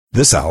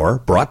This hour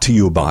brought to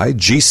you by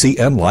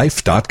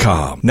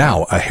GCNlife.com.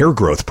 Now a hair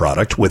growth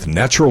product with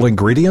natural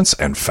ingredients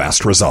and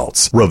fast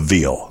results.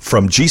 Reveal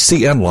from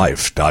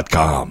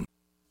GCNlife.com.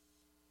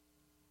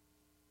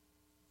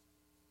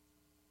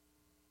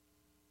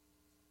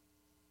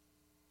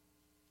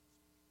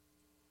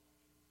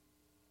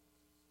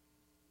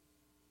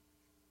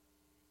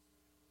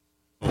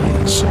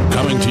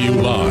 Coming to you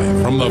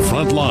live from the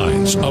front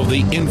lines of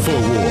the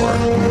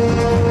InfoWar.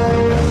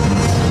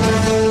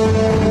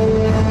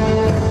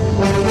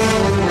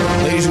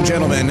 Ladies and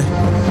gentlemen,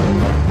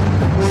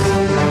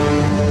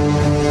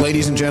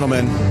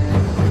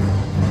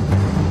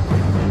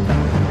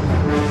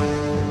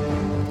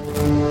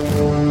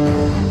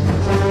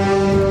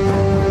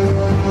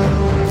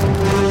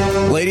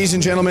 ladies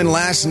and gentlemen,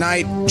 last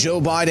night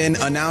Joe Biden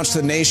announced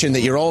to the nation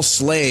that you're all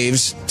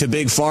slaves to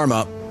Big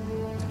Pharma.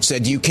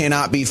 Said you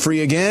cannot be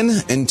free again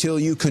until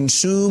you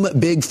consume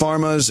Big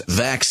Pharma's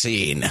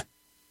vaccine.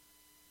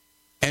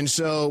 And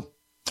so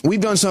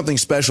we've done something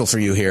special for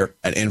you here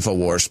at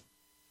InfoWars.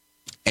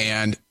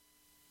 And,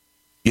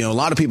 you know, a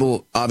lot of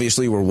people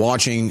obviously were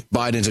watching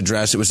Biden's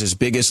address. It was his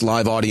biggest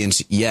live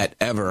audience yet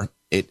ever.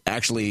 It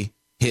actually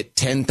hit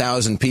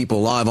 10,000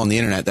 people live on the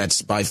internet.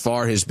 That's by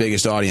far his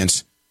biggest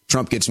audience.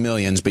 Trump gets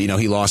millions, but, you know,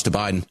 he lost to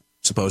Biden,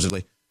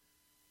 supposedly.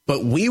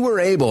 But we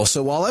were able,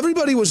 so while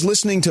everybody was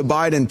listening to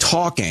Biden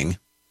talking,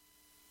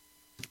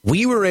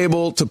 we were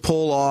able to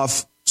pull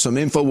off some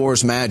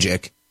InfoWars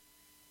magic.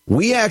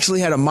 We actually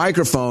had a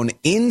microphone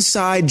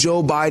inside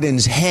Joe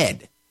Biden's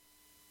head,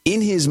 in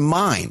his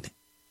mind.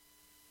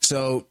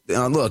 So,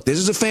 look, this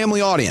is a family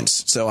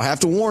audience, so I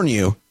have to warn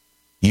you,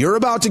 you're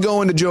about to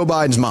go into Joe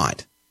Biden's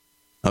mind,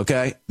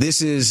 okay?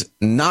 This is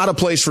not a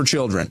place for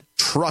children,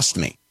 trust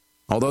me.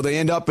 Although they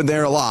end up in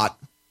there a lot.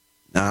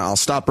 I'll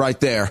stop right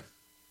there.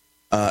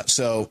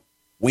 So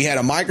we had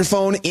a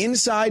microphone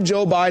inside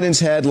Joe Biden's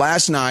head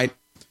last night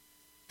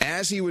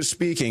as he was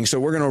speaking.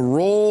 So we're going to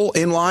roll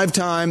in live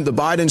time the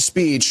Biden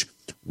speech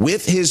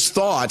with his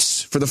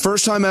thoughts for the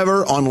first time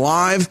ever on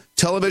live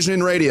television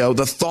and radio,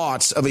 the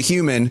thoughts of a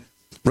human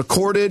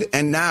recorded.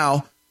 And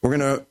now we're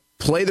going to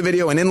play the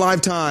video and in live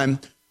time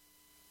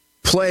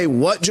play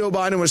what Joe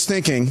Biden was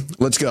thinking.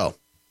 Let's go.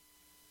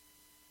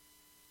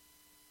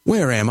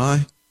 Where am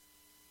I?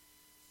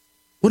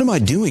 What am I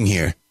doing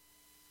here?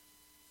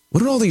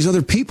 What are all these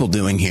other people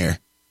doing here?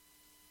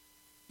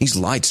 These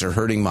lights are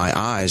hurting my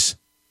eyes.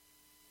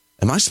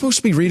 Am I supposed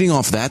to be reading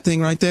off that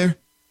thing right there?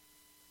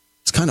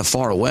 It's kind of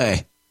far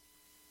away.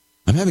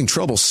 I'm having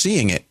trouble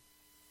seeing it.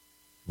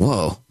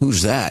 Whoa,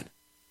 who's that?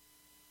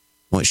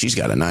 Boy, she's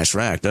got a nice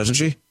rack, doesn't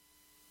she?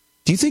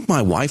 Do you think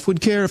my wife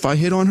would care if I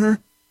hit on her?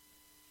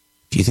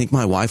 Do you think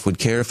my wife would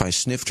care if I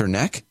sniffed her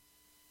neck?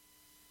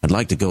 I'd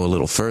like to go a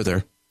little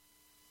further.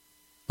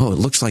 Oh, it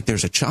looks like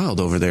there's a child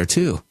over there,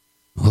 too.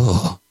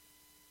 Oh,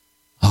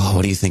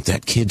 what do you think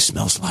that kid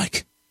smells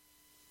like?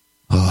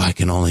 Oh, I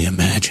can only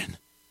imagine.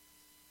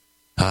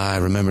 I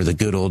remember the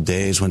good old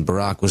days when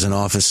Barack was in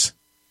office.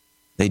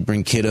 They'd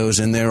bring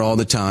kiddos in there all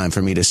the time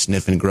for me to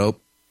sniff and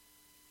grope.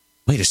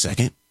 Wait a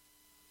second.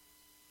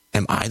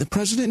 Am I the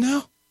president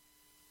now?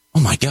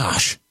 Oh, my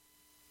gosh.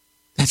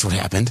 That's what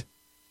happened.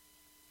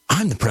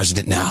 I'm the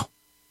president now.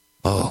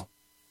 Oh,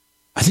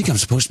 I think I'm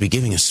supposed to be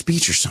giving a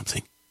speech or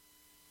something.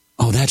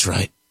 Oh, that's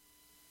right.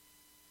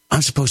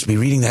 I'm supposed to be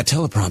reading that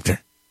teleprompter.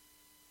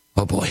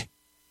 Oh, boy.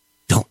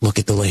 Don't look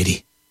at the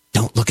lady.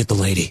 Don't look at the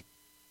lady.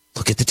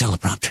 Look at the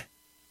teleprompter.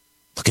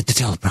 Look at the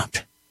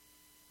teleprompter.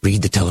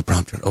 Read the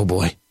teleprompter. Oh,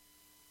 boy.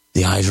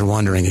 The eyes are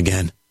wandering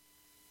again.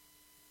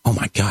 Oh,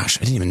 my gosh.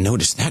 I didn't even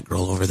notice that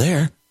girl over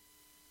there.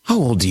 How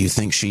old do you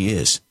think she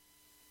is?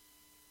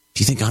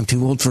 Do you think I'm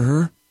too old for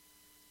her?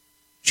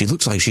 She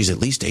looks like she's at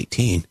least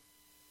 18.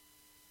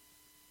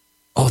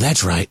 Oh,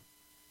 that's right.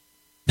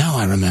 Now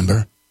I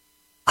remember.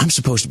 I'm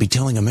supposed to be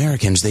telling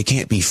Americans they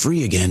can't be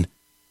free again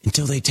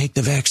until they take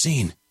the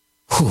vaccine.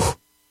 Whew.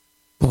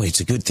 Boy, it's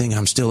a good thing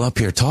I'm still up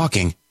here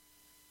talking.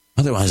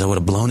 Otherwise, I would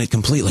have blown it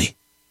completely.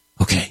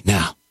 Okay,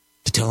 now,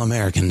 to tell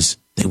Americans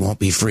they won't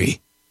be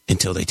free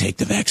until they take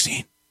the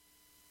vaccine.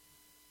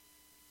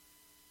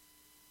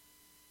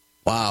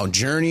 Wow,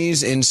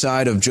 journeys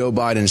inside of Joe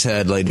Biden's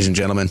head, ladies and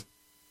gentlemen.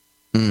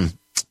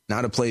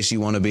 Not a place you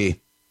want to be.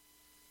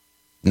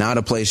 Not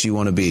a place you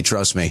want to be,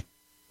 trust me.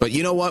 But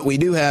you know what? We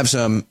do have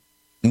some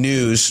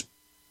news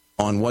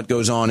on what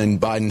goes on in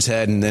Biden's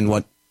head and then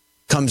what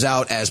comes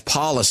out as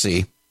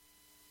policy,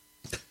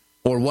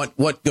 or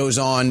what goes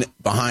on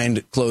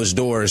behind closed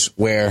doors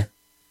where,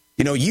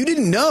 you know, you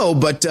didn't know,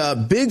 but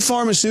big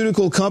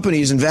pharmaceutical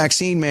companies and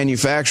vaccine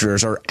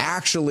manufacturers are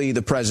actually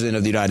the president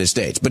of the United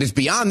States. But it's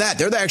beyond that.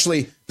 They're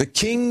actually the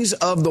kings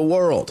of the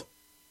world.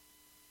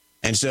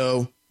 And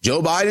so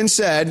Joe Biden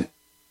said,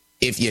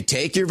 if you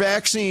take your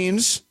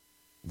vaccines,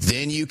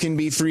 then you can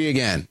be free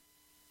again.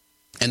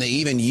 And they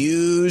even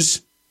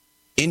use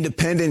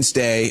Independence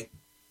Day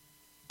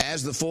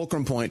as the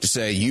fulcrum point to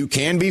say you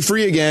can be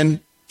free again,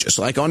 just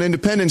like on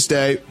Independence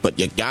Day, but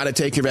you got to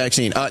take your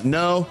vaccine.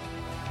 No,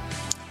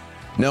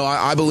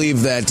 I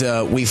believe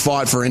that we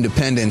fought for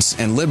independence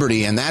and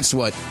liberty, and that's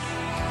what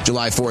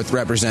July 4th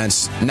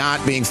represents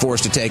not being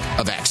forced to take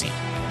a vaccine.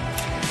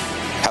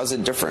 How's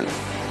it different?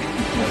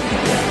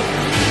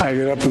 I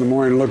get up in the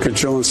morning, look at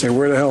Jill and say,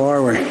 where the hell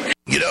are we?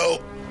 You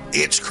know,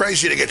 it's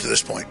crazy to get to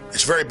this point.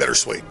 It's very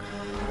bittersweet.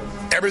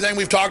 Everything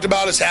we've talked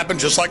about has happened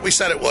just like we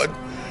said it would.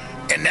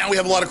 And now we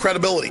have a lot of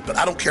credibility. But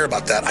I don't care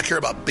about that. I care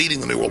about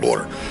beating the New World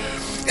Order.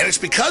 And it's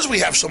because we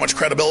have so much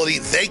credibility,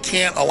 they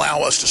can't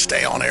allow us to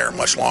stay on air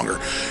much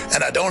longer.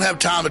 And I don't have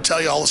time to tell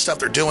you all the stuff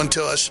they're doing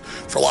to us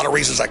for a lot of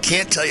reasons. I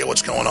can't tell you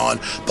what's going on.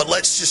 But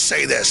let's just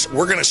say this.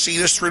 We're going to see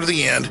this through to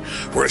the end.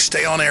 We're going to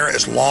stay on air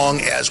as long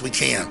as we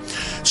can.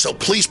 So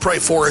please pray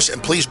for us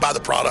and please buy the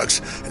products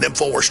at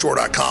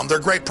InfoWarsStore.com. They're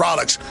great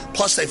products.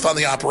 Plus, they fund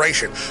the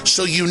operation.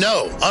 So you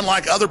know,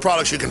 unlike other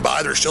products you can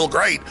buy, they're still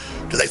great.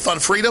 Do they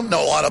fund freedom?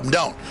 No, a lot of them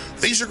don't.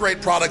 These are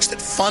great products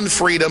that fund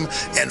freedom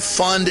and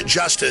fund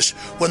justice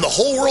when the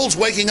whole world's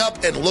waking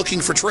up and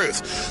looking for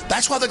truth.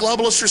 That's why the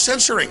globalists are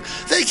censoring.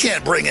 They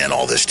can't bring in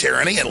all this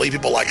tyranny and leave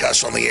people like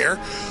us on the air.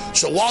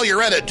 So while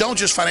you're at it, don't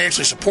just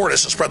financially support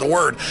us and spread the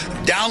word.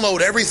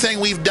 Download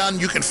everything we've done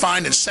you can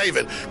find and save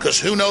it, because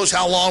who knows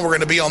how long we're going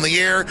to be on the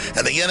air,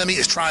 and the enemy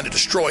is trying to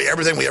destroy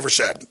everything we ever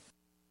said.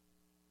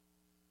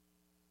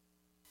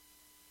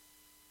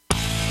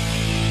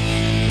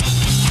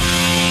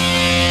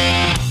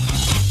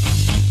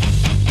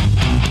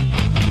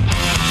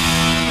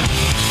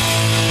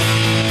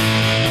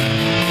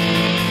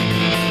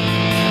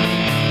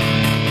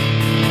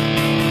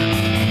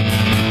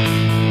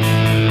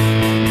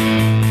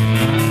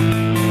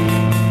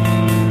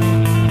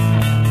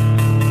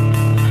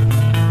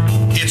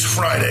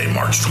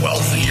 March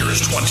 12th, the year is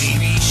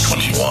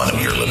 2021, and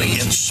we are living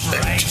in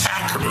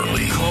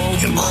spectacularly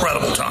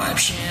incredible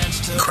times.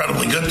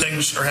 Incredibly good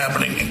things are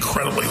happening,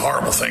 incredibly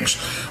horrible things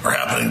are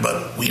happening,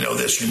 but we know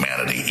this: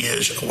 humanity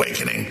is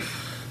awakening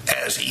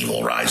as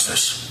evil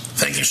rises.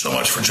 Thank you so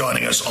much for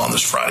joining us on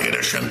this Friday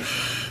edition.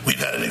 We've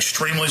had an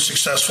extremely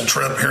successful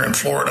trip here in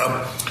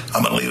Florida.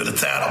 I'm going to leave it at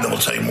that. I'll be able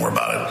to tell you more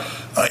about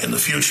it in the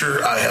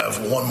future. I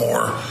have one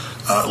more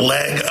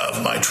leg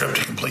of my trip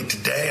to complete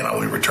today, and I'll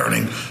be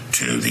returning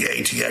to the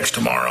ATX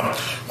tomorrow.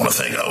 I want to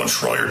thank Owen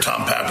Schroyer,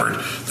 Tom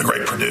Pappard, the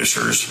great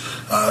producers,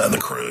 and the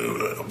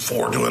crew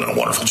for doing a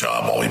wonderful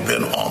job while we've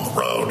been on the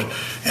road,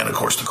 and of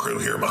course the crew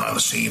here behind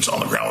the scenes on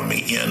the ground with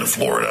me in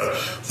Florida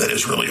that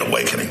is really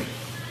awakening.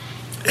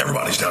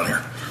 Everybody's down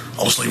here.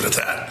 I'll just leave it at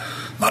that.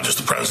 Not just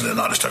the president,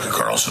 not just Tucker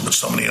Carlson, but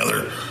so many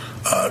other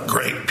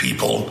great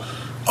people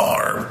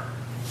are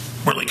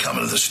really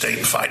coming to the state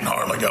and fighting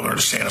hard, like Governor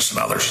DeSantis and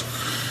others.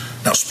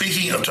 Now,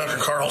 speaking of Tucker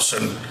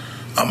Carlson,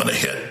 I'm going to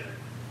hit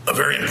a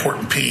very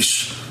important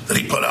piece that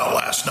he put out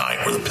last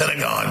night, where the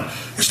Pentagon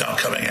is now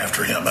coming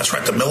after him. That's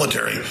right, the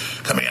military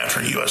coming after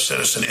a U.S.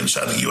 citizen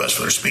inside the U.S.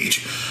 for their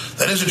speech.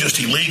 That isn't just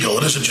illegal.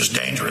 It isn't just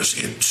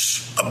dangerous.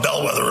 It's a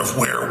bellwether of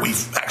where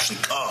we've actually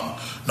come,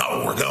 not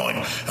where we're going.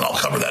 And I'll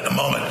cover that in a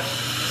moment.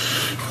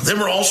 Then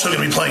we're also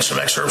going to be playing some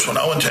excerpts when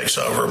Owen takes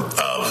over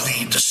of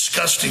the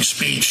disgusting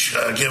speech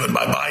given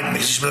by Biden.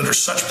 He's been under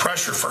such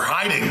pressure for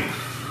hiding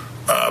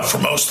for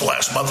most of the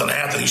last month and a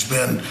half that he's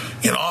been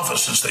in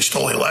office since they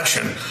stole the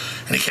election.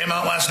 And he came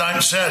out last night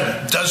and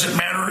said, doesn't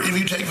matter if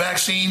you take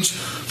vaccines,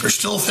 there's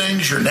still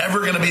things you're never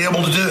going to be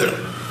able to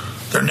do.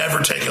 They're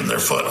never taking their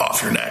foot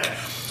off your neck.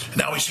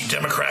 Now we see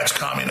Democrats,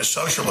 communists,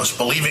 socialists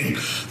believing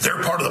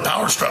they're part of the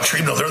power structure,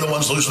 even though they're the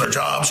ones losing their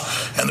jobs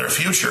and their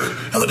future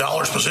and the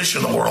dollar's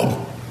position in the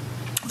world.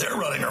 They're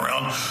running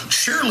around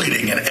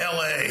cheerleading in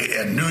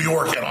L.A. and New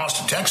York and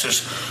Austin,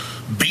 Texas,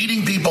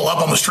 beating people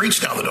up on the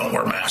streets now that don't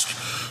wear masks.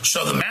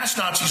 So the mask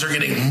Nazis are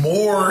getting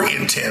more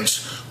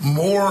intense,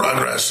 more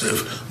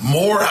aggressive,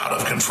 more out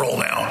of control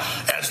now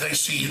as they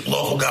see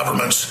local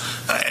governments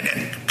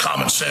and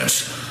common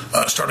sense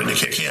starting to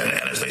kick in,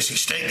 and as they see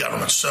state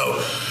governments. So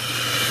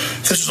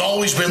this has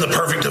always been the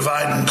perfect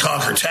divide and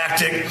conquer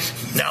tactic.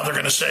 Now they're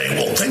going to say,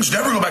 well, things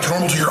never go back to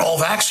normal until you're all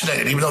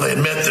vaccinated, even though they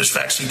admit this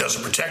vaccine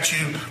doesn't protect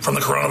you from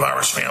the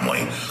coronavirus family.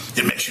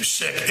 It makes you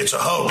sick. It's a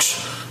hoax.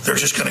 They're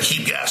just going to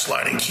keep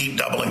gaslighting, keep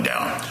doubling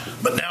down.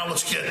 But now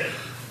let's get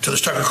to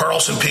this Tucker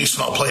Carlson piece,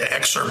 and I'll play an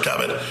excerpt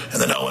of it,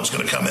 and then Owen's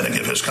going to come in and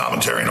give his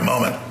commentary in a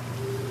moment.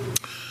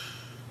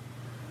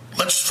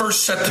 Let's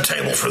first set the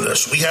table for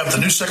this. We have the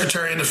new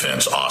Secretary of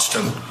Defense,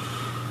 Austin,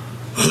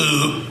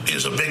 who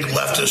is a big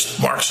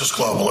leftist Marxist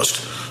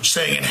globalist,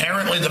 saying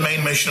inherently the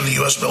main mission of the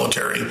U.S.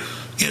 military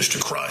is to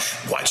crush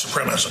white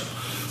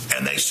supremacism.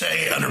 And they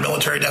say under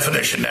military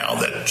definition now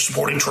that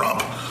supporting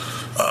Trump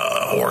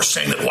or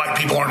saying that white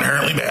people are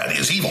inherently bad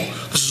is evil.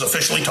 This is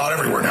officially taught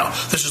everywhere now.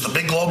 This is the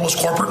big globalist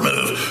corporate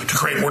move to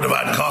create more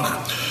divide and conquer.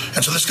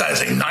 And so this guy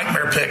is a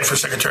nightmare pick for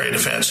Secretary of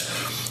Defense.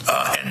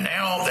 And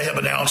now they have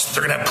announced that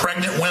they're going to have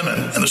pregnant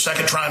women in the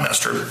second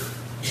trimester.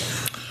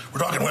 We're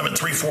talking women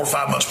 3, 4,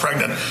 5 months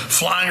pregnant,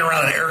 flying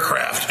around in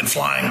aircraft and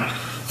flying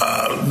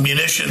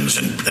munitions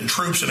and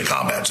troops into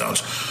combat zones.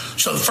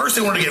 So the first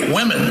they wanted to get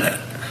women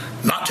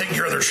not taking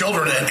care of their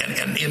children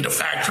and into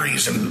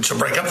factories and to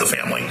break up the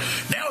family.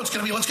 Now it's going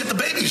to be, let's get the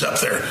babies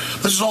up there.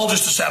 This is all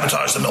just to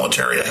sabotage the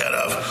military ahead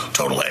of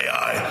total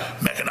AI,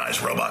 mechanized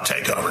organized robot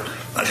takeover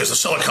because the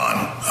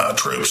Silicon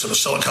troops and the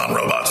Silicon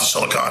robots, the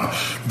Silicon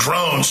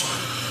drones,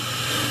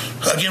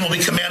 again, will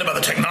be commanded by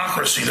the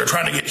technocracy. They're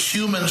trying to get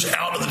humans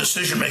out of the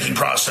decision-making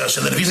process.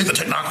 And then if you think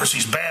the technocracy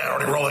is bad,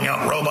 already rolling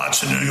out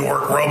robots in New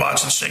York,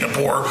 robots in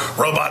Singapore,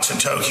 robots in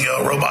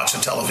Tokyo, robots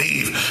in Tel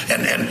Aviv,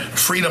 and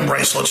freedom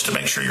bracelets to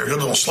make sure you're a good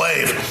little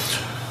slave.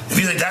 If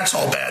you think that's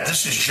all bad,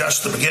 this is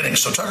just the beginning.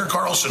 So Tucker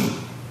Carlson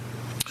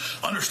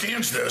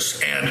understands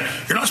this, and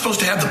you're not supposed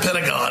to have the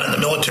Pentagon and the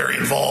military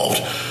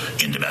involved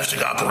in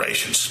domestic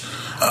operations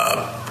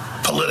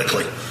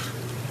politically.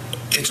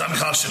 It's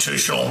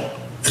unconstitutional.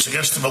 It's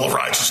against the Bill of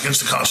Rights. It's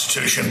against the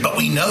Constitution. But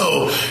we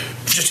know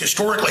just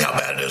historically how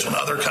bad it is when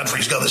other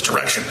countries go this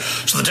direction.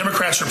 So the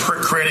Democrats are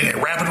creating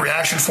a rapid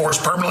reaction force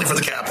permanently for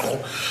the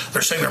Capitol.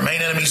 They're saying their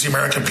main enemy is the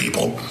American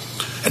people.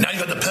 And now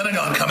you've got the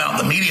Pentagon come out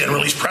in the media and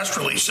release press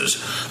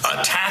releases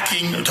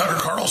attacking Tucker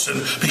Carlson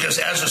because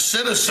as a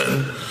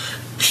citizen,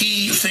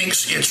 he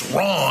thinks it's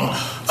wrong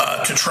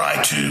to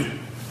try to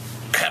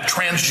have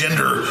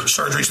transgender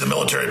surgeries in the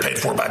military paid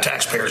for by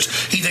taxpayers.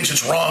 He thinks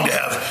it's wrong to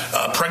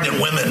have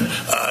pregnant women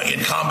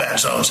in combat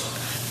zones.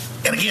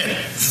 And again,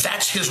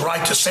 that's his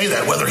right to say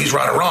that, whether he's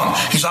right or wrong.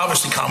 He's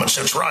obviously common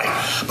sense right.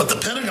 But the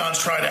Pentagon's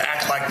trying to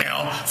act like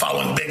now,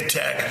 following big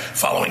tech,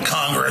 following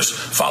Congress,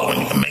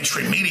 following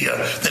mainstream media,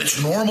 that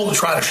it's normal to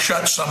try to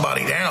shut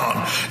somebody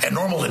down and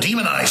normal to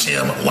demonize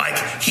him like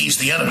he's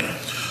the enemy.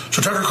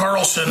 So Tucker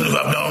Carlson, who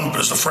I've known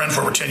as a friend for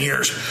over 10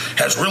 years,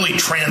 has really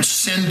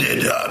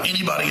transcended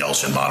anybody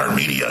else in modern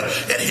media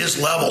at his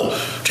level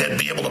to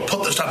be able to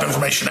put this type of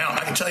information out. And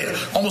I can tell you,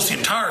 almost the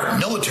entire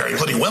military,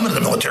 including women in the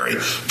military,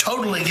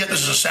 totally get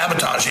this as a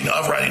sabotaging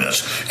of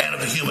readiness and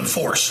of the human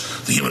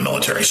force, the human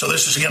military. So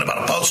this is, again,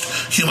 about a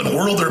post-human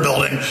world they're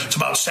building. It's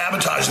about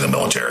sabotaging the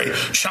military.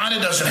 China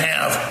doesn't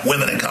have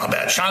women in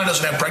combat. China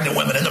doesn't have pregnant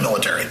women in the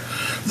military.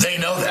 They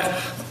know that.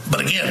 But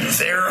again,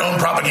 their own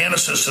propaganda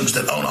systems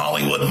that own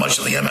Hollywood and much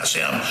of the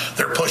MSM,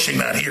 they're pushing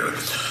that here.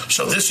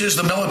 So this is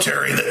the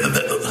military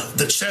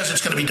that says it's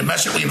going to be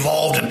domestically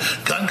involved in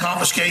gun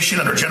confiscation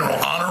under General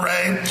Honore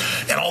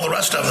and all the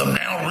rest of them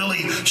now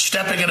really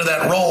stepping into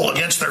that role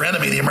against their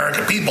enemy, the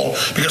American people,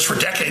 because for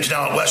decades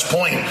now at West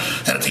Point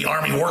and at the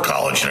Army War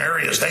College and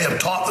areas, they have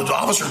taught the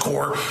officer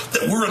corps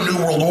that we're a new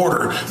world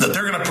order, that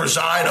they're going to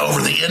preside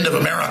over the end of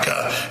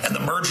America and the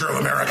merger of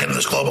America into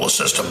this globalist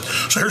system.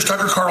 So here's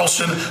Tucker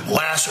Carlson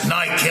last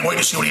night. Can't wait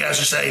to see what he has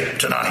to say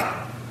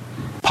tonight.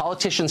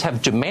 Politicians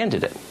have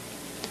demanded it.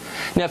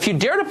 Now, if you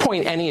dare to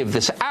point any of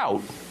this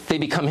out, they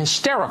become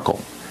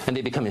hysterical. And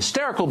they become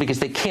hysterical because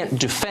they can't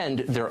defend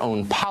their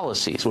own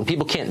policies. When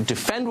people can't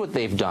defend what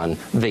they've done,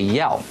 they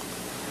yell.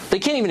 They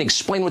can't even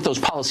explain what those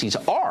policies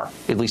are,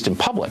 at least in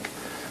public,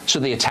 so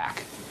they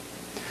attack.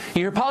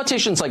 You hear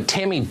politicians like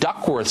Tammy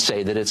Duckworth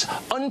say that it's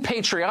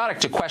unpatriotic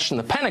to question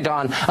the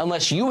Pentagon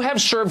unless you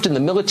have served in the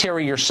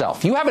military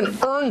yourself. You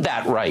haven't earned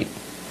that right.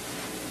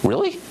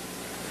 Really?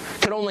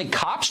 Can only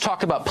cops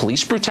talk about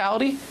police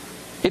brutality?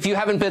 If you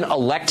haven't been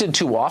elected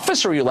to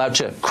office, are you allowed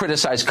to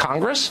criticize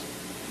Congress?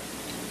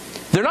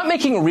 They're not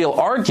making a real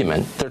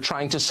argument. They're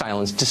trying to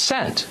silence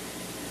dissent.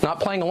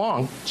 Not playing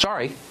along.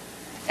 Sorry.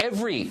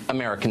 Every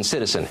American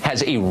citizen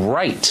has a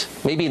right,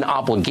 maybe an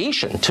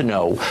obligation, to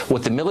know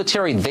what the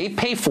military they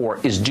pay for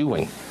is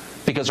doing,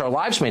 because our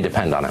lives may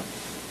depend on it.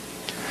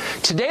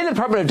 Today, the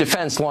Department of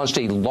Defense launched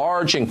a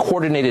large and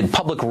coordinated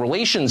public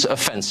relations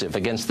offensive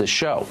against this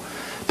show.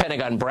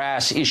 Pentagon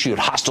brass issued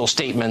hostile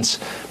statements.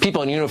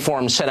 People in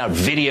uniform sent out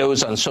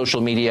videos on social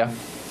media.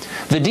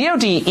 The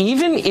DoD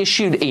even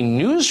issued a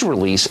news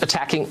release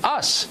attacking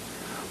us.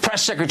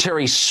 Press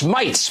Secretary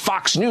smites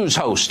Fox News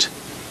host.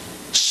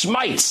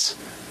 Smites,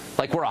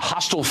 like we're a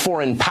hostile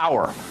foreign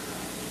power.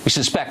 We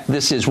suspect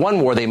this is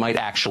one war they might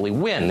actually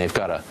win. They've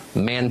got a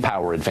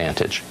manpower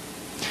advantage.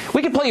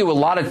 We could play you a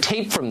lot of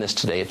tape from this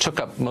today. It took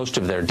up most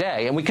of their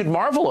day, and we could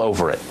marvel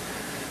over it.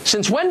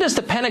 Since when does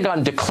the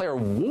Pentagon declare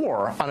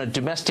war on a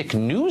domestic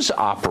news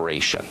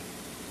operation?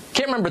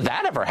 Can't remember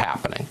that ever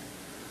happening.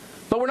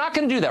 But we're not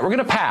going to do that. We're going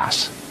to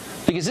pass,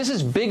 because this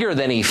is bigger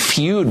than a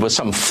feud with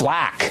some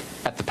flack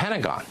at the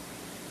Pentagon.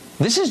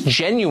 This is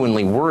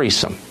genuinely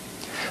worrisome.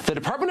 The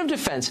Department of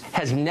Defense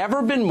has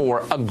never been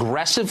more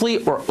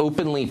aggressively or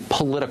openly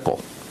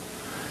political.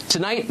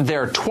 Tonight,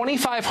 there are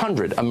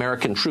 2,500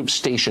 American troops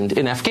stationed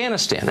in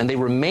Afghanistan, and they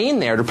remain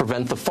there to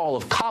prevent the fall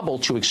of Kabul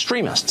to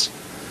extremists.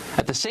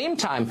 At the same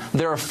time,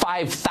 there are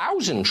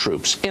 5,000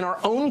 troops in our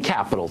own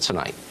capital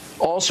tonight,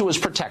 also as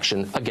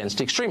protection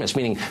against extremists,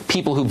 meaning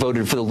people who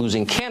voted for the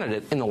losing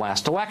candidate in the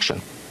last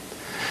election.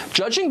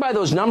 Judging by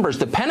those numbers,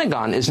 the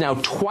Pentagon is now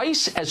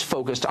twice as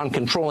focused on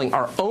controlling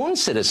our own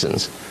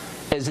citizens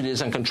as it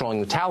is on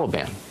controlling the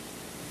Taliban.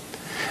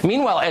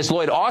 Meanwhile, as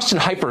Lloyd Austin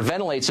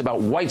hyperventilates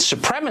about white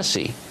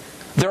supremacy,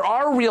 there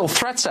are real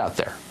threats out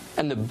there,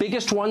 and the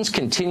biggest ones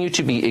continue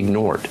to be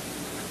ignored.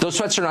 Those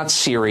threats are not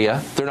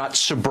Syria, they're not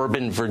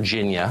suburban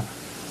Virginia,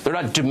 they're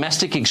not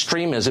domestic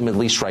extremism, at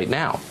least right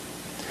now.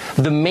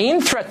 The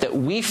main threat that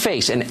we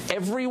face, and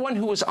everyone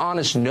who is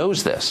honest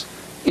knows this,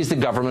 is the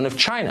government of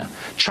China.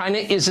 China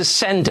is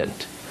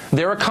ascendant.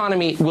 Their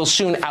economy will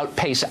soon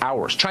outpace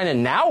ours. China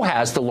now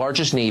has the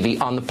largest navy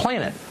on the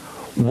planet.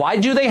 Why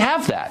do they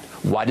have that?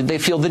 Why did they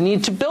feel the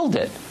need to build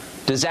it?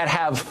 Does that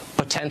have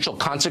potential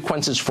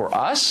consequences for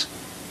us?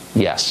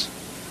 Yes.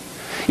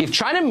 If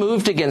China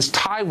moved against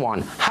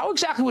Taiwan, how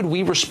exactly would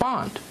we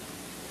respond?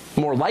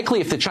 More likely,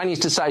 if the Chinese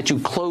decide to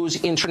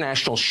close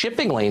international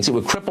shipping lanes, it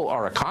would cripple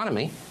our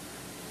economy.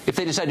 If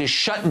they decide to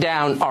shut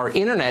down our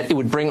internet, it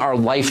would bring our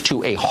life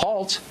to a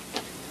halt.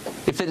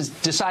 If they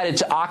decided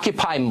to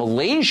occupy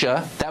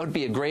Malaysia, that would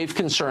be a grave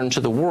concern to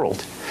the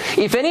world.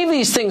 If any of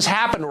these things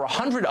happen, or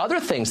 100 other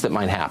things that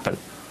might happen,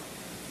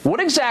 what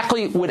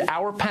exactly would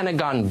our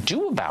Pentagon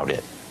do about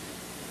it?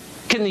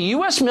 Can the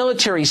U.S.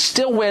 military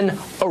still win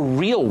a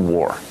real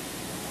war?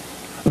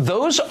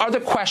 Those are the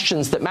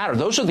questions that matter.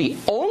 Those are the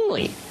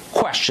only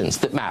questions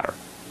that matter,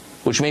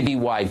 which may be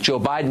why Joe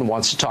Biden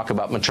wants to talk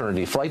about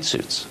maternity flight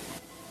suits.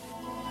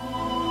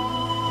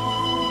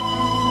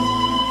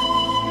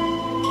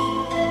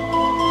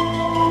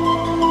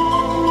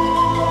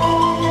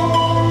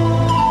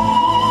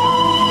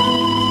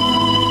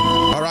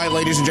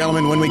 Ladies and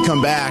gentlemen, when we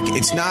come back,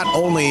 it's not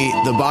only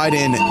the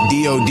Biden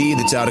DOD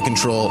that's out of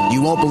control.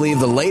 You won't believe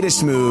the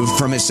latest move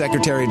from his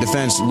Secretary of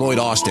Defense, Lloyd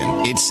Austin.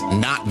 It's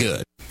not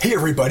good. Hey,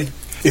 everybody.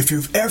 If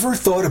you've ever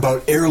thought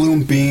about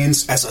heirloom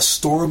beans as a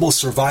storable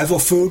survival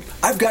food,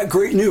 I've got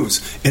great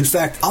news. In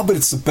fact, I'll bet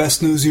it's the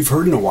best news you've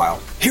heard in a while.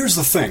 Here's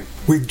the thing.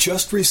 We've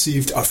just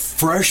received a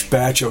fresh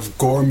batch of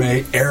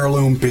gourmet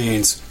heirloom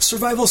beans,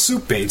 survival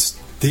soup beans.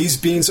 These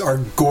beans are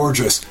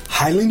gorgeous,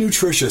 highly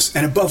nutritious,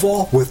 and above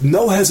all, with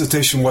no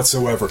hesitation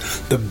whatsoever,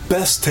 the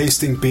best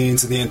tasting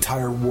beans in the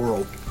entire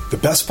world. The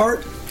best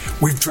part?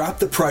 We've dropped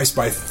the price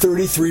by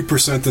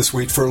 33% this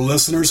week for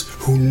listeners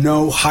who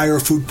know higher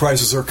food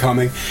prices are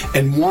coming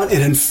and want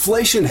an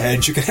inflation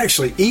hedge you can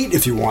actually eat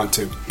if you want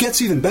to.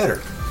 Gets even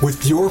better.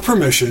 With your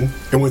permission,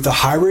 and with a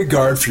high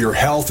regard for your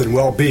health and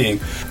well-being,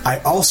 I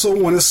also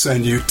want to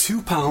send you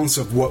 2 pounds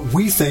of what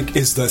we think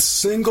is the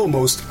single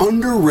most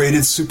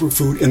underrated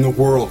superfood in the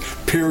world,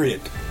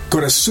 period. Go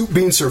to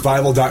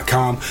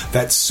SoupBeanSurvival.com,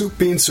 that's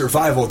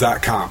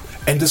SoupBeanSurvival.com,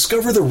 and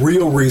discover the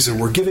real reason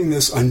we're giving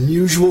this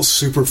unusual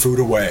superfood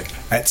away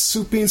at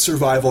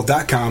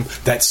SoupBeanSurvival.com,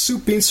 that's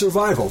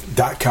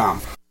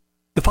SoupBeanSurvival.com.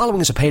 The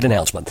following is a paid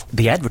announcement.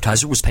 The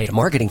advertiser was paid a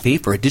marketing fee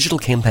for a digital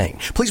campaign.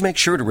 Please make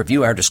sure to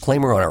review our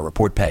disclaimer on our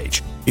report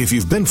page. If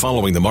you've been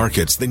following the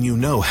markets, then you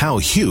know how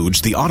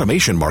huge the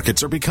automation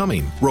markets are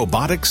becoming.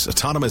 Robotics,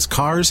 autonomous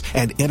cars,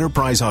 and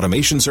enterprise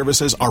automation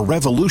services are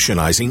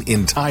revolutionizing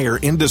entire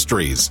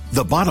industries.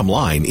 The bottom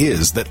line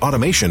is that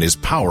automation is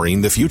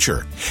powering the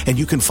future. And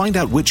you can find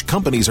out which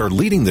companies are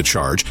leading the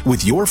charge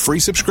with your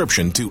free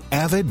subscription to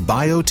Avid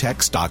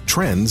Biotech Stock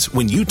Trends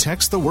when you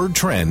text the word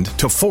trend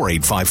to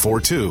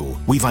 48542.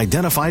 We've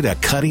identified a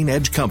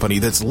cutting-edge company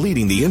that's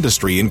leading the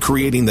industry in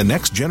creating the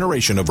next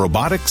generation of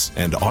robotics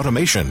and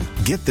automation.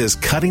 Get this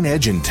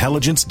cutting-edge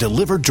intelligence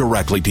delivered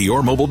directly to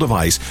your mobile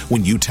device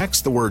when you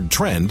text the word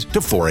trend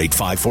to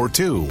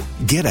 48542.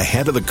 Get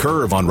ahead of the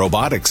curve on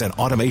robotics and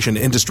automation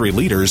industry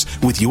leaders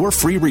with your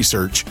free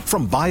research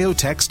from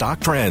Biotech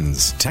Stock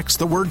Trends. Text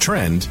the word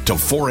trend to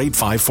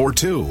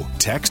 48542.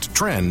 Text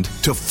trend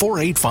to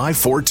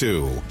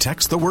 48542.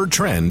 Text the word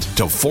trend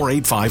to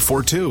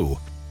 48542.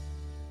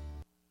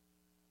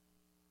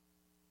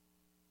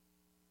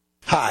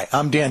 Hi,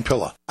 I'm Dan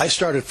Pilla. I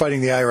started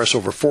fighting the IRS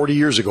over 40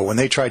 years ago when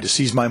they tried to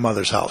seize my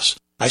mother's house.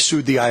 I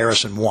sued the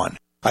IRS and won.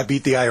 I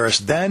beat the IRS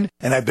then,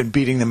 and I've been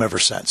beating them ever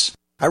since.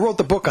 I wrote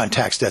the book on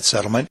tax debt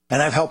settlement,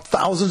 and I've helped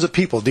thousands of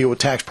people deal with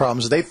tax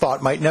problems they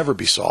thought might never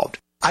be solved.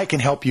 I can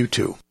help you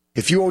too.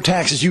 If you owe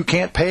taxes you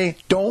can't pay,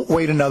 don't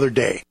wait another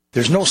day.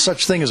 There's no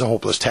such thing as a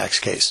hopeless tax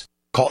case.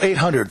 Call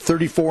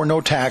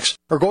 800-34-NO-TAX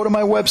or go to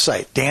my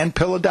website,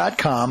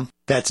 danpilla.com.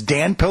 That's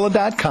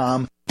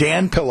danpilla.com,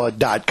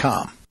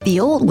 danpilla.com. The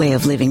old way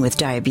of living with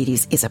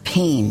diabetes is a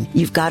pain.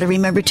 You've got to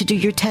remember to do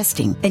your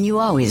testing, and you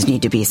always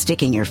need to be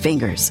sticking your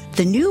fingers.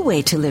 The new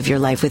way to live your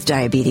life with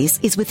diabetes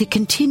is with a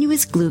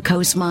continuous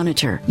glucose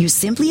monitor. You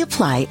simply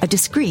apply a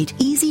discreet,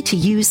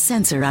 easy-to-use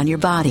sensor on your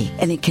body,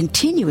 and it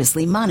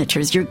continuously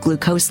monitors your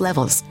glucose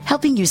levels,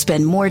 helping you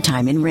spend more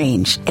time in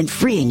range and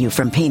freeing you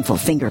from painful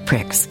finger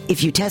pricks.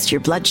 If you test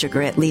your blood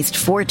sugar at least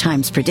 4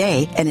 times per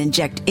day and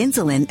inject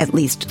insulin at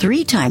least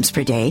 3 times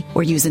per day,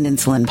 or use an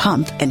insulin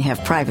pump and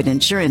have private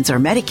insurance or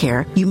Medicare,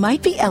 you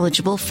might be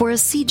eligible for a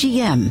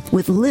CGM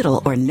with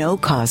little or no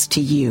cost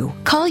to you.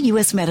 Call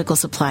U.S. Medical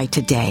Supply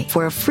today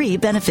for a free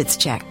benefits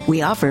check.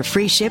 We offer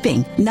free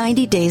shipping,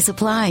 90-day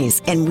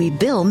supplies, and we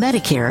bill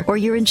Medicare or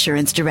your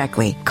insurance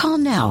directly. Call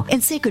now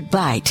and say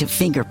goodbye to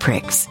finger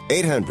pricks.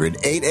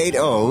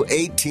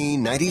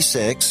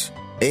 800-880-1896.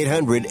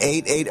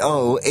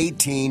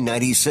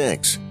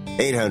 800-880-1896.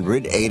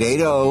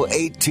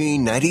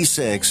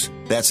 800-880-1896.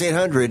 That's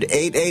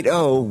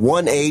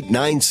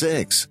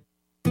 800-880-1896.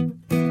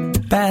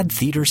 Bad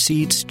theater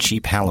seats,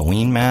 cheap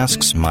Halloween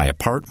masks, my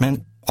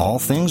apartment, all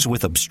things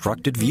with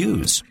obstructed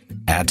views.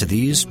 Add to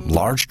these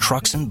large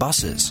trucks and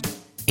buses.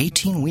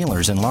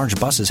 18-wheelers and large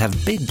buses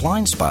have big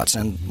blind spots,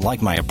 and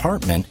like my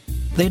apartment,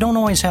 they don't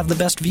always have the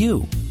best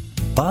view.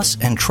 Bus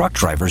and truck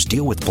drivers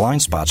deal with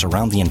blind spots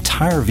around the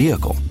entire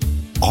vehicle.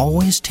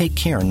 Always take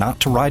care not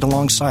to ride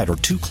alongside or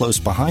too close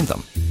behind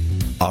them.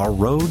 Our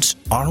roads,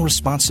 our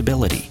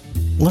responsibility.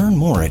 Learn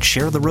more at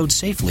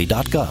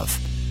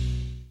sharetheroadsafely.gov.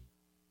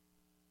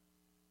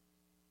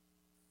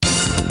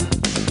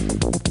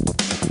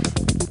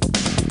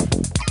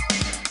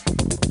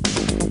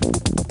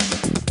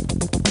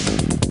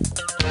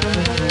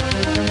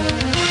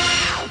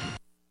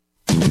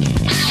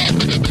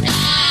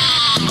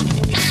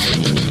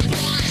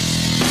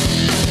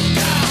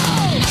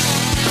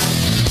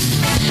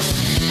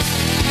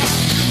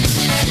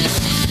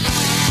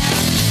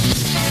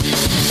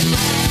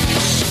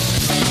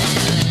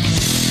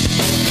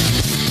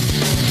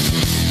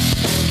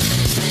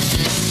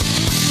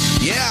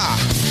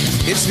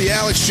 It's the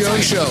Alex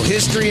Jones Show.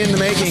 History in the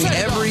making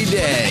every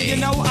day.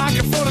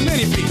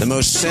 The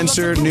most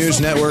censored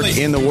news network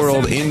in the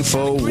world,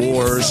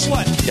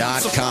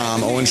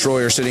 Infowars.com. Owen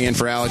Schroyer sitting in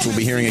for Alex. We'll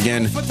be hearing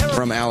again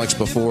from Alex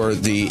before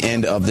the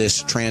end of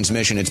this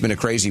transmission. It's been a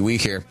crazy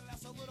week here,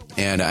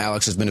 and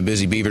Alex has been a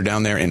busy beaver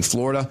down there in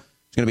Florida.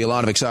 There's going to be a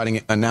lot of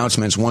exciting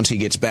announcements once he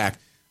gets back.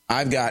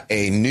 I've got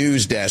a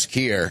news desk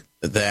here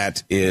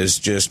that is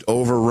just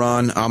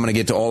overrun. I'm going to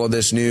get to all of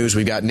this news.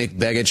 We've got Nick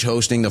Begich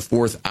hosting the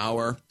fourth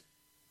hour.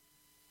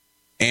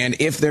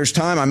 And if there's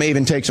time, I may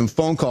even take some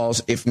phone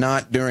calls. If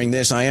not during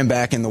this, I am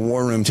back in the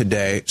war room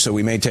today, so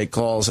we may take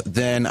calls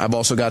then. I've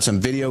also got some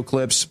video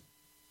clips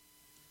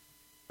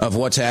of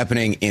what's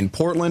happening in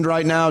Portland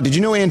right now. Did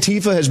you know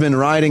Antifa has been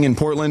rioting in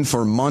Portland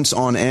for months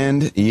on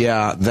end?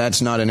 Yeah,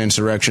 that's not an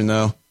insurrection,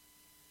 though.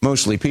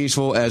 Mostly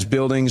peaceful as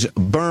buildings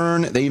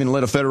burn. They even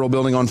lit a federal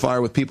building on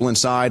fire with people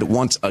inside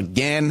once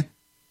again.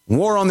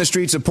 War on the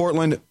streets of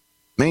Portland.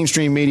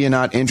 Mainstream media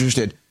not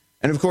interested.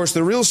 And, of course,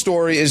 the real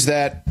story is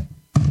that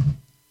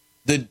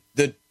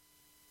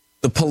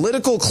the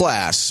political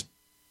class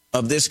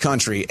of this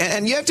country,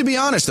 and you have to be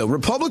honest, though,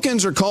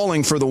 Republicans are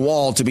calling for the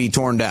wall to be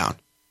torn down.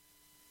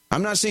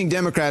 I'm not seeing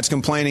Democrats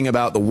complaining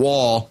about the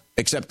wall,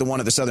 except the one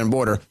at the southern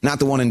border, not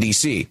the one in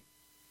D.C.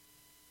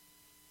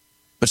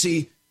 But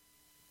see,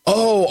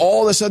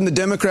 all of a sudden the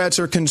Democrats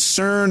are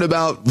concerned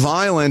about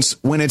violence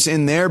when it's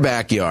in their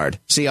backyard.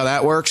 See how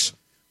that works?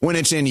 When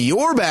it's in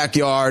your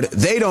backyard,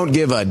 they don't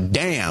give a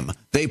damn.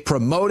 They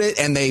promote it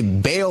and they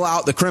bail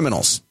out the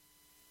criminals.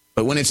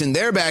 But when it's in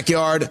their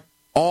backyard,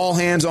 all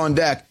hands on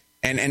deck.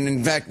 And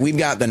in fact, we've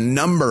got the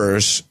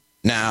numbers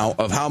now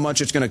of how much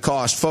it's going to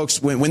cost.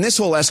 Folks, when this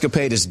whole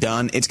escapade is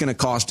done, it's going to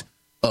cost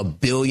 $1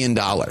 billion.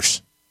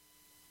 $1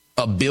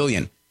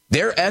 billion.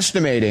 They're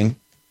estimating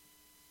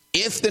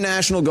if the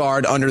National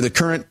Guard, under the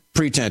current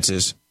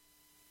pretenses,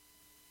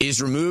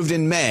 is removed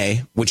in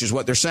May, which is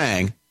what they're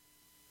saying,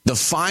 the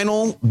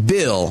final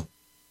bill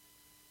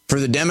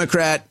for the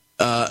Democrat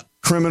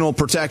criminal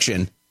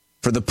protection,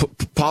 for the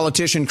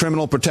politician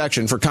criminal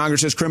protection, for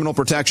Congress's criminal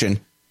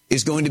protection,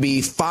 is going to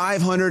be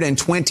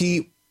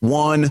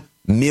 $521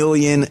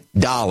 million.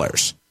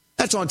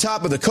 That's on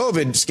top of the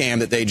COVID scam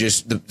that they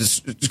just, the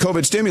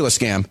COVID stimulus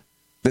scam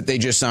that they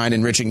just signed,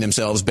 enriching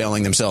themselves,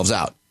 bailing themselves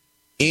out.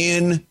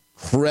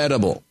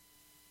 Incredible.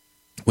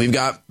 We've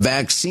got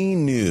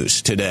vaccine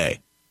news today.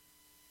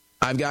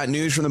 I've got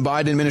news from the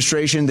Biden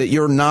administration that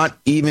you're not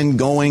even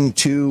going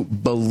to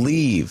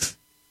believe,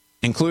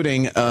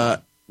 including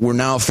we're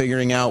now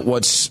figuring out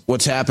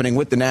what's happening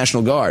with the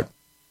National Guard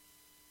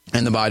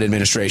and the Biden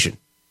administration.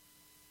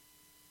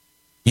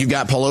 You've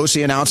got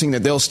Pelosi announcing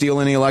that they'll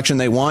steal any election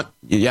they want.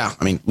 Yeah,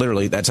 I mean,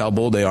 literally, that's how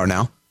bold they are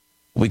now.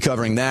 We'll be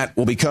covering that.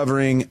 We'll be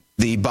covering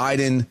the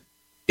Biden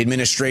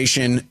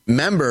administration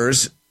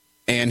members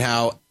and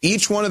how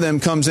each one of them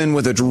comes in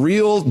with a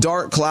real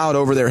dark cloud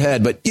over their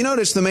head. But you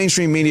notice the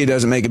mainstream media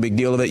doesn't make a big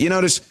deal of it. You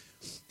notice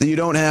that you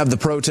don't have the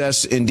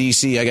protests in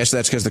D.C. I guess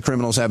that's because the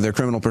criminals have their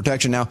criminal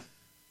protection now.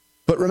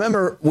 But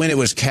remember when it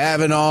was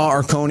Kavanaugh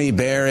or Coney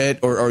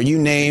Barrett or you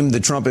name the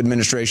Trump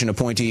administration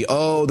appointee,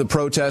 the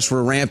protests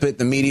were rampant.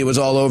 The media was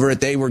all over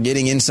it. They were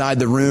getting inside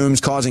the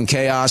rooms, causing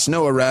chaos.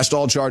 No arrest.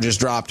 All charges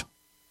dropped.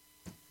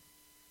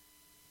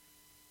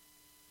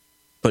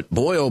 But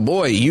boy, oh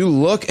boy, you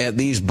look at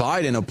these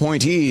Biden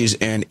appointees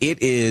and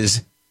it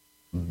is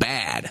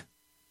bad.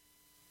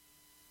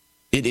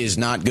 It is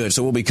not good.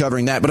 So we'll be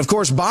covering that. But of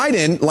course,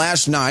 Biden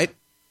last night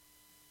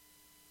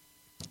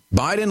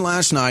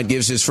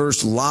gives his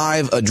first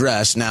live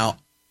address. Now,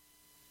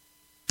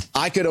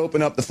 I could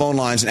open up the phone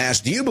lines and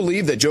ask, do you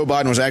believe that Joe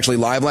Biden was actually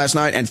live last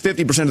night? And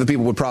 50% of the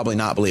people would probably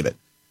not believe it.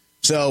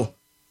 So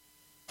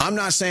I'm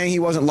not saying he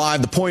wasn't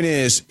live. The point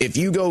is, if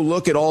you go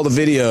look at all the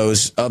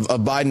videos of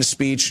Biden's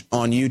speech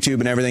on YouTube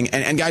and everything,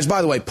 and guys,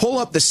 by the way, pull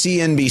up the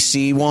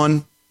CNBC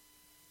one,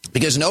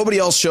 because nobody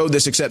else showed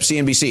this except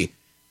CNBC.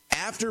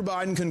 After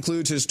Biden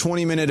concludes his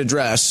 20-minute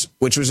address,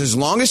 which was his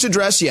longest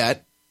address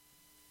yet,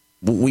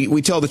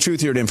 we tell the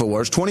truth here at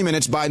InfoWars, 20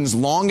 minutes, Biden's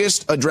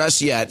longest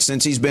address yet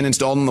since he's been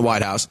installed in the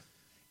White House,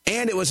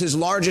 and it was his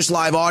largest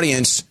live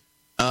audience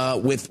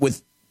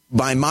with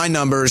by my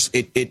numbers,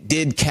 it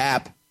did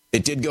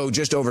go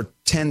just over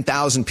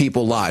 10,000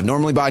 people live.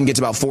 Normally, Biden gets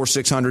about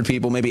 400-600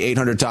 people, maybe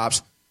 800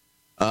 tops.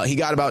 He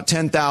got about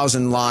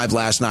 10,000 live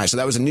last night, so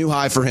that was a new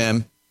high for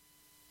him.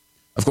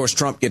 Of course,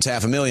 Trump gets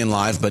 500,000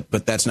 live,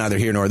 but that's neither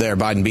here nor there.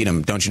 Biden beat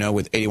him, don't you know,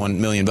 with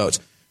 81 million votes.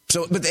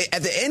 So, but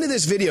at the end of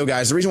this video,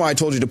 guys, the reason why I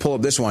told you to pull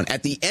up this one,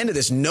 at the end of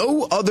this,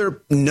 no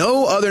other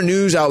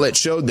news outlet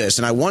showed this,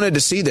 and I wanted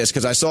to see this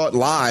because I saw it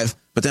live,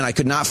 but then I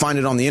could not find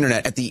it on the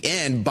internet. At the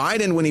end,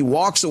 Biden, when he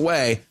walks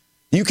away,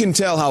 you can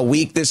tell how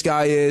weak this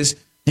guy is.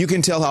 You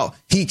can tell how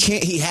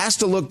he has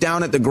to look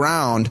down at the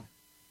ground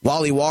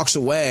while he walks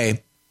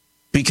away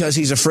because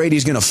he's afraid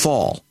he's going to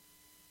fall.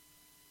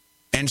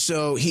 And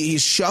so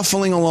he's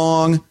shuffling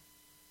along,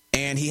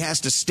 and he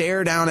has to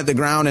stare down at the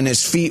ground and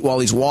his feet while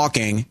he's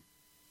walking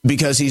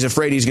because he's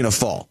afraid he's going to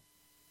fall.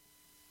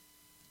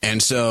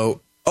 And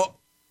so,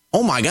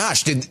 oh my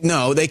gosh, they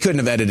couldn't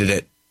have edited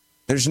it.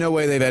 There's no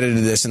way they've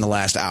edited this in the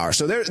last hour.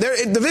 So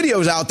the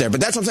video's out there, but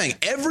that's what I'm saying.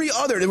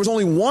 There was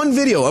only one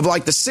video of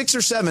like the 6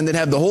 or 7 that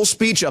have the whole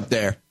speech up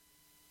there.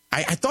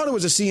 I thought it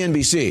was a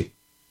CNBC.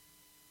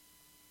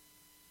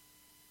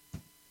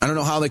 I don't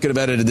know how they could have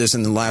edited this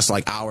in the last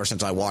hour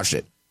since I watched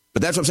it.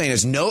 But that's what I'm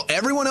saying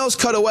everyone else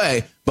cut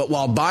away, but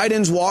while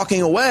Biden's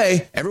walking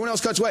away, everyone else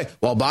cuts away.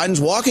 While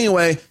Biden's walking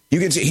away, you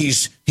can see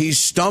he's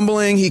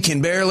stumbling, he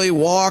can barely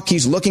walk,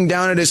 he's looking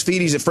down at his feet,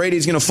 he's afraid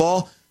he's going to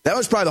fall. That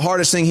was probably the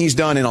hardest thing he's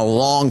done in a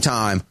long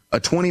time, a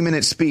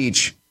 20-minute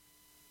speech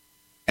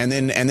and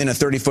then a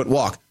 30-foot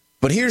walk.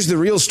 But here's the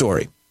real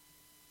story.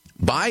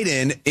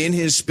 Biden, in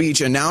his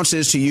speech,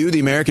 announces to you,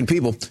 the American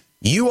people,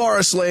 you are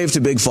a slave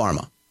to Big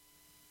Pharma.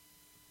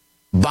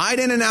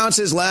 Biden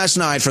announces last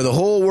night for the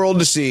whole world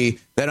to see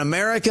that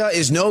America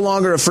is no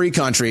longer a free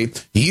country.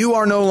 You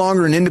are no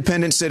longer an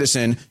independent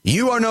citizen.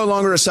 You are no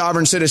longer a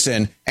sovereign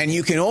citizen. And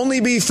you can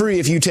only be free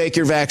if you take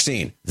your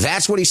vaccine.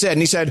 That's what he said. And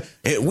he said,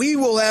 we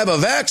will have a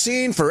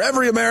vaccine for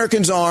every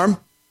American's arm.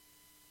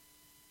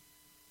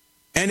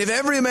 And if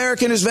every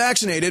American is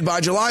vaccinated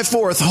by July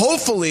 4th,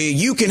 hopefully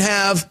you can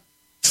have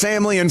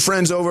family and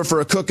friends over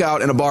for a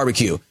cookout and a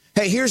barbecue.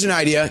 Hey, here's an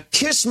idea.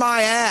 Kiss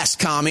my ass,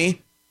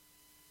 commie.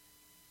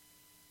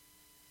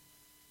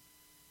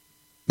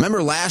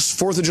 Remember last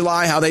 4th of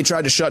July, how they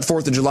tried to shut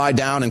 4th of July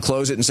down and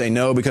close it and say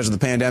no because of the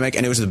pandemic,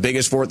 and it was the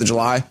biggest 4th of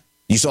July?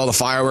 You saw the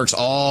fireworks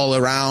all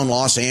around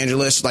Los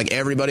Angeles, like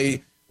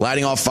everybody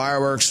lighting off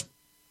fireworks.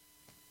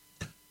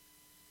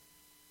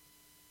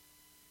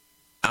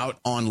 Out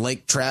on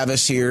Lake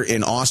Travis here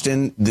in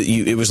Austin,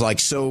 it was like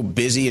so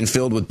busy and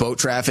filled with boat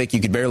traffic, you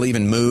could barely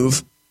even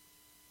move.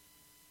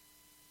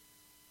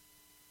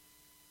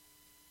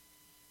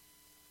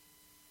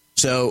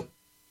 So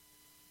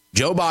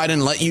Joe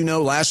Biden let you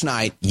know last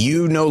night,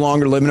 you no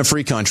longer live in a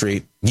free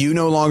country. You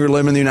no longer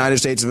live in the United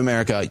States of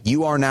America.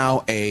 You are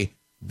now a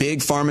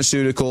big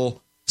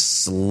pharmaceutical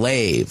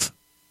slave.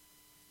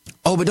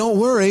 Oh, but don't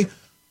worry.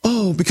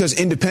 Oh, because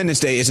Independence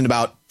Day isn't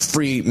about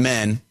free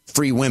men,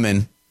 free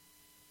women.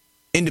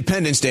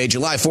 Independence Day,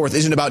 July 4th,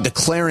 isn't about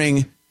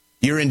declaring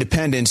your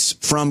independence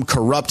from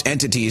corrupt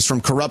entities, from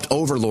corrupt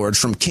overlords,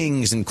 from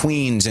kings and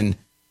queens and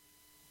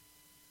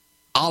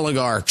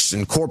oligarchs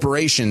and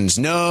corporations.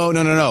 No.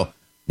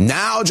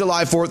 Now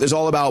July 4th is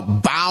all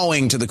about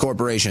bowing to the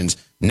corporations.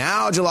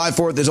 Now July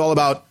 4th is all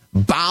about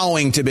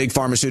bowing to big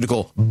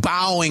pharmaceutical,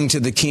 bowing to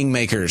the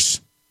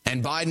kingmakers.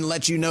 And Biden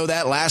let you know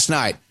that last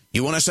night.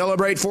 You want to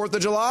celebrate 4th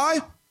of July?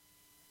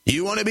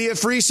 You want to be a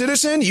free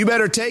citizen? You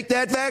better take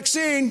that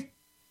vaccine.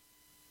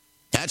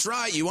 That's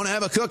right. You want to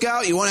have a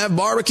cookout? You want to have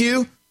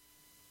barbecue?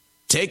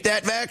 Take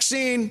that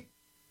vaccine.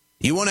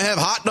 You want to have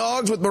hot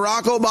dogs with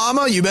Barack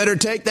Obama? You better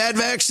take that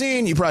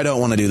vaccine. You probably don't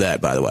want to do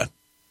that, by the way.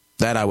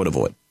 That I would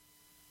avoid.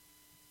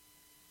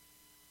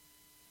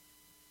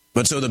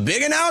 But so the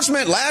big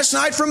announcement last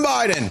night from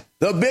Biden,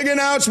 the big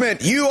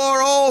announcement, you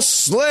are all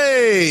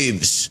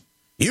slaves.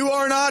 You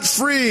are not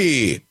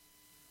free.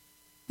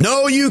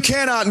 No, you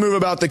cannot move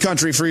about the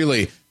country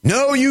freely.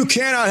 No, you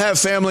cannot have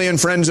family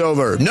and friends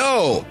over.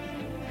 No,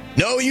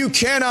 you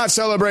cannot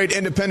celebrate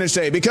Independence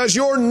Day because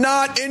you're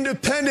not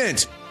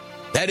independent.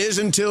 That is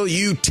until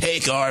you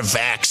take our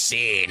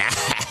vaccine.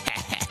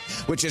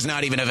 Which is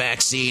not even a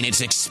vaccine.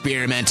 It's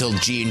experimental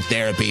gene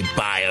therapy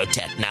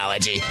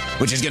biotechnology,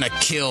 which is going to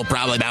kill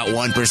probably about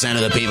 1%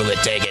 of the people that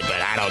take it.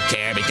 But I don't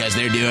care because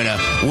they're doing a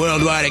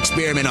worldwide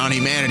experiment on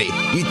humanity.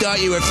 You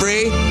thought you were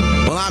free?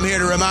 Well, I'm here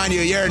to remind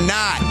you, you're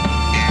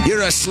not.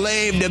 You're a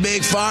slave to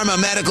big pharma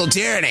medical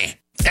tyranny.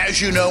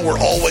 As you know, we're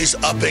always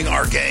upping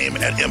our game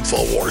at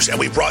InfoWars, and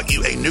we brought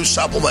you a new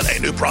supplement,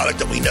 a new product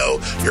that we know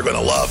you're going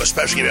to love,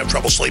 especially if you have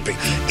trouble sleeping.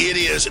 It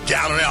is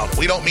down and out.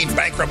 We don't mean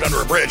bankrupt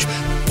under a bridge.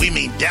 We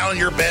mean down in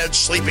your bed,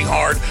 sleeping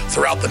hard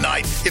throughout the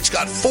night. It's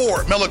got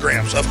 4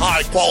 milligrams of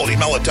high-quality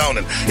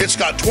melatonin. It's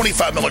got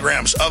 25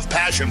 milligrams of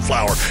passion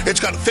flower. It's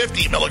got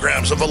 50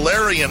 milligrams of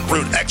valerian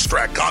root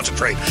extract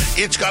concentrate.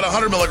 It's got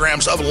 100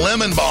 milligrams of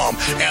lemon balm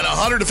and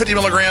 150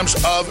 milligrams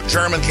of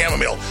German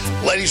chamomile.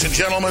 Ladies and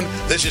gentlemen,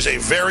 this is a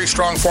very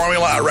strong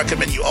formula. I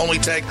recommend you only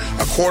take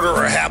a quarter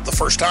or a half the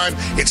first time.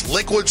 It's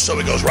liquid, so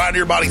it goes right into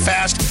your body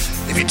fast.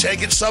 If you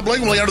take it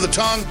sublingually under the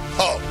tongue,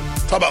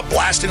 Talk about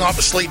blasting off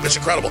to sleep. It's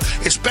incredible.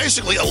 It's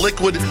basically a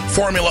liquid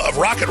formula of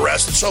Rocket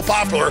Rest. It's so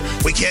popular,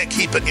 we can't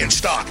keep it in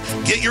stock.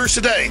 Get yours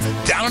today,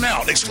 down and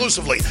out,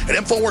 exclusively at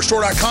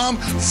InfoWarsStore.com.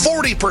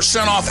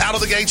 40% off out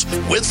of the gates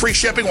with free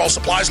shipping while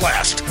supplies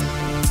last.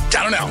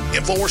 Down and out,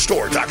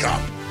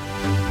 InfoWarsStore.com.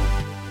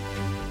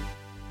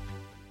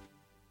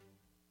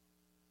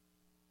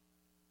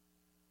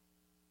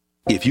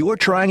 If you are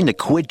trying to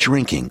quit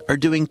drinking or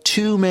doing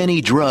too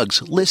many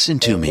drugs, listen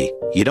to me.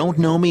 You don't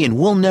know me and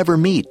we'll never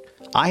meet.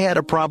 I had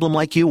a problem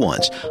like you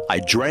once. I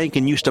drank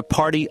and used to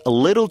party a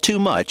little too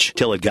much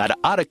till it got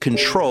out of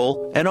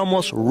control and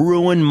almost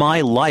ruined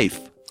my life.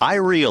 I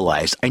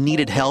realized I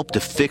needed help to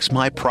fix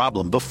my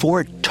problem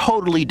before it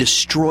totally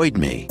destroyed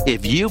me.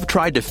 If you've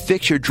tried to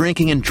fix your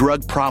drinking and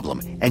drug problem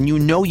and you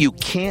know you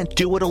can't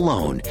do it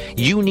alone,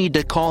 you need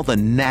to call the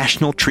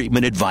National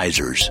Treatment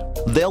Advisors.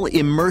 They'll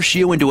immerse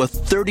you into a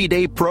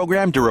 30-day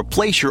program to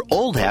replace your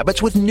old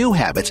habits with new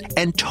habits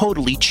and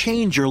totally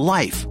change your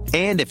life.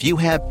 And if you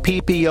have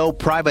PPO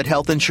private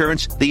health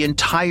insurance, the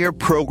entire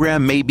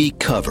program may be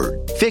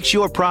covered. Fix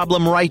your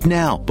problem right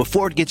now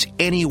before it gets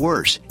any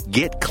worse.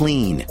 Get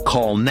clean.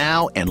 Call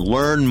now and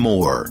learn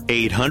more.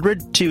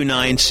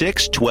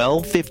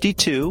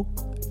 800-296-1252.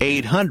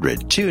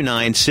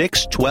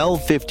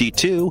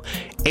 800-296-1252.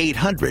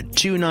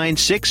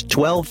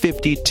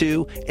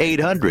 800-296-1252.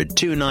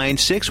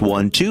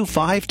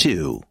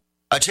 800-296-1252.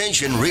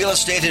 Attention real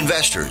estate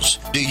investors.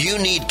 Do you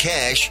need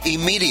cash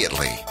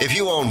immediately? If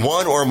you own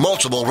one or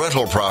multiple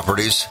rental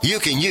properties, you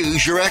can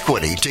use your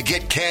equity to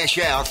get cash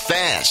out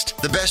fast.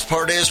 The best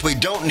part is we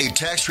don't need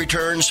tax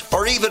returns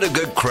or even a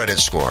good credit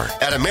score.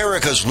 At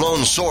America's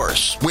Loan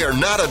Source, we are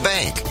not a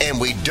bank and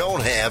we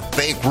don't have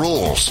bank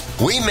rules.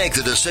 We make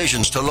the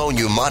decisions to loan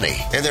you money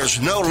and there's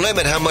no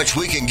limit how much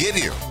we can give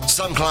you.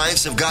 Some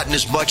clients have gotten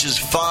as much as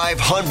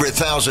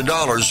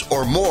 $500,000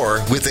 or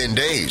more within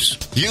days.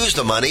 Use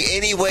the money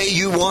any way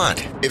you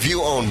want. If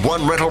you own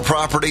one rental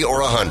property or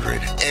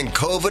 100 and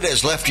COVID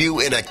has left you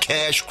in a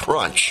cash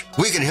crunch,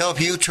 we can help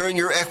you turn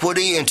your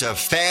equity into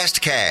fast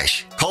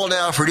cash. Call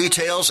now for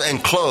details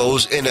and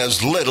close in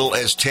as little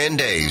as 10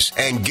 days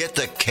and get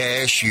the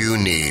cash you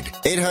need.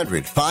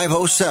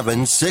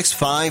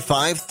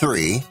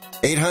 800-507-6553.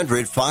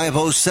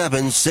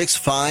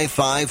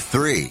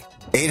 800-507-6553.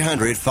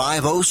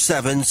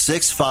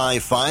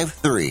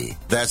 800-507-6553.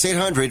 That's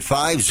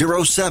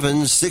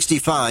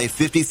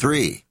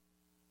 800-507-6553.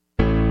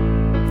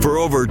 For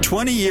over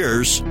 20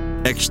 years,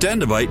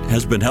 Extendivite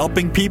has been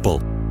helping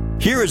people.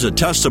 Here is a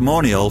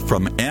testimonial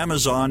from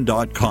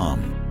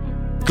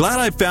Amazon.com. Glad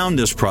I found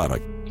this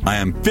product. I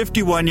am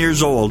 51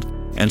 years old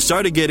and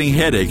started getting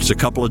headaches a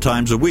couple of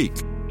times a week.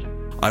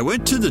 I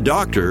went to the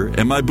doctor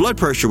and my blood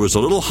pressure was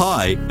a little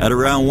high at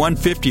around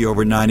 150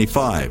 over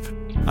 95.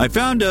 I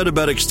found out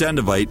about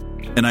Extendivite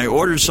and I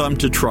ordered some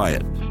to try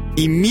it.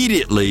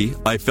 Immediately,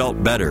 I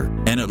felt better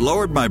and it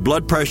lowered my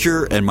blood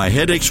pressure and my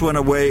headaches went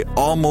away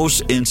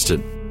almost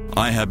instant.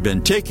 I have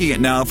been taking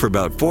it now for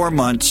about 4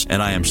 months and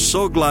I am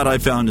so glad I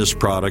found this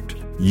product.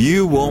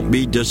 You won't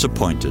be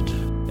disappointed.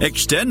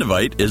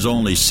 Extendivite is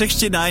only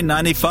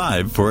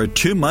 $69.95 for a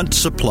 2-month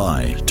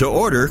supply. To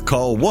order,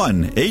 call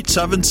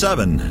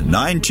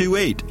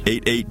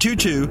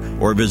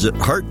 1-877-928-8822 or visit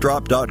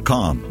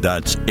heartdrop.com.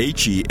 That's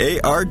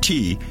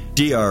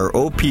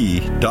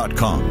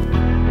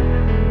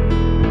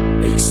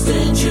HEARTDROP.com.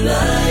 Extend your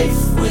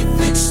life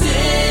with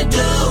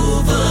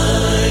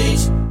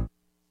Extendovite.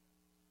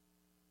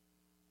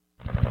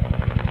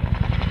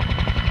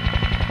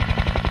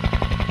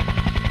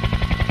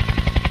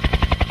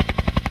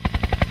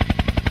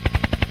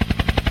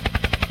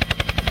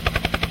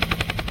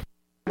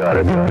 Got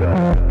it.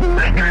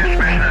 This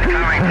transmission is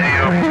coming to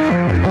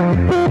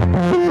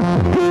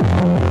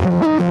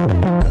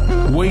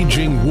you.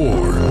 Waging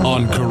war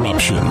on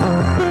corruption.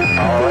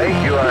 All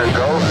right, you are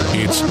go.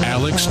 It's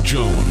Alex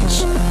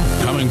Jones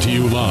coming to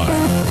you live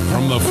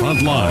from the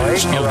front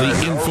lines of the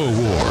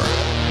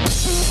InfoWar.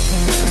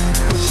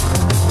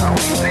 We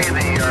see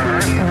the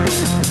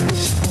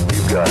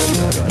You got it.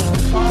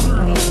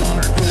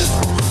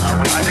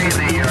 I see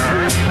the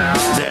now.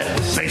 That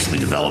basically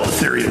developed the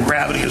theory of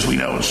gravity as we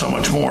know and so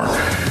much more.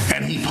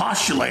 And he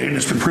postulated, and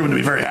it's been proven to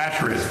be very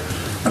accurate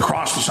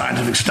across the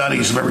scientific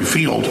studies of every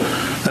field,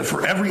 that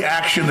for every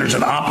action there's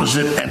an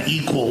opposite and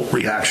equal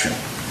reaction.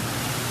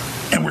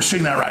 And we're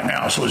seeing that right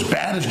now. So as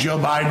bad as Joe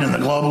Biden and the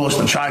globalists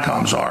and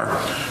Chi-Coms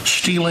are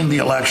stealing the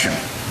election,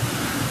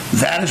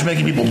 that is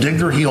making people dig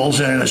their heels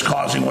in and is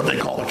causing what they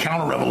call a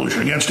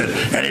counter-revolution against it,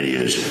 and it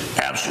is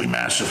absolutely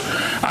massive.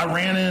 I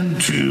ran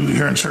into,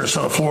 here in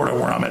Sarasota, Florida,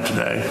 where I'm at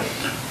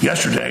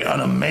yesterday,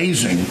 an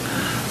amazing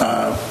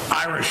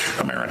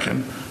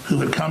Irish-American who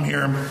had come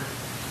here in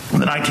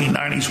the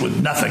 1990s with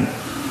nothing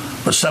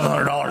but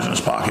 $700 in his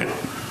pocket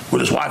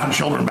with his wife and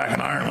children back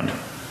in Ireland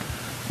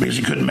because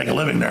he couldn't make a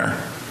living there.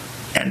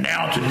 And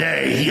now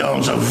today he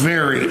owns a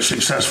very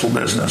successful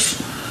business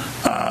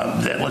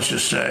that, let's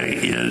just say,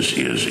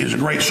 is a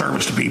great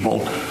service to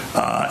people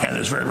and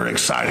is very, very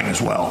exciting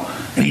as well.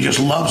 And he just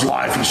loves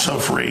life. He's so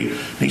free.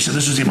 And he said,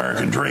 this is the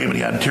American dream. And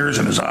he had tears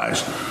in his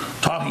eyes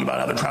talking about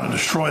how they're trying to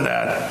destroy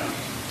that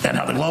and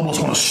how the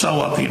globalists want to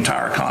sew up the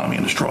entire economy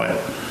and destroy it.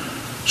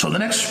 So the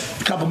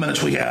next couple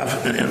minutes we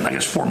have, in I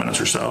guess 4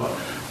 minutes or so,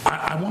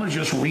 I want to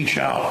just reach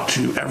out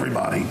to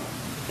everybody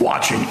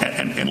watching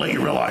and let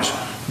you realize,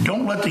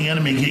 don't let the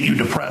enemy get you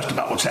depressed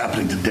about what's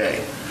happening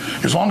today.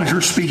 As long as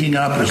you're speaking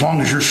up, as long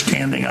as you're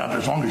standing up,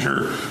 as long as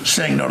you're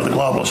saying no to the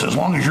globalists, as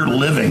long as you're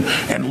living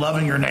and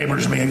loving your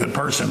neighbors and being a good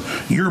person,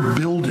 you're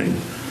building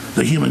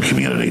the human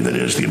community that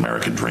is the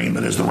American dream,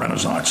 that is the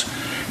Renaissance.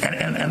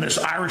 And this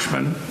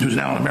Irishman, who's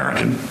now an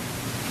American,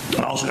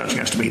 I also got a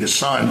chance to meet his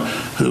son,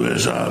 who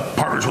is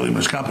partners with him in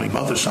his company,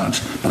 both his sons,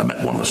 but I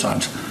met one of the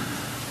sons,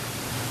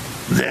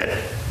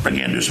 that,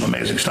 again, do some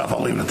amazing stuff.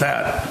 I'll leave it at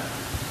that.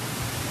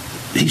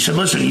 He said,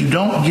 listen, you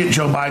don't get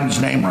Joe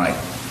Biden's name right.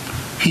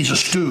 He's a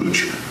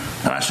stooge.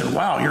 And I said,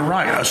 wow, you're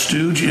right. A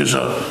stooge is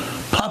a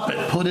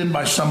puppet put in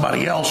by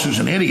somebody else who's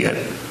an idiot,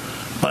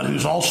 but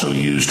who's also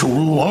used to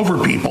rule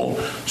over people.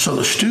 So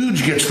the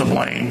stooge gets the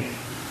blame,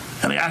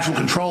 and the actual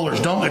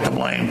controllers don't get the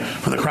blame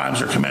for the crimes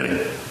they're committing.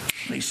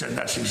 And he said,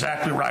 that's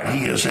exactly right.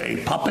 He is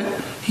a puppet.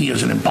 He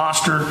is an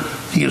imposter.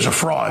 He is a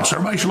fraud. So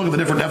everybody should look at the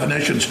different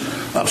definitions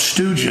of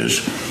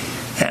stooges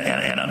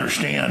and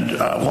understand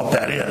what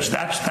that is.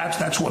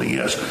 That's what he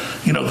is.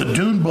 You know, the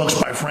Dune books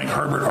by Frank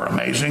Herbert are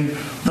amazing.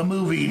 The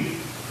movie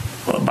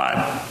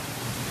by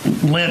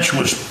Lynch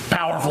was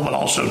powerful but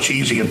also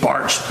cheesy in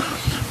parts.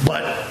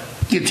 But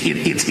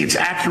it's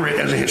accurate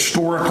as a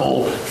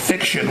historical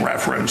fiction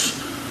reference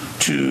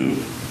to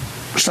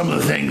some of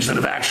the things that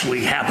have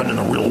actually happened in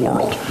the real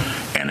world.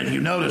 And if you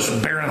notice,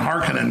 Baron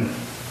Harkonnen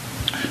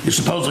is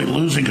supposedly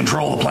losing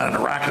control of the planet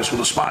Arrakis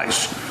with a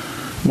spice,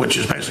 which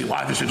is basically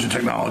life extension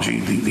technology,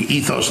 the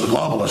ethos of the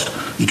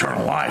globalist,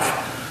 eternal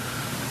life.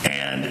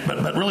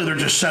 But really they're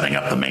just setting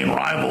up the main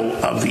rival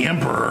of the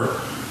Emperor,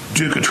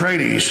 Duke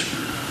Atreides.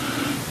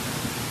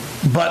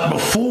 But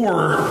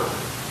before,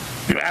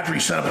 after he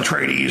set up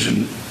Atreides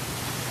and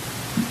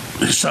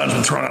his son's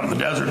been thrown out in the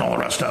desert and all the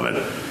rest of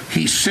it,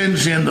 he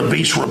sends in the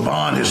Beast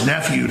Raban, his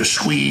nephew, to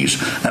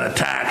squeeze and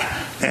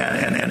attack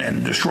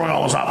and destroy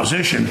all his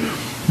opposition.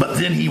 But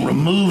then he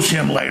removes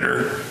him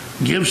later,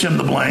 gives him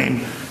the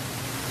blame,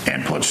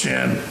 and puts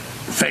in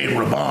Fade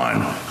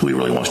Raban, who he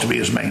really wants to be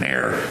his main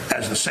heir,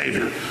 as the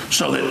savior.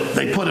 So that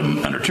they put him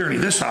under tyranny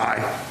this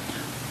high,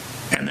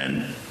 and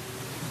then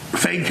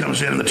Fade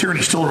comes in, and the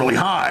tyranny's still really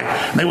high.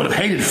 And they would have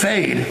hated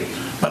Fade,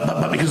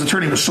 but because the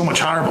tyranny was so much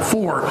higher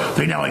before,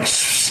 they now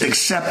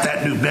accept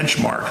that new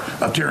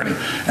benchmark of tyranny.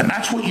 And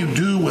that's what you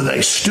do with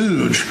a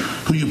stooge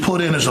who you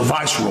put in as a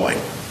viceroy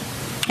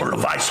or a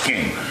vice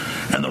king.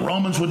 And the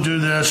Romans would do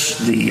this,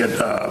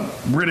 the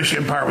British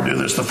Empire would do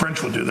this, the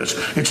French would do this.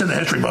 It's in the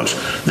history books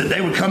that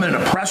they would come in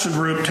and oppress a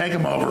group, take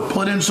them over,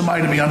 put in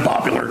somebody to be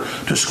unpopular,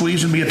 to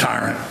squeeze and be a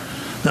tyrant.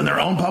 Then their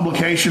own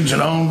publications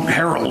and own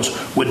heralds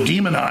would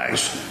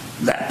demonize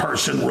that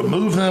person,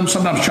 remove them,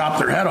 sometimes chop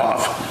their head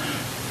off,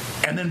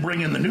 and then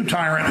bring in the new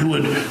tyrant who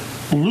would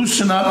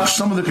loosen up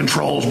some of the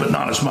controls, but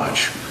not as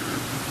much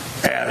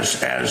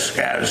as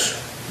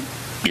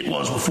it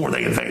was before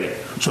they invaded.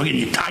 So again,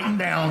 you tighten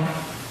down,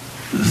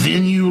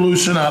 then you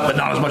loosen up, but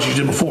not as much as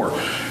you did before.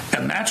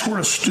 And that's where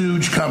a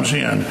stooge comes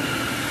in.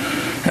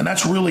 And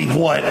that's really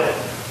what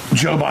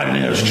Joe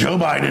Biden is. Joe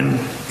Biden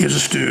is a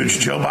stooge.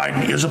 Joe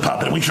Biden is a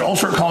puppet. We should all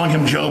start calling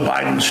him Joe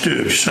Biden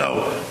Stooge.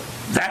 So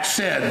that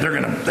said,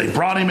 they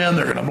brought him in.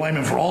 They're going to blame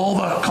him for all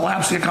the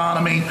collapse of the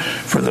economy,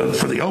 for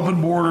the open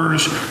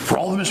borders, for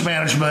all the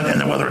mismanagement, and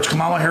then whether it's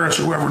Kamala Harris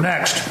or whoever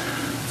next,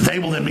 they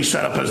will then be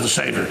set up as the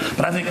savior.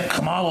 But I think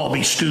Kamala will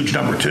be stooge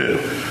number 2.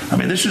 I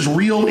mean, this is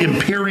real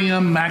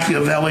Imperium,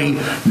 Machiavelli,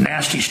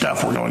 nasty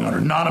stuff we're going under.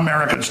 Not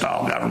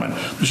American-style government.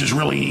 This is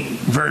really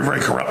very, very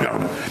corrupt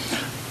government.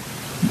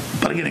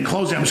 But again, in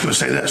closing, I'm just going to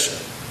say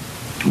this.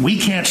 We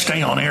can't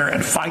stay on air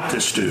and fight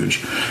this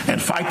stooge and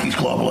fight these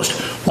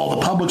globalists while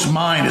the public's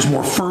mind is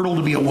more fertile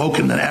to be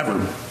awoken than ever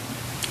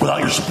without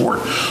your support.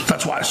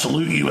 That's why I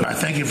salute you and I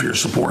thank you for your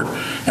support.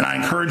 And I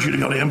encourage you to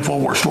go to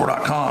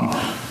InfoWarsStore.com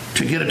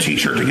to get a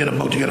t-shirt, to get a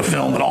book, to get a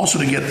film, but also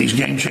to get these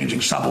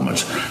game-changing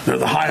supplements. They're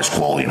the highest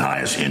quality and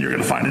highest end you're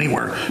going to find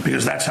anywhere,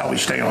 because that's how we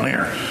stay on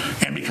air.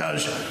 And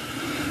because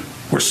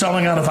we're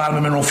selling out of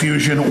Vitamin Mineral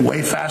Fusion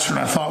way faster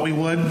than I thought we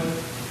would,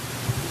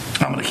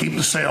 I'm going to keep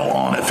the sale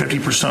on at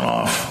 50%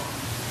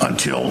 off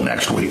until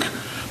next week.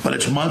 But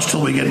it's months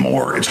till we get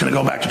more. It's going to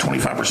go back to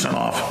 25%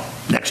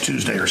 off next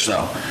Tuesday or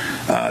so,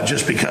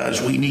 just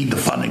because we need the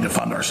funding to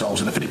fund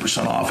ourselves. And at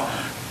 50%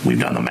 off, we've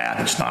done the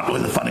math. It's not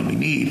really the funding we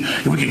need.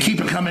 If we could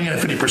keep it coming in at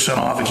 50%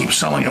 off and keep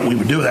selling it, we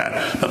would do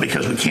that. But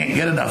because we can't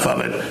get enough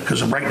of it,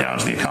 because of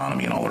breakdowns in the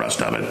economy and all the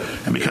rest of it,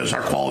 and because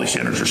our quality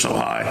standards are so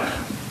high,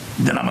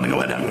 then I'm going to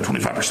go ahead and go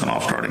 25%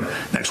 off starting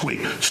next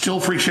week. Still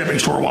free shipping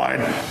store-wide.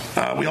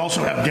 We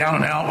also have Down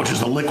and Out, which is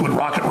the liquid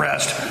rocket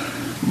rest.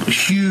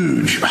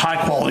 Huge,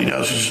 high-quality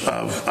doses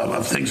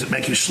of things that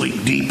make you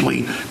sleep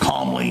deeply,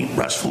 calmly,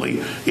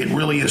 restfully. It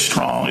really is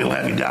strong. It'll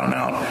have you down and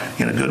out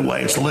in a good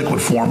way. It's the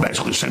liquid form,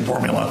 basically, same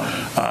formula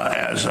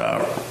as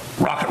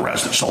Rocket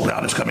Rest that sold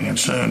out is coming in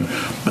soon.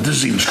 But this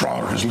is even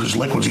stronger because this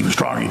liquid's even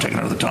stronger. You take it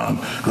under the tongue,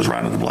 goes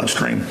right into the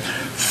bloodstream.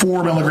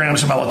 4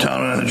 milligrams of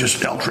melatonin and then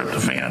just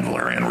L-tryptophan,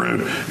 valerian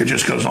root. It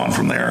just goes on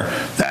from there.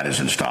 That is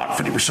in stock,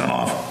 50%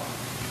 off.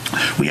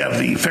 We have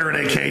the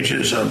Faraday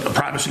cages,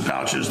 privacy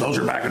pouches. Those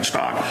are back in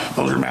stock.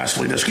 Those are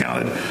massively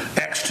discounted.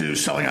 X2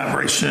 selling out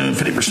very soon,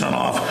 50%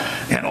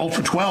 off. And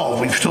Ultra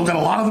 12, we've still got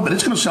a lot of them, but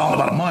it's going to sell in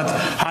about a month.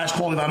 Highest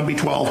quality vitamin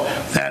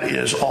B12, that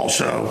is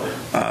also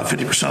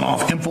 50%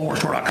 off.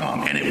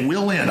 InfoWarsStore.com. And it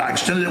will end. I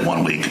extended it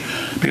 1 week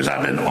because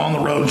I've been on the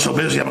road so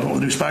busy. I've been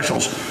with new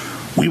specials.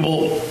 We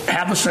will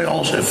have the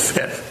sales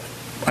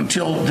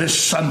until this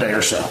Sunday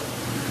or so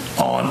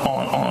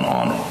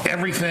on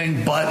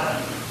everything but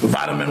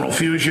Vitamin Mineral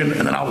Fusion,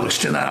 and then I will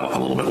extend that out a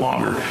little bit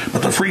longer.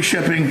 But the free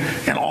shipping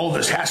and all of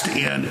this has to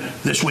end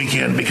this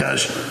weekend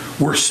because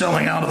we're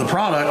selling out of the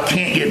product,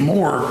 can't get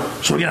more.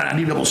 So again, I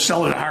need to be able to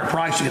sell it at a higher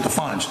price to get the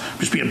funds.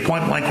 Just being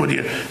point blank with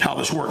you how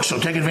this works. So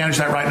take advantage of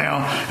that right now.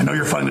 I know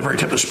you're funding the very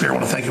tip of the spear. I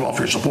want to thank you all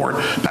for your support.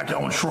 Back to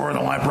Owen Shroyer on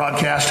the live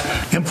broadcast,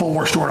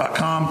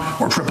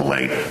 InfoWarsStore.com or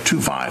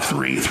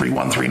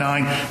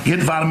 888-253-3139. Get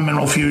Vitamin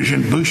Mineral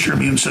Fusion, boost your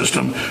immune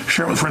system,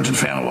 share it with friends and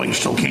family while you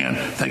still can.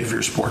 Thank you for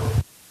your support.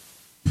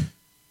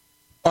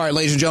 All right,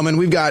 ladies and gentlemen,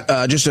 we've got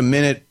just a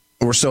minute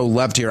or so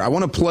left here. I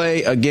want to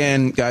play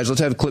again, guys.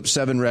 Let's have clip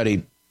 7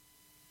 ready.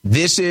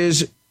 This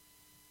is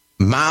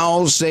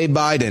Miles Say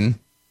Biden,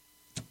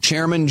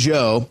 Chairman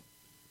Joe,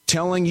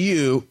 telling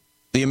you,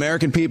 the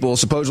American people,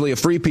 supposedly a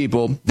free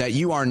people, that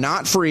you are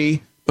not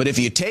free, but if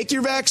you take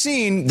your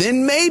vaccine,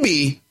 then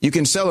maybe you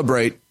can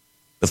celebrate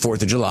the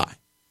 4th of July. I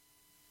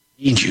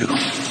need you.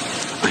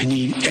 I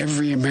need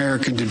every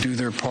American to do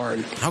their part.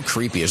 How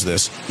creepy is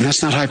this? And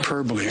that's not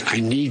hyperbole. I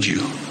need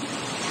you.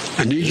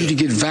 I need you to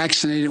get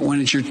vaccinated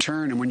when it's your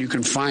turn and when you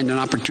can find an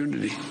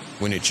opportunity.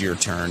 When it's your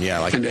turn,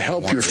 yeah. And to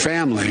help your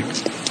family,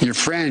 your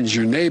friends,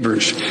 your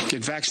neighbors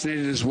get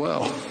vaccinated as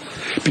well.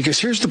 Because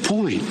here's the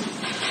point.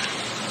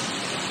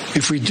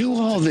 If we do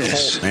all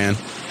this,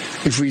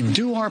 if we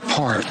do our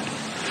part,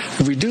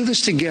 if we do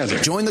this together,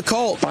 join the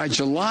cult. By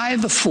July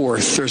the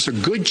 4th, there's a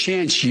good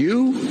chance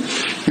you,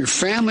 your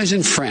families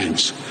and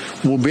friends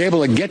will be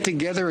able to get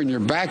together in your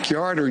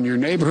backyard or in your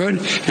neighborhood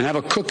and have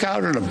a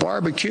cookout or a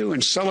barbecue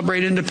and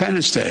celebrate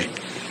Independence Day.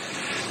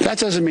 That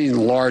doesn't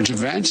mean large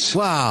events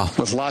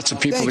with lots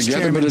of people together,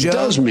 Chairman but it Joe.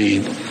 does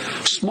mean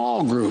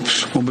small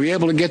groups will be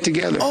able to get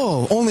together.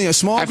 Oh, only a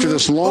small After group?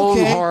 this long,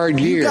 Okay. hard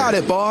year. You got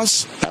it,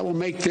 boss. That will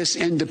make this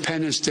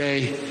Independence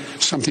Day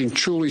something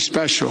truly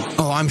special.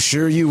 Oh, I'm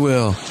sure you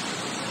will.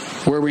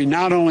 Where we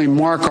not only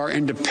mark our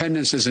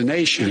independence as a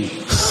nation,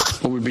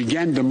 but we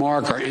begin to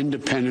mark our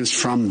independence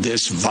from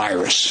this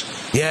virus.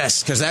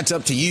 Yes, because that's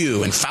up to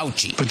you and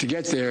Fauci. But to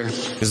get there,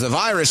 because the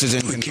virus is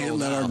in control. We can't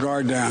let our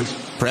guard down.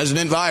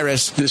 President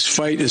Virus. This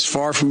fight is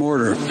far from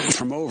over.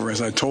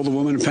 As I told the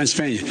woman in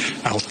Pennsylvania,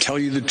 I'll tell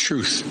you the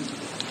truth.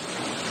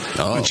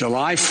 On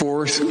July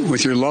 4th,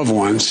 with your loved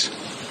ones,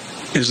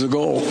 is the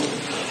goal.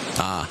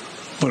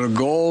 But a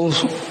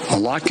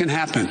lot can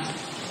happen.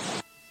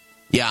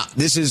 Yeah,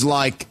 this is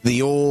like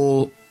the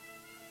old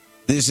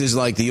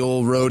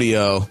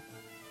rodeo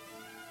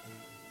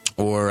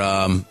or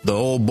the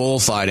old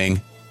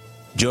bullfighting.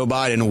 Joe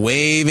Biden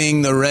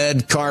waving the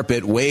red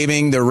carpet,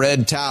 waving the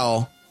red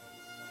towel,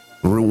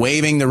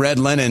 waving the red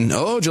linen.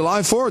 Oh,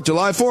 July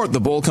 4th. The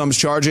bull comes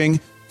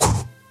charging,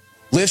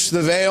 lifts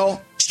the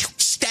veil,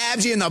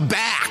 stabs you in the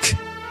back.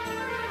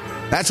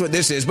 That's what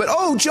this is. But,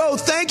 oh, Joe,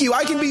 thank you.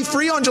 I can be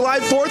free on July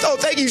 4th. Oh,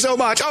 thank you so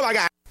much. Oh, my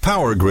God.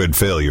 Power grid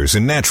failures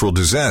and natural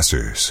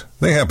disasters.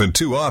 They happen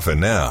too often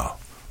now.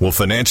 Will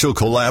financial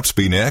collapse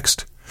be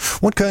next?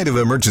 What kind of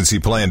emergency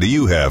plan do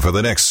you have for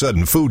the next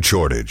sudden food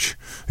shortage?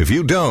 If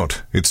you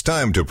don't, it's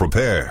time to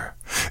prepare.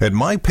 At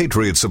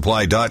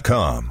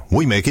MyPatriotSupply.com,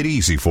 we make it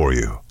easy for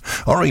you.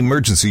 Our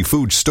emergency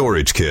food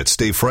storage kits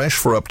stay fresh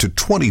for up to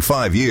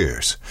 25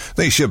 years.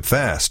 They ship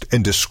fast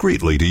and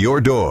discreetly to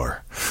your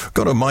door.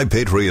 Go to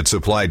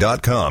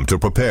MyPatriotSupply.com to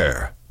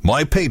prepare.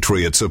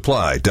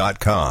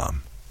 MyPatriotSupply.com.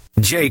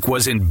 Jake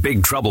was in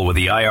big trouble with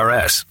the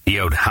IRS. He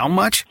owed how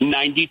much?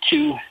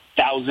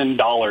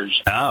 $92,000.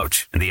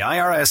 Ouch. And the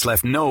IRS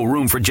left no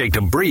room for Jake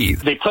to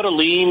breathe. They put a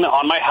lien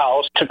on my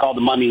house, took all the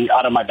money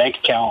out of my bank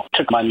account,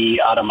 took money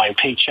out of my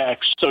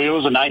paychecks. So it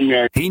was a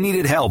nightmare. He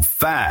needed help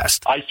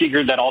fast. I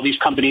figured that all these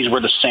companies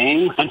were the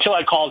same until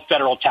I called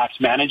Federal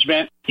Tax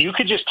Management. You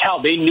could just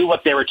tell they knew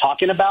what they were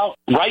talking about.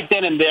 Right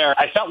then and there,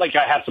 I felt like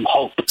I had some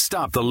hope.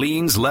 Stop the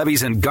liens,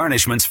 levies, and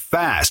garnishments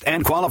fast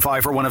and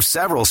qualify for one of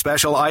several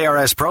special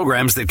IRS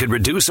programs that could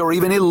reduce or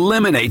even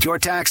eliminate your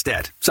tax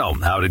debt. So,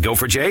 how'd it go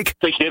for Jake?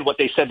 They did what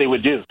they said they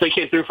would do. They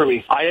came through for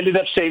me. I ended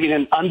up saving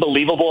an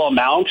unbelievable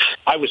amount.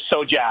 I was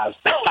so jazzed.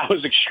 I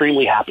was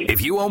extremely happy.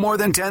 If you owe more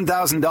than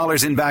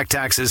 $10,000 in back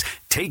taxes,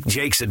 take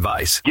Jake's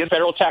advice. Give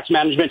Federal Tax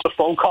Management a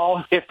phone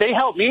call. If they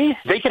help me,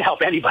 they can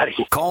help anybody.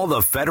 Call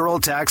the Federal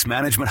Tax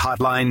Management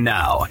Hotline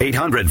now.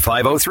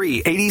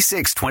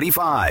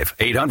 800-503-8625.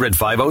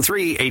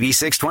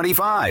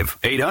 800-503-8625.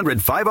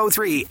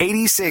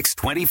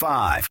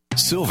 800-503-8625.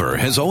 Silver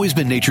has always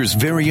been nature's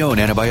very own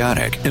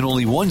antibiotic, and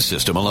only one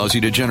system allows you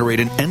to generate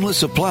an endless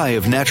supply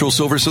of natural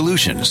silver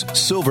solutions.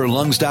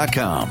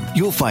 SilverLungs.com.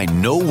 You'll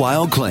find no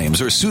wild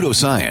claims or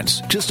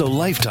pseudoscience, just a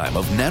lifetime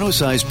of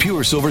nano-sized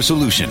pure silver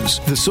solutions.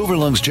 The Silver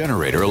Lungs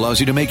generator allows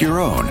you to make your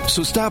own,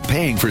 so stop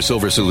paying for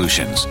silver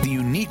solutions. The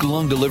unique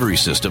lung delivery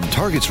system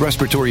targets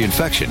respiratory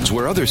infections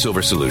where other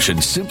silver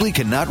solutions simply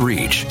cannot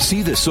reach.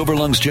 See the Silver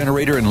Lungs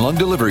generator and lung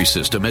delivery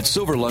system at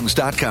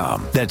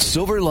SilverLungs.com. That's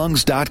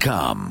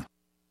SilverLungs.com.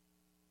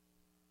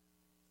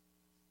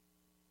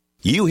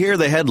 You hear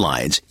the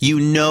headlines.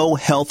 You know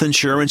health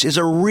insurance is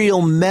a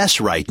real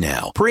mess right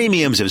now.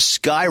 Premiums have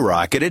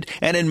skyrocketed,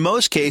 and in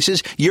most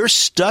cases, you're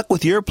stuck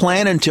with your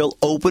plan until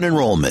open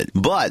enrollment.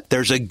 But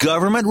there's a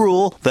government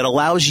rule that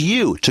allows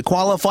you to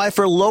qualify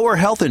for lower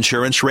health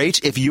insurance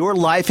rates if your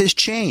life has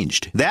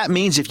changed. That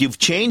means if you've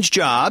changed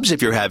jobs,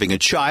 if you're having a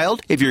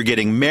child, if you're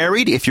getting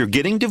married, if you're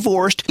getting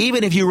divorced,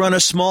 even if you run a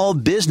small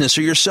business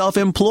or you're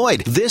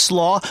self-employed, this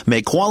law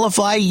may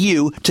qualify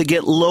you to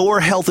get lower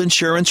health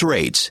insurance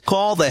rates.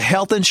 Call the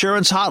Health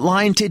Insurance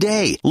Hotline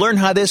today. Learn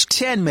how this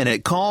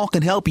 10-minute call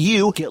can help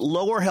you get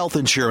lower health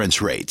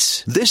insurance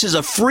rates. This is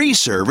a free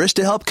service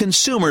to help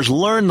consumers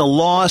learn the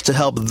laws to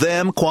help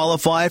them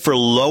qualify for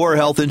lower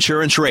health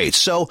insurance rates.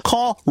 So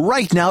call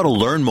right now to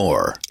learn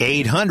more.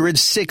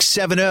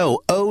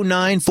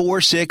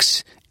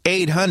 800-670-0946.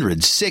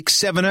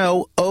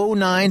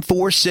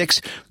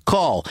 800-670-0946.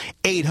 Call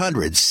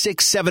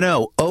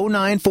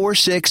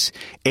 800-670-0946.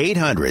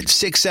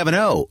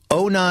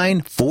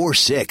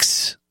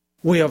 800-670-0946.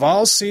 We have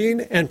all seen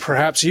and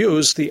perhaps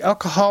used the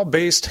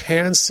alcohol-based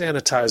hand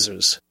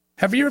sanitizers.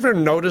 Have you ever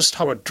noticed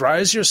how it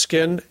dries your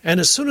skin,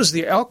 and as soon as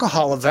the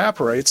alcohol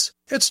evaporates,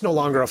 it's no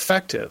longer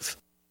effective?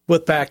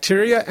 With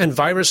bacteria and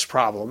virus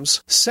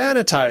problems,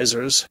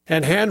 sanitizers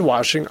and hand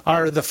washing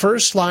are the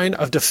first line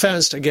of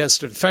defense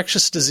against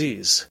infectious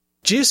disease.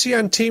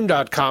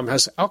 GCNteam.com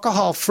has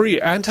alcohol-free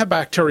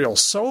antibacterial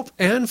soap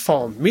and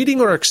foam, meeting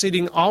or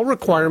exceeding all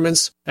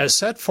requirements as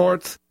set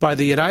forth by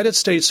the United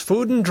States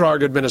Food and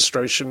Drug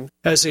Administration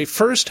as a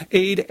first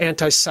aid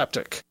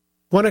antiseptic.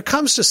 When it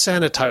comes to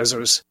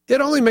sanitizers,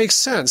 it only makes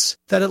sense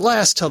that it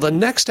lasts till the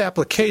next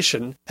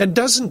application and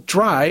doesn't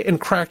dry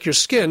and crack your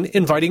skin,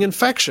 inviting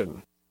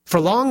infection. For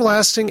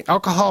long-lasting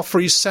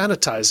alcohol-free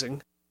sanitizing,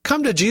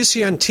 come to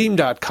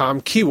GCNteam.com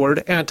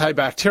keyword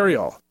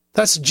antibacterial.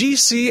 That's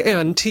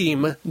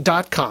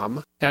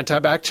GCNteam.com,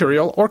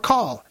 antibacterial, or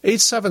call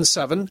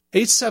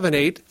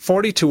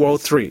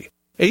 877-878-4203.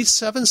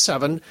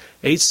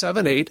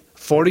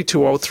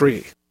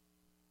 877-878-4203.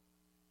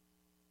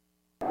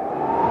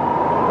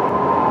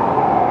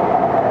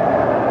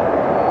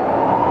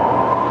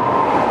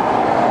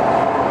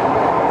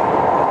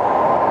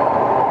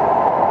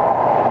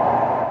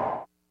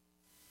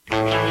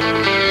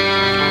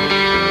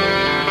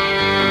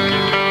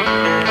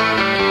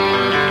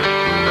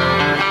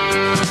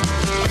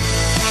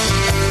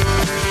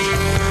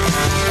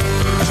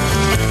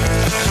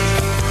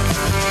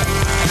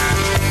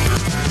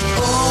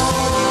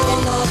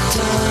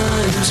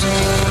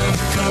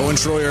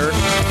 Schroyer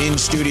in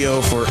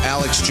studio for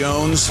Alex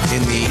Jones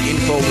in the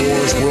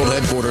InfoWars World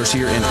Headquarters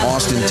here in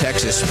Austin,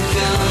 Texas.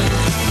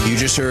 You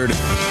just heard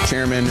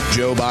Chairman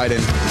Joe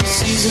Biden,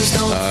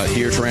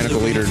 here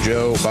tyrannical leader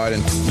Joe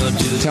Biden,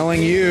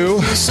 telling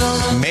you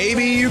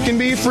maybe you can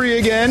be free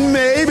again,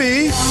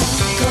 maybe.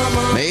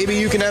 Maybe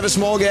you can have a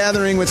small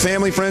gathering with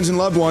family, friends, and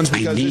loved ones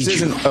because this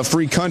isn't a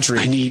free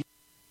country.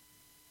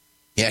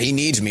 Yeah, he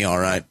needs me, all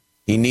right.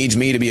 He needs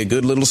me to be a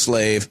good little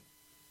slave.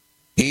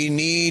 He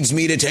needs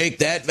me to take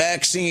that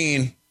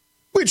vaccine,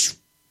 which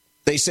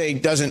they say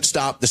doesn't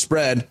stop the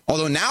spread.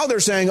 Although now they're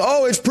saying,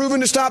 oh, it's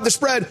proven to stop the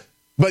spread.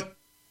 But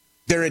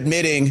they're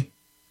admitting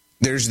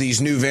there's these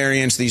new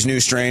variants, these new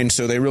strains,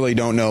 so they really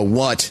don't know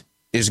what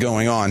is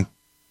going on.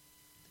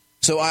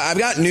 So I've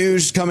got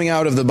news coming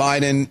out of the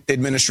Biden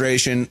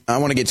administration. I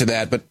want to get to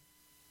that, but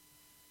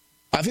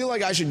I feel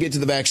like I should get to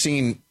the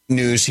vaccine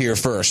news here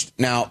first.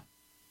 Now,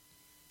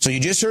 so you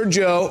just heard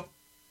Joe.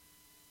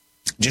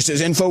 Just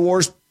as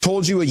InfoWars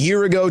told you a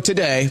year ago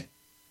today,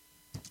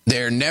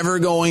 they're never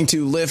going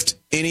to lift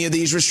any of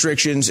these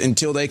restrictions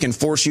until they can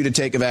force you to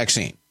take a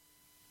vaccine.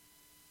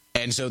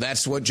 And so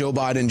that's what Joe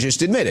Biden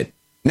just admitted.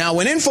 Now,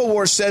 when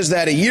InfoWars says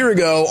that a year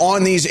ago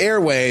on these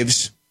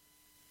airwaves,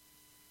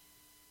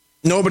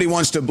 nobody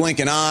wants to blink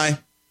an eye.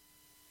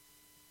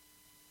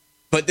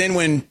 But then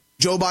when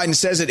Joe Biden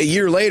says it a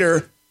year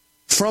later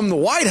from the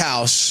White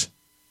House,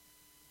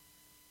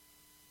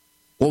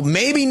 well,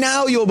 maybe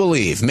now you'll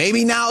believe.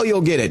 Maybe now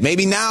you'll get it.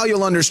 Maybe now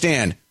you'll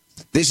understand.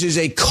 This is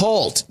a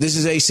cult. This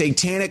is a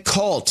satanic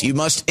cult. You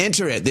must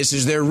enter it. This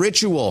is their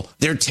ritual.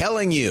 They're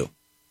telling you.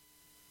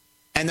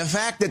 And the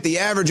fact that the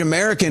average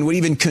American would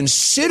even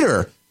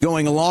consider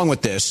going along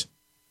with this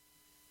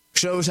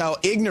shows how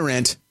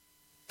ignorant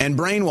and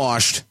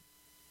brainwashed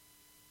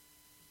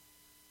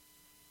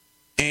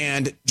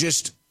and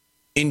just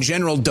in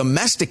general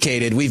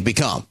domesticated we've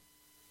become.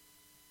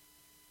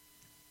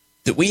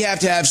 That we have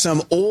to have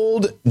some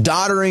old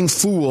doddering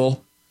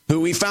fool who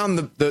we found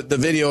the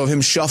video of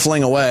him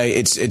shuffling away.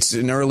 It's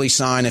an early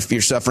sign if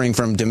you're suffering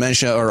from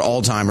dementia or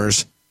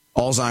Alzheimer's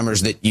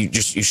that you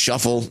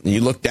shuffle and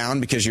you look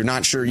down because you're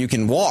not sure you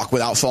can walk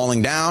without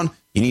falling down.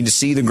 You need to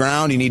see the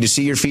ground. You need to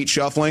see your feet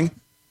shuffling.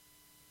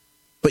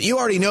 But you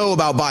already know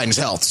about Biden's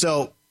health,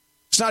 so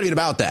it's not even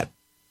about that.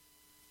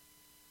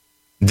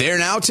 They're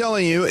now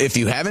telling you, if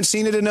you haven't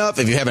seen it enough,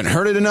 if you haven't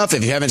heard it enough,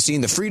 if you haven't seen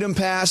the Freedom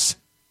Pass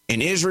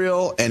in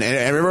Israel and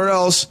everywhere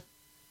else,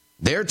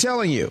 they're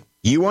telling you,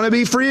 you want to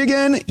be free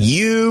again?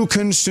 You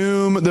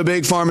consume the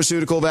big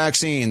pharmaceutical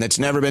vaccine that's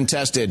never been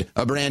tested,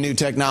 a brand new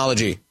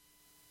technology.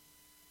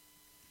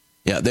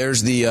 Yeah,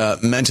 there's the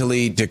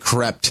mentally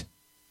decrepit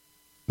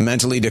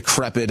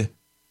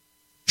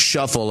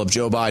shuffle of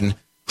Joe Biden.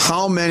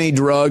 How many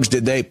drugs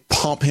did they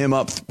pump him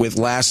up with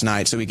last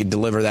night so he could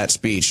deliver that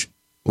speech?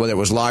 Whether it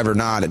was live or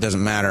not, it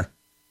doesn't matter.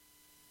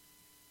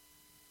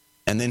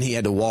 And then he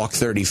had to walk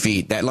 30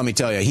 feet. That, let me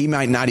tell you, he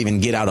might not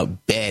even get out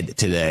of bed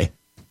today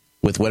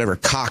with whatever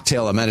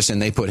cocktail of medicine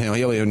they put him.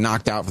 He'll be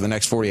knocked out for the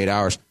next 48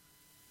 hours.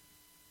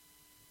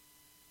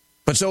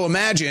 But so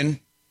imagine,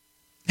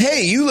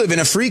 hey, you live in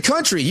a free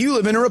country. You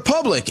live in a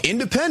republic.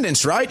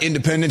 Independence, right?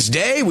 Independence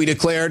Day. We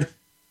declared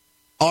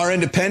our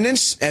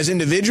independence as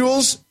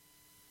individuals,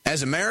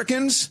 as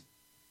Americans,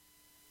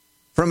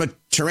 from a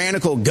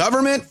tyrannical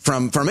government,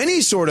 from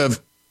any sort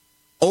of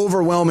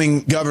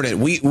overwhelming government.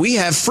 We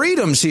have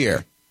freedoms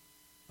here.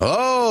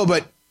 Oh,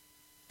 but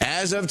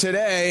as of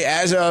today,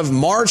 as of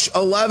March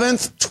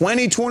 11th,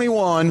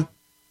 2021,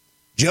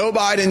 Joe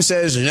Biden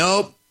says,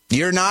 nope,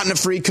 you're not in a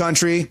free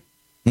country.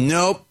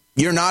 Nope,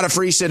 you're not a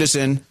free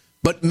citizen.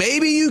 But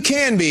maybe you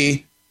can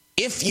be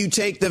if you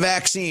take the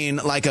vaccine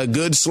like a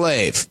good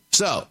slave.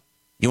 So,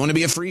 you want to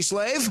be a free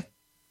slave?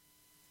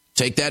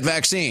 Take that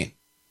vaccine.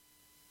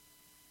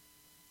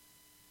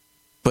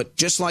 But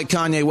just like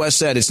Kanye West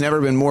said, it's never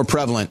been more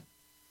prevalent.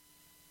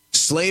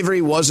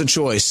 Slavery was a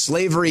choice.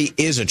 Slavery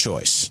is a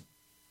choice.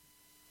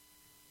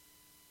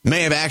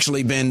 May have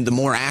actually been the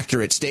more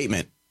accurate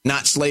statement.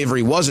 Not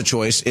slavery was a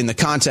choice. In the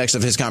context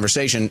of his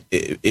conversation,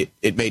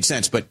 it made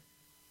sense. But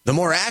the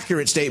more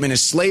accurate statement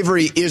is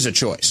slavery is a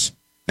choice.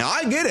 Now,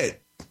 I get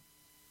it.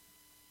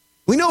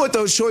 We know what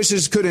those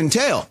choices could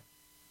entail.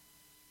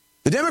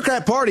 The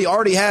Democrat Party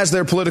already has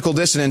their political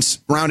dissidents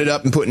rounded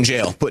up and put in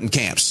jail, put in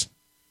camps.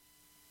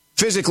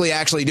 Physically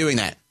actually doing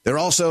that. They're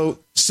also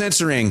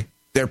censoring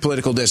their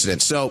political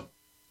dissidents. So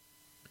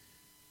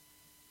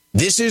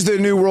this is the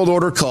New World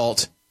Order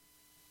cult.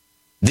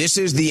 This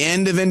is the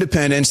end of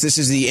independence. This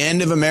is the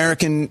end of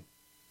American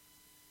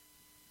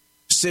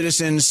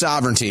citizen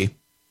sovereignty.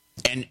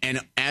 And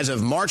as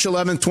of March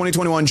 11th,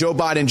 2021, Joe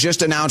Biden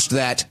just announced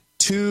that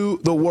to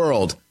the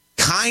world.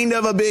 Kind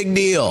of a big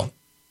deal.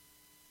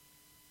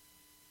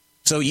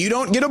 So you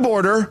don't get a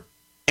border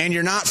and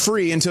you're not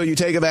free until you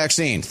take a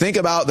vaccine. Think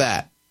about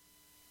that.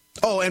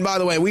 Oh, and by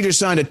the way, we just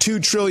signed a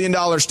 $2 trillion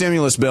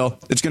stimulus bill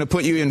that's going to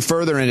put you in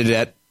further into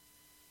debt.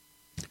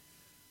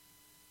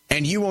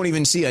 And you won't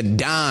even see a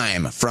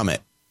dime from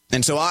it.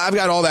 And so I've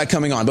got all that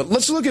coming on. But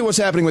let's look at what's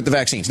happening with the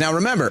vaccines. Now,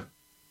 remember,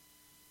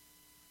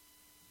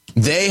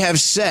 they have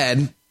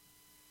said,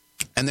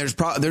 and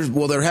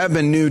there have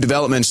been new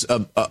developments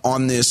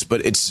on this,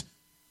 but it's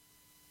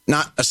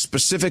not a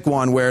specific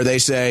one where they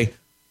say,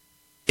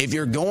 if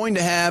you're going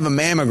to have a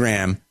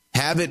mammogram,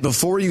 have it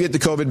before you get the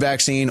COVID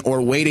vaccine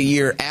or wait a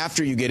year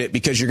after you get it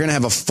because you're going to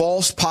have a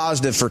false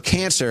positive for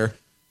cancer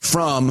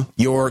from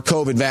your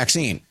COVID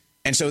vaccine.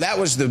 And so that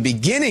was the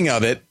beginning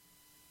of it.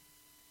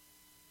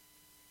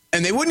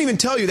 And they wouldn't even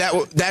tell you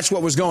that's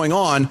what was going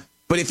on.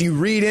 But if you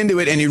read into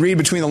it and you read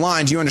between the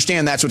lines, you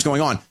understand that's what's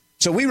going on.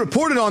 So we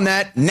reported on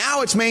that.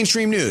 Now it's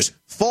mainstream news.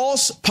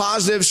 False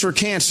positives for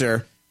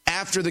cancer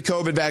after the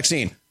COVID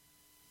vaccine.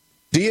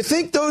 Do you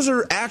think those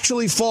are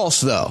actually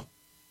false, though?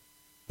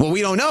 Well,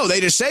 we don't know.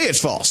 They just say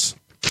it's false.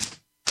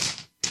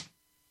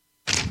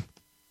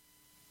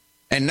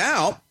 And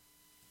now,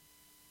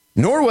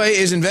 Norway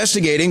is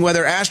investigating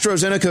whether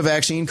AstraZeneca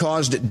vaccine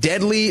caused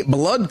deadly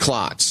blood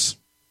clots.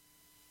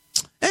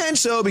 And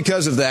so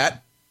because of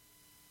that,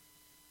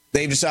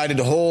 they've decided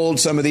to hold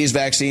some of these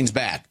vaccines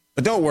back.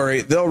 But don't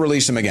worry, they'll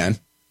release them again.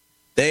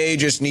 They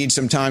just need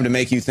some time to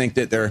make you think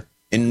that they're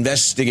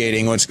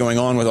investigating what's going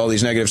on with all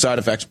these negative side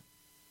effects.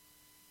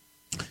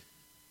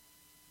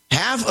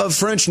 Half of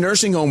French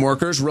nursing home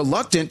workers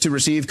reluctant to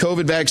receive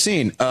COVID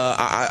vaccine.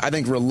 I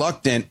think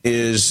reluctant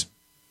is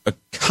a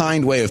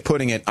kind way of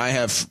putting it. I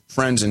have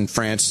friends in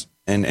France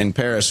and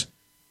Paris.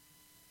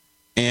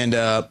 And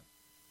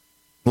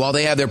while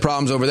they have their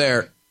problems over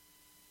there,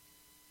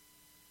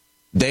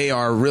 they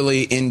are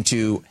really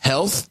into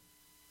health,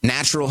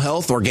 natural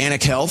health,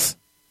 organic health,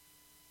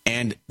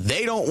 and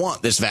they don't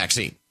want this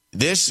vaccine.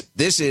 This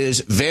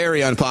is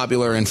very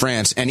unpopular in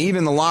France, and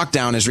even the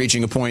lockdown is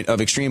reaching a point of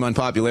extreme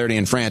unpopularity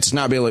in France. It's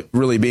not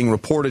really being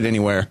reported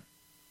anywhere.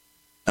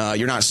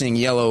 You're not seeing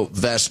yellow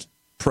vest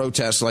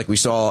protests like we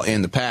saw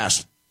in the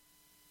past.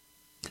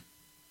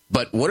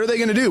 But what are they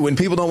going to do when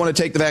people don't want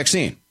to take the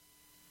vaccine?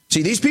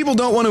 See, these people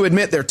don't want to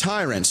admit they're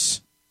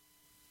tyrants.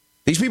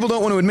 These people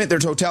don't want to admit they're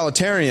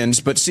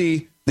totalitarians, but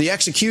see, the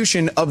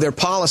execution of their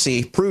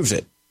policy proves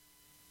it.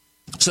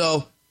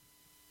 So,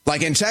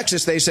 like in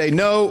Texas, they say,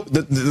 no,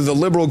 the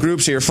liberal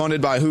groups here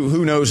funded by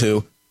who knows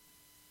who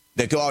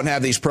that go out and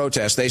have these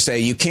protests, they say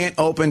you can't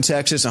open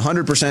Texas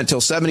 100%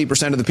 till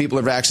 70% of the people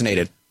are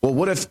vaccinated. Well,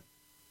 what if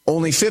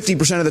only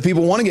 50% of the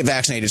people want to get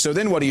vaccinated? So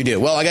then what do?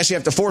 Well, I guess you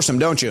have to force them,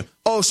 don't you?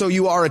 Oh, so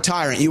you are a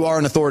tyrant. You are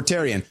an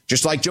authoritarian,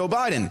 just like Joe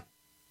Biden.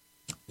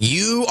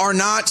 You are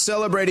not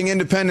celebrating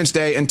Independence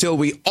Day until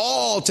we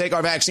all take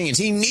our vaccines.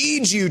 He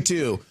needs you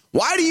to.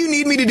 Why do you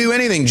need me to do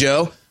anything,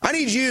 Joe? I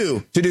need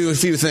you to do a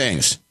few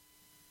things.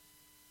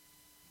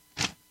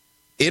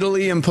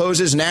 Italy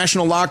imposes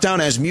national lockdown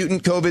as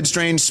mutant COVID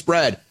strains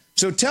spread.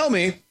 So tell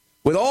me,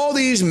 with all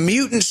these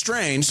mutant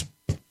strains,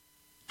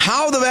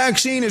 how the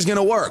vaccine is going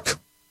to work.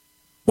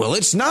 Well,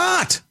 it's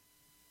not.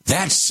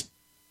 That's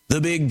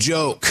the big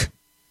joke.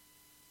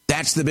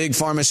 That's the big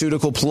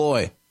pharmaceutical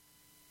ploy.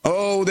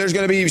 Oh, there's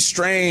going to be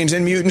strains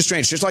and mutant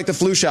strains, just like the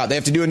flu shot. They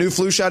have to do a new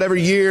flu shot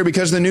every year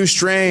because of the new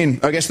strain.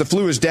 I guess the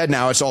flu is dead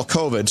now. It's all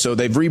COVID. So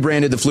they've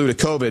rebranded the flu to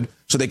COVID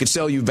so they could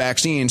sell you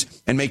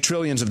vaccines and make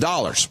trillions of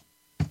dollars.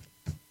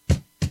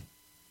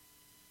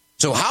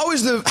 So how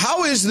is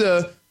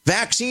the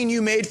vaccine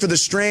you made for the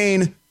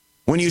strain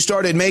when you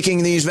started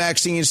making these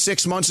vaccines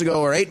 6 months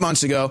ago or 8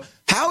 months ago,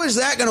 how is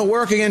that going to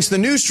work against the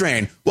new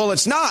strain? Well,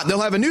 it's not. They'll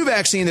have a new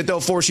vaccine that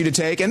they'll force you to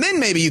take, and then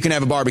maybe you can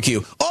have a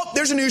barbecue. Oh,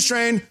 there's a new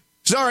strain.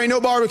 Sorry, no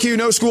barbecue,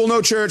 no school,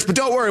 no church, but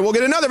don't worry, we'll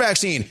get another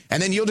vaccine.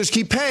 And then you'll just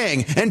keep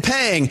paying and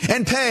paying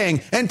and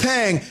paying and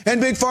paying. And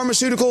big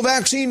pharmaceutical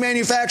vaccine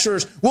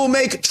manufacturers will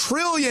make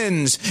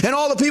trillions. And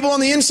all the people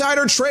on the inside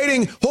are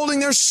trading, holding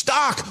their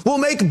stock, will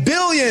make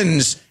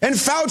billions. And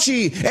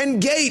Fauci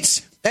and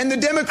Gates and the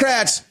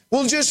Democrats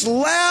will just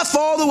laugh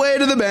all the way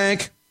to the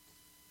bank.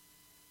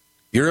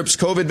 Europe's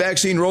COVID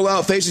vaccine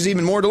rollout faces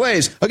even more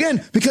delays.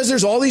 Again, because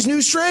there's all these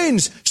new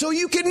strains. So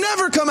you can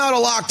never come out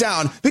of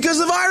lockdown because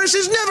the virus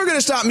is never going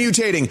to stop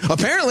mutating.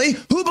 Apparently,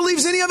 who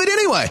believes any of it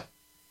anyway?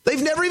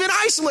 They've never even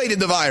isolated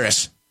the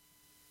virus.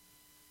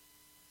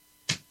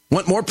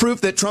 Want more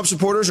proof that Trump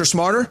supporters are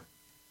smarter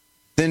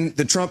than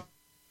the Trump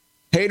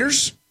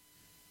haters?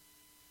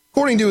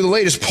 According to the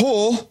latest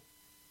poll,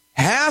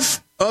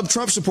 half of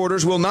Trump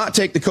supporters will not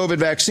take the COVID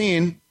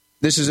vaccine.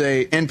 This is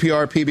a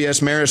NPR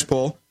PBS Marist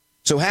poll.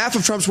 So half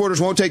of Trump supporters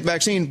won't take the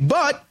vaccine,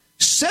 but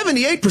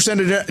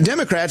 78% of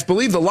Democrats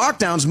believe the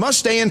lockdowns must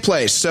stay in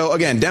place. So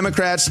again,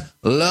 Democrats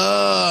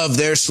love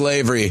their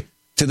slavery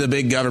to the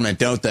big government,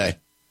 don't they?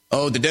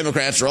 Oh, the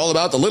Democrats are all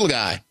about the little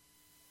guy.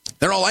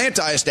 They're all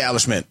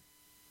anti-establishment.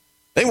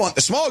 They want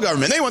the small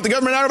government. They want the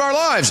government out of our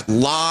lives.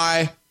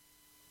 Lie.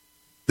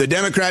 The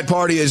Democrat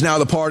Party is now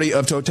the party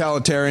of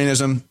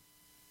totalitarianism.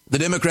 The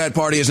Democrat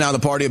Party is now the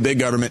party of big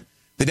government.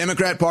 The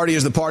Democrat Party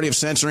is the party of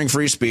censoring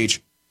free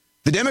speech.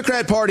 The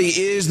Democrat Party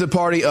is the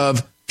party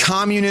of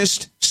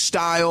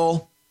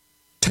communist-style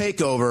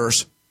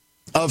takeovers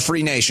of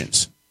free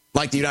nations,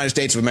 like the United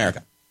States of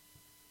America.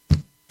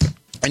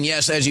 And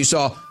yes, as you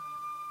saw,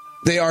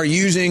 they are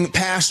using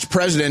past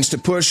presidents to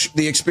push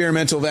the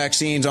experimental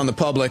vaccines on the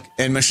public,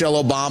 and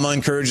Michelle Obama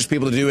encourages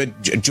people to do it,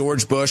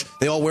 George Bush.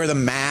 They all wear the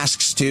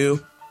masks,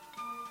 too.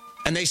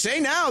 And they say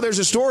now, there's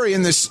a story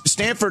in this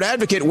Stanford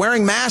Advocate,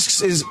 wearing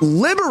masks is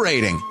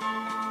liberating.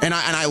 And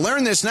I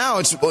learned this now.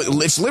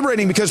 It's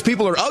liberating because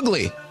people are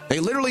ugly. They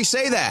literally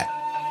say that.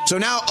 So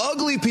now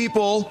ugly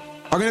people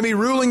are going to be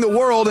ruling the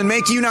world and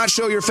make you not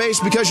show your face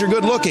because you're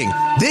good looking.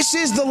 This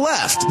is the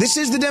left. This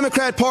is the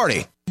Democrat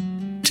Party.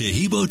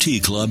 Tahibo Tea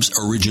Club's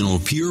original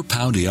Pure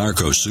Pau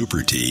d'Arco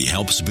Super Tea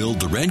helps build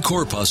the red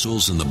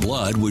corpuscles in the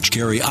blood which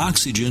carry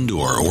oxygen to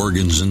our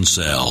organs and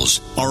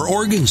cells. Our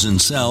organs and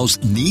cells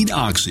need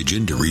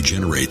oxygen to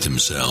regenerate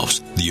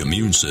themselves. The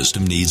immune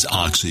system needs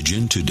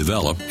oxygen to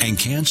develop, and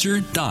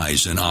cancer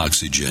dies in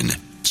oxygen.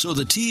 So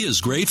the tea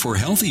is great for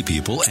healthy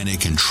people, and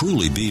it can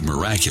truly be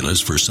miraculous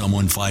for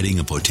someone fighting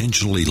a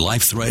potentially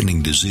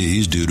life-threatening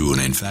disease due to an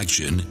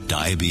infection,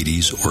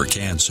 diabetes, or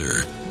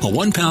cancer. A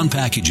 1-pound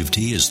package of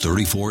tea is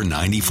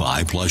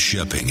 $34.95 plus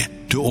shipping.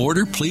 To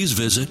order, please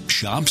visit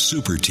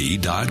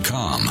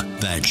shopsupertea.com.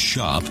 That's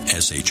shop,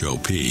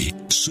 S-H-O-P,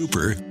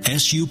 super,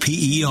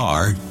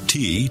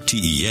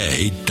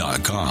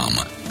 S-U-P-E-R-T-T-E-A.com.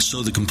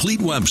 So the complete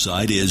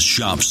website is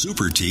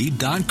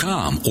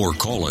shopsupertea.com, or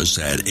call us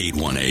at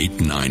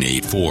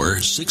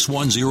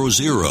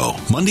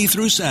 818-984-6100, Monday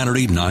through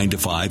Saturday, 9 to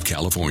 5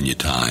 California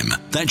time.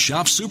 That's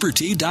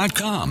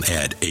shopsupertea.com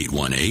at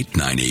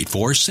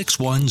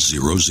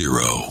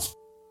 818-984-6100.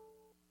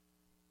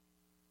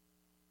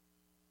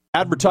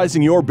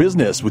 Advertising your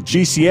business with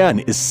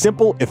GCN is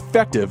simple,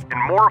 effective,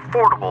 and more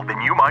affordable than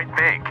you might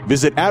think.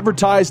 Visit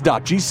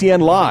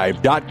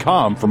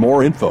advertise.gcnlive.com for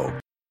more info.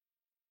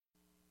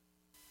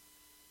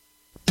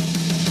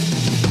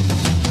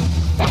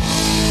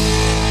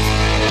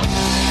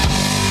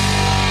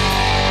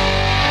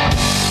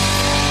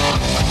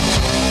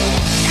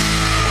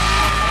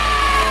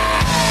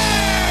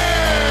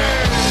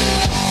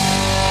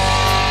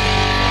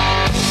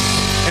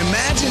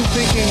 Imagine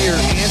thinking you're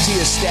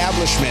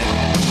anti-establishment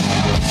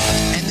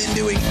it, and then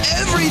doing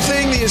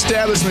everything the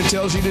establishment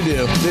tells you to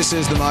do. This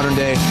is the modern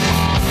day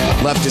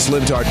leftist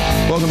libtard.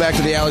 Welcome back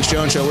to the Alex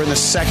Jones Show. We're in the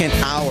second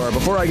hour.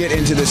 Before I get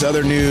into this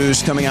other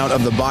news coming out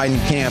of the Biden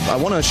camp, I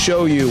want to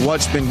show you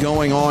what's been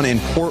going on in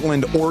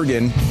Portland,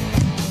 Oregon,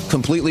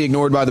 completely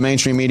ignored by the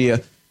mainstream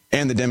media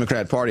and the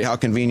Democrat Party. How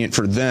convenient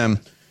for them.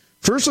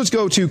 First, let's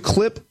go to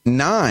clip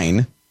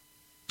 9,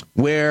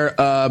 where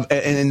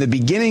in the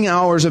beginning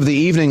hours of the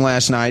evening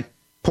last night,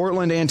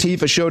 Portland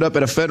Antifa showed up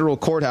at a federal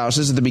courthouse.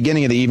 This is the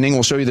beginning of the evening.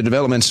 We'll show you the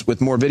developments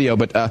with more video,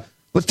 but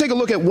let's take a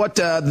look at what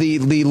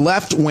the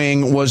left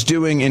wing was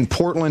doing in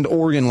Portland,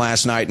 Oregon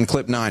last night in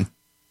clip 9.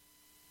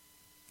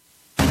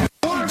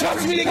 Don't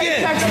touch me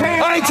again.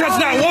 I ain't touched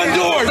not one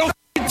door. Don't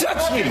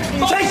touch me.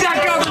 Take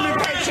that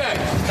government paycheck.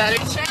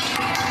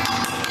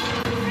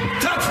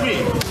 Touch me.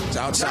 It's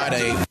outside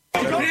a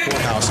federal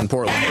courthouse in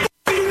Portland.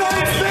 You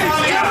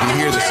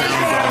hear the sound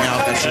going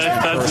out. That's just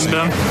person.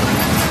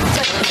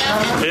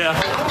 Yeah.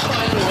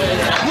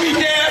 We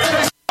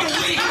dare.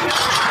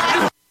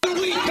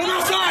 Come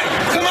outside.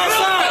 Come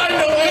outside.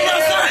 Come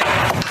outside.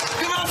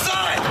 Come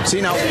outside.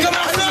 See, now, come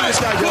outside. This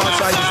guy go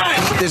outside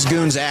and beat this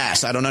goon's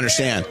ass. I don't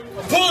understand.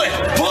 Pull it.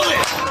 Pull it.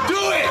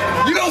 Do it.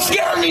 You don't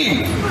scare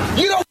me.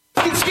 You don't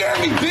fucking scare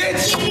me,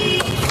 bitch.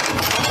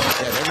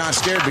 Yeah, they're not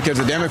scared because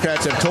the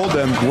Democrats have told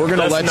them, we're going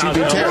to let you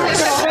be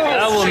terrorists.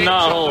 That will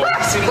not hold.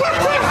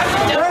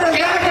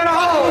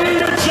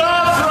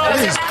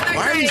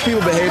 Why are these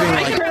people behaving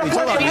like they talk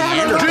about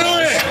Neanderthals? Do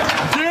it!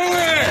 Do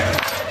it!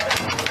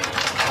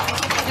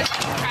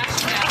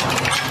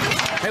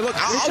 Hey, look,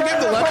 I'll give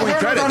the left wing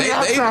credit.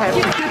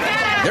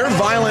 They're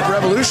violent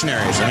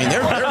revolutionaries. I mean,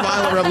 they're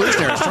violent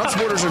revolutionaries. Trump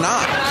supporters are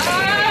not.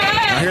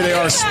 Now here they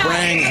are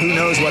spraying. Who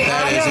knows what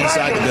that is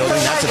inside the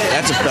building?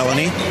 That's a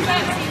felony.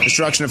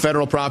 Destruction of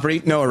federal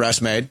property. No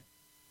arrest made.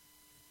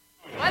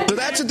 So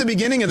that's at the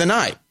beginning of the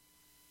night.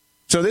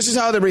 So this is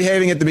how they're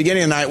behaving at the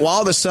beginning of the night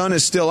while the sun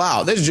is still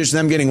out. This is just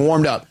them getting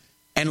warmed up.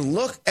 And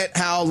look at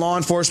how law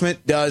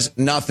enforcement does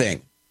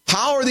nothing.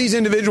 How are these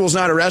individuals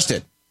not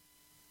arrested?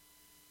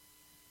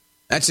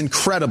 That's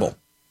incredible.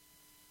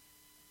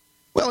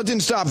 Well, it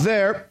didn't stop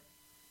there.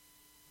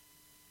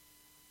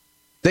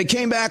 They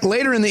came back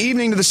later in the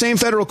evening to the same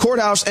federal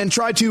courthouse and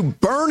tried to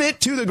burn it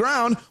to the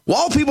ground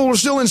while people were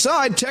still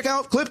inside. Check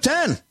out clip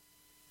 10.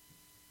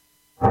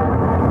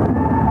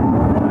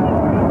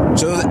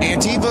 So the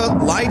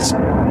Antifa lights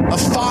a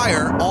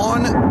fire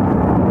on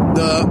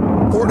the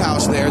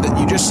courthouse there that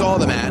you just saw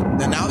them at.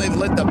 And now they've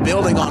lit the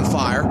building on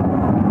fire.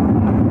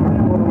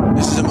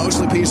 This is a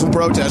mostly peaceful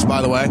protest,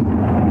 by the way.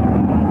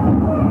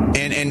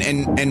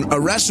 And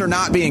arrests are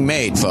not being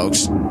made,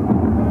 folks.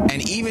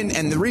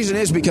 And the reason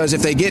is because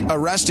if they get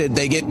arrested,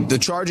 the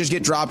charges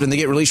get dropped and they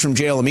get released from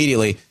jail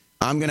immediately.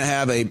 I'm going to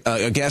have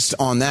a guest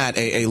on that,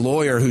 a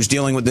lawyer who's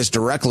dealing with this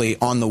directly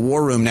on the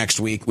War Room next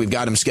week. We've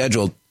got him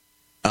scheduled.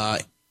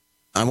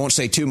 I won't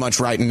say too much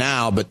right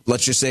now, but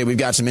let's just say we've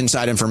got some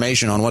inside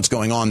information on what's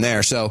going on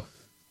there. So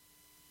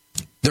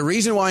the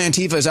reason why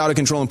Antifa is out of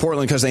control in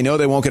Portland because they know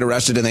they won't get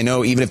arrested, and they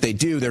know even if they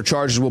do, their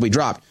charges will be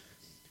dropped.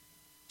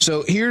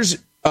 So here's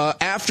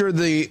after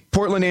the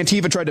Portland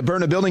Antifa tried to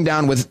burn a building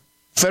down with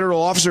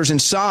federal officers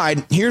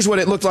inside, here's what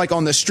it looked like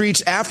on the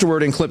streets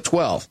afterward in clip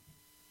 12.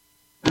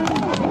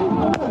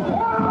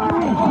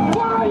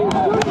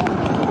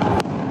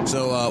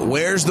 So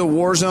where's the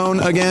war zone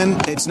again?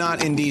 It's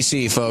not in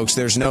D.C., folks.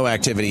 There's no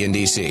activity in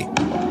D.C.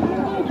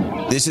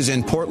 This is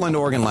in Portland,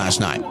 Oregon last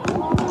night.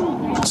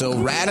 So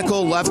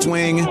radical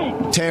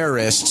left-wing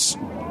terrorists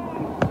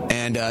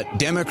and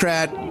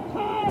Democrat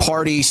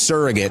Party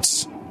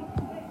surrogates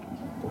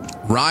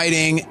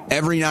rioting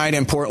every night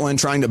in Portland,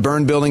 trying to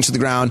burn buildings to the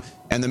ground,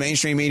 and the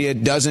mainstream media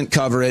doesn't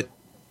cover it.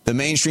 The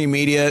mainstream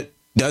media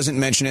doesn't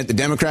mention it. The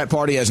Democrat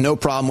Party has no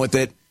problem with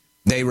it.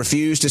 They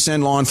refuse to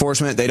send law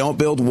enforcement. They don't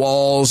build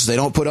walls. They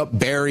don't put up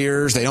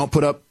barriers. They don't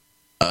put up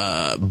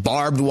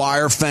barbed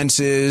wire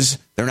fences.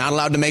 They're not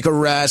allowed to make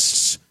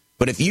arrests.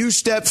 But if you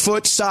step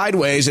foot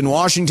sideways in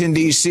Washington,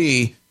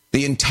 D.C.,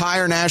 the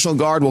entire National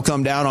Guard will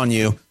come down on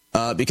you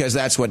because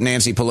that's what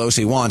Nancy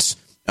Pelosi wants.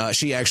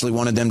 She actually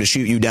wanted them to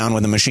shoot you down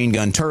with a machine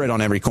gun turret on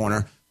every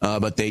corner,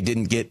 but they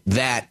didn't get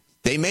that.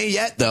 They may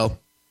yet, though.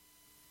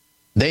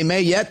 They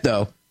may yet,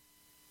 though.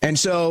 And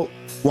so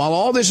while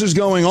all this is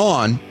going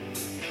on,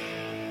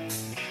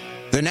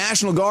 the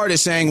National Guard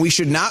is saying we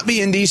should not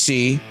be in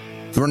D.C.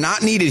 We're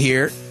not needed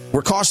here.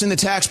 We're costing the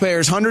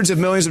taxpayers hundreds of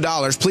millions of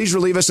dollars. Please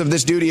relieve us of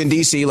this duty in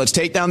D.C. Let's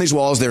take down these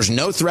walls. There's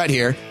no threat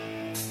here.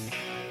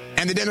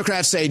 And the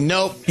Democrats say,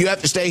 nope, you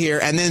have to stay here.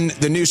 And then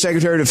the new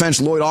Secretary of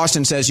Defense, Lloyd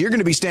Austin, says you're going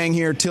to be staying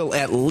here till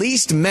at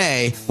least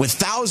May with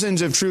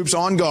thousands of troops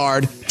on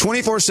guard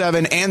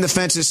 24/7 and the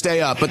fences stay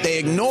up. But they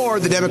ignore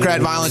the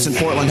Democrat violence in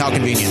Portland. How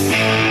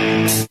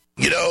convenient.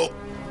 You know,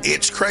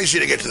 it's crazy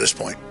to get to this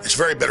point. It's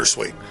very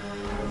bittersweet.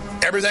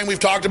 Everything we've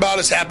talked about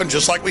has happened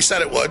just like we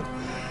said it would.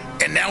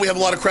 And now we have a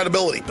lot of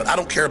credibility. But I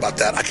don't care about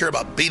that. I care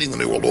about beating the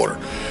New World Order.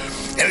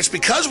 And it's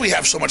because we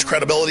have so much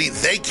credibility,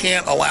 they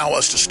can't allow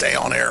us to stay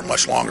on air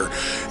much longer.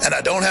 And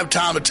I don't have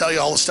time to tell you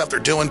all the stuff they're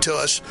doing to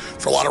us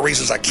for a lot of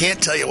reasons. I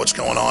can't tell you what's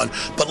going on,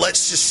 but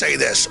let's just say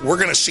this. We're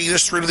going to see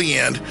this through to the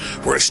end.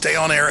 We're going to stay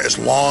on air as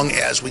long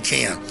as we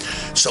can.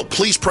 So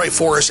please pray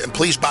for us and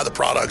please buy the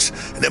products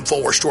at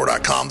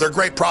InfoWarsStore.com. They're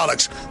great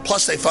products,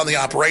 plus they fund the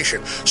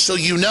operation. So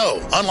you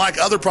know, unlike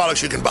other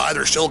products you can buy,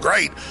 they're still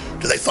great.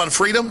 Do they fund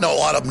freedom? No, a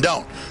lot of them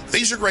don't.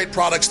 These are great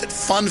products that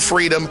fund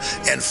freedom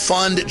and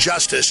fund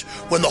justice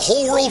when the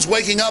whole world's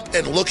waking up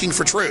and looking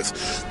for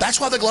truth. That's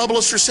why the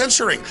globalists are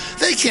censoring.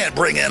 They can't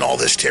bring in all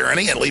this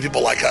tyranny and leave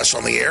people like us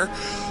on the air.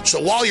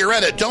 So while you're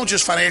at it, don't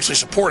just financially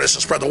support us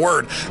and spread the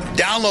word.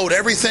 Download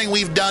everything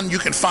we've done you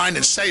can find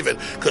and save it,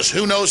 because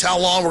who knows how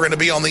long we're going to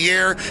be on the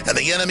air, and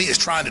the enemy is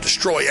trying to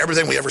destroy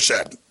everything we ever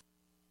said.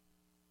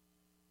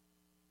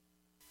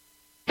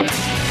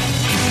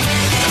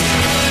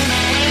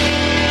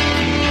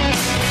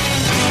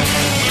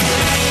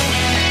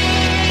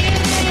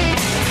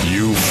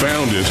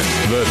 Found it,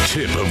 the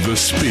tip of the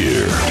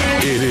spear.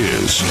 It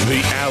is the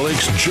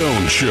Alex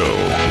Jones Show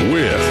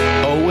with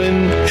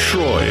Owen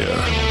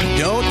Schroyer.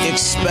 Don't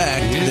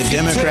expect the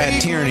Democrat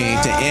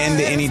tyranny to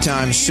end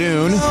anytime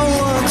soon.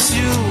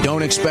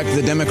 Don't expect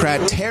the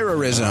Democrat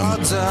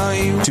terrorism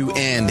to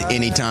end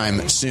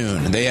anytime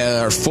soon. They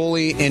are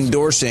fully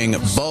endorsing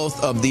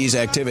both of these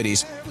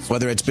activities,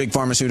 whether it's big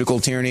pharmaceutical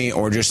tyranny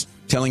or just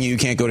telling you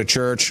can't go to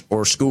church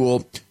or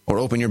school or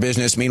open your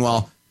business.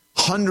 Meanwhile,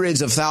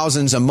 hundreds of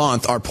thousands a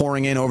month are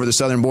pouring in over the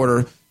southern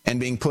border and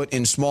being put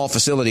in small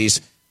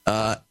facilities,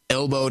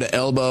 elbow to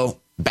elbow,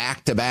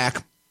 back to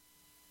back,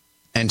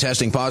 and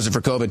testing positive for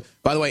COVID.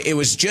 By the way, it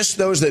was just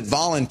those that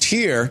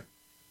volunteer,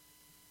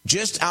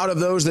 just out of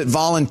those that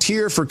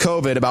volunteer for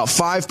COVID, about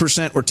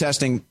 5% were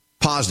testing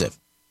positive.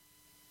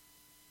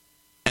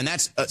 And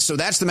that's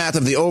the math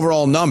of the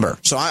overall number.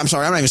 So I'm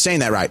sorry, I'm not even saying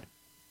that right.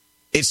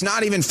 It's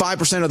not even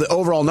 5% of the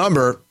overall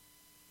number,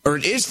 or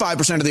it is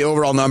 5% of the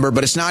overall number,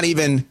 but it's not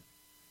even,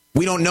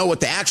 we don't know what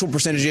the actual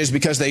percentage is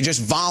because they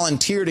just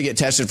volunteer to get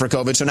tested for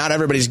COVID. So not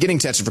everybody's getting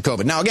tested for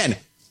COVID. Now, again,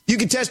 you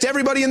can test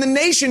everybody in the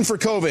nation for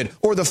COVID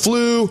or the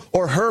flu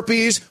or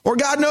herpes or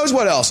God knows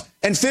what else.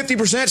 And 50%,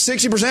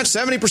 60%,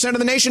 70% of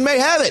the nation may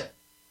have it.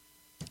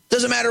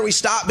 Doesn't matter we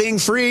stop being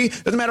free.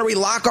 Doesn't matter we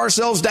lock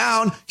ourselves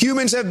down.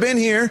 Humans have been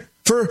here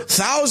for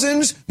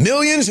thousands,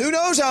 millions, who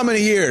knows how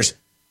many years.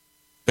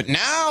 But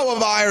now a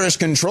virus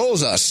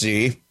controls us,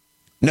 see?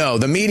 No,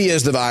 the media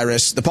is the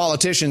virus. The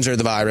politicians are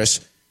the virus.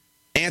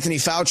 Anthony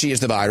Fauci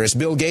is the virus.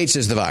 Bill Gates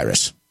is the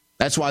virus.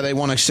 That's why they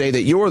want to say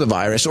that you're the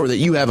virus or that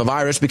you have a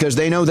virus, because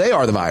they know they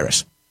are the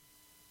virus.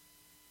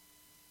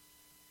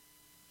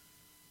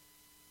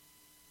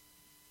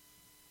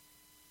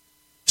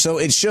 So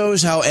it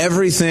shows how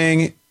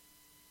everything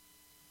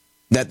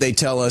that they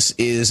tell us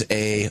is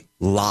a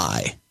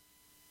lie.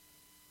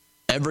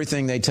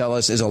 Everything they tell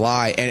us is a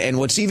lie. And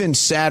what's even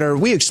sadder,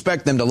 we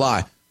expect them to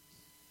lie.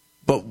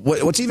 But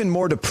what's even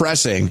more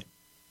depressing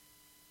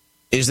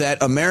is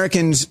that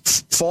Americans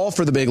fall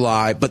for the big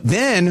lie, but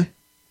then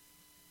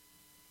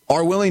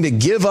are willing to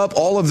give up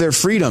all of their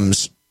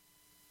freedoms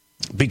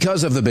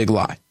because of the big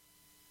lie.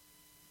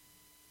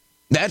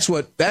 That's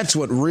what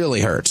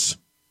really hurts.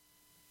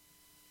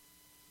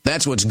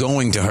 That's what's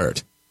going to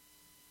hurt.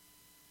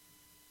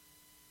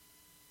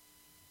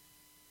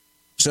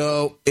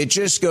 So it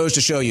just goes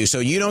to show you. So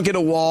you don't get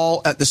a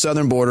wall at the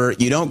southern border.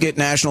 You don't get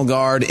National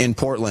Guard in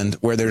Portland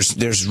where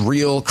there's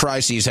real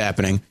crises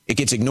happening. It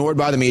gets ignored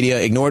by the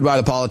media, ignored by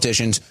the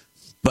politicians.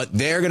 But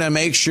they're going to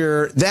make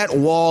sure that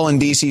wall in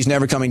D.C. is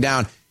never coming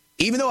down.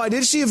 Even though I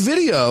did see a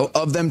video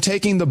of them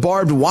taking the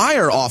barbed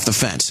wire off the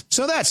fence.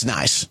 So that's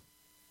nice.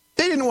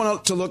 They didn't want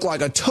it to look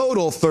like a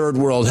total third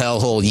world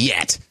hellhole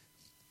yet.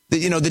 The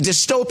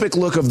dystopic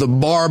look of the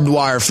barbed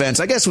wire fence,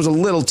 I guess, was a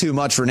little too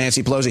much for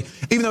Nancy Pelosi,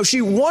 even though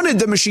she wanted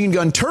the machine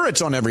gun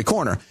turrets on every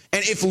corner.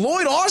 And if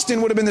Lloyd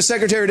Austin would have been the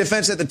Secretary of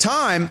Defense at the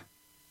time,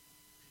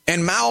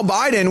 and Mal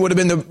Biden would have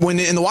been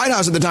in the White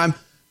House at the time,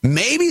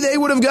 maybe they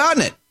would have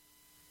gotten it.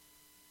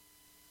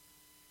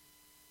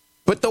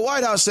 But the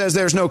White House says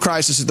there's no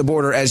crisis at the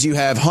border, as you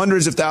have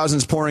hundreds of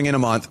thousands pouring in a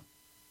month,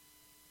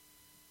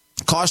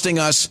 costing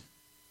us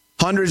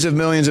hundreds of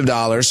millions of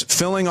dollars,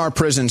 filling our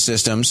prison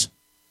systems,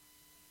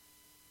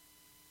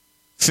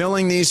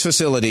 filling these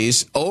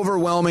facilities,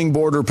 overwhelming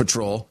Border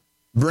Patrol,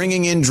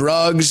 bringing in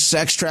drugs,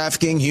 sex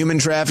trafficking, human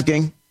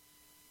trafficking.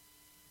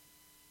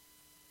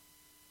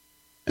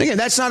 And again,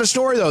 that's not a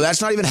story, though.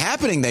 That's not even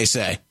happening, they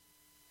say.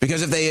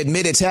 Because if they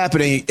admit it's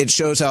happening, it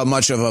shows how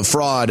much of a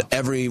fraud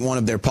every one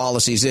of their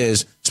policies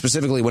is,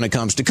 specifically when it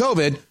comes to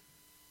COVID,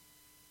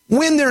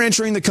 when they're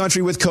entering the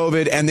country with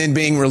COVID and then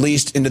being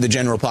released into the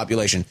general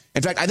population.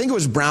 In fact, I think it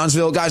was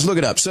Brownsville. Guys, look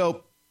it up.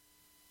 So,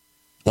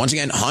 once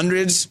again,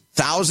 hundreds,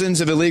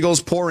 thousands of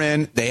illegals pour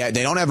in. They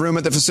don't have room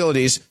at the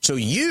facilities. So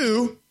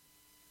you,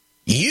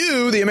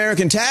 the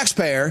American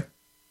taxpayer,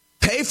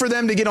 pay for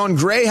them to get on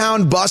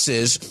Greyhound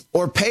buses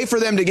or pay for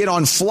them to get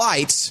on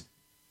flights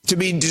to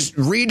be just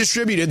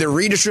redistributed. They're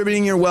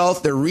redistributing your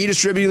wealth. They're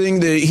redistributing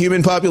the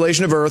human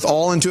population of Earth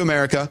all into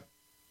America.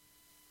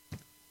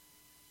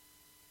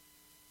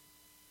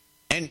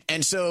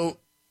 And so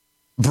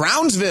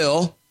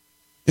Brownsville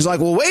is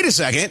like, well, wait a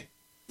second.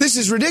 This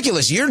is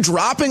ridiculous. You're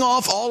dropping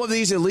off all of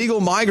these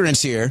illegal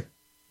migrants here,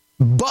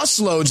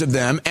 busloads of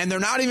them, and they're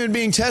not even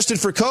being tested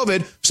for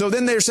COVID. So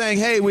then they're saying,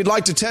 hey, we'd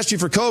like to test you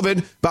for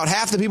COVID. About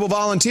half the people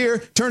volunteer.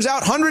 Turns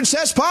out hundreds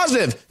test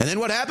positive. And then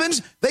what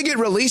happens? They get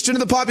released into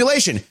the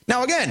population.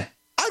 Now, again,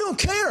 I don't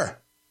care.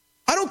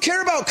 I don't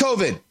care about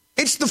COVID.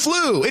 It's the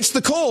flu. It's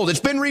the cold.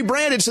 It's been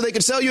rebranded so they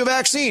can sell you a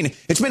vaccine.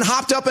 It's been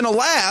hopped up in a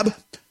lab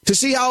to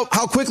see how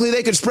quickly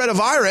they could spread a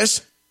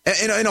virus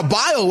in a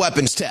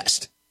bioweapons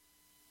test.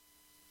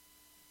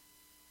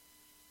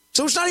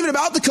 So it's not even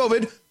about the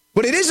COVID,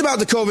 but it is about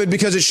the COVID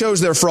because it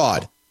shows their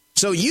fraud.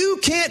 So you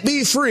can't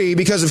be free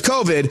because of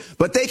COVID,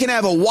 but they can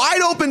have a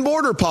wide open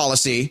border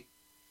policy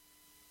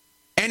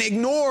and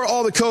ignore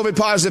all the COVID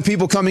positive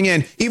people coming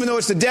in, even though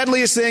it's the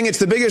deadliest thing, it's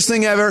the biggest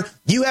thing ever.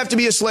 You have to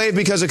be a slave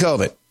because of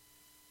COVID.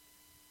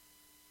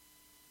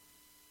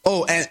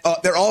 Oh, and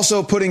they're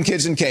also putting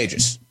kids in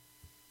cages.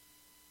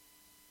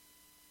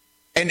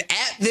 And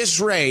at this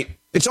rate,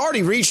 it's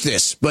already reached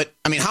this, but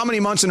I mean, how many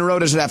months in a row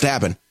does it have to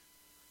happen?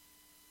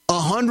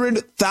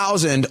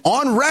 100,000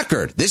 on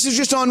record. This is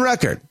just on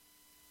record.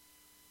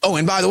 Oh,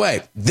 and by the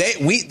way,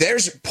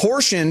 there's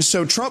portions.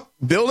 So Trump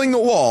building the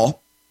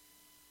wall.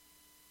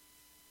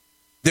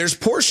 There's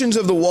portions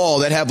of the wall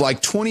that have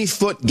like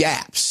 20-foot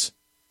gaps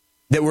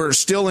that were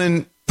still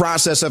in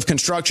process of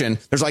construction.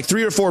 There's like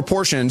 3 or 4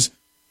 portions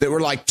that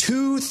were like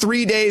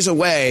 2-3 days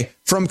away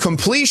from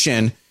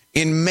completion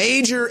in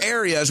major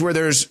areas where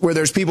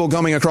there's people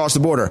coming across the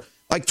border.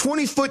 Like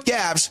 20-foot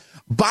gaps.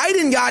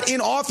 Biden got in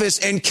office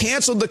and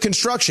canceled the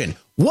construction.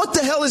 What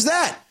the hell is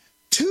that?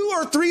 2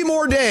 or 3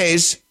 more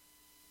days.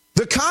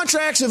 The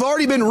contracts have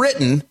already been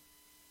written,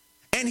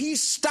 and he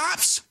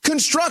stops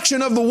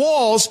construction of the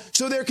walls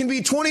so there can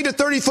be 20 to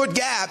 30-foot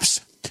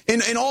gaps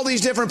in all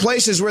these different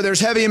places where there's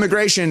heavy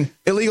immigration,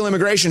 illegal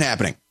immigration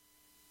happening.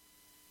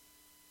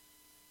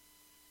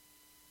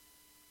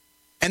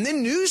 And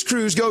then news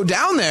crews go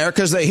down there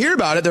because they hear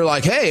about it. They're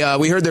like, hey,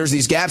 we heard there's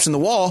these gaps in the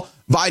wall.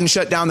 Biden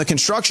shut down the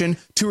construction.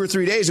 2 or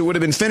 3 days, it would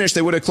have been finished.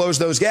 They would have closed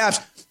those gaps.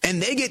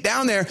 And they get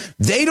down there.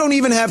 They don't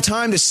even have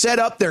time to set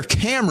up their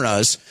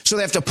cameras. So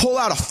they have to pull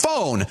out a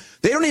phone.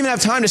 They don't even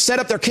have time to set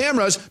up their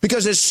cameras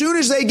because as soon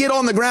as they get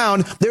on the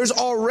ground, there's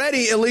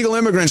already illegal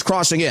immigrants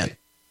crossing in.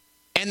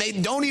 And they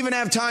don't even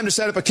have time to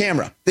set up a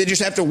camera. They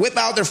just have to whip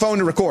out their phone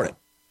to record it.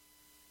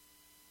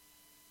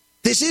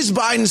 This is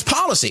Biden's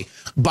policy.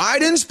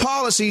 Biden's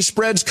policy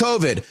spreads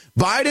COVID.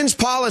 Biden's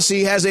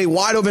policy has a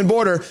wide open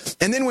border.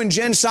 And then when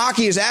Jen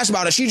Psaki is asked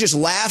about it, she just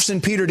laughs in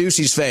Peter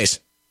Doocy's face.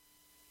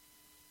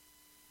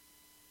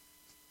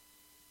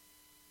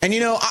 And, you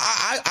know,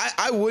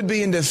 I would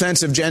be in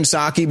defense of Jen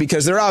Psaki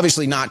because they're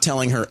obviously not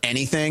telling her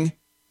anything.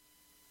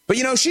 But,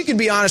 you know, she could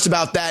be honest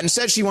about that and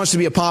said she wants to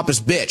be a pompous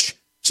bitch.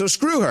 So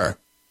screw her.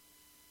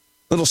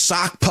 Little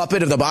sock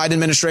puppet of the Biden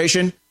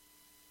administration.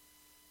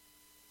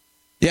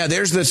 Yeah,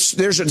 there's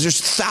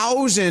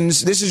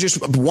thousands. This is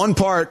just one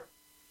part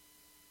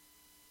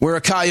where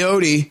a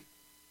coyote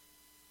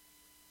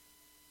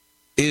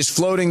is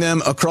floating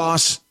them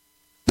across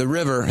the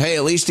river. Hey,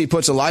 at least he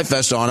puts a life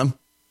vest on them.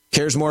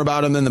 Cares more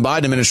about them than the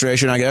Biden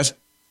administration, I guess.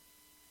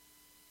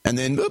 And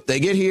then they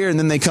get here and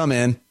then they come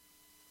in.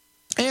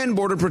 And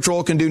Border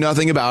Patrol can do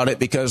nothing about it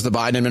because the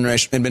Biden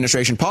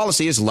administration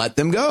policy is let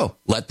them go,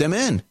 let them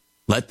in,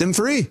 let them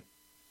free.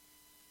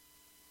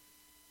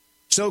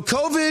 So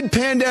COVID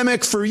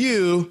pandemic for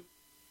you,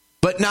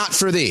 but not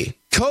for thee.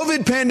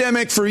 COVID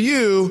pandemic for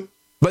you,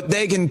 but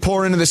they can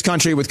pour into this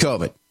country with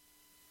COVID.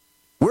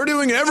 We're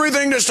doing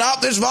everything to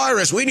stop this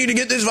virus. We need to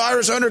get this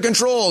virus under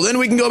control. Then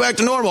we can go back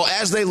to normal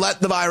as they let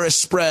the virus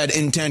spread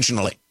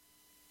intentionally.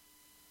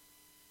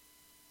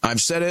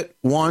 I've said it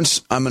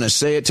once. I'm going to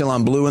say it till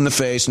I'm blue in the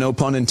face. No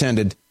pun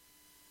intended.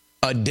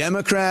 A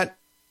Democrat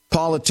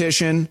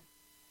politician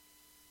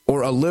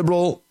or a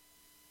liberal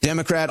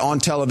Democrat on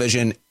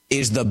television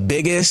is the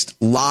biggest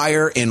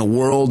liar in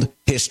world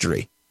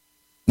history.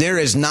 There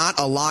is not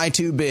a lie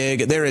too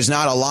big. There is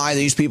not a lie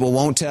these people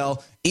won't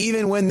tell,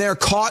 even when they're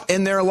caught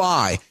in their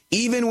lie,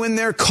 even when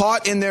they're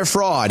caught in their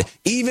fraud,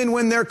 even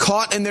when they're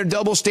caught in their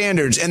double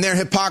standards and their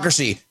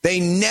hypocrisy. They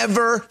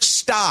never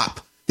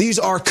stop. These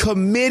are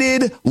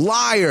committed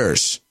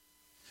liars.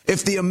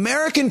 If the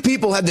American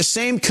people had the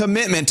same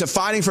commitment to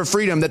fighting for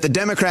freedom that the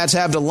Democrats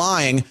have to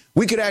lying,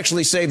 we could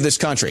actually save this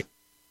country.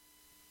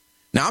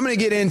 Now, I'm going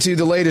to get into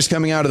the latest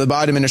coming out of the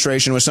Biden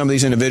administration with some of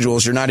these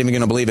individuals. You're not even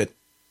going to believe it.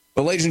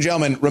 But ladies and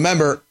gentlemen,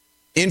 remember,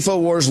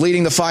 InfoWars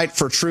leading the fight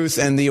for truth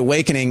and the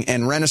awakening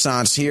and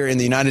renaissance here in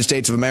the United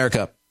States of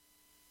America.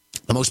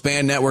 The most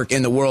banned network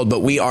in the world,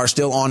 but we are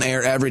still on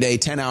air every day,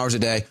 10 hours a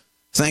day,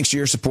 thanks to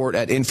your support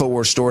at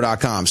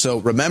InfoWarsStore.com. So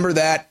remember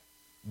that.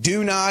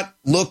 Do not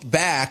look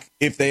back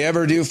if they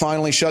ever do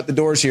finally shut the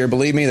doors here.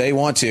 Believe me, they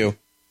want to.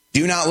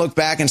 Do not look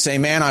back and say,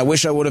 man, I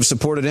wish I would have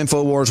supported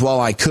InfoWars while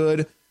I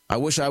could. I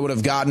wish I would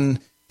have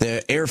gotten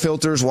the air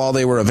filters while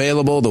they were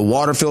available, the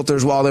water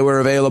filters while they were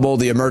available,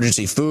 the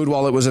emergency food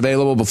while it was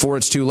available before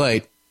it's too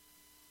late.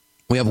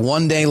 We have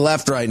 1 day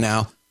left right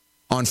now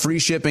on free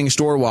shipping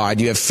store-wide.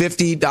 You have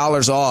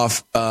 $50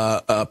 off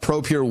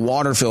ProPure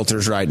water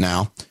filters right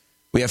now.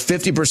 We have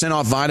 50%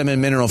 off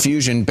Vitamin Mineral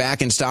Fusion,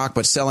 back in stock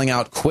but selling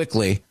out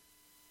quickly.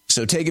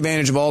 So take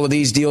advantage of all of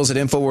these deals at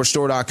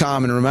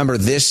InfoWarsStore.com. And remember,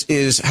 this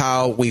is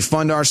how we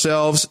fund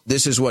ourselves.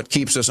 This is what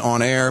keeps us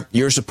on air.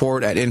 Your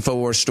support at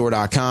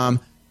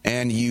InfoWarsStore.com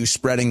and you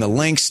spreading the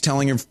links,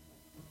 telling your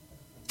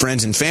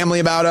friends and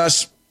family about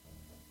us.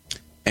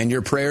 And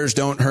your prayers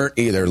don't hurt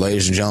either,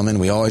 ladies and gentlemen.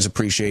 We always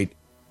appreciate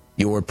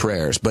your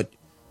prayers. But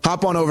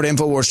hop on over to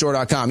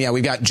InfoWarsStore.com. Yeah,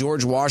 we've got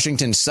George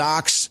Washington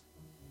socks.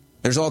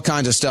 There's all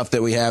kinds of stuff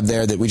that we have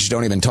there that we just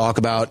don't even talk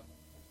about.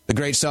 The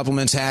great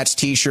supplements, hats,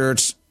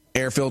 T-shirts,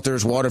 air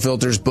filters, water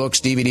filters,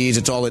 books, DVDs.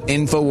 It's all at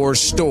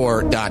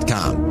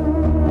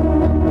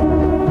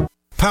InfoWarsStore.com.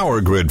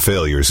 Power grid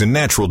failures and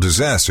natural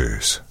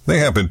disasters. They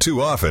happen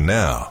too often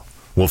now.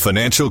 Will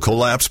financial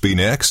collapse be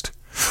next?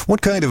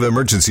 What kind of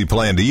emergency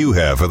plan do you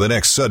have for the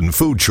next sudden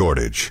food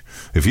shortage?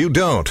 If you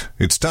don't,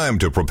 it's time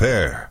to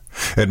prepare.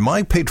 At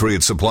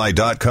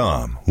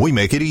MyPatriotSupply.com, we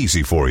make it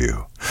easy for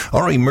you.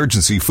 Our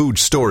emergency food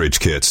storage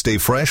kits stay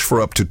fresh for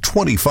up to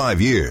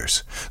 25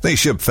 years. They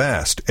ship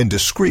fast and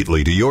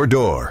discreetly to your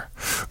door.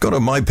 Go to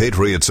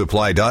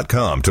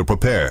MyPatriotSupply.com to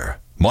prepare.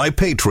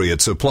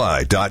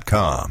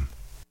 MyPatriotSupply.com.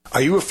 Are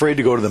you afraid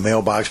to go to the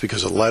mailbox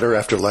because of letter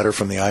after letter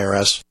from the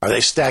IRS? Are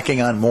they stacking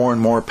on more and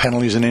more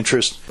penalties and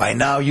interest? By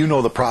now, you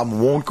know the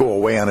problem won't go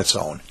away on its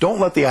own. Don't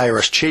let the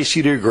IRS chase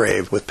you to your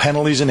grave with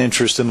penalties and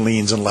interest and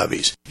liens and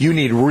levies. You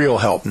need real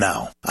help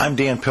now. I'm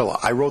Dan Pilla.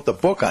 I wrote the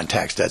book on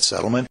tax debt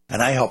settlement,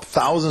 and I help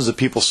thousands of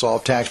people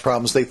solve tax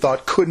problems they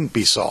thought couldn't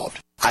be solved.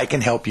 I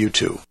can help you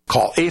too.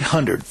 Call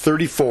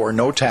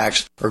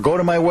 800-34-NO-TAX or go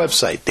to my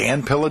website,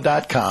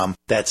 danpilla.com.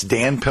 That's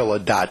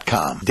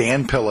danpilla.com.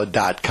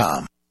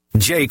 danpilla.com.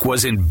 Jake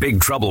was in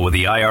big trouble with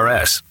the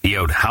IRS. He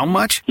owed how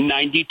much?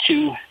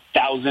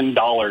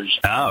 $92,000.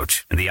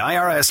 Ouch. And the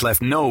IRS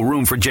left no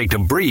room for Jake to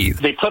breathe.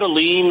 They put a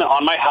lien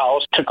on my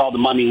house, took all the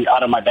money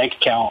out of my bank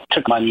account,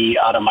 took money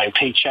out of my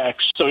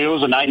paychecks. So it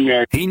was a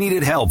nightmare. He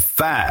needed help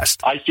fast.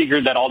 I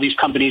figured that all these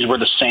companies were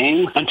the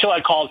same until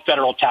I called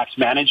Federal Tax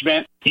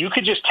Management. You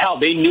could just tell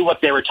they knew what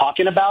they were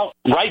talking about.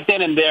 Right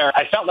then and there,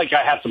 I felt like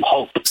I had some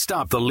hope.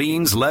 Stop the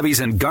liens, levies,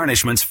 and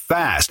garnishments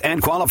fast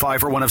and qualify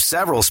for one of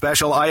several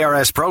special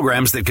IRS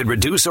programs that could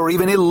reduce or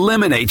even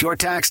eliminate your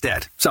tax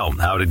debt. So,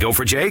 how'd it go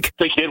for Jake?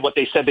 They did what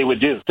they said they would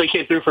do. They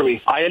came through for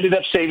me. I ended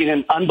up saving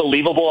an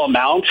unbelievable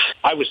amount.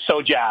 I was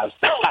so jazzed.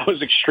 I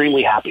was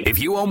extremely happy. If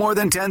you owe more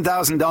than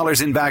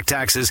 $10,000 in back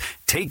taxes,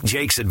 take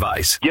Jake's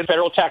advice. Give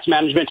Federal Tax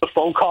Management a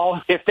phone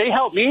call. If they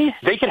help me,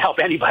 they can help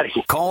anybody.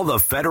 Call the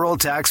Federal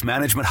Tax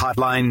Management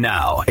Hotline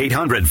now.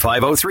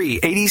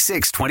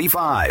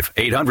 800-503-8625.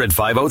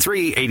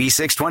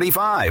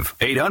 800-503-8625.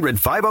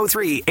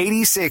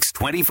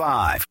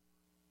 800-503-8625.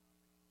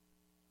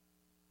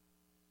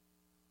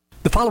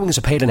 The following is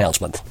a paid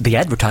announcement. The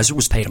advertiser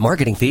was paid a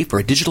marketing fee for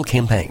a digital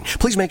campaign.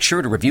 Please make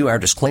sure to review our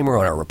disclaimer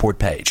on our report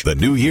page. The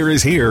new year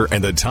is here,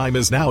 and the time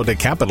is now to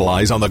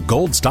capitalize on the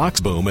gold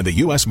stocks boom in the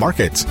U.S.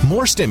 markets.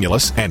 More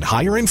stimulus and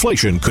higher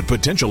inflation could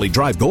potentially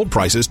drive gold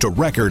prices to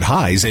record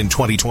highs in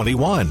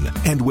 2021.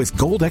 And with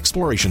gold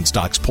exploration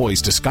stocks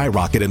poised to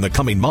skyrocket in the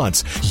coming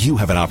months, you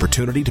have an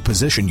opportunity to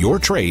position your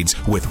trades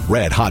with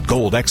red-hot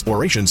gold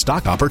exploration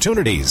stock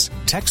opportunities.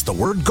 Text the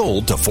word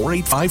gold to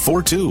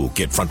 48542.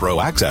 Get front row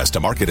access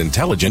to market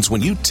intelligence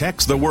when you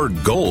text the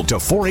word gold to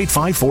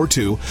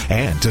 48542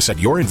 and to set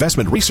your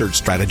investment research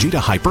strategy to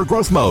hyper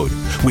growth mode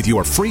with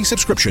your free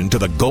subscription to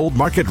the Gold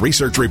Market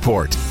Research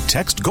Report.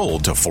 Text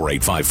gold to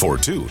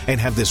 48542 and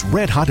have this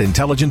red hot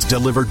intelligence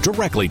delivered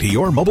directly to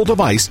your mobile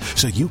device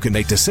so you can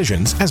make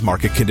decisions as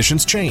market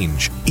conditions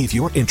change. If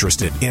you're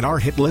interested in our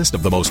hit list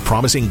of the most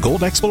promising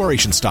gold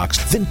exploration stocks,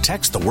 then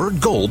text the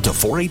word gold to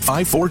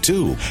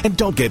 48542 and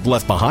don't get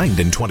left behind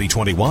in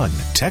 2021.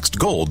 Text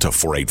gold to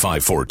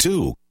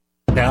 48542.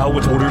 Now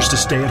with orders to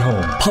stay at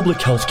home,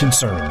 public health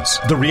concerns,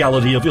 the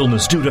reality of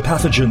illness due to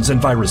pathogens and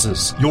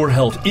viruses, your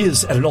health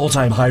is at an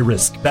all-time high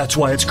risk. That's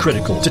why it's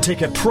critical to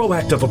take a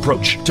proactive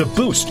approach to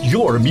boost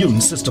your immune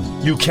system.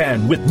 You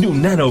can with new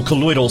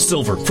nano-colloidal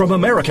silver from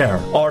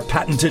Americare, our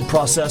patented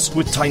process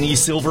with tiny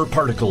silver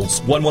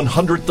particles,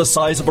 1/100th the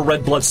size of a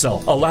red blood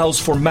cell, allows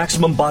for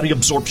maximum body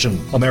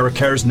absorption.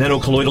 Americare's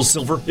nano-colloidal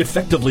silver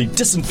effectively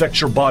disinfects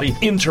your body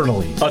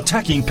internally,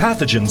 attacking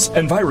pathogens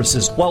and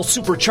viruses while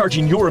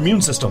supercharging your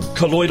immune system.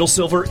 Colloidal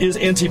silver is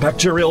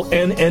antibacterial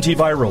and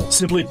antiviral.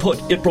 Simply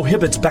put, it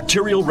prohibits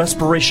bacterial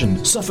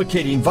respiration,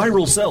 suffocating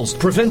viral cells,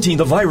 preventing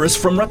the virus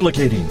from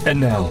replicating. And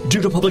now,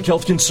 due to public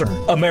health concern,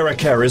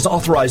 Americare is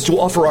authorized to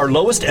offer our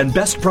lowest and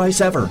best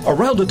price ever,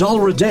 around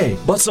 $1 a day,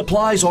 but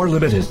supplies are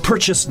limited.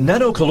 Purchase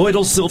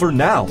nano-colloidal silver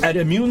now at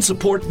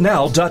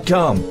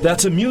immunesupportnow.com.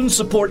 That's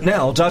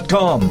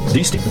immunesupportnow.com.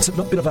 These statements have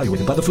not been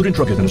evaluated by the Food and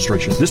Drug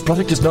Administration. This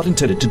product is not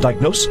intended to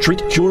diagnose,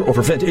 treat, cure, or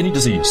prevent any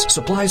disease.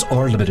 Supplies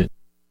are limited.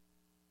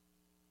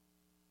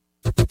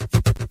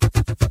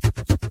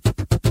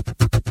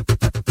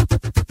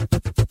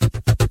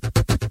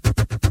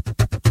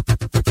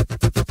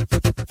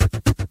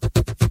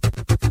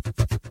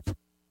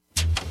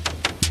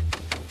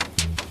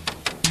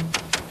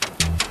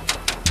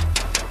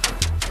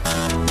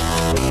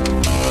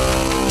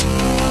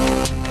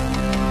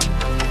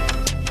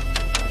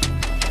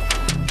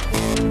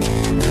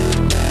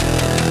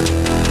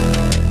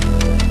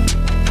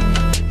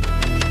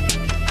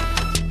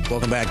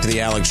 back to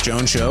the Alex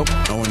Jones Show.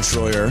 Owen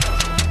Schroyer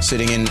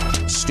sitting in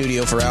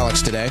studio for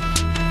Alex today.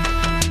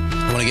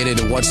 I want to get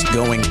into what's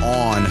going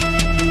on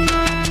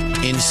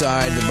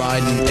inside the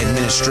Biden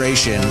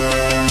administration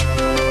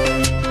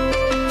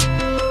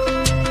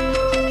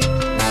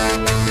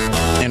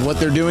and what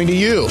they're doing to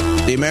you,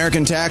 the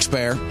American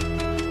taxpayer,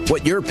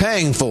 what you're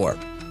paying for.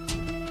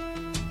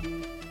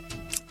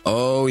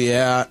 Oh,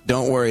 yeah,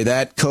 don't worry.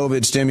 That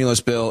COVID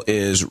stimulus bill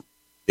is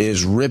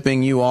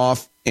ripping you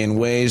off in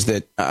ways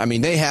that, I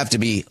mean, they have to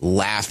be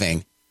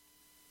laughing.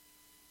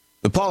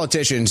 The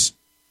politicians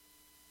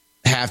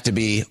have to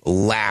be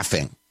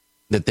laughing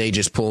that they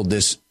just pulled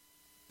this.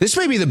 This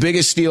may be the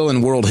biggest steal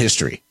in world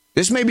history.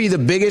 This may be the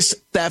biggest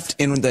theft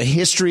in the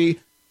history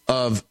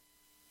of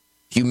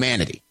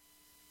humanity.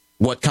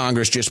 What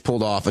Congress just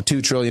pulled off, a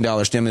 $2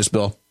 trillion stimulus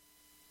bill.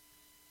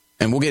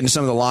 And we'll get into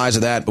some of the lies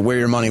of that, but where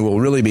your money will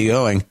really be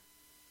going.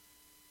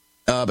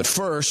 But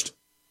first,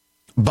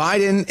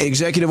 Biden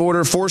executive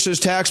order forces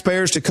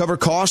taxpayers to cover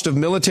cost of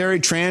military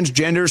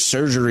transgender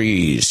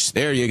surgeries.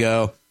 There you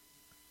go.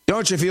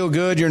 Don't you feel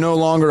good? You're no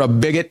longer a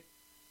bigot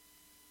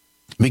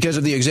because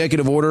of the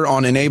executive order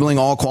on enabling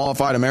all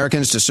qualified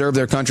Americans to serve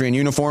their country in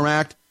Uniform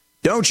Act.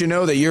 Don't you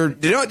know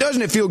that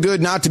doesn't it feel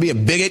good not to be a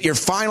bigot? You're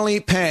finally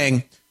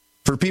paying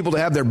for people to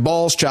have their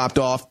balls chopped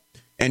off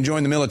and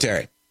join the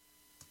military.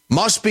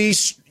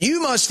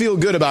 You must feel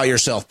good about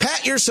yourself.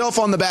 Pat yourself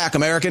on the back,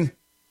 American.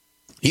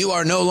 You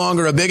are no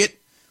longer a bigot.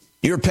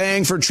 You're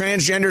paying for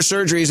transgender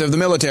surgeries of the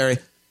military.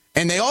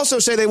 And they also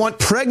say they want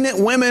pregnant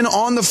women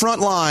on the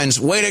front lines.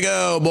 Way to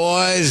go,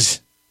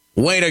 boys.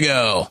 Way to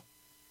go.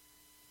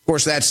 Of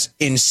course, that's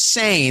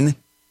insane.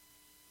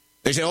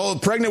 They say, oh,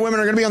 pregnant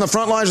women are going to be on the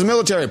front lines of the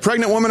military.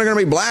 Pregnant women are going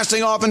to be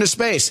blasting off into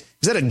space.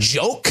 Is that a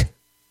joke?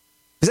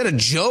 Is that a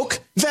joke?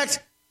 In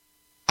fact,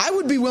 I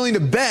would be willing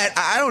to bet,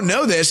 I don't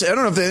know this, I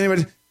don't know if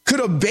anybody, could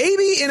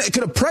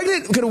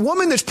a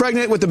woman that's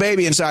pregnant with the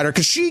baby inside her,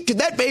 could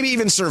that baby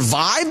even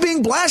survive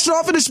being blasted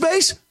off into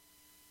space? It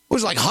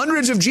was like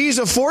hundreds of G's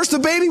of force, the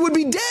baby would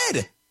be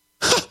dead.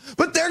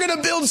 But they're going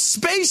to build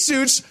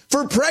spacesuits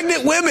for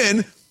pregnant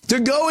women to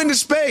go into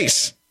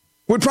space.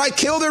 Would probably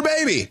kill their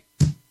baby.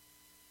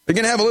 They're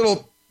going to have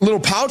a little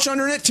pouch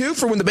under it, too,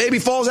 for when the baby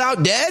falls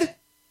out dead?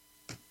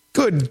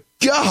 Good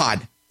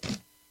God.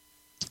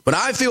 But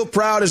I feel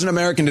proud as an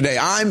American today.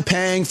 I'm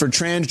paying for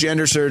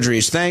transgender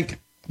surgeries. Thank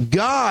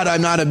God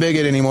I'm not a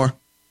bigot anymore.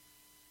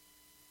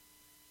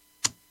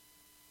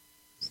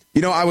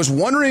 You know, I was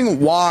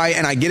wondering why,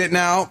 and I get it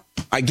now.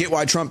 I get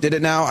why Trump did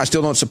it now. I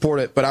still don't support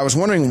it. But I was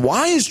wondering,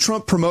 why is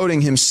Trump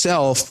promoting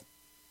himself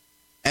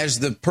as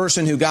the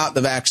person who got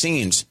the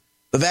vaccines?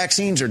 The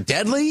vaccines are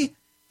deadly.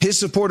 His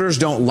supporters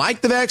don't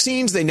like the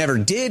vaccines. They never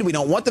did. We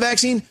don't want the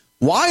vaccine.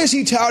 Why is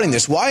he touting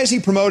this? Why is he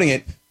promoting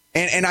it?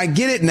 And I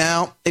get it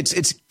now.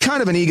 It's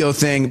kind of an ego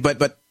thing,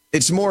 but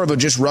it's more of a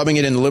just rubbing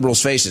it in the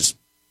liberals' faces.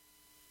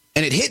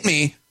 And it hit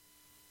me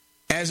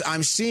as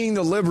I'm seeing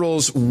the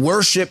liberals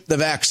worship the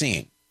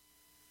vaccine.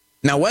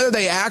 Now, whether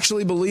they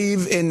actually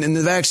believe in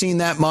the vaccine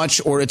that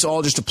much or it's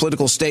all just a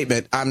political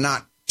statement, I'm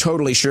not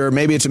totally sure.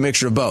 Maybe it's a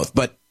mixture of both.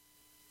 But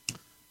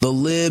the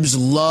libs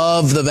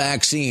love the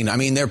vaccine. I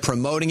mean, they're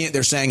promoting it.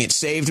 They're saying it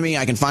saved me.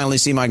 I can finally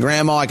see my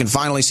grandma. I can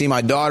finally see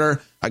my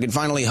daughter. I can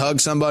finally hug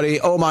somebody.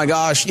 Oh, my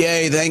gosh.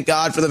 Yay. Thank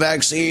God for the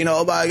vaccine.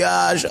 Oh, my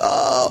gosh.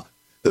 Oh,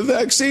 the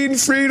vaccine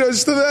freed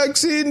us. The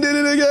vaccine did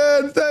it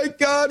again. Thank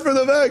God for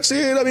the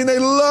vaccine. I mean, they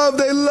love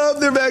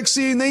their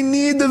vaccine. They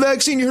need the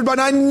vaccine. You heard about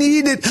it. I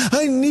need it.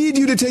 I need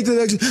you to take the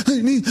vaccine.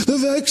 I need the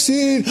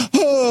vaccine.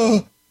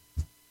 Oh.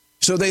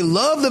 So they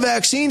love the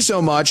vaccine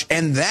so much,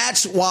 and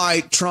that's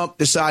why Trump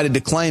decided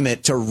to claim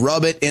it, to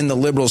rub it in the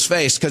liberals'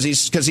 face, because he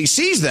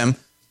sees them.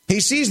 He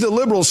sees the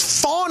liberals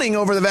fawning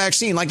over the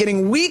vaccine, like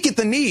getting weak at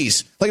the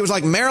knees, like it was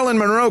like Marilyn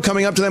Monroe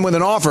coming up to them with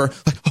an offer,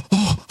 like,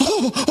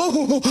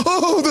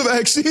 the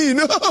vaccine.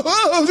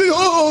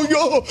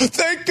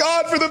 Thank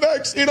God for the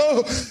vaccine.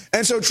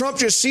 And so Trump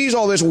just sees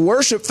all this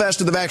worship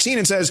fest of the vaccine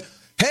and says,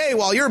 hey,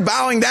 while you're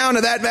bowing down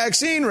to that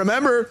vaccine,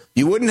 remember,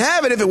 you wouldn't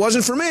have it if it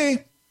wasn't for me.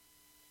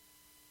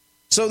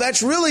 So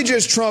that's really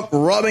just Trump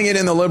rubbing it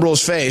in the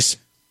liberals' face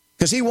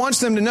because he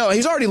wants them to know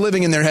he's already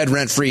living in their head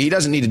rent-free. He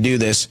doesn't need to do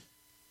this.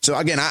 So,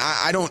 again,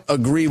 I don't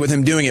agree with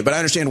him doing it, but I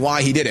understand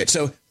why he did it.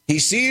 So he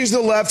sees the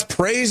left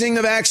praising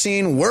the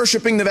vaccine,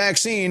 worshiping the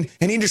vaccine,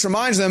 and he just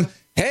reminds them,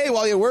 hey,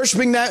 while you're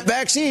worshiping that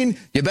vaccine,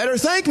 you better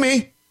thank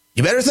me.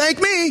 You better thank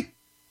me.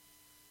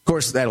 Of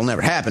course, that'll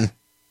never happen.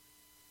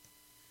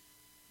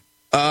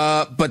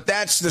 But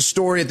that's the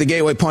story at the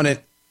Gateway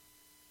Pundit.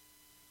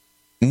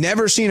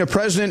 Never seen a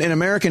president in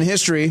American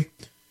history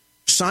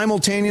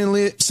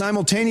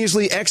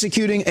simultaneously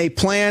executing a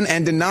plan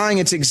and denying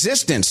its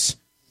existence.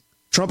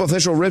 Trump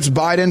official rips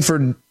Biden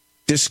for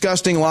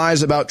disgusting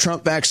lies about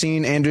Trump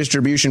vaccine and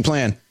distribution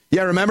plan.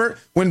 Yeah, remember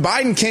when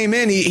Biden came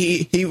in,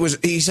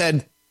 he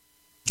said,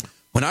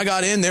 when I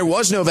got in, there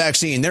was no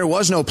vaccine. There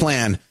was no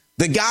plan.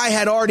 The guy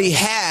had already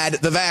had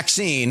the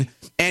vaccine,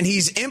 and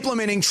he's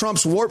implementing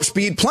Trump's warp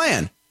speed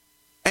plan.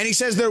 And he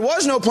says there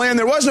was no plan,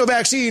 there was no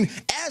vaccine,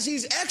 as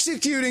he's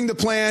executing the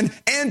plan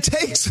and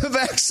takes the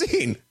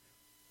vaccine.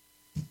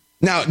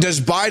 Now, does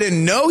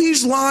Biden know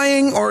he's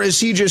lying, or is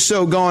he just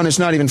so gone it's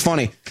not even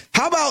funny?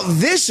 How about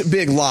this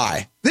big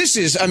lie? This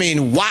is,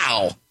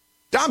 wow.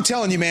 I'm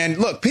telling you, man,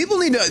 look,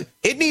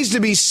 it needs to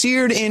be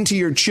seared into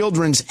your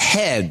children's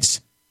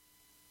heads.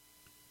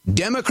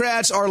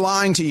 Democrats are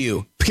lying to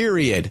you,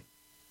 period.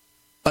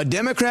 A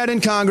Democrat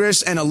in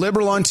Congress and a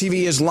liberal on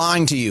TV is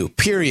lying to you,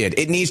 period.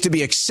 It needs to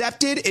be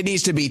accepted. It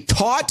needs to be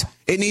taught.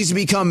 It needs to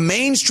become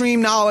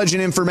mainstream knowledge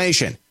and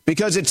information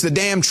because it's the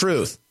damn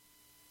truth.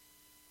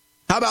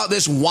 How about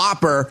this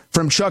whopper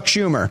from Chuck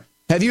Schumer?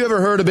 Have you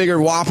ever heard a bigger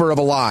whopper of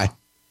a lie?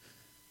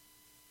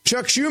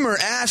 Chuck Schumer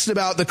asked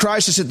about the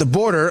crisis at the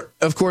border.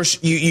 Of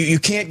course, you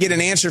can't get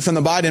an answer from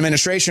the Biden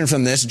administration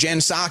from this. Jen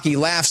Psaki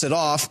laughs it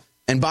off,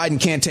 and Biden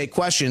can't take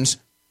questions.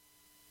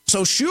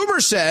 So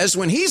Schumer says,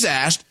 when he's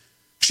asked,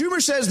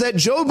 Schumer says that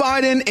Joe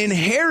Biden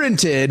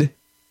inherited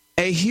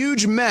a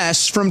huge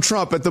mess from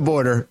Trump at the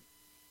border.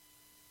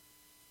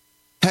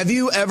 Have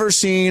you ever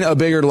seen a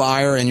bigger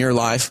liar in your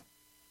life?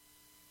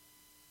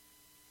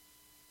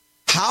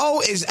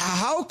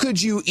 How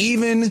could you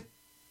even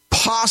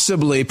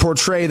possibly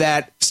portray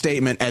that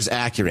statement as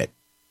accurate?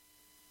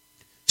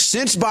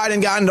 Since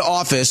Biden got into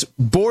office,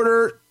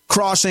 border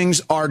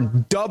crossings are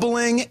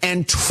doubling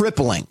and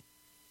tripling.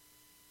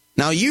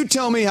 Now, you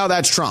tell me how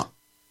that's Trump.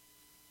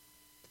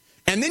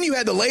 And then you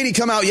had the lady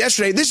come out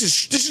yesterday. This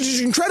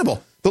is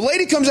incredible. The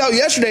lady comes out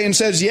yesterday and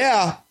says,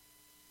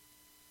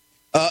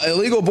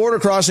 illegal border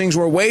crossings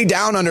were way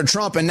down under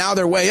Trump and now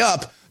they're way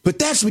up. But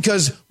that's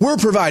because we're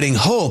providing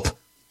hope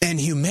and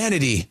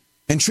humanity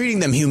and treating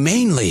them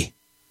humanely.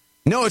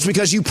 No, it's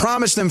because you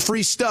promised them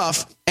free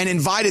stuff and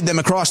invited them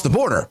across the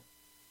border.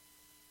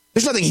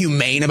 There's nothing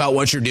humane about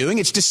what you're doing.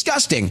 It's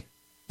disgusting.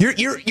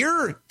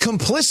 You're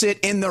complicit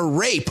in the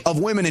rape of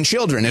women and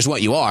children is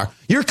what you are.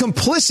 You're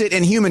complicit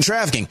in human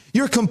trafficking.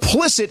 You're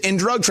complicit in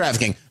drug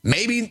trafficking.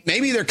 Maybe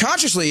they're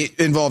consciously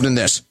involved in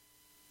this.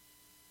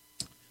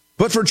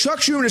 But for Chuck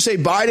Schumer to say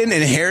Biden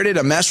inherited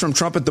a mess from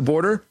Trump at the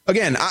border,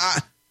 again,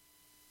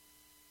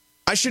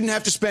 I shouldn't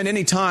have to spend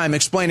any time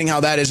explaining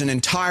how that is an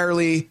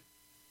entirely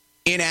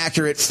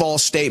inaccurate,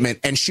 false statement,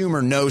 and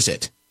Schumer knows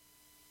it.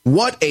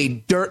 What a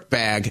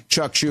dirtbag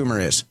Chuck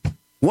Schumer is.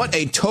 What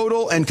a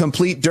total and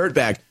complete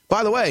dirtbag.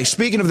 By the way,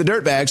 speaking of the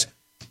dirtbags,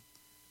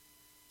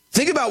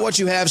 think about what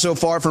you have so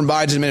far from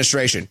Biden's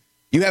administration.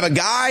 You have a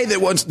guy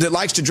that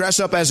likes to dress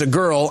up as a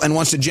girl and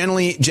wants to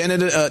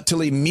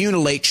genitally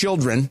mutilate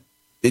children,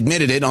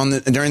 admitted it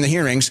during the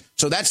hearings.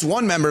 So that's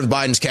one member of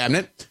Biden's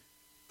cabinet.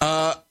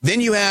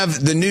 Then you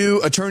have the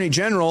new attorney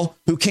general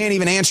who can't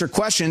even answer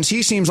questions.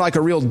 He seems like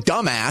a real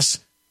dumbass.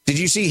 Did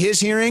you see his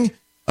hearing?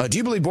 Do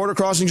you believe border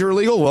crossings are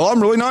illegal? Well,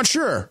 I'm really not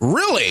sure.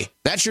 Really?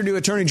 That's your new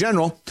attorney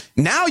general.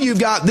 Now you've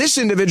got this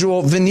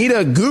individual,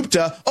 Vanita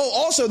Gupta. Oh,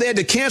 also they had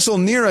to cancel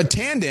Neera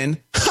Tanden.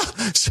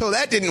 So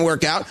that didn't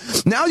work out.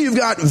 Now you've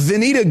got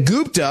Vanita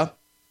Gupta,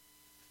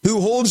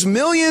 who holds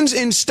millions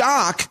in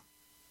stock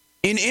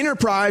in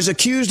enterprise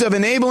accused of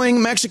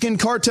enabling Mexican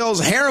cartels'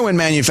 heroin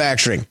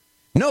manufacturing.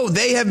 No,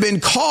 they have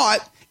been caught.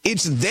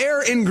 It's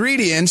their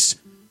ingredients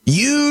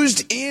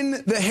used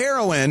in the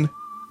heroin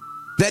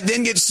that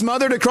then gets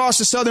smothered across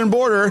the southern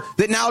border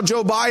that now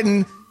Joe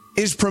Biden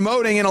is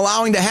promoting and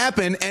allowing to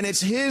happen. And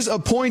it's his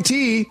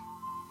appointee,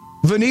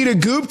 Vanita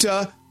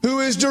Gupta, who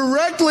is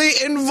directly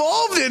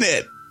involved in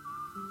it.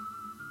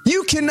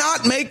 You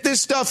cannot make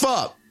this stuff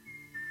up.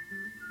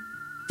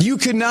 You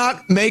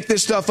cannot make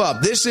this stuff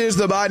up. This is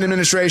the Biden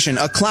administration,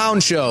 a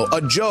clown show,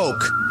 a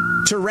joke,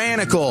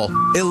 tyrannical,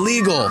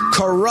 illegal,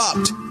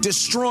 corrupt,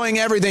 destroying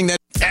everything that.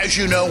 As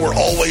you know, we're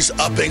always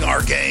upping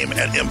our game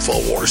at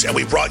InfoWars, and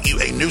we brought you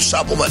a new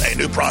supplement, a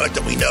new product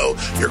that we know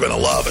you're going to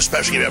love,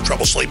 especially if you have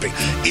trouble sleeping.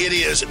 It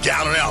is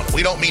down and out.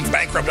 We don't mean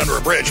bankrupt under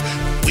a bridge.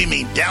 We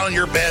mean down in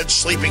your bed,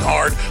 sleeping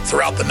hard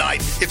throughout the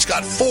night. It's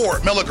got 4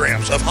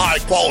 milligrams of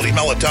high-quality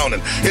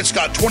melatonin. It's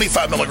got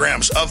 25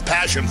 milligrams of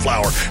passion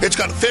flower. It's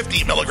got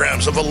 50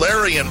 milligrams of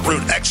valerian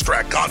root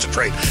extract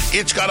concentrate.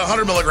 It's got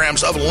 100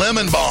 milligrams of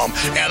lemon balm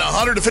and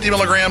 150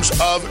 milligrams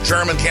of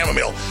German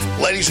chamomile.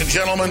 Ladies and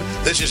gentlemen,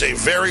 this is a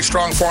very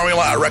strong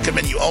formula. I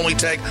recommend you only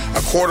take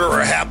a quarter or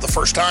a half the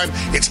first time.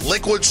 It's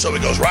liquid, so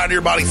it goes right into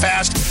your body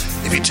fast.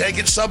 If you take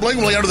it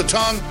sublingually under the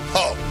tongue,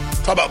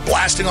 talk about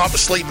blasting off to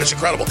sleep. It's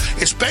incredible.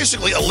 It's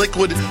basically a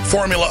liquid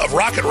formula of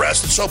Rocket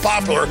Rest. It's so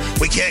popular,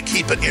 we can't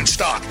keep it in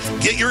stock.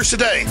 Get yours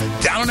today,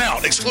 down and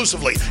out,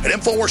 exclusively at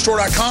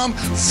InfoWarsStore.com.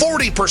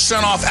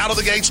 40% off out of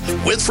the gates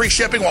with free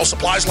shipping while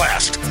supplies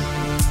last.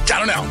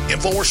 Down and out,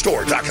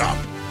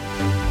 InfoWarsStore.com.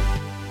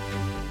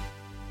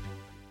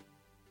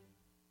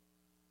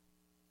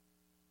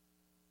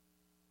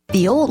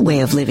 The old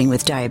way of living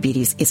with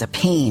diabetes is a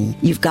pain.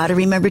 You've got to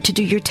remember to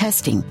do your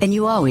testing, and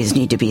you always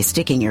need to be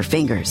sticking your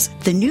fingers.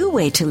 The new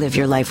way to live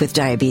your life with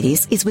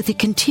diabetes is with a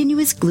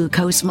continuous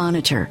glucose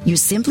monitor. You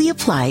simply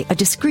apply a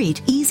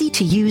discreet,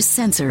 easy-to-use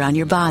sensor on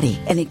your body,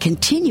 and it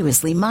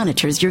continuously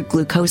monitors your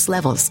glucose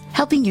levels,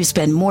 helping you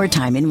spend more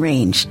time in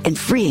range and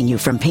freeing you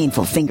from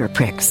painful finger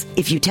pricks.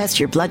 If you test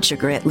your blood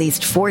sugar at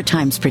least 4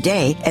 times per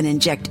day and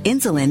inject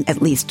insulin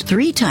at least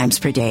 3 times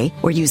per day,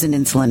 or use an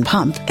insulin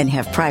pump and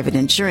have private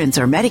insurance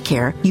or Medicare,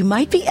 you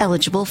might be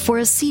eligible for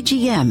a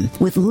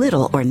CGM with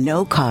little or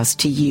no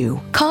cost to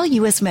you. Call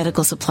U.S.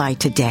 Medical Supply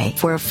today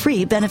for a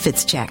free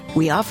benefits check.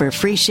 We offer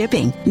free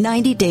shipping,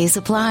 90-day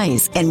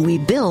supplies, and we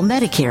bill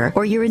Medicare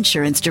or your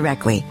insurance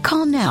directly.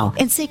 Call now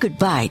and say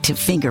goodbye to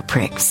finger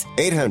pricks.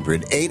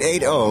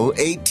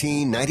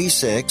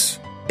 800-880-1896.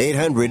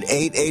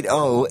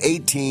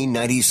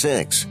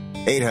 800-880-1896.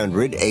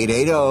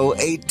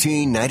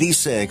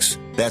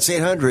 800-880-1896. That's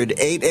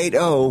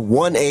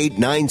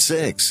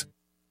 800-880-1896.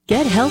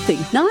 Get healthy,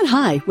 not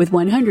high, with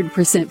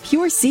 100%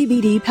 pure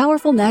CBD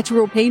powerful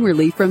natural pain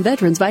relief from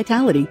Veterans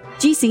Vitality.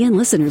 GCN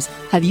listeners,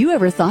 have you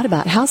ever thought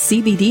about how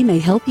CBD may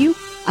help you?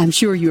 I'm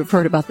sure you have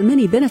heard about the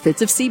many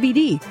benefits of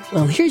CBD.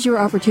 Well, here's your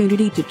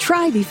opportunity to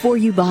try before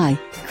you buy.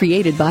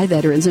 Created by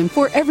veterans and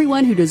for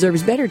everyone who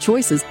deserves better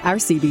choices, our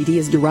CBD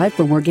is derived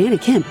from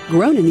organic hemp,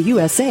 grown in the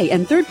USA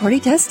and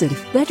third-party tested.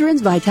 Veterans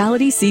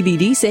Vitality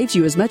CBD saves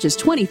you as much as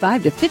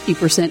 25 to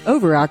 50%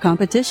 over our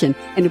competition,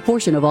 and a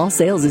portion of all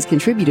sales is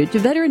contributed to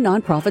veteran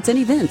nonprofits and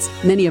events.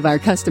 Many of our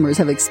customers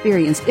have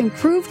experienced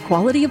improved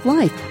quality of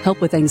life,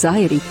 help with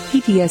anxiety,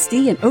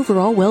 PTSD, and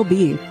overall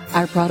well-being.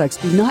 Our products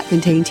do not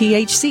contain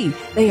THC.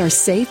 They are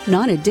safe,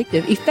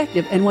 non-addictive,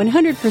 effective, and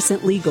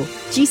 100% legal.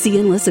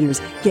 GCN listeners,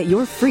 get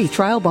your free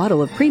trial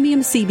bottle of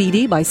premium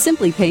CBD by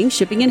simply paying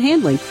shipping and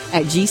handling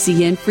at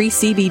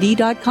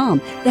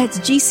GCNFreeCBD.com. That's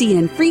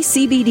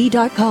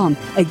GCNFreeCBD.com.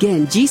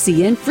 Again,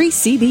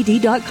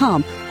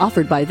 GCNFreeCBD.com.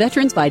 Offered by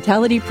Veterans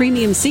Vitality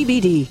Premium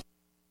CBD.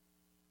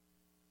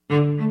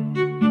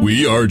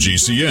 We are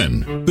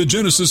GCN, the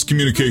Genesis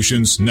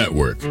Communications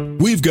Network.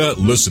 We've got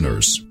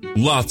listeners,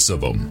 lots of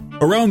them.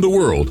 Around the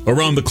world,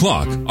 around the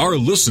clock, our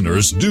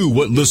listeners do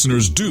what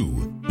listeners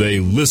do. They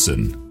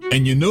listen.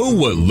 And you know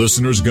what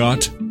listeners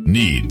got?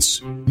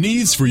 Needs.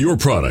 Needs for your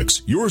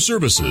products, your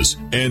services,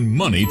 and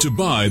money to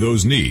buy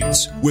those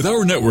needs. With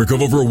our network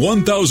of over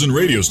 1,000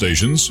 radio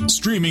stations,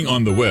 streaming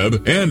on the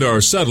web, and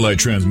our satellite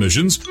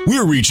transmissions,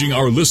 we're reaching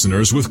our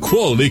listeners with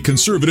quality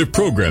conservative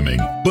programming.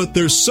 But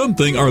there's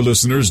something our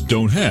listeners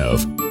don't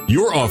have.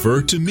 Your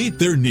offer to meet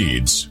their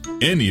needs.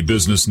 Any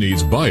business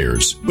needs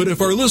buyers, but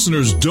if our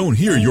listeners don't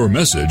hear your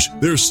message,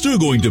 they're still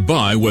going to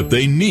buy what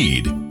they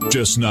need,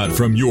 just not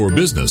from your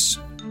business.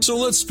 So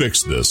let's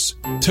fix this.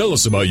 Tell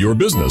us about your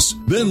business.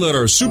 Then let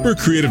our super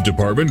creative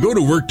department go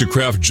to work to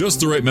craft just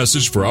the right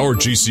message for our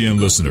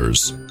GCN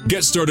listeners.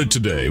 Get started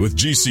today with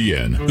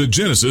GCN, the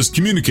Genesis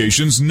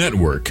Communications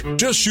Network.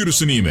 Just shoot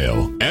us an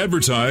email.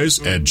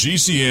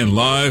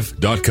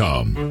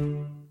 Advertise@GCNlive.com.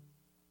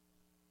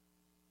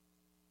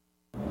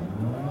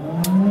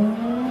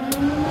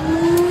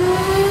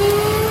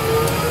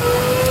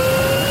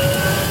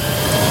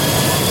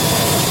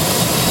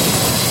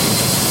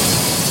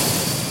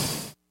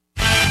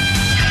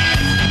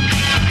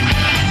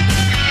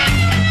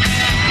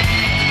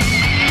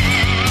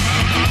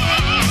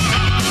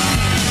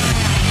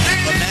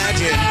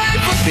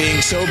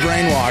 So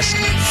brainwashed,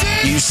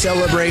 you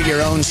celebrate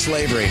your own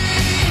slavery.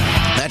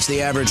 That's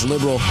the average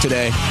liberal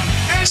today,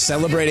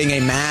 celebrating a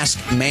mask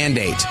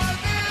mandate.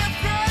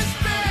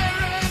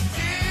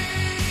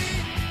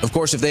 Of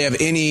course, if they have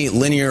any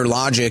linear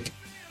logic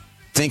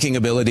thinking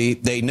ability,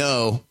 they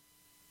know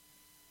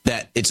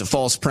that it's a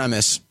false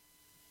premise,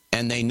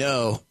 and they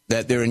know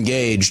that they're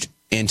engaged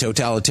in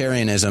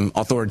totalitarianism,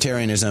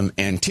 authoritarianism,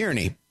 and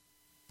tyranny.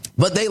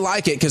 But they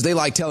like it because they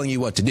like telling you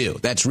what to do.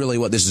 That's really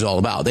what this is all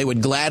about. They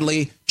would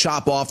gladly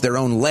chop off their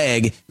own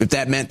leg if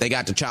that meant they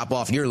got to chop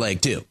off your leg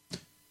too.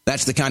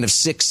 That's the kind of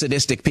sick,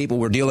 sadistic people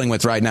we're dealing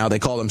with right now. They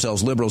call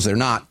themselves liberals. They're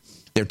not.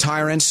 They're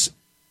tyrants.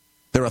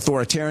 They're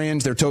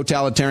authoritarians. They're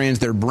totalitarians.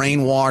 They're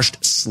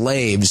brainwashed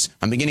slaves.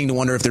 I'm beginning to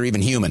wonder if they're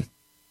even human.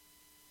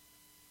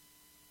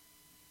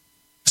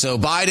 So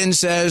Biden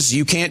says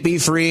you can't be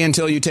free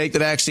until you take the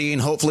vaccine.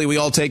 Hopefully we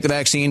all take the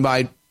vaccine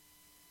by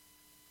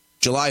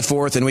July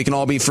 4th, and we can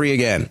all be free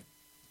again.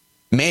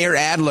 Mayor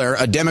Adler,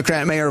 a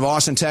Democrat mayor of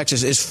Austin,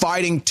 Texas, is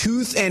fighting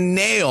tooth and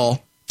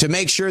nail to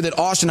make sure that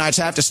Austinites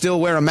have to still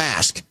wear a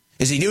mask.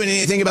 Is he doing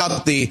anything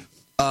about the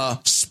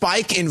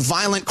spike in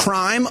violent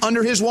crime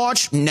under his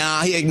watch?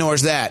 Nah, he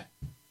ignores that.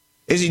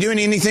 Is he doing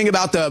anything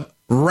about the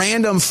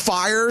random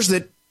fires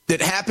that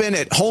happen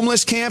at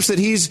homeless camps that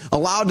he's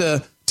allowed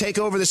to take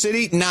over the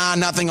city? Nah,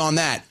 nothing on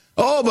that.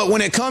 Oh, but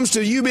when it comes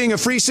to you being a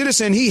free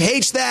citizen, he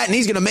hates that, and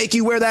he's going to make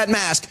you wear that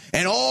mask.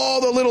 And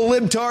all the little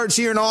libtards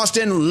here in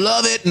Austin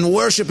love it and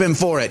worship him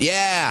for it.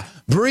 Yeah,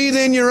 breathe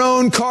in your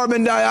own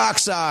carbon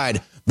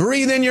dioxide.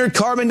 Breathe in your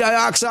carbon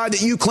dioxide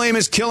that you claim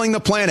is killing the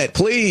planet,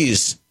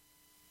 please.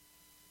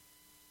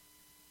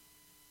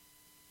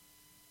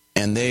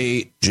 and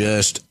they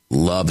just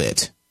love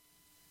it.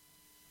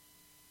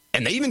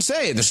 And they even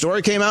say, the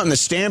story came out in the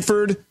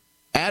Stanford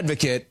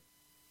Advocate,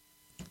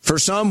 for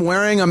some,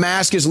 wearing a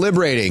mask is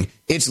liberating.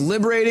 It's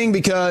liberating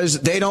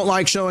because they don't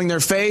like showing their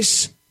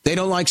face. They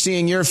don't like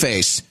seeing your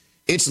face.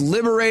 It's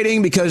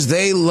liberating because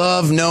they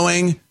love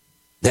knowing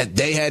that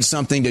they had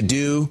something to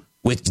do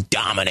with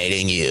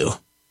dominating you.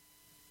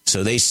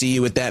 So they see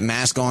you with that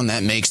mask on,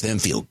 that makes them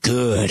feel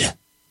good.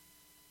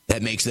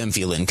 That makes them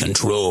feel in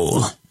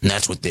control. And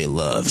that's what they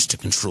love, is to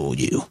control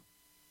you.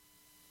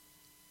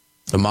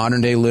 The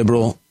modern day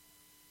liberal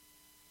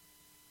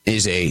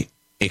is a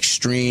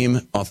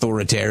extreme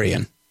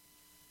authoritarian.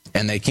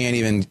 And they can't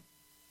even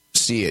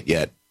see it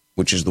yet,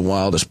 which is the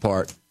wildest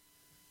part.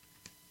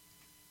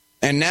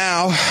 And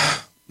now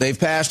they've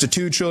passed a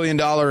 $2 trillion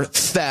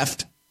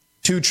theft,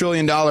 $2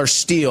 trillion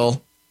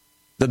steal,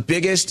 the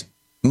biggest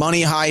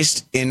money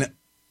heist in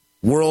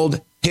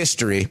world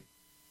history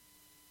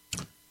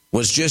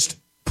was just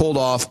pulled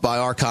off by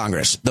our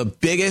Congress. The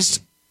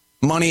biggest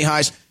money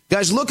heist.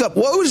 Guys, look up,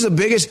 what was the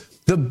biggest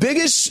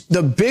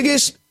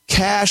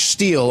cash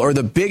steal, or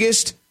the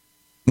biggest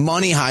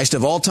money heist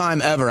of all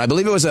time ever? I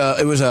believe it was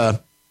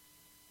a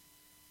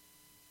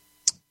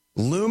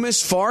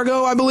Loomis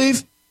Fargo, I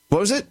believe. What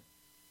was it?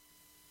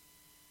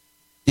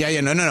 Yeah,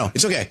 no.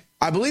 It's okay.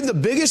 I believe the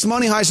biggest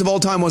money heist of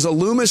all time was a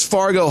Loomis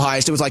Fargo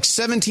heist. It was like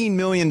 $17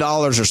 million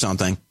or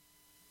something.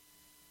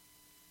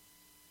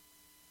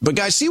 But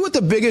guys, see what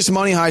the biggest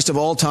money heist of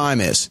all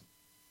time is.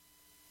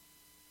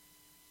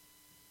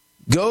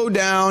 Go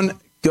down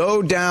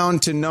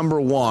to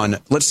number one.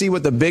 Let's see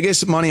what the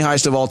biggest money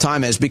heist of all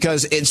time is,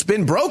 because it's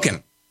been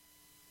broken.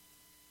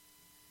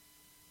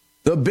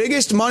 The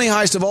biggest money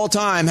heist of all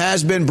time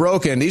has been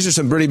broken. These are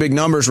some pretty big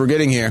numbers we're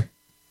getting here.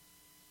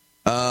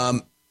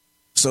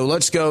 So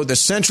let's go. The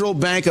Central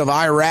Bank of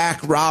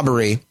Iraq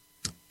robbery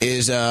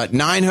is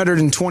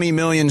 $920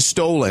 million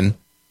stolen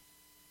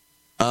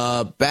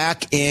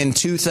back in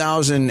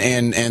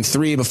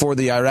 2003, before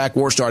the Iraq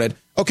war started.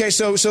 Okay,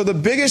 so the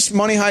biggest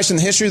money heist in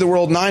the history of the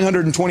world,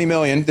 $920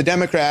 million. The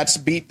Democrats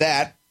beat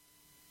that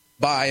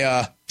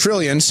by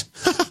trillions.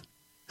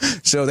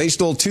 So they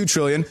stole $2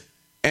 trillion.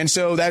 And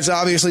so that's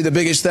obviously the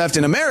biggest theft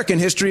in American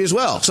history as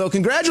well. So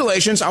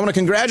congratulations. I want to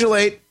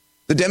congratulate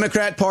the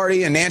Democrat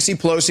Party and Nancy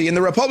Pelosi and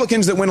the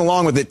Republicans that went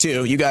along with it,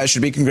 too. You guys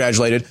should be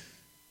congratulated.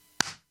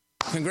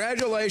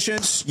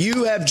 Congratulations.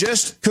 You have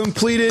just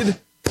completed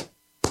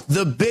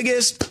the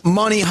biggest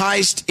money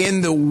heist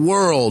in the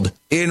world,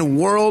 in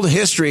world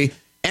history.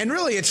 And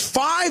really, it's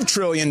 $5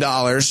 trillion.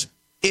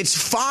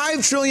 It's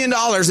 $5 trillion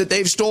that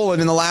they've stolen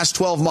in the last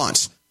 12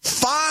 months.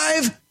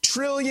 $5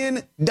 trillion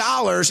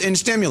in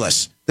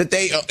stimulus that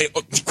they,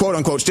 quote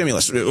unquote,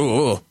 stimulus.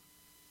 $5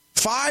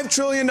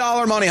 trillion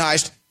money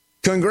heist.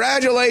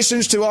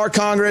 Congratulations to our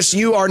Congress.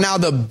 You are now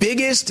the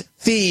biggest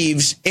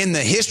thieves in the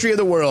history of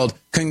the world.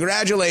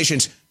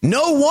 Congratulations.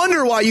 No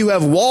wonder why you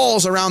have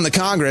walls around the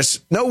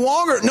Congress. No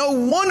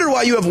wonder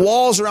why you have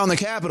walls around the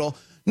Capitol.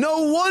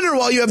 No wonder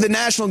why you have the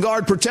National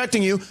Guard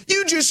protecting you.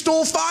 You just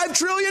stole $5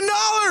 trillion.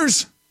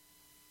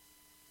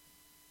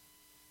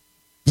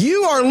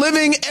 You are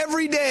living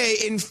every day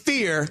in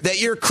fear that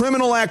your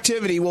criminal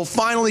activity will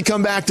finally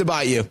come back to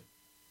bite you.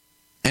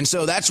 And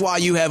so that's why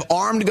you have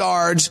armed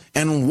guards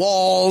and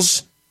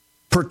walls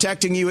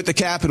protecting you at the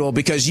Capitol,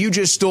 because you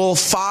just stole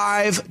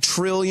 $5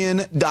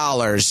 trillion.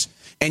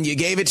 And you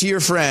gave it to your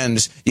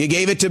friends. You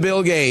gave it to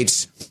Bill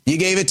Gates. You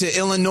gave it to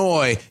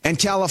Illinois and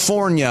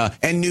California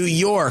and New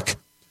York,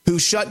 who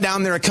shut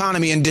down their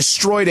economy and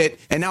destroyed it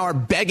and now are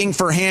begging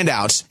for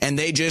handouts, and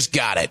they just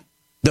got it.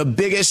 The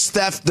biggest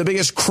theft, the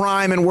biggest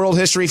crime in world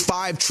history,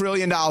 $5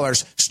 trillion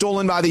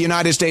stolen by the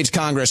United States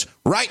Congress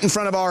right in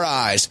front of our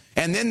eyes.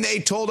 And then they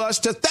told us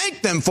to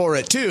thank them for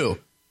it, too.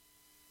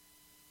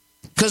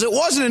 Because it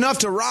wasn't enough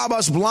to rob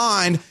us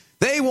blind.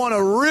 They want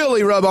to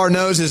really rub our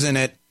noses in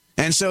it.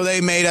 And so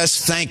they made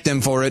us thank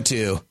them for it,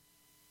 too.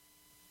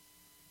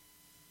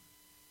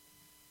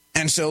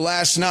 And so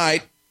last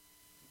night,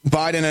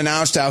 Biden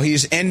announced how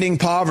he's ending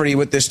poverty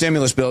with the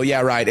stimulus bill.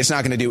 Yeah, right. It's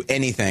not going to do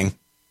anything.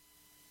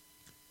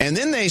 And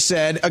then they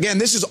said, again,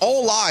 this is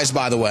all lies,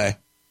 by the way.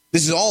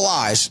 This is all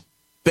lies.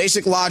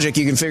 Basic logic,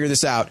 you can figure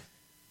this out.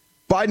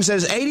 Biden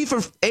says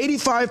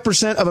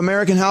 85% of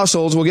American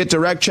households will get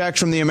direct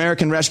checks from the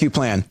American Rescue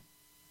Plan.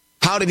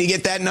 How did he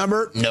get that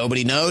number?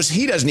 Nobody knows.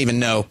 He doesn't even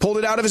know. Pulled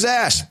it out of his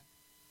ass.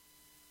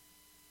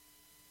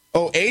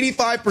 Oh,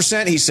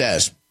 85%, he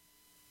says.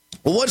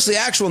 Well, what's the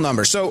actual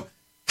number? So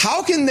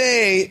how can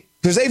they,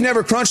 because they've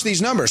never crunched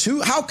these numbers.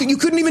 You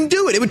couldn't even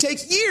do it. It would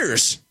take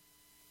years.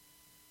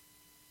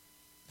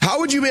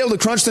 How would you be able to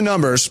crunch the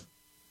numbers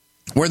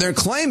where they're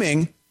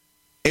claiming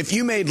if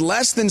you made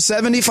less than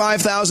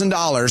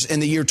 $75,000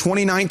 in the year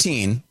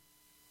 2019,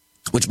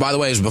 which, by the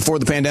way, is before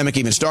the pandemic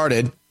even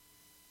started,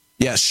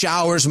 yes,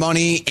 showers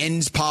money,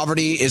 ends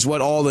poverty is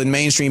what all the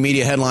mainstream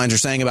media headlines are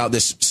saying about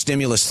this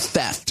stimulus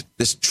theft,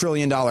 this $1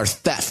 trillion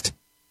theft,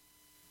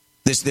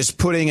 this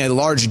putting a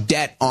large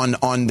debt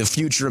on the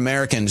future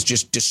Americans,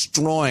 just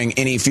destroying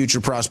any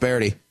future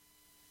prosperity.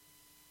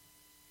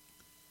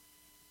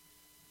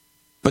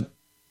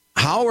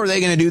 how are they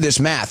going to do this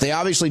math? They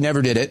obviously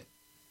never did it.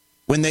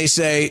 When they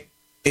say,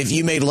 if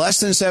you made less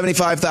than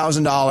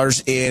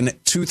 $75,000 in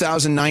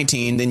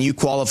 2019, then you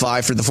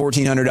qualify for the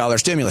 $1,400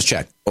 stimulus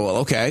check. Well,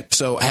 okay.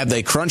 So have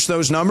they crunched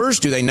those numbers?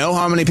 Do they know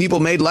how many people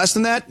made less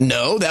than that?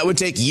 No, that would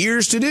take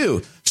years to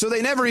do. So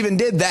they never even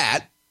did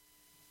that.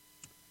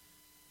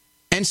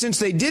 And since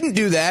they didn't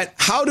do that,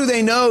 how do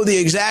they know the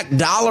exact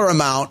dollar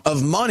amount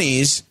of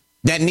monies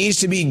that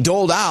needs to be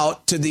doled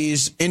out to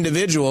these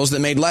individuals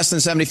that made less than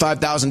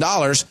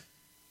 $75,000?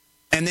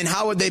 And then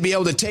how would they be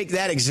able to take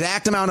that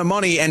exact amount of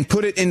money and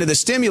put it into the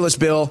stimulus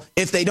bill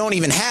if they don't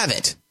even have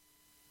it?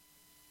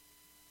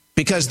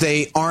 Because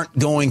they aren't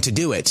going to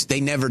do it.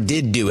 They never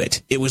did do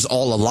it. It was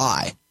all a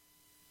lie.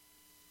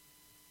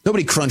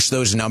 Nobody crunched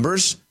those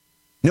numbers.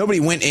 Nobody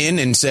went in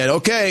and said,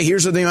 okay,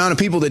 here's the amount of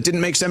people that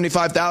didn't make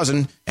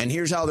 $75,000, and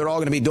here's how they're all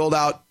going to be doled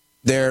out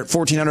their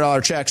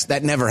 $1,400 checks.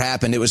 That never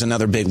happened. It was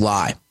another big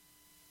lie.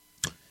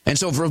 And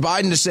so for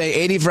Biden to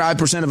say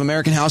 85% of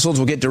American households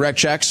will get direct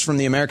checks from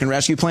the American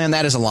Rescue Plan,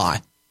 that is a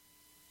lie.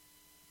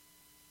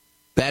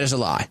 That is a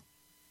lie.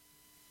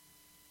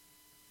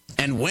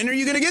 And when are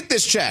you going to get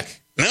this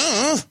check?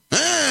 That'll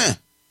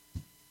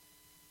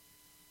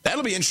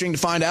be interesting to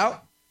find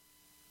out.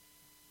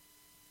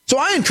 So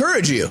I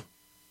encourage you,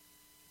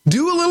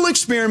 do a little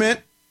experiment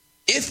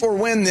if or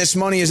when this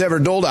money is ever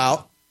doled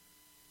out,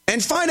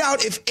 and find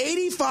out if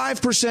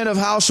 85% of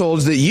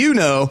households that you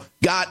know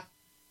got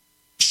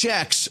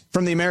checks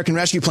from the American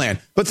Rescue Plan.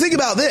 But think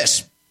about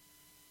this.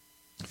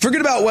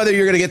 Forget about whether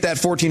you're going to get that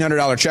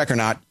 $1,400 check or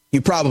not.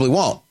 You probably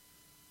won't.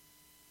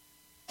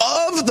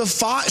 Of the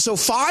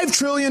 $5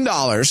 trillion,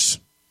 $5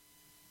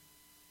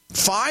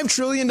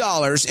 trillion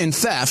in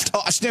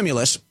theft,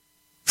 stimulus,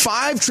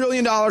 $5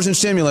 trillion in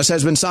stimulus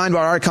has been signed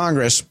by our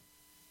Congress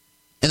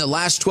in the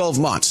last 12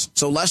 months.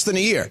 So less than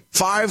a year,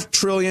 $5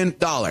 trillion.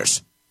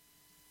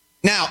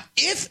 Now,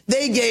 if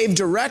they gave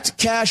direct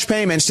cash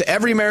payments to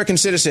every American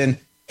citizen,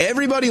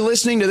 everybody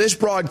listening to this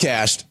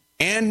broadcast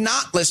and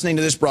not listening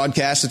to this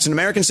broadcast, it's an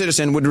American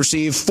citizen, would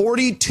receive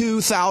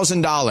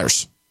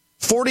 $42,000.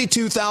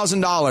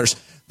 $42,000.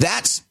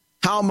 That's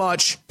how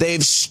much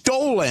they've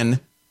stolen.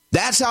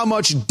 That's how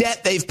much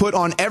debt they've put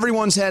on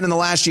everyone's head in the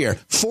last year.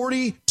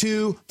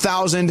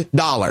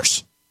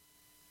 $42,000.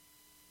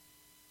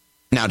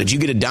 Now, did you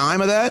get a dime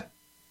of that?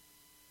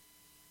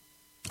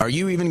 Are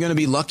you even going to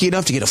be lucky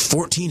enough to get a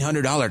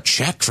 $1,400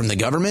 check from the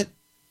government?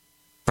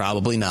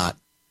 Probably not.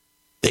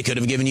 They could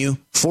have given you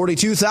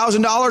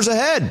 $42,000 a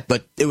head,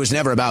 but it was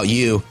never about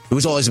you. It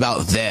was always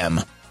about them.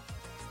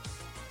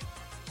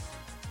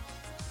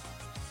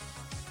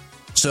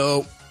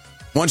 So,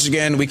 once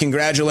again, we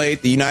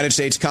congratulate the United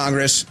States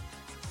Congress.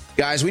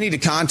 Guys, we need to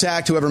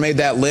contact whoever made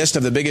that list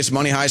of the biggest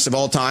money heists of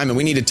all time, and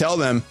we need to tell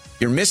them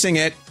you're missing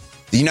it.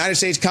 The United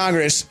States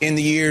Congress in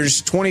the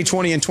years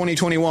 2020 and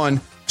 2021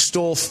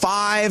 stole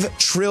 $5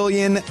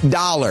 trillion.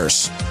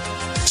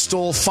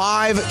 Stole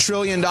 $5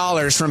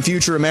 trillion from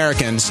future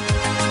Americans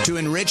to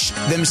enrich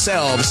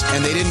themselves,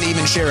 and they didn't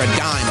even share a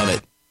dime of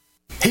it.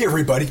 Hey,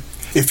 everybody.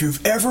 If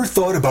you've ever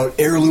thought about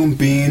heirloom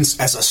beans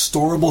as a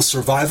storable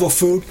survival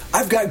food,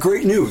 I've got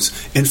great news.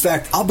 In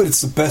fact, I'll bet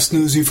it's the best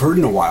news you've heard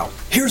in a while.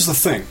 Here's the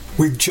thing.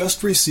 We've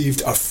just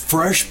received a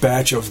fresh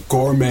batch of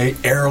gourmet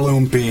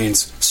heirloom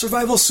beans,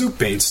 survival soup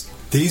beans.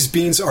 These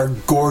beans are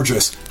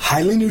gorgeous,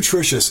 highly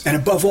nutritious, and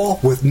above all,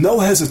 with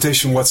no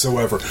hesitation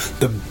whatsoever,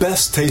 the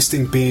best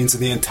tasting beans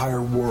in the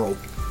entire world.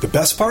 The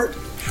best part?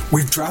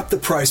 We've dropped the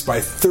price by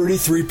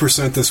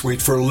 33% this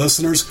week for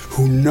listeners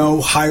who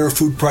know higher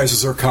food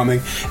prices are coming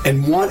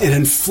and want an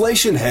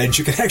inflation hedge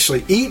you can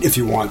actually eat if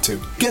you want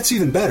to. Gets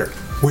even better.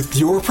 With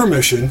your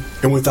permission,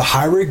 and with a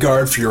high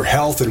regard for your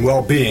health and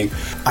well-being,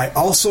 I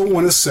also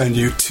want to send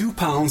you 2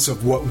 pounds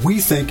of what we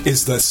think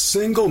is the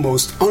single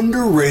most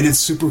underrated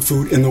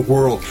superfood in the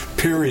world,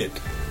 period.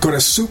 Go to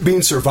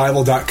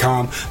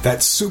SoupBeanSurvival.com,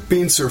 that's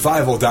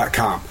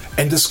SoupBeanSurvival.com,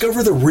 and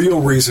discover the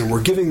real reason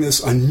we're giving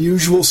this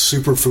unusual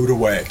superfood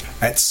away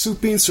at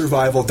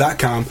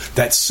SoupBeanSurvival.com,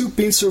 that's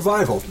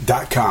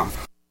SoupBeanSurvival.com.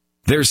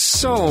 There's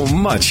so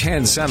much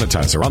hand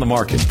sanitizer on the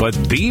market, but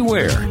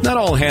beware, not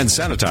all hand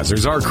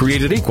sanitizers are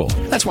created equal.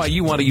 That's why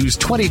you want to use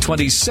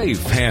 2020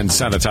 Safe hand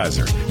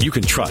sanitizer. You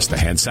can trust the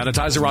hand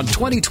sanitizer on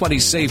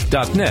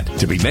 2020safe.net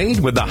to be made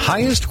with the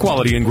highest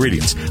quality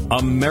ingredients,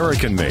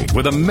 American made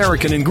with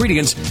American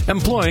ingredients,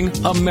 employing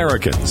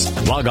Americans.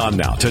 Log on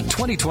now to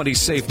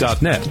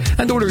 2020safe.net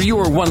and order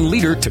your 1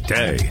 liter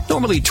today.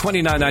 Normally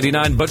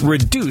 $29.99, but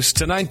reduced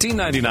to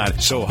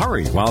 $19.99. So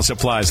hurry while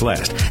supplies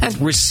last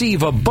and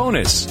receive a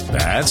bonus.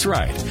 That's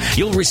right.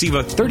 You'll receive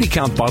a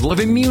 30-count bottle of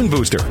Immune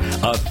Booster,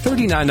 a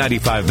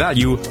 $39.95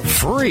 value,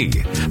 free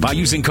by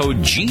using code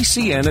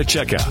GCN at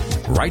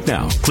checkout. Right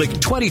now, click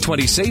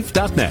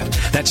 2020safe.net.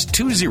 That's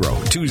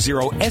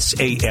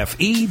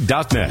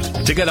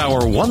 2020safe.net to get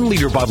our 1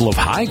 liter bottle of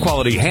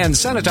high-quality hand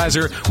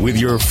sanitizer with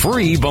your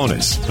free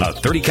bonus. A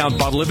 30-count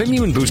bottle of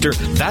Immune Booster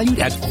valued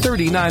at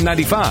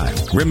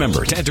 $39.95.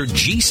 Remember to enter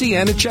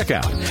GCN at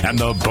checkout, and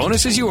the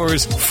bonus is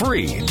yours,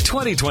 free.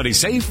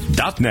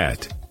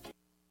 2020safe.net.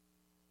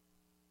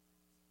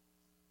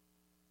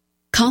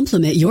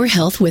 Complement your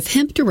health with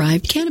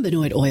hemp-derived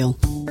cannabinoid oil.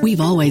 We've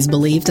always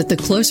believed that the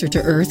closer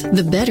to Earth,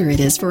 the better it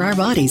is for our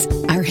bodies.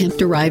 Our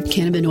hemp-derived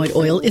cannabinoid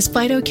oil is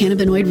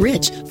phytocannabinoid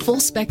rich,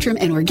 full spectrum,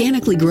 and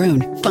organically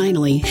grown.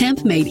 Finally,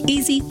 hemp made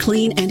easy,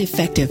 clean, and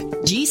effective.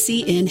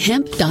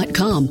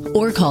 GCNhemp.com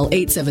or call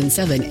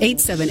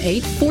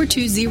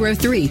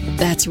 877-878-4203.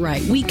 That's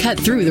right, we cut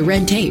through the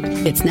red tape.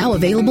 It's now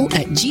available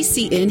at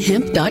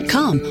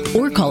GCNhemp.com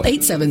or call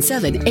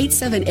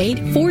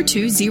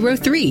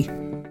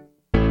 877-878-4203.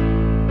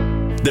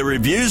 The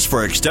reviews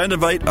for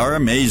Extendivite are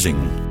amazing.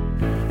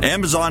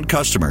 Amazon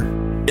customer.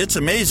 It's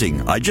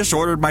amazing. I just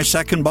ordered my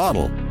second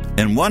bottle.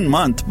 In 1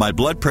 month, my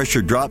blood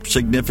pressure dropped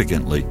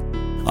significantly.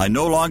 I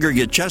no longer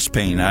get chest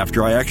pain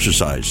after I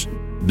exercise.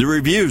 The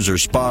reviews are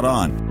spot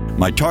on.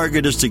 My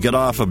target is to get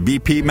off of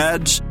BP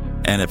meds,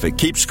 and if it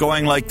keeps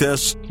going like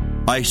this,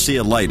 I see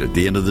a light at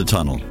the end of the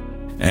tunnel.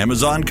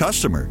 Amazon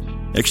customer.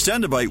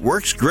 Extendivite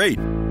works great.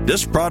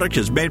 This product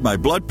has made my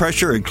blood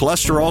pressure and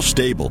cholesterol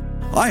stable.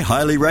 I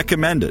highly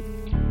recommend it.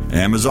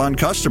 Amazon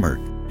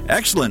customer.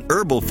 Excellent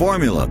herbal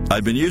formula.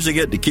 I've been using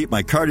it to keep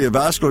my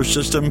cardiovascular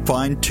system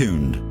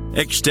fine-tuned.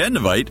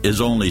 Extendivite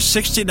is only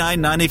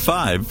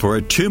 $69.95 for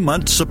a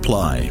 2-month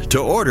supply. To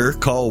order,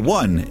 call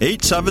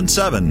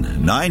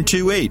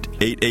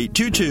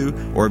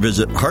 1-877-928-8822 or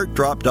visit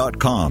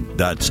heartdrop.com.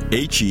 That's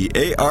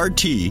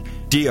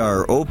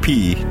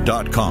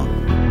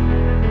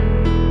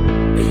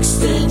HEARTDROP.com.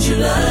 Extend your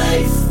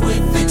life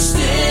with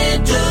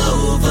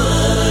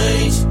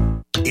Extendovite.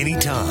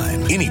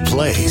 Anytime, any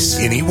place,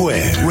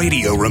 anywhere,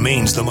 radio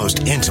remains the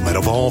most intimate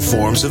of all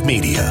forms of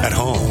media. At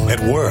home,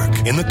 at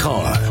work, in the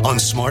car, on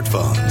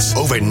smartphones.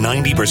 Over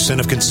 90%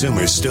 of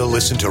consumers still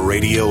listen to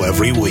radio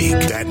every week.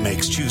 That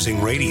makes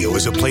choosing radio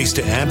as a place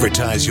to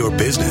advertise your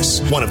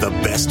business one of the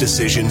best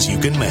decisions you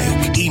can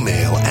make.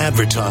 Email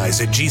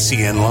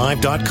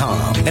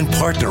advertise@gcnlive.com and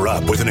partner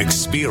up with an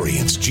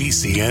experienced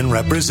GCN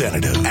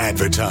representative.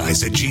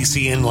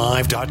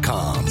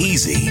 Advertise@gcnlive.com.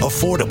 Easy,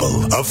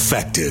 affordable,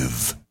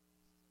 effective.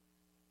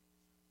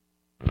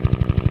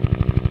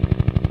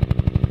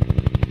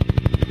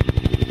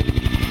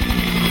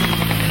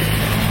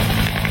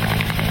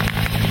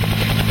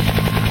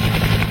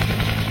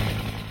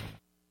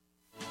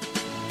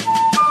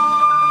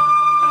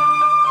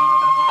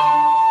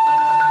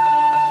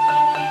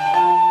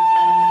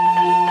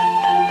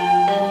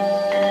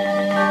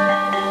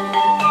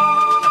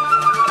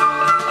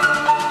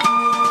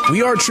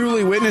 We are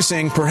truly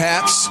witnessing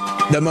perhaps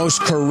the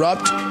most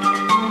corrupt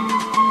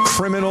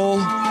criminal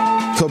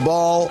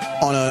cabal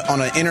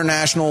on an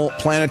international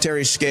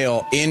planetary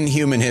scale in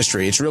human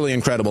history. It's really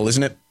incredible,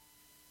 isn't it?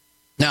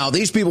 Now,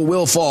 these people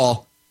will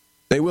fall.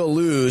 They will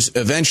lose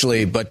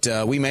eventually, but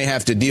we may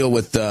have to deal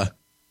with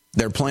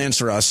their plans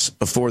for us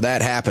before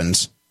that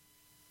happens.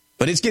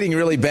 But it's getting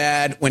really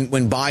bad when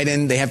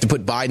Biden, they have to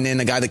put Biden in,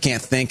 the guy that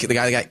can't think, the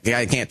guy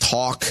that can't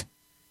talk.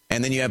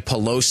 And then you have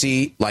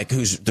Pelosi, like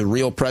who's the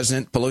real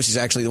president. Pelosi's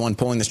actually the one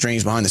pulling the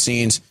strings behind the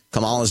scenes.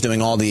 Kamala's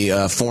doing all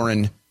the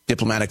foreign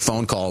diplomatic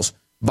phone calls.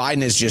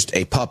 Biden is just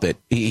a puppet.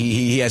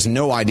 He has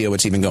no idea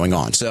what's even going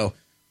on. So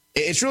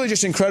it's really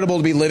just incredible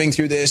to be living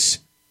through this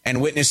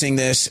and witnessing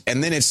this.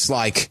 And then it's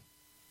like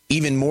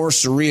even more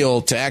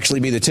surreal to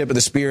actually be the tip of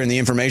the spear in the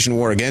information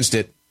war against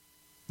it,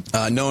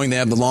 knowing they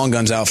have the long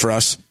guns out for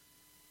us.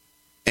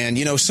 And,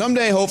 you know,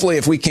 someday, hopefully,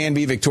 if we can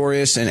be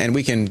victorious and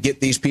we can get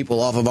these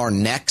people off of our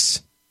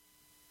necks,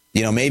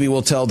 you know, maybe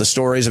we'll tell the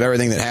stories of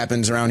everything that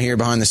happens around here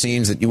behind the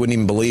scenes that you wouldn't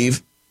even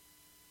believe.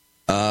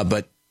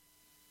 But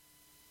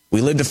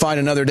we live to fight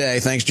another day.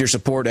 Thanks to your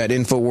support at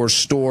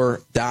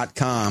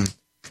InfoWarsStore.com.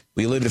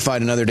 We live to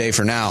fight another day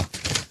for now.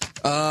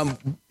 Let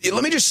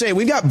me just say,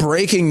 we've got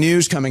breaking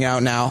news coming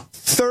out now.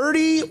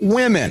 30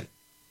 women.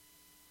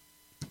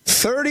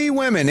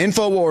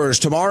 InfoWars,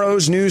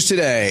 tomorrow's news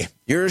today.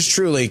 Yours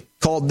truly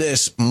called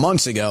this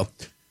months ago.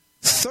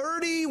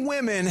 30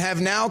 women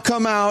have now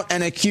come out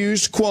and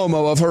accused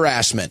Cuomo of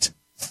harassment.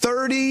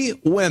 30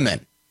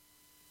 women.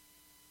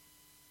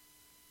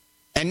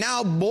 And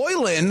now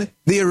Boylan,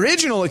 the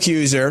original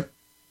accuser,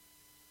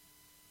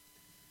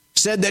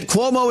 said that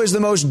Cuomo is the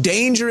most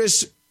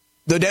dangerous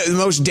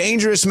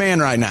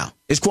man right now,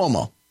 is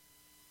Cuomo.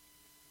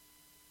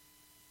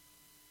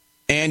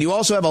 And you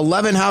also have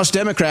 11 House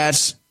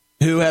Democrats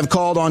who have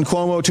called on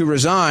Cuomo to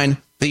resign.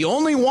 The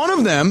only one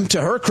of them,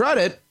 to her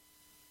credit,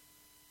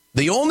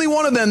 the only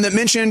one of them that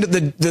mentioned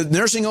the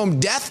nursing home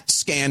death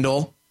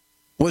scandal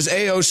was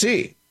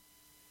AOC.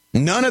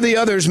 None of the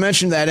others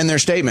mentioned that in their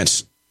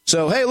statements.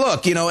 So, hey,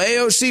 look, you know,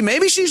 AOC,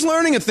 maybe she's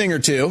learning a thing or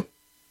two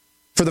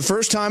for the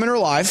first time in her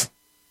life.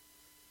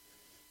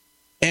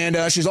 And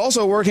she's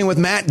also working with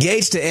Matt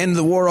Gaetz to end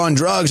the war on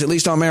drugs, at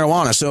least on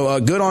marijuana. So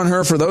good on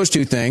her for those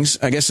two things.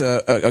 I guess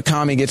a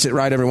commie gets it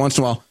right every once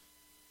in a while.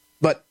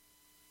 But,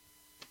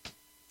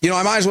 you know,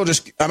 I might as well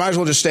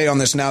just stay on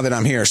this now that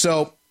I'm here.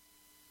 So,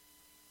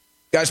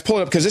 guys, pull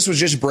it up because this was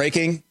just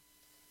breaking.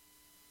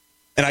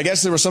 And I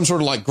guess there was some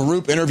sort of like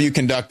group interview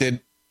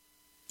conducted.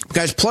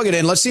 Guys, plug it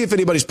in. Let's see if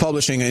anybody's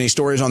publishing any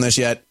stories on this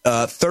yet.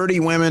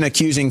 30 women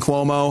accusing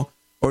Cuomo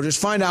or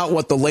just find out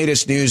what the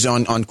latest news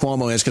on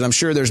Cuomo is, because I'm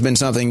sure there's been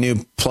something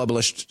new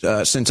published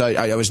since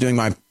I was doing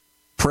my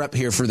prep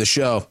here for the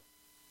show.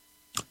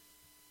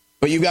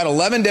 But you've got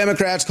 11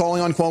 Democrats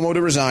calling on Cuomo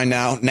to resign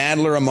now,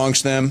 Nadler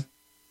amongst them.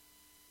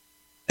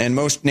 And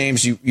most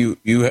names you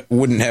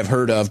wouldn't have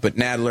heard of, but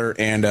Nadler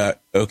and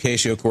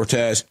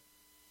Ocasio-Cortez.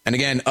 And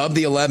again, of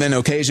the 11,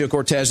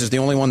 Ocasio-Cortez is the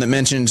only one that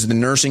mentions the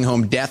nursing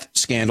home death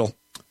scandal,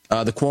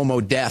 the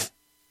Cuomo death,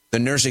 the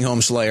nursing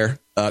home slayer,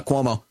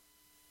 Cuomo.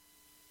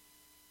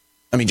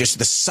 I mean, just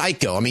the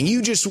psycho. I mean,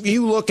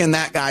 you look in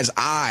that guy's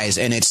eyes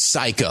and it's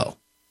psycho.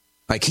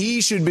 Like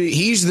he's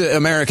the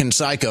American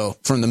Psycho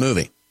from the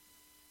movie.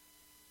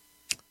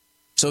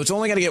 So it's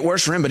only going to get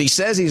worse for him, but he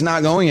says he's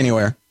not going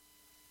anywhere.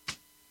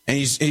 And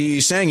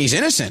he's saying he's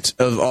innocent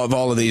of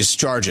all of these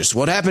charges.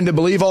 What happened to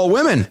Believe All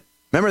Women?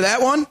 Remember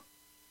that one?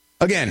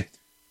 Again,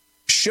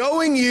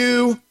 showing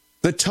you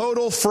the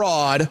total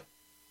fraud.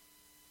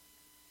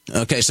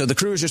 Okay, so the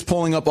crew is just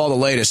pulling up all the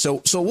latest.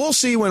 So we'll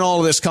see when all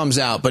of this comes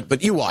out.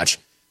 But you watch.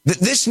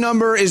 This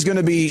number is going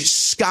to be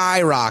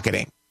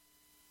skyrocketing.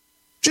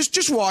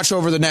 Just watch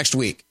over the next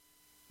week.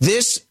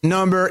 This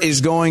number is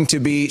going to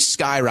be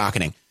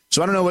skyrocketing.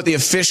 So I don't know what the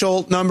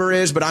official number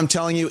is, but I'm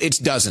telling you, it's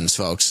dozens,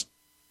 folks.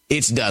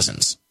 It's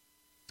dozens.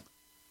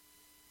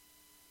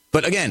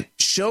 But again,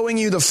 showing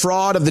you the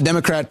fraud of the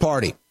Democrat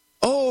Party.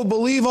 Oh,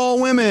 Believe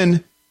All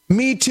Women.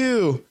 Me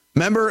too.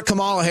 Remember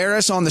Kamala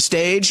Harris on the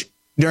stage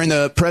during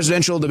the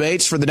presidential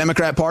debates for the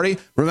Democrat Party?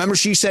 Remember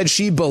she said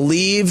she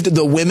believed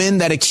the women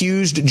that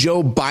accused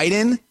Joe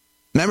Biden?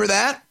 Remember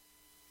that?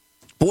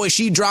 Boy,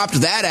 she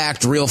dropped that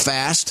act real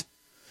fast.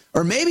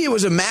 Or maybe it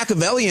was a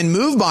Machiavellian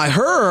move by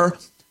her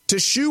to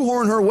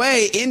shoehorn her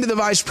way into the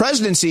vice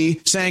presidency,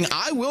 saying,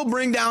 I will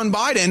bring down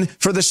Biden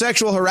for the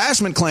sexual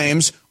harassment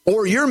claims,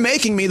 or you're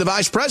making me the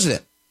vice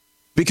president.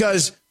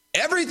 Because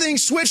everything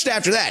switched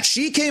after that.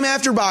 She came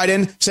after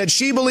Biden, said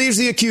she believes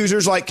the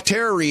accusers like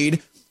Tara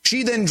Reid.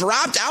 She then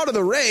dropped out of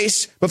the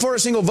race before a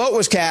single vote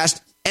was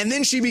cast, and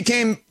then she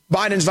became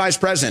Biden's vice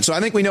president. So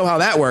I think we know how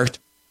that worked.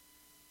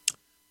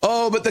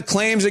 Oh, but the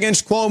claims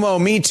against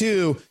Cuomo, me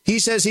too. He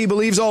says he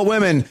believes all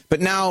women, but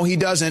now he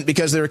doesn't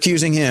because they're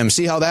accusing him.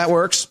 See how that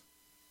works?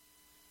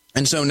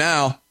 And so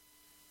now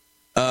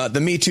the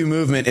Me Too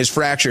movement is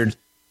fractured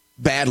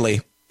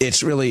badly.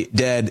 It's really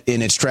dead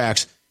in its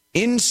tracks.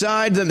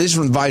 Inside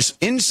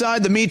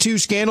the Me Too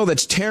scandal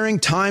that's tearing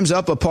Time's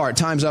Up apart.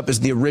 Time's Up is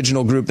the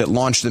original group that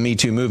launched the Me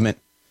Too movement.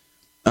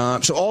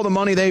 So all the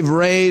money they've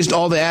raised,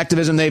 all the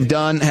activism they've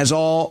done has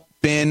all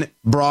been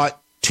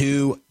brought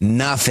to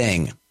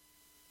nothing.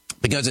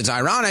 Because it's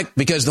ironic,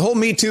 because the whole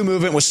Me Too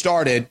movement was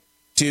started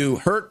to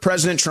hurt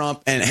President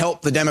Trump and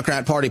help the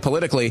Democrat Party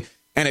politically.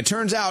 And it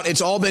turns out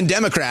it's all been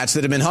Democrats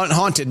that have been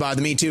haunted by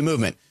the Me Too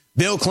movement.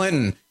 Bill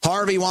Clinton,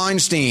 Harvey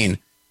Weinstein,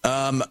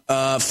 Al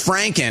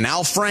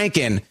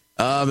Franken,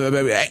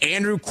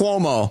 Andrew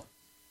Cuomo.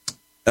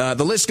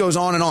 The list goes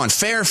on and on.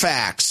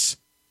 Fairfax.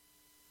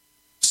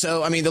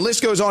 So, I mean, the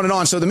list goes on and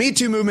on. So the Me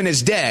Too movement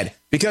is dead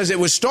because it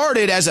was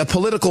started as a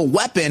political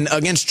weapon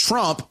against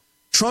Trump.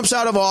 Trump's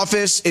out of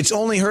office. It's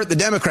only hurt the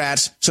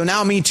Democrats. So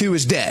now Me Too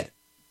is dead.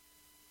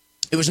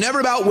 It was never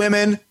about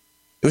women.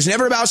 It was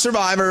never about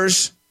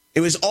survivors.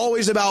 It was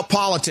always about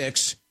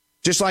politics,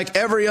 just like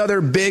every other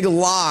big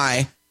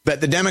lie that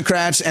the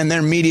Democrats and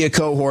their media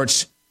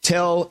cohorts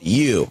tell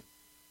you.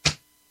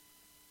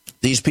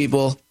 These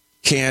people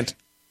can't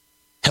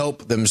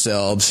help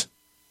themselves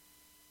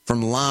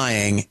from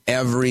lying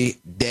every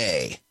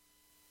day.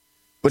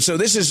 But so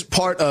this is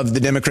part of the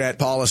Democrat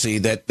policy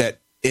that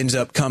ends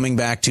up coming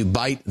back to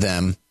bite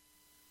them.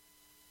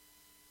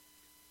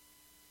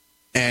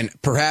 And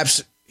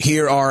perhaps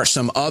here are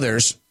some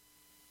others.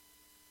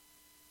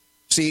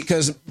 See,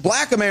 because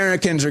black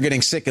Americans are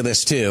getting sick of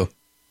this, too.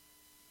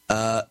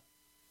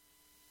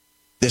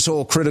 This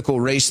whole critical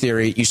race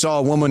theory. You saw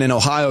a woman in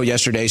Ohio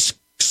yesterday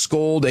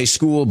scold a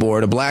school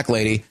board, a black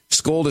lady,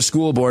 scold a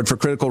school board for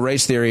critical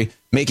race theory,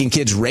 making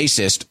kids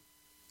racist.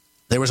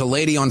 There was a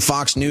lady on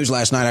Fox News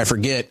last night, I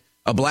forget,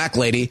 a black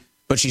lady,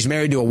 but she's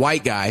married to a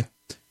white guy.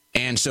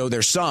 And so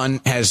their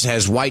son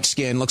has white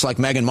skin, looks like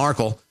Meghan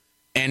Markle.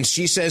 And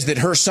she says that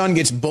her son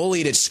gets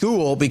bullied at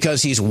school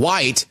because he's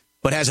white,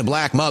 but has a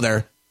black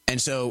mother. And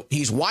so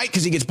he's white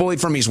because he gets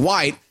bullied from he's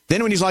white.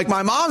 Then when he's like,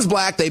 my mom's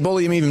black, they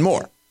bully him even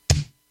more.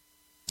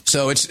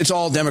 So it's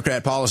all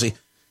Democrat policy.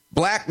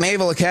 Black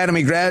Naval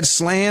Academy grad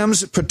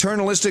slams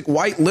paternalistic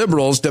white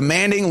liberals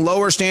demanding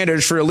lower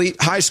standards for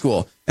elite high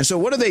school. And so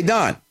what have they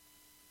done?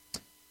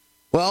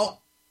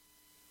 Well,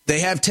 they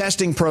have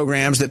testing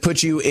programs that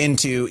put you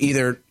into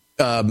either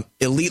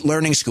elite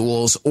learning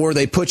schools or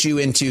they put you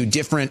into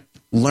different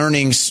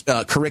learning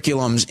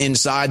curriculums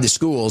inside the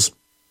schools.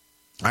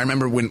 I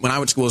remember when I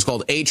went to school, it was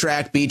called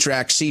A-Track,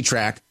 B-Track,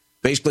 C-Track.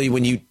 Basically,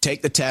 when you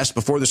take the test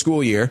before the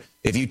school year,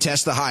 if you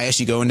test the highest,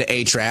 you go into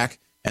A-Track,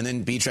 and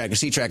then B-Track and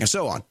C-Track, and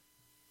so on.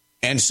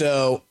 And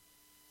so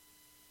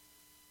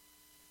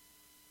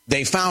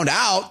they found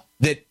out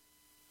that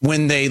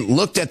when they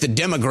looked at the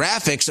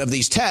demographics of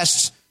these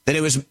tests, that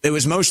it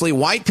was mostly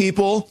white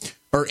people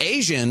or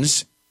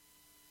Asians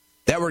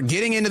that were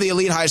getting into the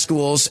elite high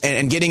schools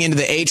and getting into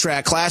the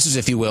A-track classes,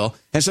 if you will.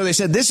 And so they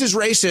said, this is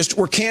racist.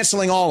 We're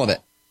canceling all of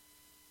it.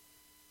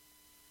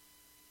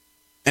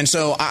 And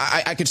so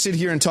I could sit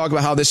here and talk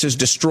about how this has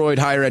destroyed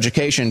higher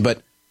education,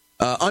 but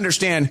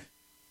understand,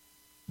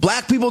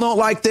 black people don't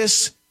like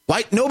this.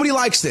 Nobody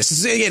likes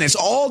this. Again, it's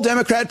all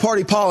Democrat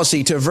Party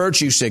policy to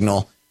virtue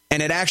signal,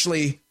 and it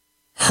actually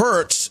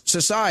hurts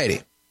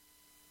society.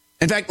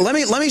 In fact, let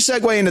me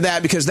segue into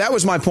that, because that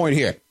was my point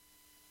here.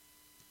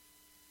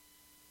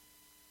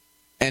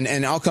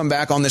 And I'll come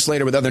back on this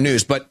later with other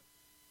news. But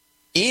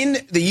in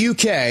the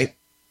UK,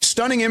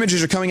 stunning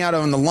images are coming out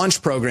on the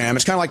lunch program.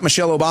 It's kind of like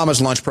Michelle Obama's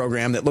lunch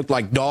program that looked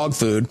like dog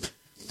food.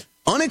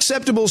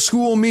 Unacceptable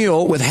school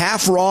meal with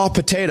half raw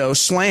potato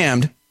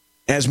slammed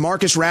as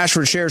Marcus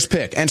Rashford shares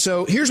pic. And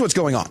so here's what's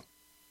going on.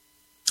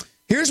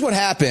 Here's what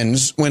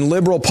happens when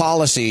liberal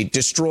policy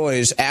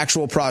destroys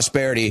actual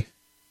prosperity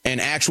and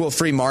actual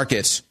free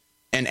markets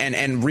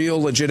and real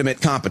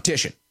legitimate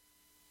competition.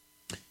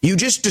 You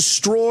just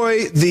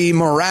destroy the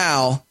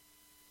morale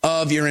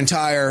of your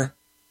entire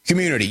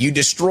community. You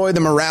destroy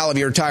the morale of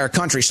your entire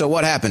country. So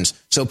what happens?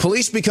 So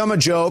police become a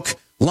joke.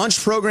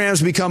 Lunch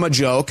programs become a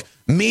joke.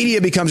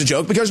 Media becomes a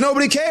joke because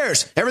nobody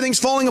cares. Everything's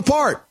falling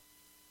apart.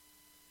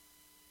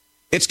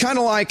 It's kind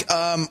of like,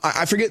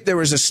 I forget, there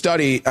was a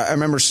study, I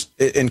remember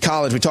in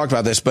college we talked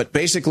about this, but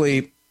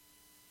basically,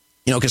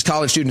 because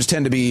college students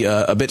tend to be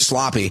a bit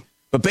sloppy.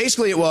 But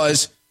basically it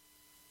was,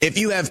 if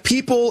you have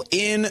people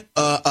in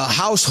a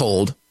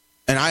household,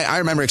 and I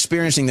remember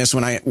experiencing this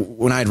when I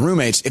had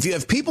roommates, if you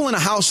have people in a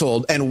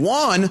household and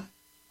one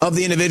of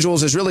the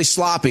individuals is really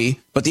sloppy,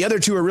 but the other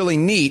two are really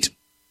neat,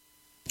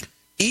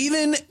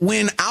 even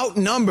when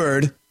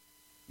outnumbered,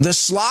 the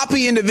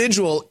sloppy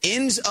individual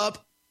ends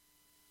up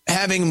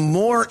having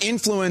more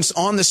influence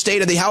on the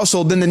state of the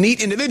household than the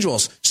neat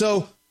individuals.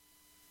 So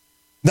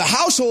the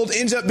household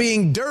ends up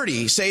being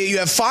dirty. Say you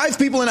have 5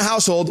 people in a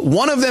household,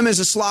 one of them is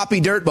a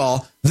sloppy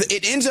dirtball.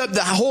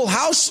 The whole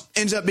house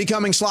ends up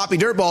becoming sloppy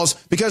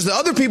dirtballs because the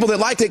other people that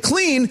like it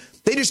clean,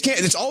 they just can't.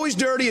 It's always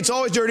dirty.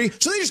 So they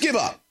just give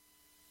up.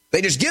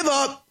 They just give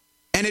up,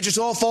 and it just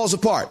all falls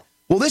apart.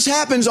 Well, this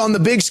happens on the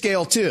big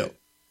scale too.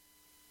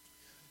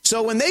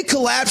 So when they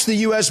collapse the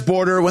U.S.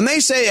 border, when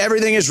they say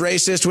everything is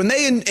racist, when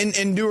they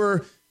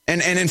endure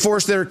and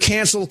enforce their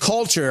cancel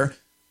culture,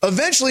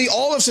 eventually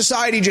all of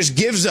society just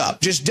gives up,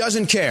 just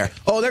doesn't care.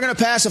 Oh, they're going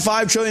to pass a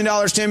 $5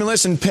 trillion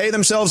stimulus and pay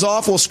themselves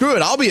off? Well, screw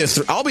it. I'll be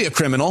a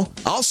criminal.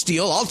 I'll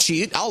steal. I'll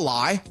cheat. I'll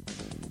lie.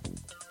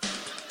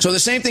 So the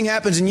same thing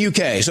happens in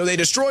UK. So they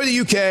destroy the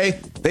UK.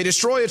 They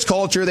destroy its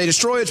culture. They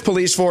destroy its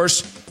police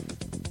force.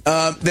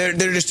 They're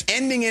just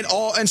ending it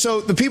all. And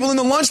so the people in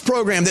the lunch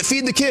program that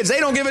feed the kids, they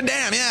don't give a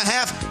damn. Yeah,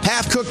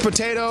 half cooked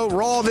potato,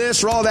 raw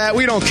this, raw that.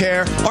 We don't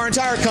care. Our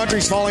entire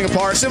country's falling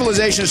apart.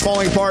 Civilization is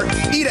falling apart.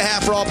 Eat a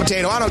half raw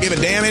potato. I don't give a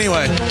damn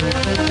anyway.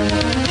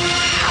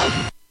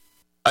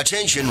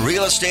 Attention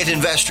real estate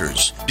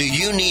investors. Do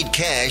you need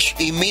cash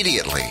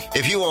immediately?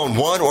 If you own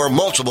one or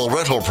multiple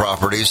rental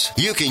properties,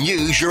 you can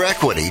use your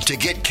equity to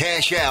get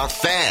cash out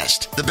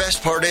fast. The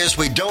best part is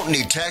we don't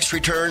need tax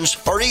returns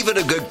or even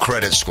a good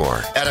credit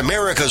score. At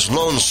America's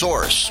Loan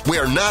Source, we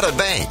are not a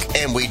bank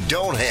and we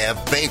don't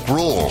have bank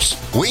rules.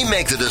 We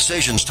make the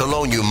decisions to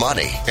loan you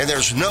money, and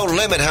there's no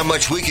limit how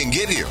much we can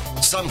give you.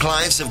 Some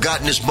clients have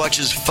gotten as much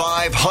as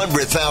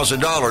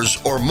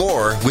 $500,000 or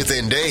more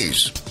within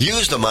days.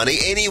 Use the money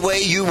any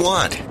way you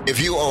want. If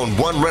you own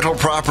one rental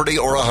property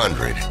or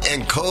 100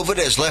 and COVID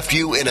has left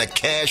you in a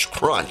cash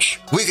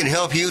crunch, we can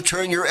help you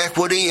turn your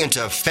equity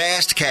into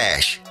fast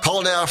cash.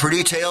 Call now for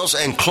details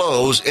and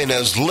close in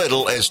as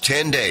little as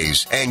 10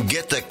 days and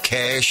get the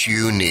cash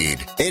you need.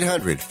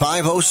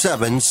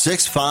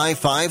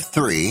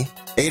 800-507-6553.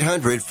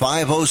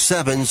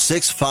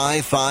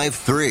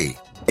 800-507-6553.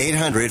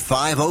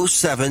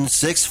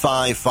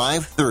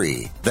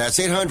 800-507-6553. That's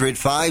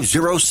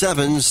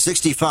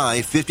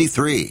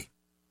 800-507-6553.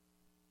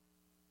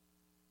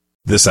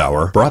 This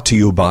hour brought to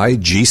you by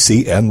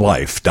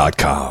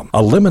GCNLife.com.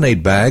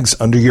 Eliminate bags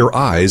under your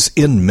eyes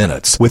in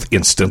minutes with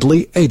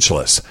Instantly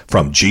Ageless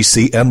from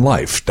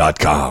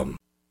GCNLife.com.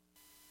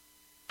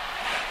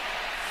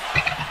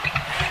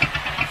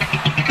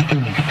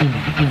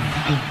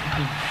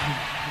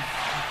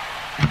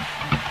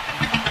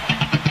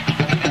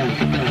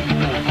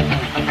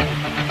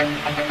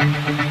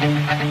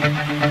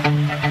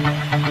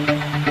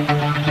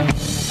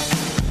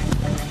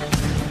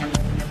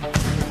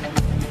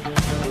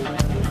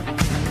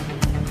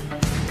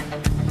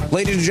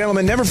 Ladies and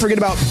gentlemen, never forget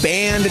about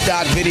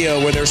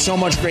band.video, where there's so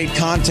much great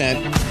content.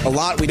 A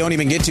lot we don't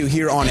even get to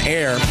here on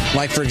air.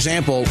 Like, for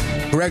example,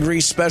 Greg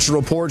Reese special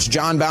reports,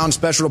 John Bound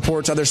special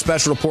reports, other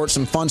special reports,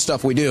 some fun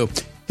stuff we do.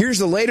 Here's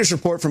the latest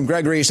report from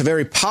Greg Reese, a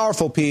very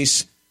powerful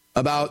piece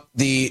about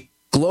the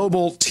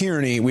global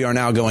tyranny we are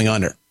now going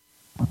under.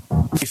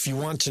 If you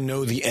want to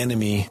know the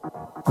enemy,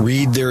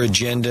 read their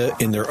agenda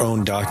in their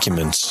own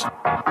documents.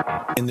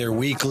 In their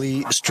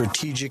weekly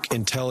strategic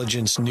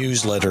intelligence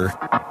newsletter,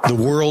 The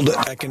World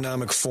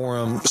Economic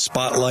Forum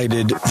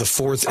spotlighted the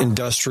fourth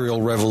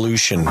industrial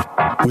revolution,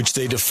 which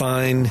they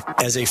define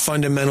as a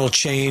fundamental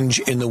change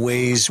in the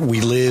ways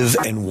we live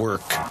and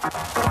work,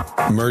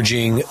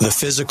 merging the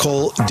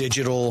physical,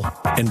 digital,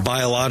 and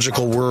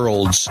biological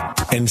worlds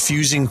and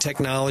fusing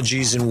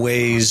technologies in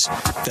ways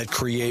that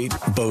create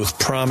both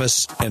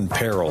promise and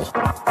peril.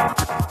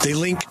 They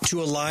link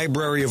to a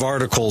library of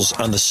articles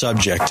on the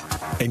subject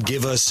and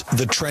give us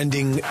the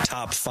trending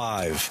top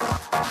 5.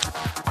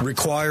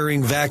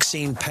 Requiring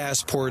vaccine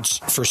passports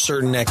for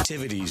certain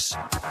activities,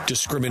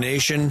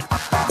 discrimination,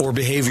 or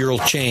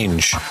behavioral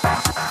change.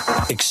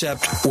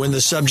 Except when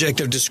the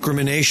subject of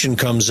discrimination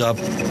comes up,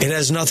 it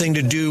has nothing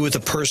to do with a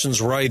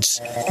person's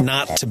rights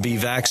not to be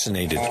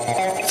vaccinated.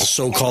 The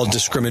so-called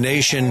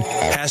discrimination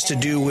has to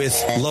do with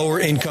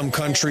lower income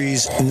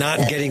countries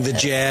not getting the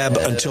jab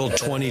until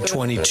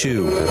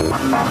 2022.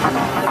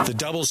 The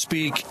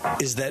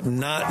doublespeak is that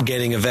not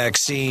getting a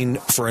vaccine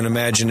for an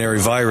imaginary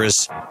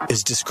virus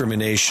is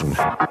discrimination.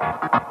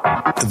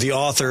 The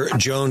author,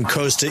 Joan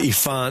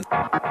Costa-Ifant,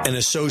 an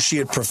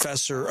associate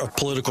professor of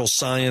political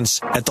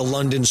science at the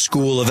London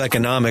School of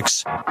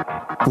Economics,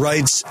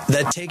 writes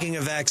that taking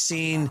a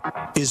vaccine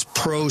is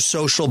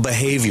pro-social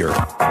behavior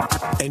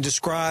and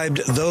described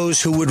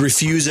those who would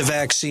refuse a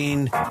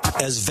vaccine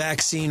as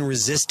vaccine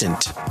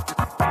resistant.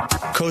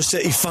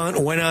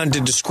 Costa-Ifant went on to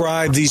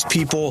describe these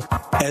people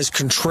as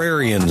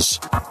contrarians,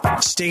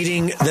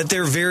 stating that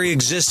their very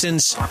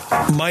existence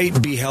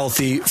might be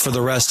healthy for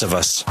the rest of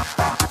us,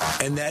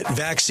 and that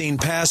vaccine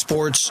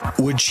passports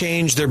would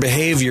change their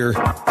behavior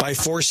by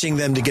forcing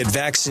them to get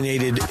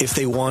vaccinated if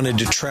they wanted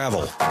to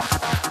travel.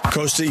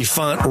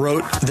 Costa-Ifant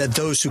wrote that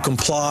those who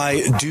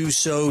comply do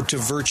so to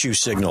virtue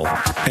signal,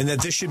 and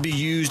that this should be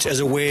used as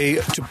a way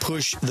to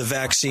push the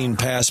vaccine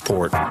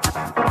passport.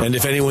 And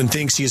if anyone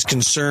thinks he is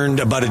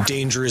concerned about a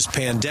dangerous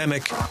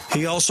pandemic,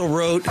 he also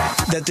wrote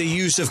that the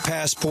use of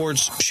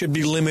passports should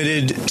be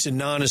limited to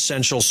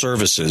non-essential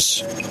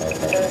services.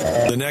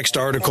 The next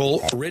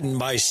article, written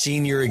by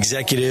senior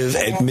executive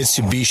at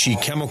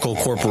Mitsubishi Chemical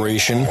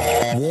Corporation,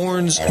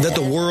 warns that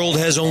the world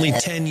has only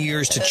 10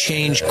 years to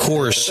change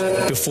course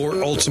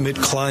before ultimate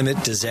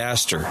climate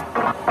disaster.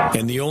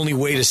 And the only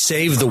way to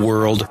save the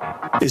world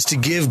is to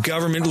give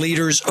government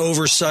leaders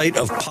oversight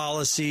of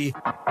policy,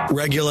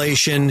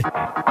 regulation,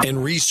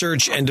 and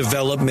research and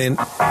development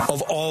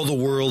of all the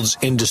world's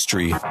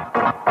industry.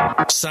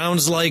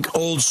 Sounds like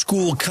old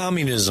school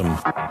communism,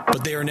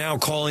 but they are now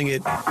calling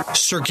it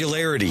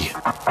circularity.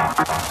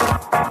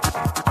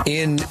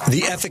 In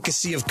The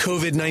Efficacy of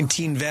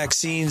COVID-19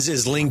 Vaccines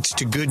is Linked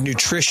to Good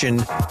Nutrition,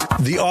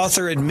 the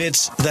author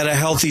admits that a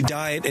healthy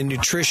diet and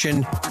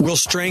nutrition will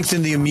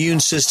strengthen the immune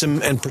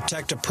system and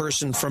protect a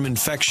person from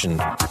infection.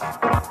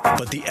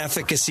 But the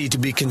efficacy to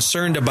be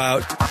concerned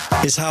about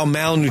is how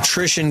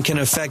malnutrition can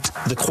affect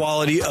the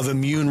quality of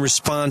immune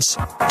response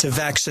to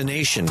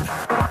vaccination.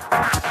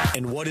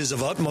 And what is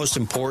of utmost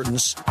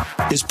importance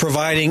is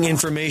providing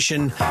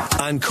information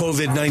on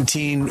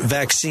COVID-19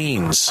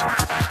 vaccines.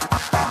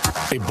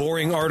 A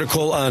boring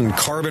article on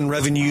carbon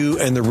revenue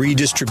and the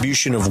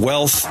redistribution of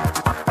wealth.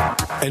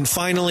 And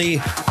finally,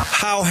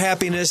 how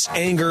happiness,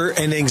 anger,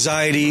 and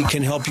anxiety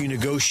can help you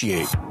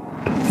negotiate,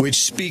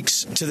 which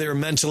speaks to their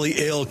mentally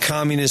ill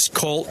communist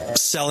cult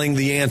selling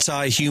the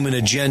anti-human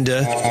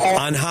agenda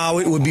on how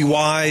it would be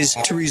wise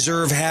to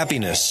reserve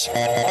happiness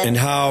and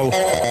how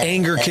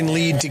anger can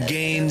lead to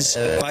gains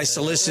by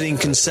soliciting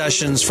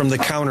concessions from the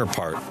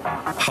counterpart.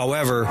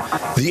 However,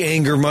 the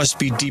anger must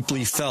be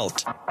deeply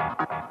felt.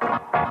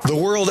 The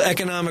World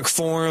Economic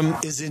Forum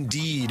is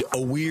indeed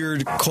a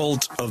weird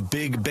cult of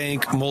big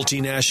bank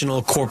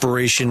multinational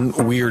corporation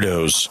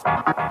weirdos.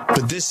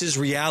 But this is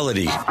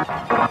reality.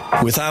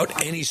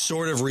 Without any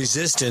sort of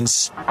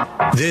resistance,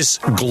 this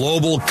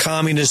global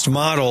communist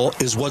model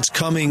is what's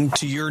coming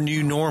to your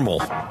new normal.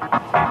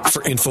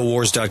 For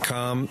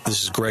Infowars.com,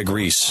 this is Greg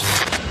Reese.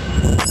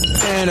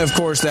 And of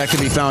course, that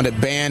can be found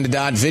at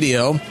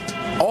band.video.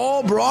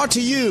 All brought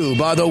to you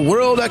by the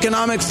World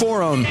Economic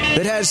Forum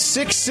that has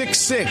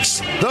 666,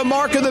 the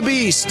mark of the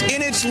beast,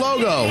 in its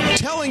logo,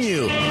 telling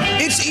you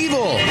it's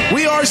evil,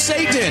 we are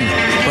Satan,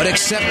 but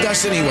accept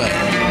us anyway.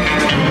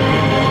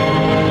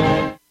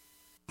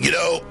 You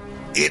know,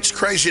 it's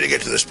crazy to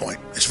get to this point.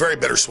 It's very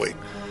bittersweet.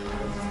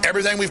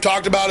 Everything we've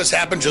talked about has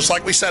happened just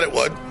like we said it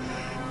would,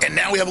 and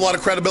now we have a lot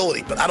of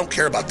credibility, but I don't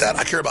care about that.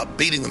 I care about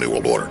beating the New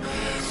World Order.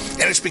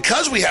 And it's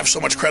because we have so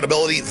much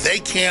credibility, they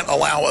can't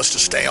allow us to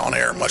stay on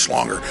air much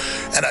longer.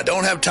 And I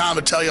don't have time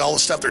to tell you all the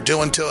stuff they're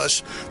doing to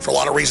us for a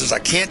lot of reasons. I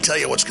can't tell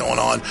you what's going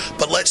on,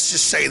 but let's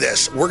just say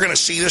this. We're going to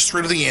see this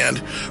through to the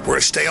end. We're going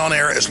to stay on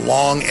air as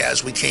long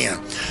as we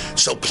can.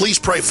 So please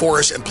pray for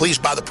us and please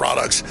buy the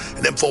products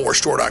at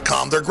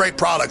InfoWarsStore.com. They're great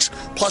products,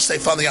 plus they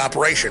fund the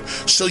operation.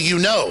 So you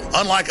know,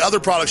 unlike other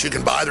products you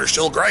can buy, they're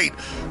still great.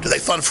 Do they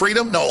fund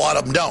freedom? No, a lot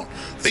of them don't.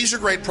 These are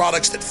great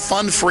products that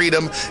fund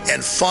freedom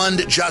and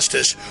fund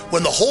justice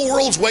when the whole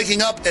world's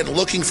waking up and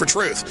looking for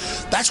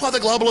truth. That's why the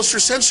globalists are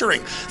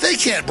censoring. They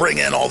can't bring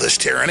in all this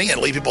tyranny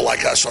and leave people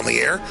like us on the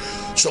air.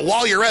 So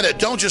while you're at it,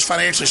 don't just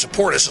financially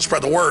support us and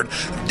spread the word.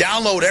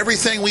 Download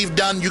everything we've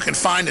done you can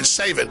find and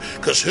save it,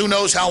 because who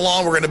knows how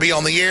long we're going to be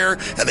on the air,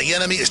 and the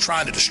enemy is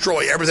trying to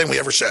destroy everything we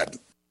ever said.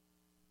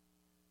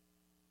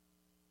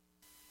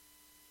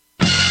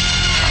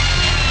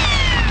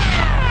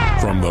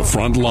 From the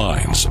front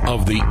lines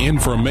of the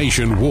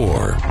information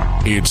war,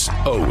 it's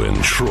Owen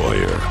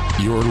Schroyer.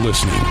 You're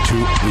listening to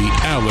The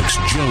Alex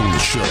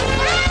Jones Show.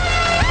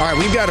 All right,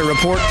 we've got a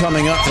report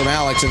coming up from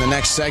Alex in the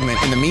next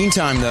segment. In the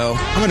meantime, though,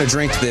 I'm going to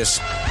drink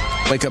this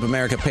Wake Up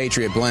America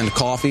Patriot Blend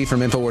coffee from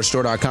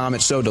InfoWarsStore.com.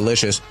 It's so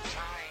delicious.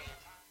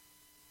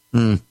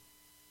 My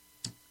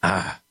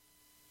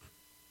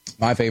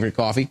favorite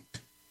coffee.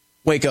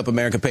 Wake Up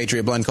America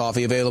Patriot Blend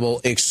coffee,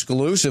 available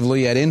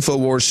exclusively at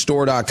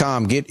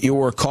InfoWarsStore.com. Get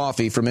your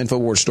coffee from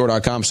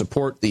InfoWarsStore.com.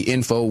 Support the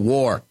Info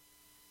War.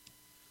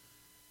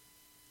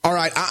 All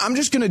right, I'm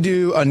just going to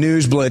do a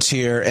news blitz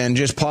here and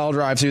just pile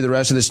drive through the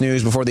rest of this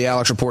news before the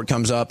Alex report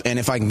comes up. And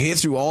if I can get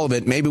through all of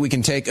it, maybe we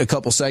can take a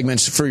couple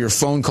segments for your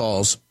phone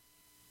calls.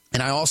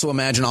 And I also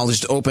imagine I'll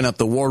just open up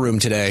the War Room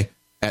today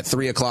at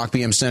 3 o'clock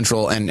p.m.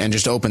 Central and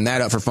just open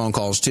that up for phone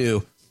calls,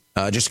 too,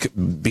 just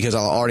because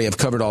I'll already have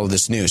covered all of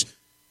this news.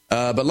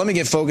 But let me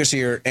get focused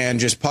here and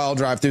just pile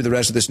drive through the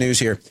rest of this news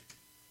here.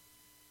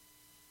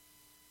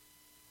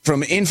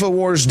 From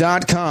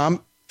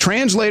Infowars.com,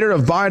 translator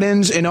of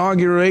Biden's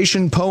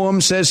inauguration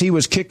poem says he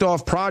was kicked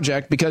off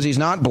project because he's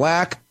not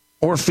black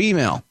or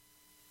female.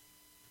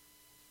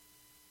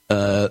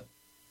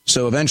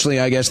 So eventually,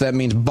 I guess that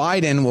means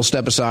Biden will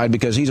step aside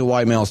because he's a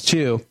white male,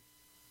 too.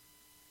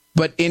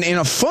 But in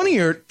a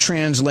funnier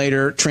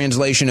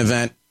translation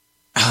event,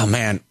 oh,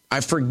 man,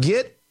 I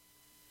forget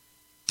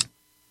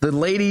the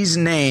lady's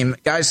name.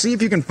 Guys, see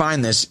if you can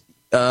find this.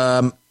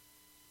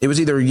 It was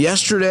either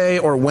yesterday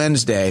or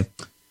Wednesday.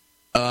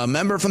 A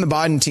member from the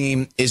Biden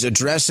team is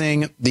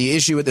addressing the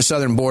issue at the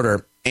southern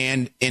border,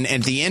 and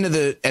at the end of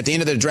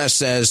the address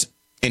says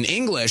in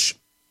English,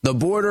 "The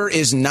border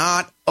is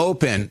not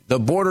open. The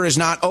border is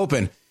not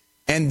open."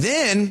 And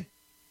then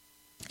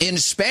in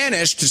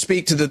Spanish, to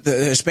speak to the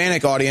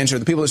Hispanic audience or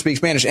the people that speak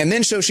Spanish, and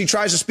then so she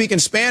tries to speak in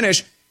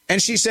Spanish, and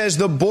she says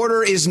the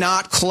border is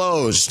not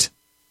closed.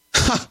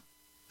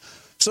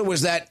 So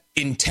was that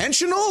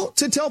intentional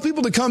to tell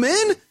people to come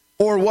in,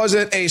 or was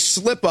it a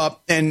slip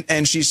up?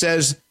 And she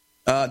says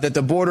that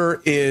the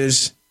border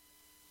is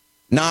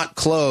not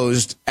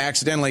closed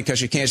accidentally because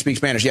she can't speak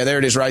Spanish. Yeah, there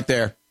it is right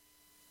there.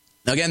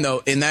 Again,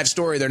 though, in that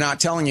story, they're not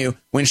telling you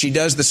when she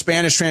does the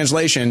Spanish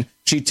translation,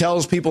 she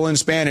tells people in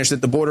Spanish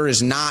that the border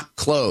is not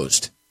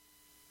closed.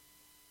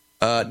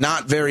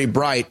 Not very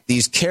bright,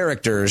 these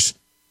characters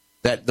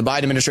that the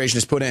Biden administration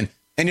has put in.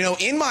 And, you know,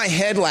 in my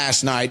head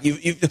last night,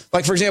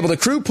 like, for example, the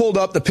crew pulled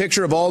up the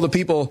picture of all the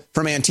people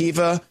from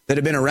Antifa that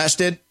have been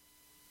arrested.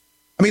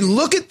 I mean,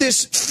 look at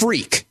this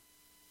freak.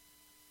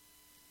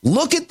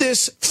 Look at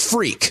this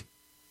freak.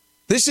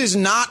 This is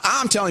not,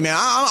 I'm telling you, man,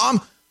 I'm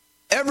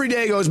every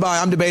day goes by,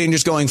 I'm debating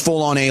just going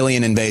full-on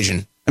alien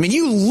invasion. I mean,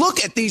 you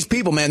look at these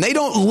people, man, they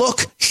don't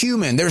look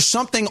human. There's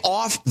something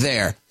off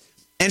there.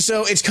 And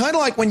so it's kind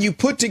of like when you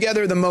put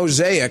together the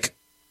mosaic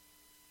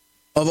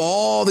of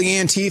all the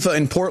Antifa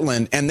in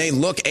Portland, and they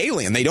look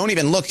alien. They don't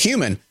even look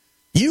human.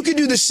 You could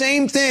do the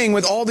same thing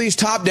with all these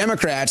top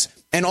Democrats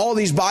and all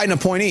these Biden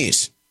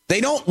appointees.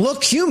 They don't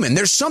look human.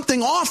 There's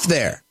something off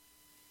there.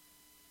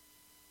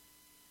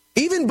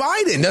 Even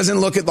Biden doesn't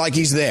look like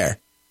he's there.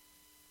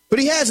 But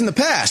he has in the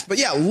past. But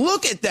yeah,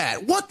 look at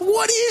that. What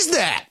is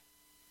that?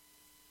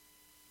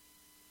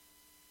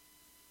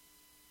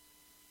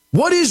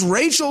 What is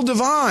Rachel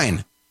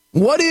Devine?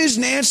 What is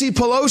Nancy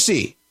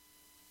Pelosi?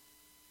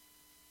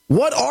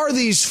 What are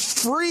these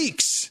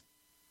freaks?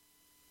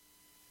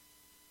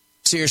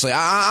 Seriously,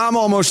 I'm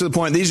almost to the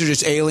point, these are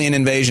just alien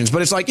invasions.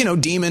 But it's like, you know,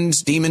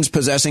 demons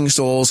possessing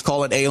souls.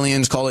 Call it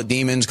aliens, call it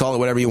demons, call it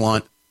whatever you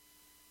want.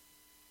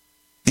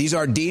 These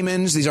are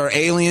demons. These are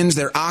aliens.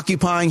 They're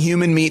occupying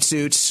human meat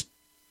suits.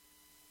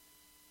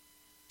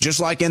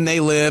 Just like in They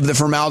Live, the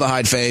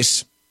formaldehyde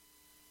face.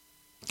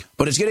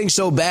 But it's getting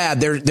so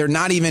bad, they're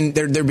beginning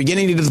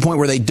to get to the point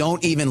where they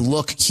don't even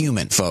look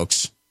human,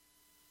 folks.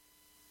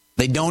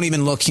 They don't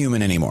even look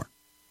human anymore.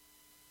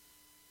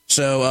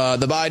 So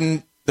the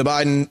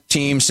Biden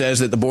team says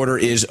that the border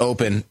is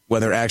open,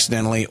 whether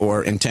accidentally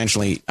or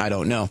intentionally, I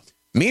don't know.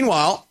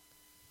 Meanwhile,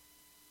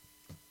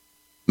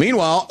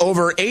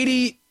 over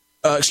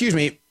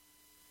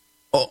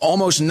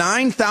almost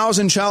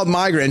 9,000 child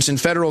migrants in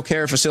federal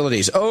care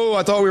facilities. Oh,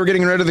 I thought we were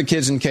getting rid of the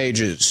kids in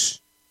cages.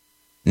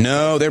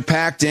 No, they're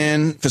packed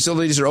in.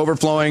 Facilities are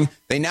overflowing.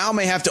 They now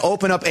may have to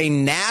open up a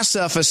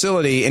NASA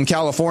facility in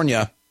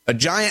California. A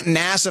giant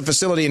NASA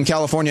facility in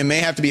California may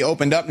have to be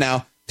opened up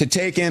now to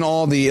take in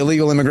all the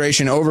illegal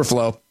immigration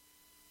overflow.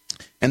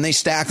 And they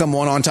stack them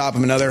one on top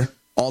of another,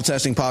 all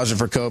testing positive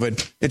for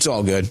COVID. It's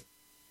all good.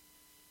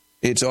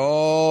 It's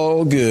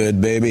all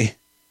good, baby.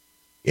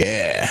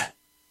 Yeah.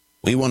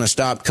 We want to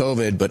stop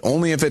COVID, but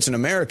only if it's an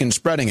American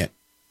spreading it.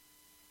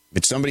 If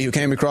it's somebody who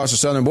came across the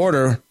southern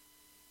border,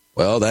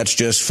 well, that's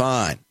just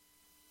fine.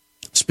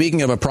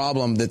 Speaking of a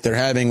problem that they're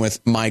having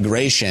with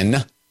migration,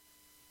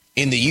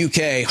 in the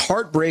UK,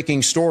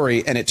 heartbreaking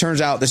story, and it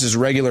turns out this is a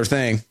regular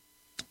thing,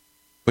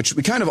 which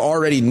we kind of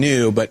already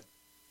knew, but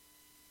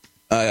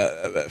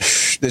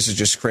this is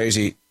just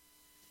crazy.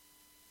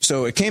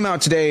 So it came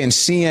out today in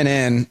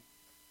CNN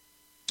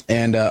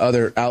and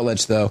other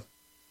outlets, though.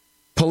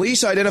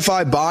 Police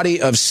identify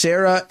body of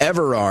Sarah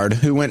Everard,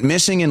 who went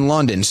missing in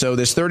London. So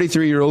this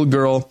 33-year-old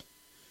girl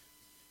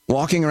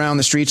walking around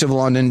the streets of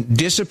London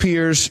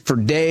disappears for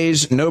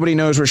days. Nobody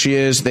knows where she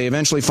is. They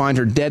eventually find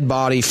her dead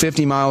body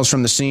 50 miles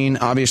from the scene,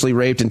 obviously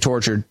raped and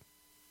tortured.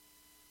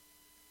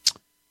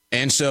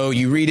 And so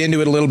you read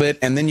into it a little bit,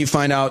 and then you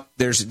find out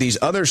there's these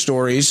other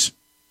stories.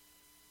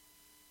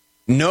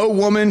 No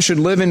woman should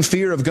live in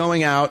fear of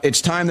going out.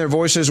 It's time their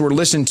voices were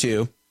listened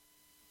to.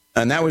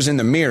 And that was in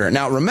the Mirror.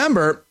 Now,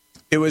 remember,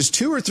 it was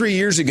 2 or 3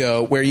 years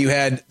ago where you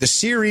had the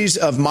series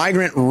of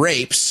migrant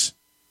rapes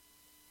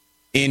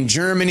in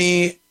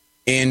Germany,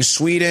 in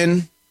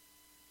Sweden,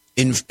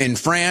 in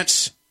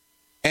France.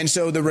 And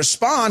so the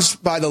response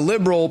by the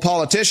liberal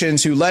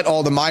politicians who let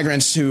all the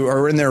migrants who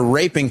are in there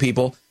raping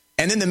people,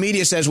 and then the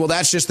media says, well,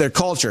 that's just their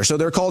culture. So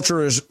their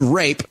culture is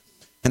rape,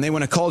 and they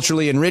want to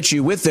culturally enrich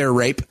you with their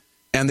rape.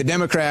 And the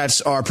Democrats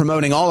are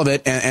promoting all of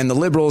it, and the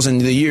liberals and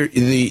the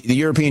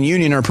European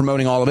Union are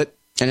promoting all of it,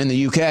 and in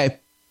the UK.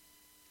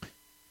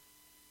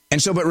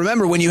 And so, but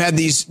remember, when you had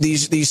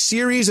these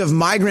series of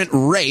migrant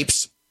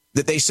rapes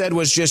that they said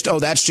was just, oh,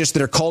 that's just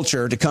their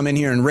culture to come in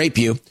here and rape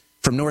you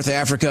from North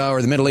Africa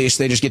or the Middle East.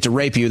 They just get to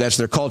rape you. That's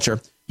their culture.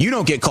 You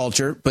don't get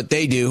culture, but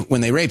they do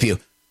when they rape you.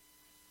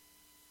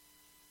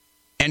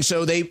 And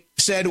so they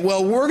said,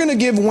 well, we're going to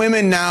give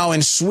women now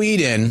in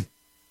Sweden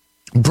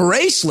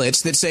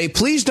bracelets that say,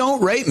 please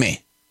don't rape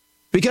me,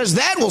 because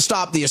that will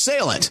stop the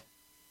assailant.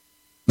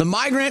 The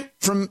migrant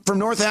from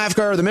North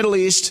Africa or the Middle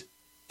East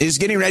is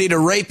getting ready to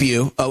rape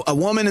you, a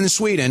woman in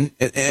Sweden,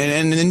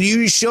 and then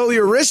you show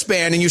your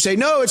wristband and you say,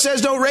 no, it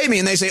says don't rape me.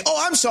 And they say,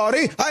 oh, I'm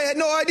sorry. I had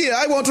no idea.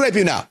 I won't rape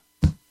you now.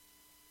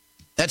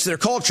 That's their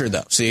culture,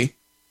 though, see?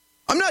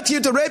 I'm not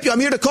here to rape you. I'm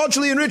here to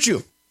culturally enrich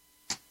you.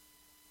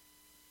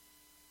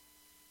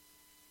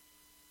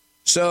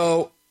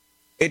 So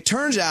it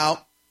turns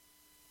out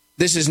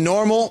this is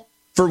normal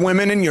for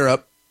women in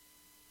Europe.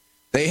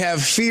 They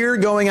have fear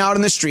going out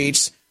in the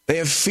streets. They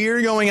have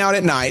fear going out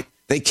at night.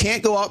 They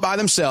can't go out by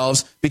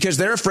themselves because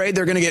they're afraid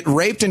they're going to get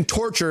raped and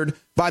tortured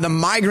by the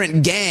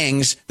migrant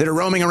gangs that are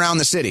roaming around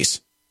the cities.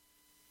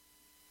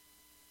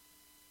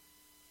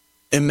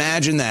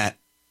 Imagine that.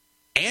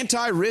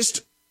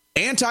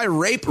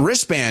 Anti-rape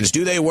wristbands,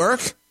 do they work?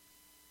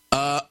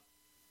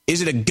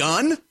 Is it a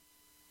gun?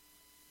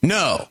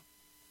 No.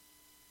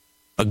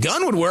 A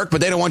gun would work,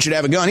 but they don't want you to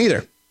have a gun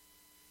either.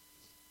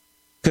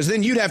 Because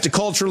then you'd have to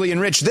culturally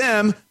enrich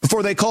them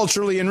before they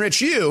culturally enrich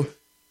you.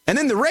 And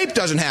then the rape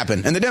doesn't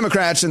happen. And the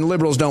Democrats and the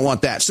liberals don't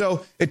want that.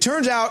 So it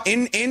turns out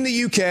in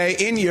the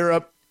UK, in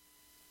Europe,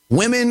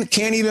 women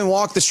can't even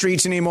walk the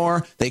streets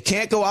anymore. They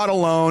can't go out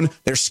alone.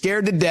 They're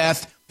scared to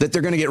death that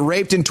they're going to get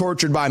raped and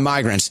tortured by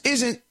migrants.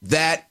 Isn't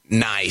that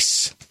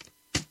nice?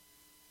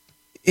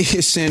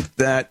 Isn't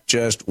that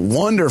just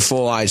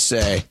wonderful, I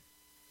say?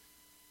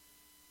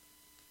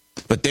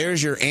 But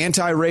there's your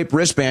anti-rape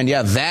wristband.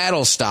 Yeah,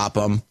 that'll stop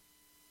them.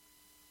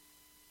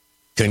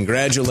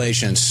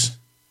 Congratulations.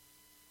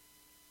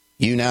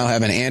 You now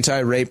have an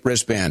anti-rape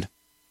wristband.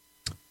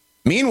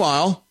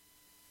 Meanwhile,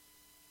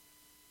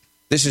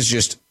 this is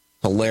just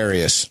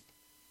hilarious.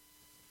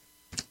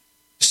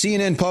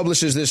 CNN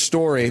publishes this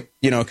story,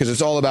 because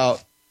it's all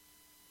about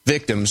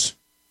victims.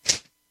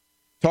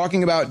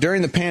 Talking about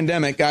during the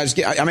pandemic, guys,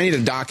 I need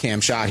a doc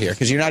cam shot here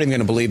because you're not even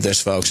going to believe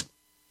this, folks.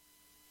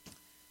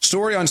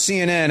 Story on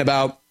CNN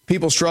about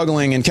people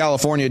struggling in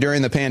California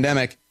during the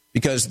pandemic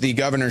because the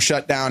governor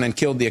shut down and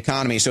killed the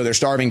economy, so they're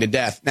starving to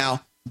death.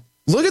 Now,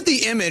 look at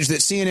the image that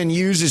CNN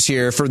uses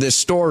here for this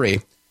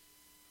story,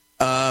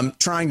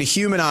 trying to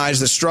humanize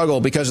the struggle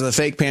because of the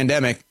fake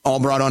pandemic, all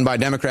brought on by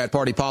Democrat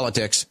Party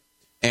politics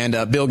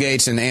and Bill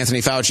Gates and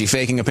Anthony Fauci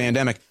faking a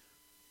pandemic.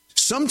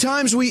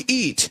 Sometimes we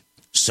eat.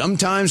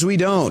 Sometimes we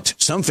don't.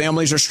 Some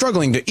families are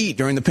struggling to eat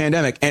during the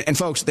pandemic. And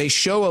folks, they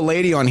show a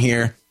lady on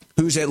here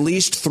who's at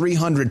least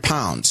 300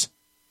 pounds.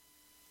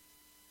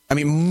 I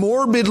mean,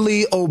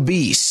 morbidly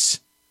obese.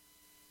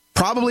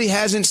 Probably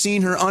hasn't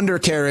seen her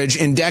undercarriage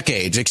in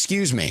decades.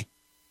 Excuse me.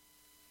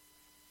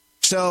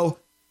 So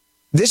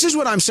this is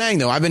what I'm saying,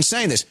 though. I've been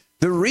saying this.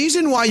 The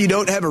reason why you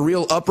don't have a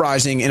real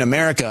uprising in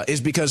America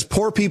is because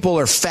poor people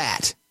are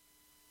fat.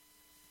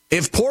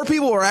 If poor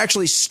people were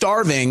actually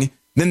starving,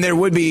 then there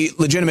would be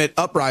legitimate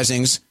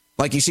uprisings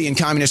like you see in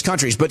communist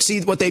countries. But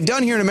see, what they've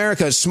done here in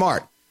America is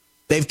smart.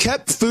 They've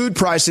kept food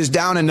prices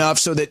down enough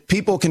so that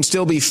people can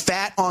still be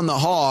fat on the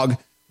hog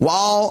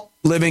while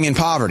living in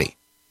poverty.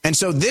 And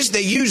so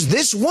they use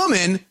this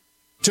woman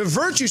to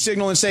virtue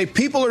signal and say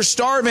people are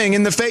starving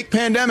in the fake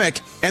pandemic.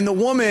 And the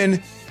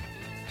woman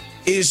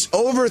is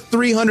over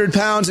 300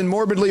 pounds and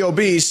morbidly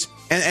obese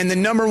and the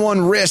number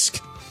one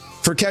risk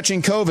for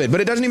catching COVID.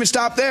 But it doesn't even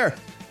stop there.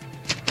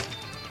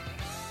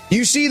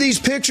 You see these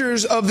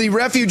pictures of the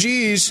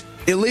refugees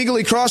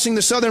illegally crossing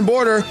the southern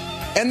border,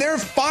 and they're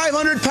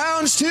 500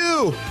 pounds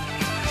too.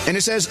 And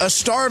it says, a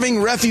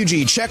starving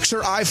refugee checks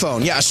her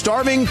iPhone. Yeah, a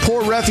starving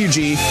poor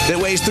refugee that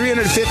weighs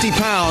 350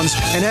 pounds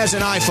and has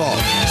an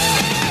iPhone.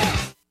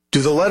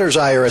 Do the letters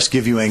IRS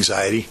give you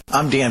anxiety?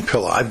 I'm Dan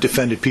Pilla. I've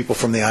defended people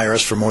from the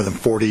IRS for more than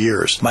 40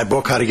 years. My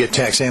book, How to Get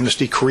Tax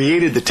Amnesty,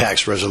 created the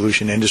tax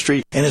resolution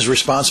industry and is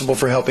responsible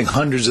for helping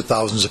hundreds of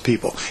thousands of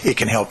people. It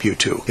can help you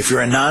too. If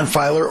you're a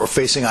non-filer or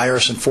facing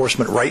IRS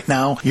enforcement right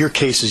now, your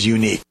case is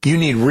unique. You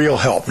need real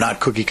help, not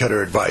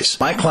cookie-cutter advice.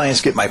 My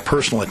clients get my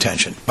personal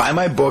attention. Buy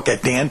my book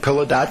at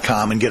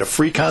danpilla.com and get a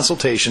free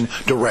consultation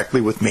directly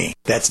with me.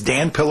 That's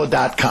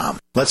danpilla.com.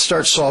 Let's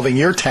start solving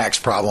your tax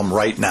problem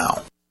right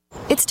now.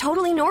 It's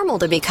totally normal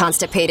to be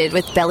constipated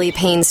with belly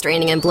pain,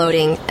 straining, and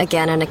bloating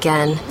again and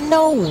again.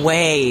 No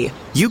way.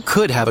 You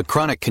could have a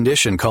chronic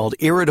condition called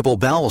irritable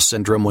bowel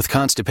syndrome with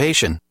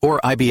constipation,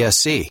 or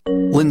IBS-C.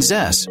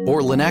 Linzess,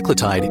 or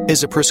linaclotide,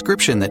 is a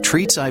prescription that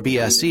treats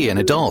IBS-C in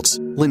adults.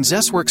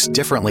 Linzess works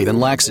differently than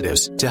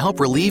laxatives to help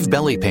relieve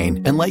belly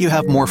pain and let you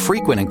have more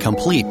frequent and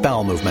complete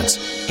bowel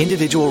movements.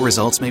 Individual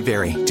results may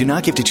vary. Do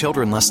not give to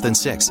children less than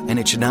 6, and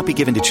it should not be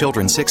given to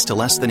children 6 to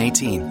less than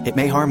 18. It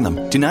may harm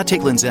them. Do not take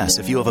Linzess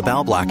if you have a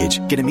bowel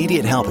blockage. Get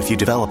immediate help if you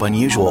develop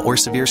unusual or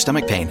severe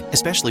stomach pain,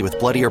 especially with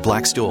bloody or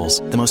black stools.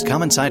 The most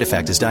common side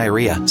effect is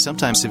diarrhea,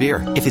 sometimes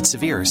severe. If it's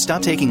severe,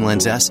 stop taking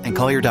Linzess and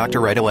call your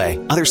doctor right away.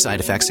 Other side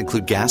effects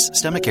include gas,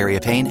 stomach area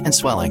pain, and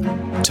swelling.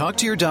 Talk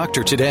to your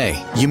doctor today.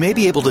 You may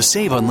be able to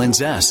save on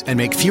Linzess and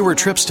make fewer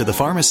trips to the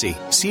pharmacy.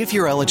 See if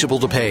you're eligible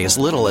to pay as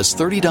little as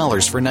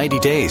 $30 for 90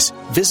 days.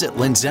 Visit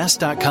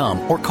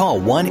linzess.com or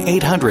call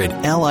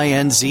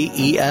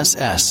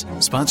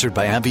 1-800-LINZESS. Sponsored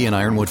by AbbVie and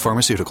Ironwood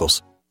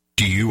Pharmaceuticals.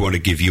 Do you want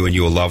to give you and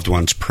your loved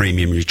ones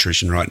premium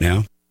nutrition right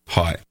now?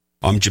 Hi,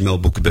 I'm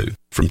Jamel Bookaboo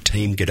from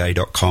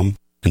TeamGaday.com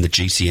and the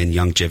GCN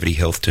Longevity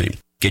Health Team.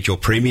 Get your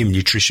premium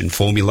nutrition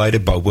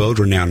formulated by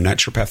world-renowned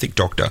naturopathic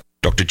doctor,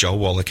 Dr. Joel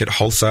Wallach at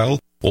Wholesale,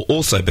 or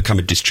also become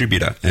a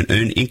distributor and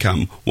earn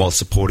income while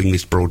supporting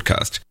this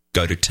broadcast.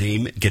 Go to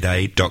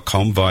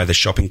TeamGaday.com via the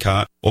shopping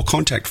cart or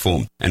contact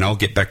form, and I'll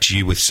get back to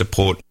you with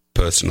support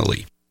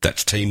personally.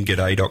 That's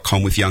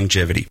TeamGaday.com with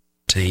longevity.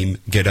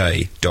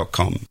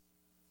 TeamGaday.com.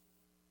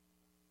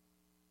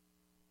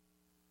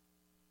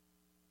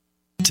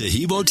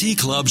 Tahibo Tea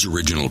Club's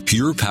original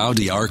Pure Pau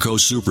d'Arco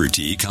Super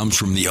Tea comes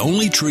from the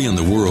only tree in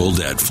the world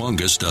that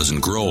fungus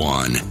doesn't grow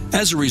on.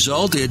 As a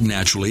result, it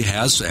naturally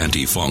has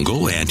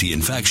antifungal,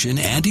 anti-infection,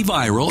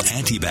 antiviral,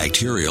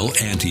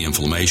 antibacterial,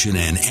 anti-inflammation,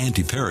 and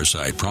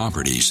anti-parasite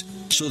properties.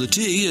 So the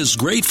tea is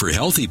great for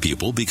healthy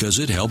people because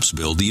it helps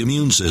build the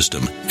immune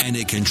system, and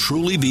it can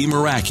truly be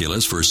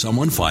miraculous for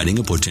someone fighting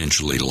a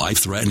potentially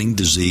life-threatening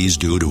disease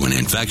due to an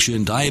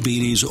infection,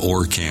 diabetes,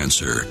 or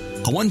cancer.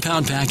 A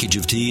 1-pound package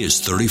of tea is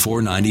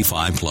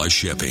 $34.95 plus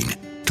shipping.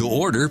 To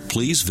order,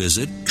 please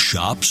visit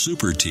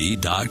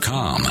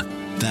shopsupertea.com.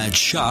 That's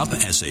shop,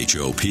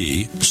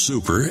 S-H-O-P,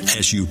 super,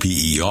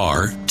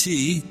 S-U-P-E-R,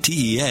 T-T-E-A.com.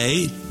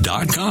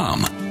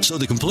 So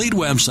the complete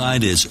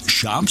website is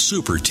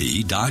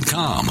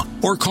shopsupertea.com,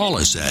 or call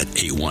us at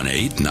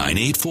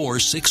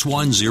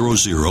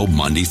 818-984-6100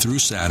 Monday through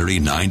Saturday,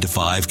 9 to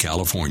 5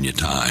 California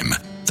time.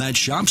 That's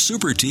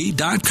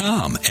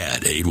shopsupertea.com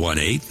at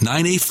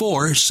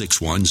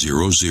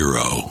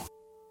 818-984-6100.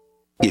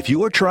 If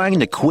you are trying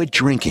to quit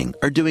drinking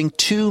or doing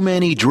too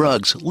many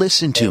drugs,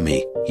 listen to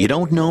me. You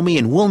don't know me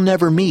and we'll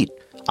never meet.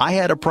 I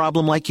had a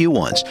problem like you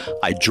once.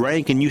 I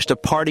drank and used to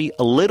party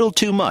a little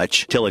too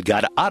much till it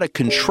got out of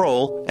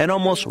control and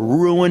almost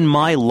ruined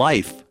my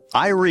life.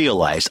 I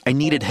realized I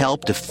needed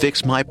help to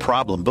fix my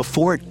problem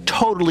before it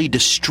totally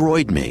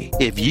destroyed me.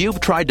 If you've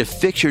tried to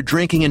fix your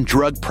drinking and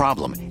drug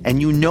problem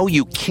and you know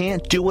you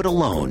can't do it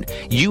alone,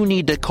 you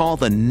need to call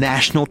the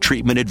National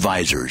Treatment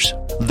Advisors.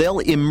 They'll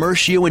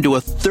immerse you into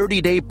a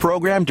 30-day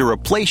program to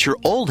replace your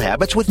old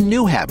habits with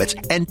new habits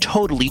and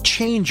totally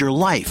change your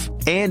life.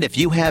 And if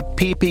you have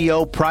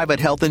PPO private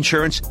health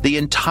insurance, the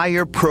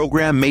entire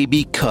program may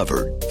be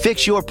covered.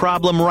 Fix your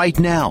problem right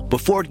now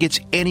before it gets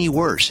any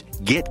worse.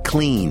 Get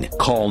clean.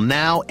 Call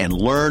now and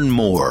learn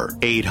more.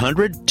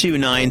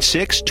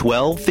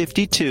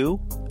 800-296-1252.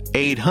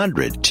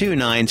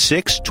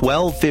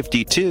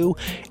 800-296-1252.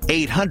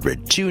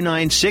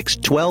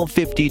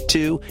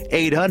 800-296-1252.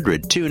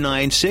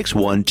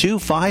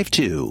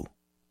 800-296-1252.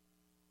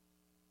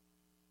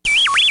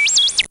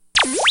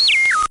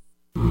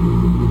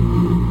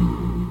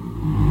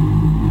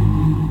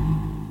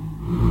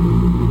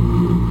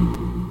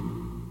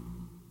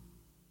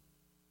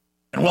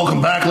 And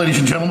welcome back, ladies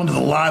and gentlemen, to the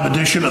live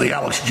edition of the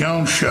Alex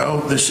Jones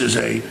Show. This is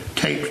a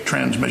taped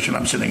transmission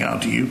I'm sending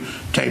out to you,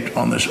 taped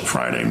on this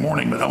Friday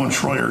morning. But Owen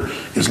Schroyer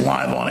is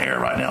live on air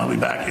right now. He'll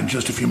be back in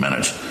just a few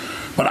minutes.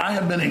 But I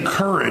have been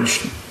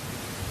encouraged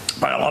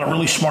by a lot of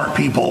really smart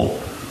people,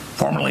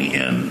 formerly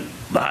in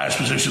the highest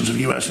positions of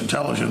U.S.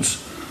 intelligence,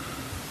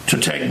 to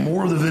take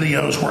more of the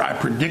videos where I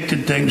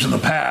predicted things in the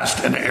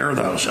past and to air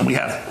those. And we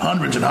have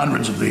hundreds and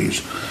hundreds of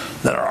these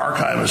that our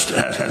archivist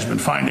has been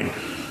finding.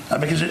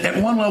 Because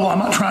at one level, I'm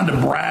not trying to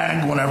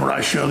brag whenever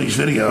I show these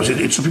videos.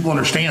 It's so people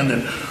understand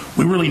that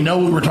we really know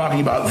what we're talking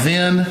about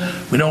then,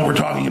 we know what we're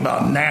talking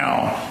about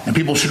now, and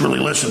people should really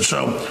listen.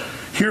 So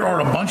here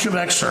are a bunch of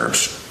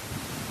excerpts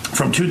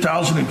from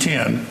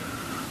 2010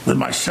 with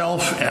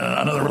myself and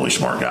another really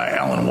smart guy,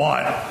 Alan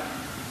Watt,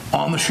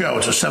 on the show.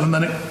 It's a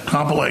 7-minute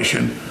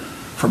compilation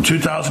from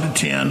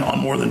 2010 on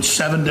more than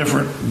 7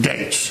 different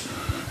dates.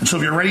 And so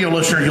if you're a radio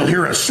listener, you'll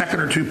hear a second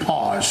or two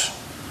pause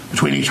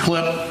between each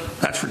clip.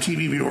 That's for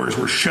TV viewers.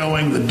 We're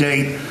showing the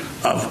date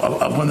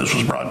of when this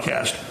was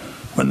broadcast,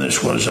 when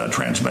this was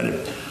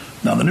transmitted.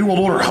 Now, the New World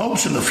Order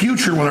hopes in the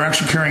future, when they're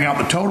actually carrying out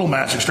the total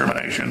mass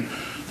extermination,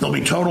 there'll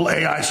be total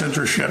AI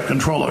censorship,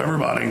 control of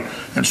everybody.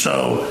 And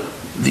so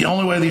the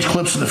only way these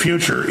clips in the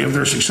future, if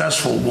they're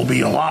successful, will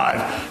be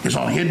alive is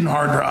on hidden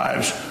hard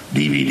drives,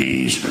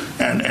 DVDs,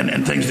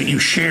 and things that you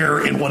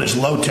share in what is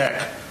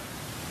low-tech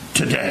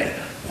today.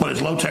 What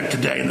is low-tech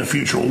today in the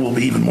future will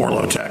be even more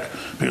low-tech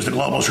because the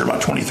globalists are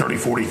about 20, 30,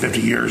 40,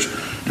 50 years,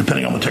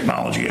 depending on the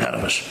technology ahead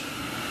of us.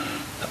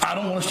 I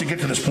don't want us to get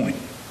to this point.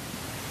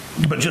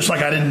 But just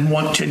like I didn't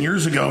want 10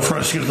 years ago for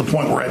us to get to the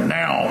point we're at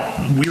now,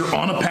 we're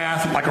on a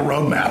path like a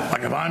roadmap.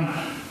 Like if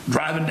I'm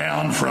driving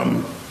down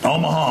from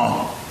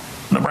Omaha,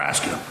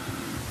 Nebraska,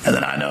 and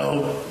then I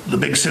know the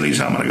big cities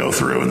I'm going to go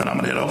through, and then I'm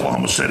going to hit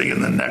Oklahoma City,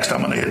 and then next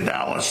I'm going to hit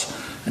Dallas,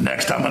 and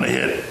next I'm going to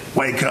hit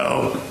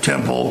Waco,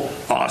 Temple,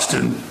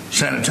 Austin,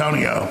 San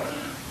Antonio.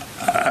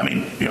 I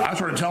mean, I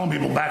started telling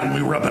people back when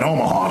we were up in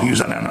Omaha, to use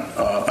that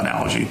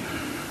analogy,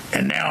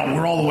 and now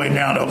we're all the way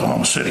down to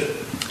Oklahoma City.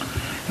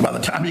 And by the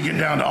time you get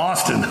down to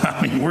Austin, I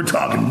mean, we're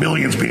talking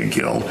billions being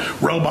killed,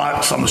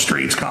 robots on the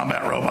streets,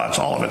 combat robots,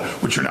 all of it,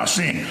 which you're now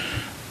seeing.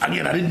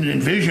 Again, I didn't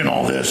envision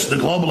all this. The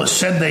globalists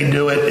said they'd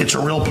do it. It's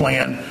a real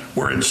plan.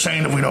 We're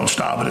insane if we don't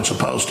stop it. It's a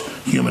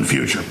post-human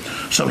future.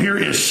 So here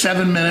is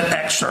 7-minute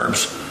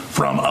excerpts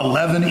from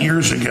 11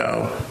 years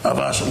ago of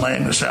us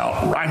laying this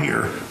out right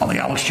here on the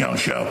Alex Jones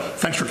Show.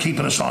 Thanks for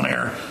keeping us on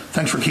air.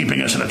 Thanks for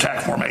keeping us in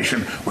attack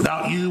formation.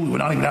 Without you, we would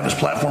not even have this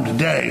platform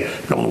today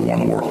to be able to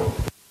warn the world.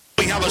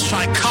 We have a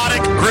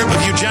psychotic group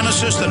of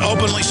eugenicists that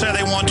openly say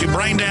they want to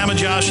brain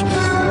damage us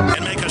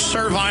and make us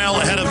servile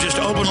ahead of just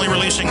openly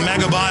releasing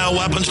mega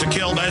bioweapons to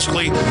kill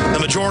basically the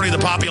majority of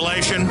the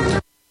population.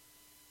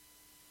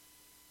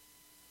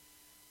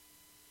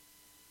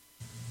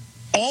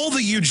 All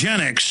the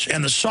eugenics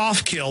and the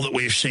soft kill that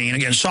we've seen,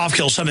 again, soft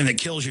kill is something that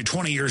kills you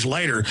 20 years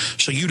later,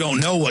 so you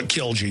don't know what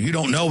killed you. You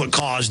don't know what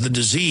caused the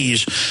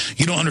disease.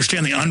 You don't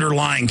understand the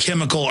underlying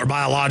chemical or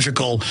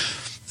biological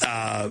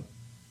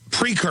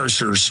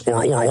precursors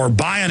or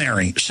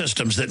binary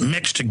systems that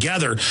mix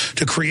together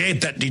to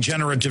create that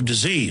degenerative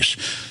disease.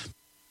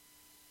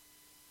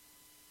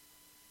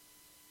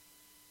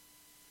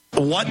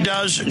 What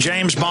does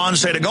James Bond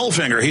say to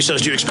Goldfinger? He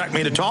says, do you expect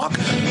me to talk?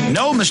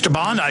 No, Mr.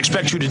 Bond, I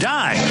expect you to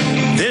die.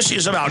 This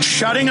is about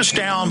shutting us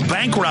down,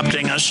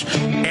 bankrupting us,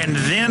 and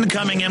then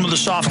coming in with the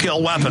soft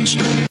kill weapons.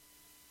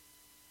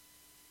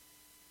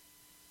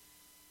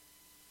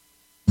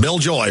 Bill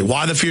Joy,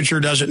 why the future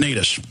doesn't need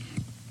us.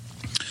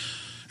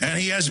 And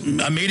he has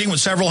a meeting with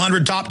several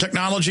hundred top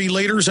technology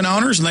leaders and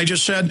owners, and they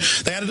just said,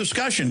 they had a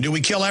discussion. Do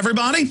we kill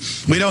everybody?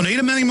 We don't need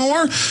them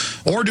anymore?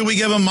 Or do we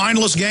give them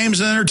mindless games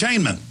and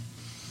entertainment?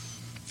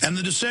 And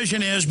the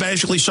decision is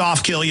basically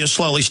soft kill you,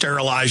 slowly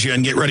sterilize you,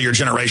 and get rid of your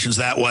generations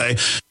that way.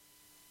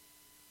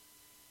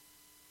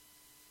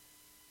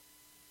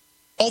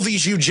 All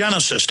these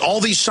eugenicists, all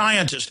these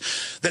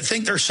scientists that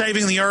think they're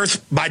saving the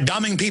earth by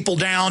dumbing people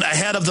down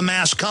ahead of the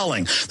mass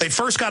culling. They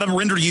first got to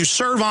render you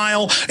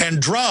servile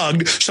and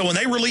drugged, so when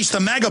they release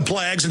the mega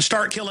plagues and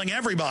start killing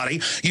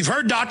everybody, you've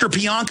heard Dr.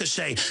 Pianka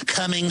say,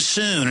 coming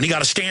soon, and he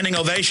got a standing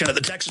ovation at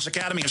the Texas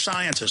Academy of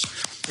Sciences.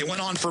 It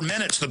went on for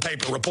minutes, the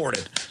paper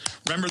reported.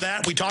 Remember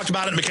that? We talked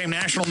about it and it became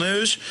national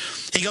news.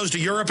 He goes to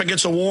Europe and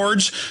gets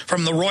awards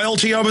from the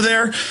royalty over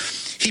there.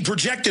 He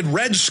projected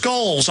red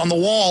skulls on the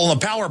wall on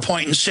the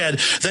PowerPoint and said,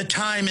 the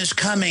time is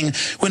coming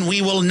when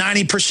we will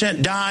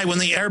 90% die when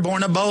the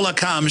airborne Ebola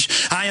comes.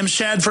 I am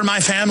sad for my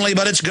family,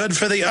 but it's good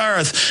for the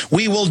earth.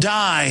 We will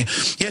die.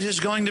 It is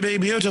going to be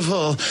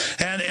beautiful.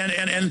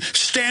 And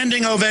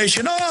standing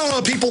ovation.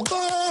 Oh, people,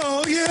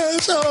 oh,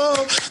 yes,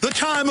 oh. The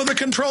time of the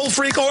control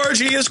freak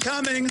orgy is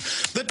coming.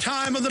 The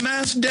time of the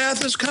mass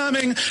death is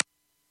coming.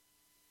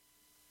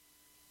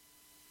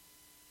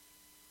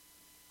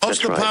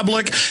 Most of the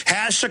public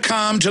has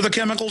succumbed to the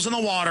chemicals in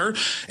the water,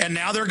 and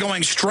now they're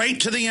going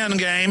straight to the end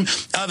game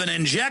of an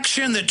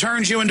injection that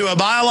turns you into a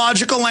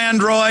biological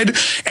android,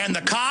 and the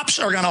cops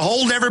are going to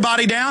hold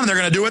everybody down, and they're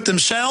going to do it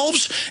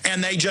themselves,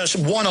 and they just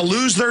want to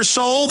lose their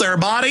soul, their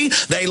body.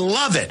 They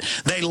love it.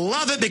 They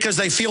love it because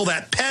they feel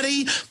that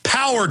petty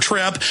power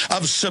trip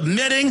of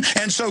submitting,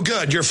 and so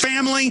good. Your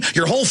family,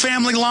 your whole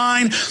family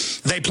line,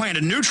 they plan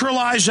to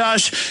neutralize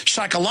us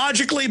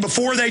psychologically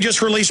before they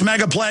just release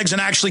mega plagues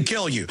and actually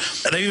kill you.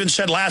 They They even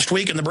said last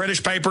week in the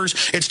British papers,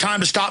 it's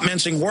time to stop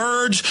mincing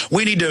words.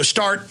 We need to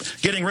start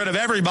getting rid of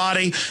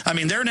everybody. I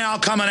mean, they're now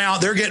coming out.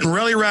 They're getting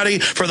really ready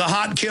for the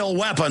hot kill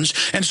weapons.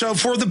 And so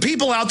for the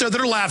people out there that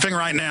are laughing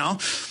right now,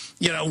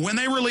 you know, when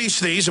they release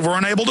these, if we're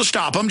unable to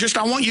stop them,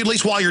 I want you, at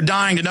least while you're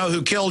dying, to know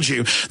who killed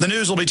you. The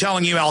news will be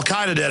telling you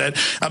Al-Qaeda did it.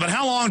 But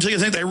how long do you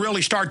think they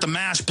really start the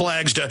mass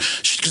plagues?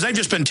 Because they've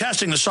just been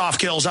testing the soft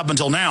kills up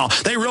until now.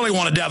 They really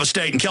want to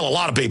devastate and kill a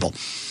lot of people.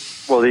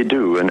 Well, they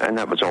do, and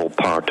that was all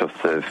part of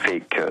the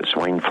fake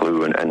swine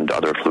flu and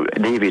other flu.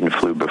 Avian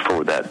flu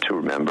before that, too,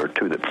 remember,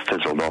 too, that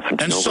fizzled off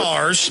into and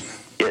SARS.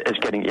 It's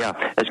getting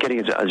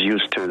as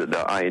used to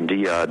the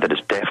idea that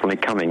it's definitely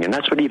coming, and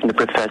that's what even the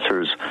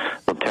professors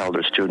will tell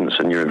their students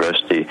in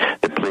university.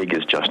 The plague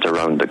is just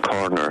around the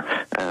corner,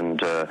 and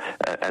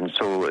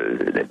so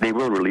they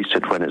will release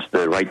it when it's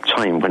the right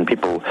time, when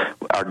people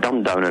are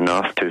dumbed down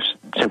enough to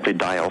simply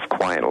die off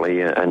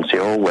quietly and say,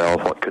 oh well,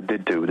 what could they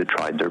do? They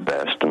tried their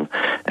best,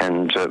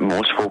 and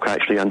most folk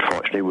actually,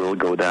 unfortunately, will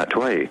go that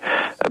way.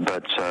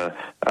 But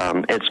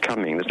it's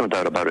coming. There's no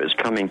doubt about it. It's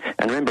coming.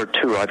 And remember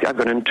too, I've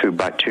gone into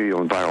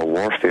bacterial and viral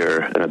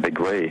warfare in a big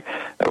way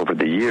over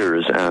the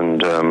years,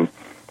 and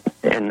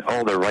in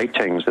all the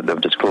writings that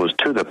they've disclosed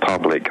to the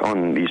public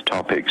on these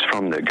topics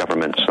from the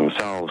governments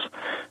themselves,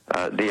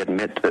 they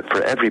admit that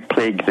for every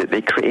plague that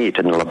they create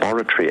in the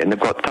laboratory, and they've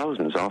got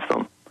thousands of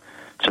them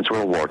since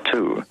World War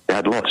II, they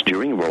had lots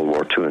during World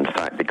War II, in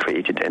fact, they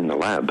created in the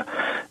lab,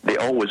 they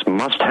always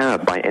must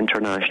have, by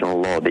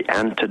international law, the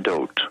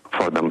antidote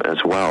for them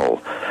as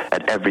well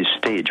at every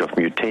stage of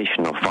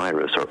mutation of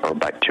virus or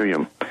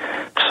bacterium.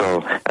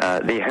 So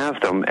they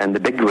have them, and the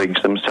bigwigs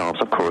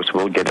themselves, of course,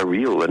 will get a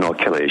real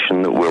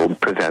inoculation that will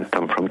prevent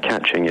them from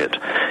catching it.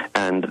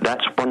 And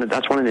that's one of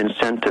the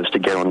incentives to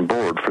get on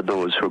board for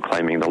those who are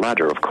climbing the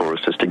ladder, of course,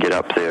 is to get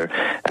up there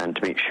and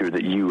to make sure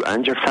that you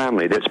and your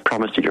family, that's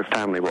promised that your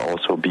family will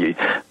also be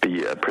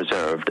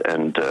preserved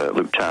and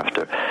looked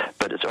after.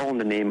 But it's all in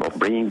the name of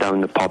bringing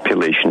down the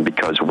population,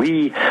 because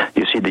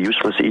you see, the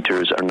useless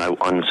eaters are now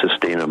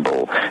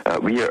unsustainable.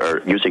 We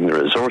are using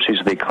the resources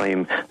they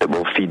claim that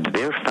will feed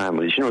their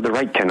families, you know, the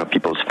right kind of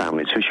people's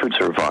families who should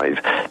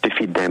survive, to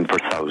feed them for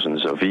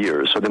thousands of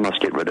years. So they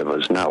must get rid of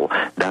us now.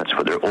 That's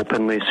what they're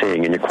openly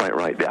saying, and you're quite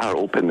right. They are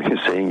openly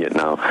saying it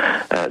now.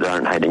 They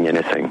aren't hiding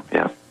anything.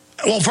 Yeah.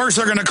 Well, first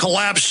they're going to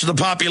collapse the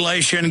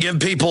population, give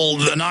people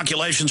the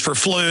inoculations for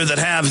flu that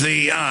have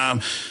the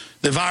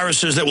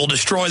viruses that will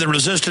destroy the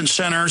resistance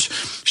centers.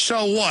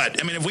 So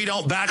what? I mean, if we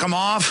don't back them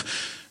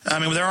off, I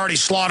mean, they're already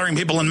slaughtering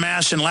people in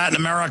mass in Latin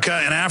America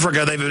and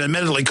Africa. They've been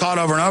admittedly caught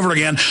over and over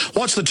again.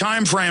 What's the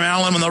time frame,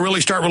 Alan, when they'll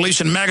really start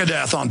releasing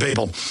megadeath on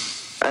people?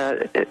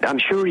 I'm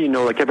sure, you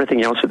know, like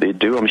everything else that they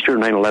do, I'm sure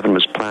 9/11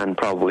 was planned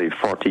probably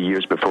 40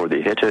 years before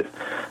they hit it.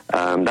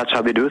 That's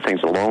how they do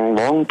things, a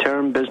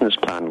long-term business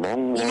plan. The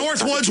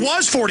Northwoods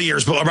was 40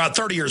 years, about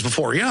 30 years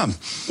before, yeah.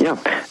 Yeah,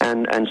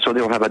 and so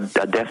they'll have a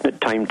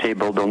definite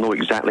timetable. They'll know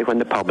exactly when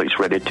the public's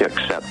ready to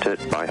accept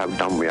it by how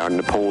dumb we are and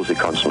the polls they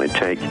constantly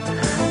take,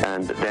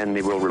 and then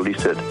they will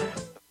release it.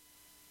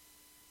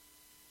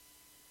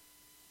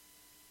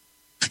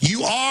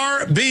 You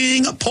are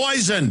being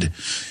poisoned.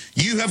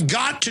 You have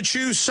got to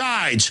choose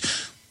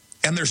sides,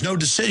 and there's no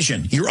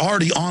decision. You're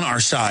already on our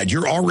side.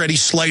 You're already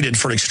slated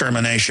for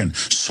extermination.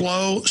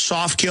 Slow,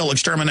 soft kill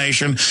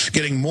extermination,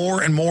 getting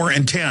more and more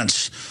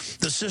intense.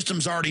 The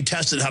system's already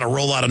tested how to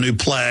roll out a new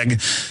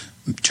plague,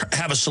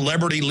 have a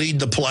celebrity lead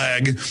the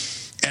plague,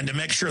 and to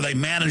make sure they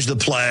manage the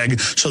plague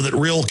so that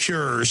real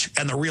cures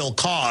and the real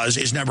cause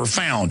is never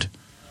found.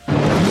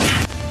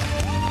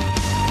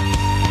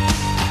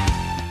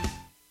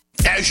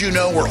 As you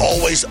know, we're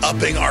always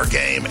upping our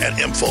game at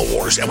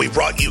InfoWars, and we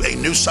brought you a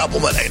new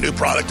supplement, a new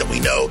product that we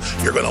know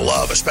you're going to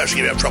love, especially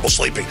if you have trouble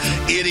sleeping.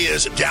 It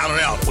is Down and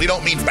Out. We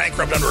don't mean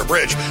bankrupt under a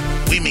bridge.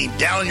 We mean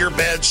down in your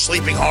bed,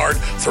 sleeping hard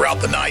throughout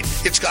the night.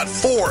 It's got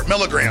 4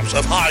 milligrams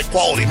of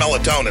high-quality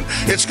melatonin.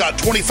 It's got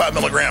 25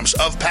 milligrams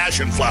of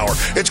passion flower.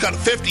 It's got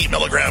 50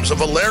 milligrams of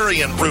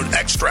valerian root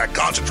extract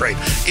concentrate.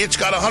 It's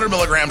got 100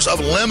 milligrams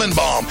of lemon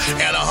balm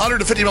and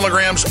 150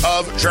 milligrams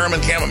of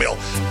German chamomile.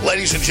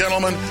 Ladies and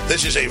gentlemen,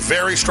 this is a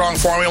very strong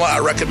formula. I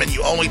recommend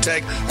you only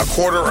take a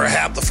quarter or a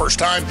half the first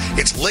time.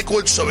 It's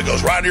liquid, so it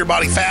goes right into your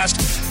body fast.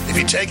 If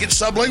you take it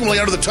sublingually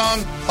under the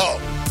tongue,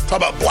 talk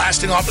about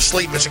blasting off to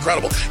sleep. It's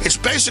incredible. It's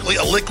basically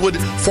a liquid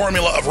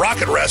formula of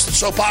Rocket Rest. It's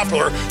so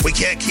popular, we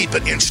can't keep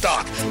it in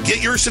stock.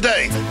 Get yours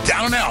today,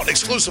 Down and Out,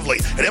 exclusively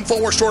at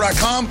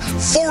InfoWarsStore.com.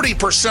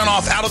 40%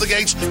 off out of the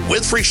gates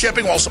with free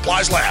shipping while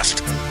supplies last.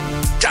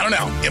 Down and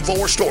Out,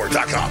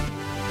 InfoWarsStore.com.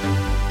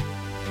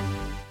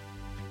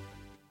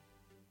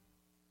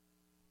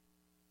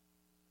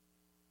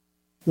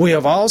 We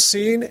have all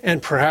seen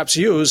and perhaps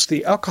used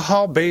the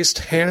alcohol-based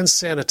hand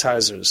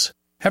sanitizers.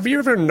 Have you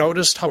ever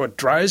noticed how it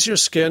dries your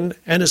skin,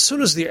 and as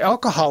soon as the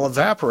alcohol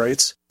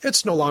evaporates,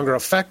 it's no longer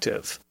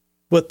effective?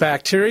 With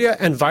bacteria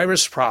and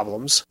virus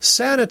problems,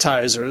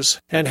 sanitizers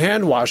and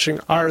hand washing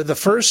are the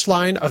first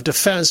line of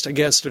defense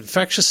against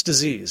infectious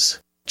disease.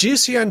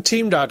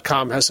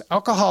 GCNteam.com has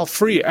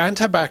alcohol-free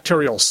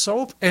antibacterial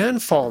soap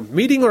and foam,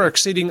 meeting or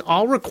exceeding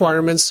all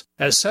requirements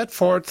as set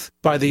forth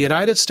by the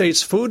United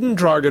States Food and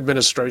Drug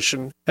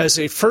Administration as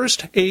a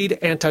first aid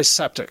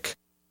antiseptic.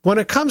 When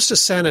it comes to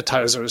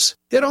sanitizers,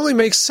 it only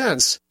makes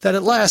sense that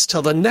it lasts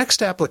till the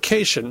next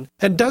application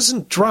and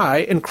doesn't dry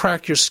and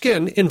crack your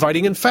skin,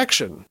 inviting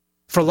infection.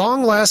 For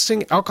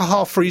long-lasting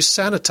alcohol-free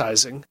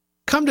sanitizing,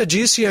 come to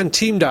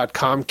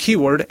GCNteam.com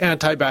keyword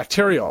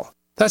antibacterial.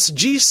 That's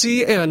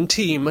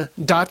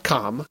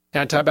GCNteam.com,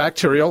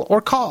 antibacterial,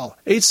 or call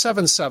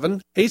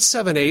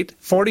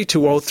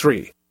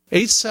 877-878-4203.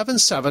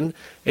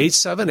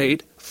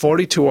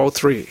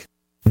 877-878-4203.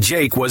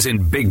 Jake was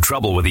in big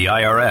trouble with the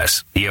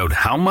IRS. He owed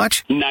how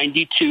much?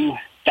 $92,000.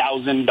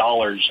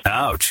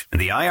 Ouch. And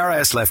the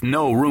IRS left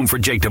no room for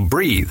Jake to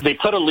breathe. They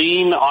put a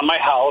lien on my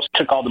house,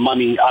 took all the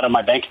money out of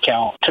my bank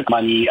account, took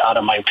money out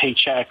of my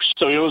paychecks.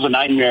 So it was a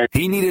nightmare.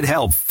 He needed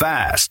help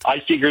fast.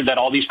 I figured that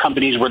all these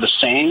companies were the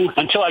same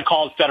until I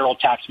called Federal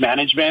Tax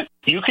Management.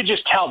 You could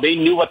just tell they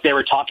knew what they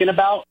were talking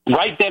about.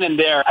 Right then and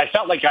there, I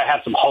felt like I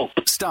had some hope.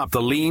 Stop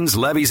the liens,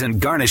 levies,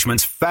 and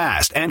garnishments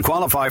fast and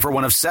qualify for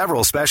one of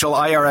several special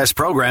IRS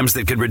programs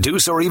that could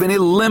reduce or even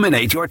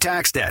eliminate your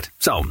tax debt.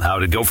 So,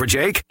 how'd it go for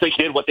Jake? They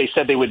did what they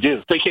said they would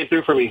do. They came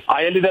through for me.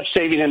 I ended up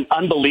saving an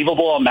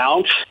unbelievable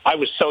amount. I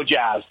was so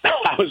jazzed.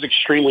 I was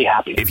extremely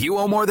happy. If you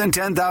owe more than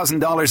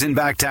 $10,000 in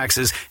back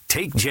taxes,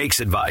 take Jake's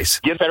advice.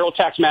 Give Federal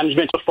Tax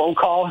Management a phone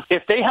call.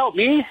 If they help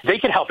me, they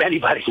can help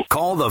anybody.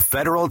 Call the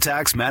Federal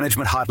Tax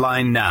Management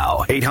Hotline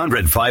now.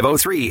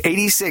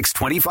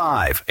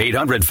 800-503-8625.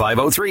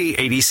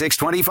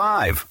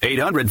 800-503-8625.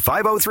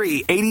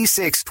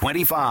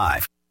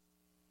 800-503-8625.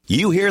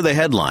 You hear the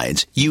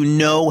headlines. You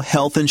know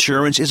health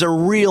insurance is a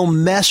real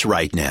mess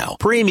right now.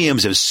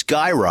 Premiums have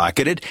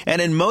skyrocketed, and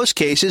in most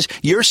cases,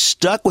 you're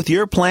stuck with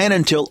your plan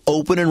until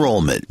open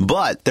enrollment.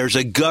 But there's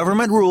a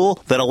government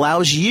rule that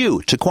allows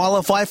you to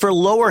qualify for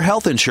lower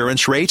health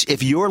insurance rates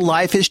if your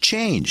life has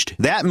changed.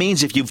 That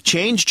means if you've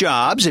changed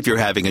jobs, if you're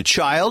having a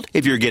child,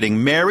 if you're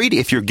getting married,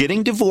 if you're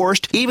getting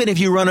divorced, even if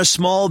you run a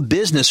small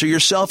business or you're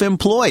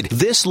self-employed,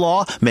 this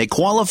law may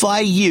qualify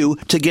you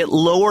to get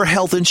lower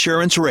health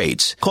insurance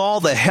rates. Call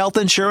the Health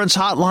Insurance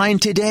Hotline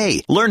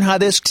today. Learn how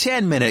this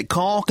 10-minute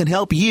call can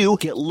help you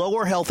get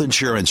lower health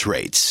insurance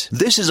rates.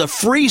 This is a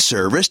free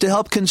service to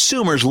help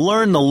consumers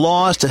learn the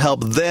laws to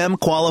help them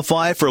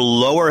qualify for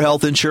lower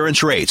health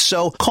insurance rates.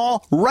 So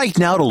call right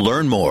now to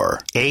learn more.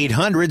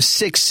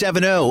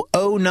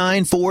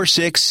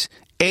 800-670-0946.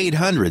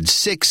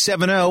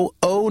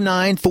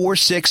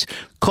 800-670-0946.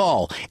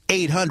 Call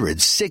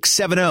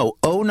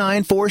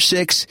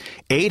 800-670-0946.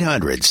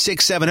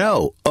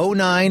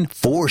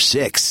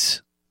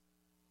 800-670-0946.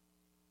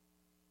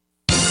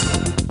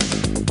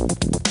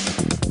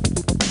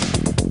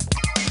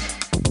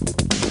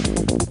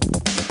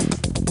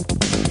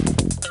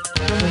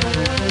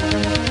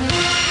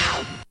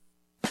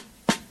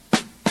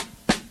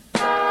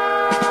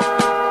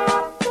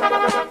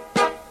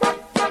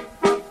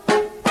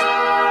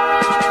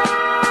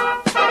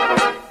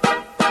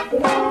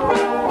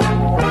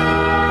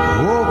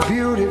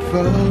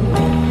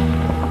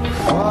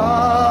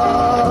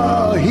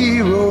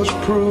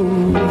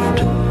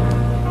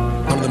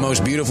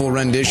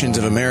 Renditions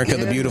of America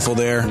the Beautiful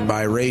there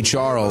by Ray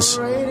Charles.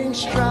 Back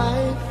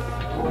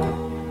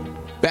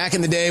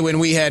in the day when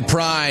we had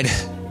pride,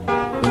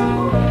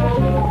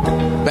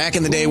 back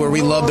in the day where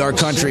we loved our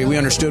country, we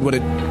understood what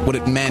it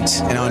meant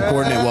and how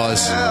important it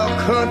was.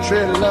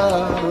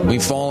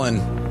 We've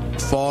fallen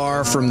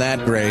far from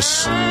that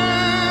grace.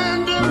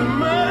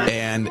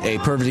 And a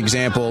perfect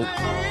example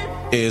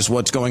is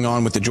what's going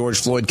on with the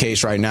George Floyd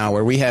case right now,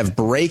 where we have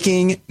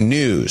breaking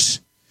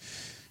news.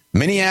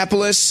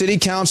 Minneapolis City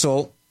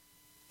Council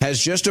has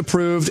just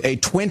approved a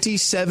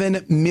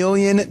 $27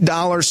 million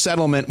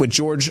settlement with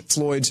George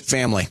Floyd's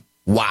family.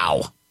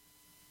 Wow.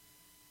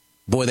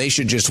 Boy, they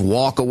should just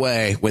walk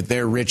away with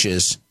their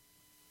riches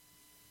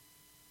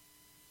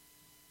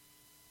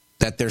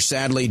that their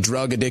sadly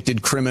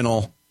drug-addicted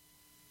criminal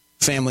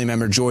family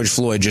member George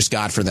Floyd just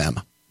got for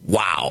them.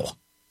 Wow.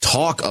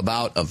 Talk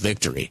about a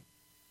victory.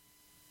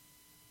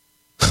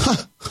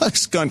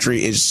 This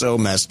country is so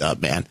messed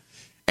up, man.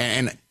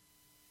 And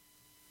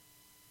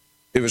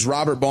it was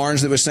Robert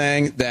Barnes that was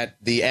saying that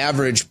the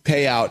average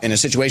payout in a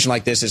situation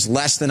like this is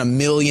less than $1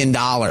 million.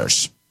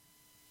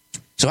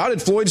 So how did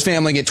Floyd's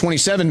family get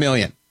 $27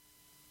 million?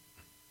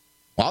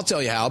 Well, I'll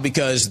tell you how,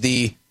 because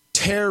the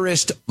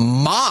terrorist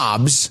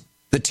mobs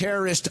led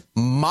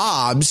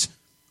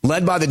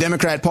by the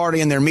Democrat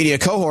Party and their media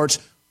cohorts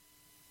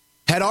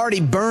had already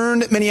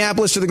burned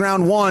Minneapolis to the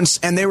ground once,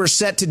 and they were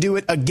set to do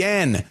it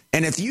again.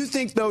 And if you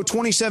think, though,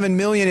 $27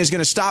 million is going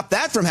to stop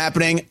that from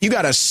happening, you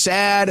got a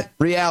sad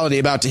reality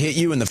about to hit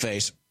you in the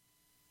face.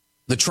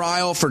 The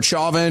trial for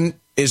Chauvin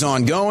is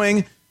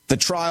ongoing. The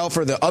trial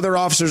for the other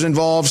officers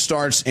involved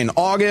starts in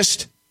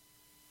August.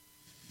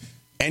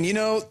 And, you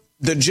know,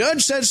 the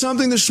judge said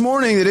something this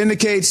morning that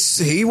indicates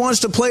he wants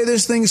to play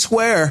this thing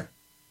square.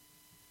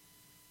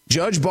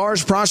 Judge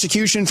bars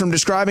prosecution from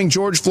describing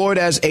George Floyd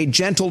as a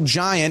gentle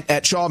giant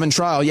at Chauvin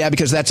trial. Yeah,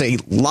 because that's a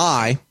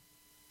lie.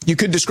 You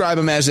could describe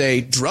him as a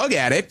drug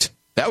addict.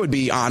 That would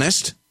be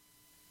honest.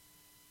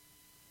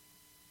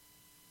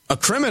 A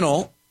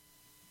criminal.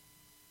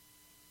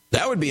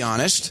 That would be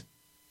honest.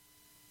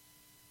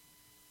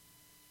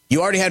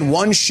 You already had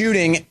one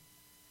shooting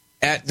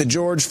at the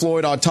George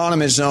Floyd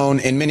Autonomous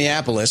Zone in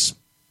Minneapolis.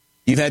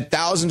 You've had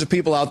thousands of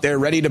people out there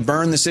ready to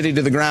burn the city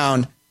to the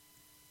ground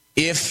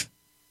if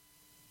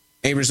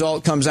a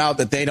result comes out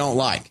that they don't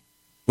like,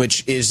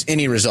 which is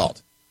any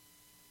result.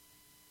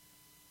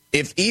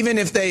 Even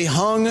if they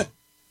hung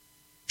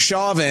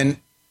Chauvin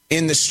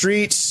in the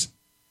streets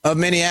of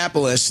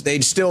Minneapolis,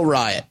 they'd still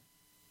riot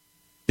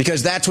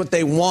because that's what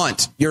they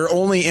want. You're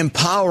only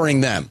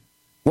empowering them.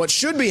 What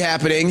should be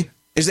happening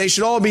is they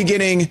should all be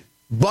getting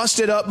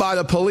busted up by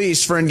the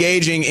police for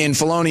engaging in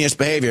felonious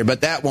behavior,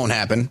 but that won't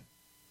happen.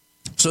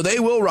 So they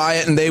will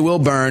riot and they will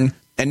burn.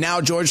 And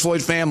now George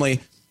Floyd's family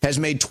has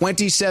made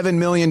 $27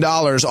 million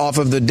off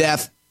of the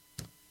death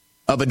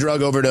of a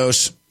drug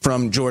overdose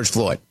from George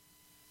Floyd.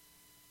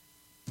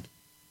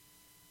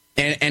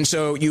 And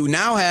so you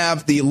now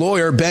have the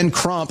lawyer, Ben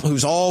Crump,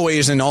 who's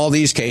always in all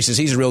these cases.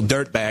 He's a real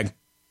dirtbag.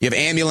 You have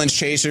ambulance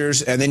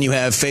chasers, and then you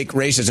have fake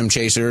racism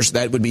chasers.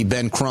 That would be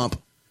Ben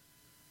Crump.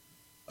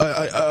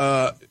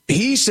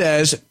 He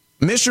says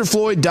Mr.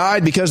 Floyd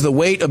died because the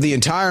weight of the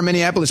entire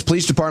Minneapolis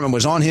Police Department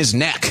was on his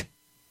neck.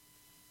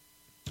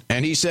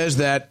 And he says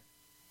that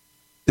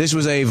this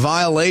was a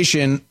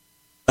violation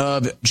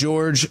of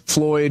George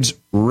Floyd's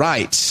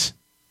rights.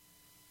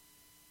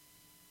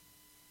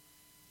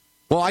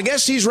 Well, I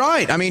guess he's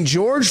right. I mean,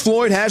 George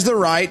Floyd has the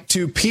right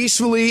to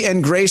peacefully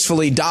and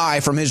gracefully die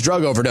from his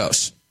drug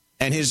overdose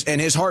and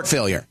his heart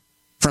failure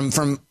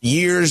from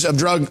years of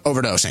drug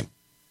overdosing.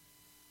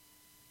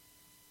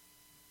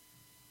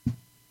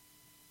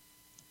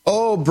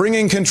 Oh,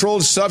 bringing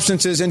controlled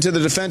substances into the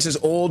defense's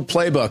old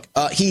playbook.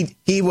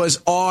 He was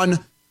on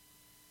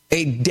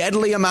a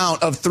deadly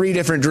amount of 3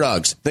 different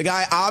drugs. The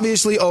guy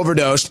obviously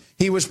overdosed.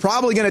 He was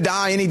probably going to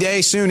die any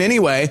day soon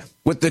anyway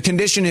with the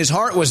condition his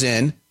heart was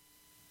in.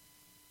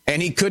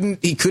 And he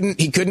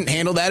couldn't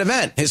handle that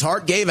event. His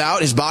heart gave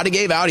out. His body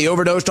gave out. He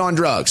overdosed on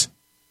drugs.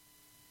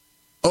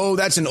 Oh,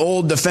 that's an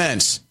old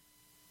defense.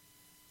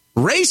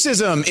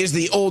 Racism is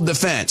the old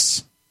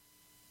defense.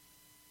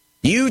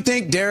 You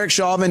think Derek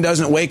Chauvin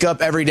doesn't wake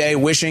up every day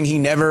wishing he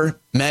never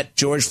met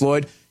George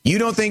Floyd? You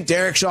don't think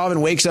Derek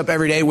Chauvin wakes up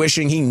every day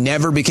wishing he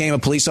never became a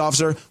police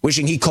officer,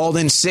 wishing he called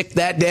in sick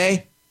that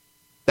day?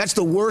 That's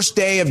the worst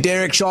day of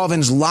Derek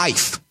Chauvin's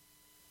life.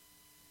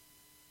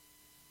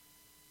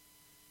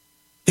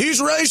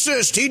 He's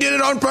racist. He did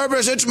it on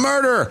purpose. It's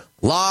murder.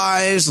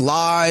 Lies,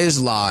 lies,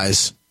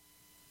 lies.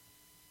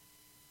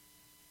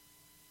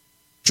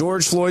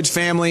 George Floyd's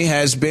family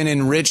has been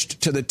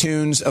enriched to the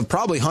tunes of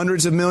probably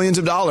hundreds of millions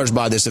of dollars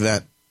by this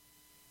event.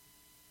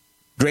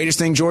 Greatest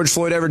thing George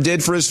Floyd ever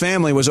did for his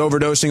family was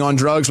overdosing on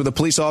drugs with a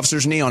police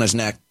officer's knee on his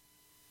neck.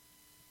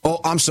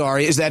 Oh, I'm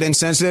sorry. Is that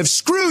insensitive?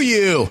 Screw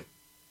you.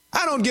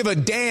 I don't give a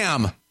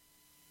damn.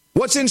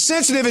 What's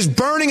insensitive is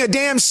burning a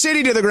damn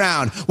city to the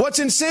ground. What's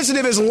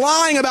insensitive is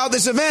lying about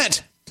this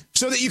event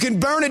so that you can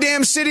burn a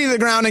damn city to the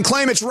ground and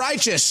claim it's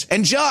righteous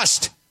and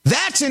just.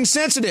 That's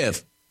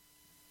insensitive.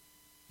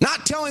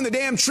 Not telling the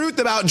damn truth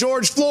about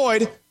George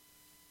Floyd.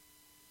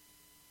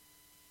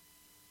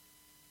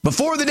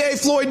 Before the day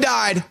Floyd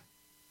died,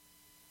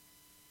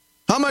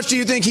 how much do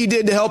you think he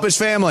did to help his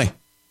family?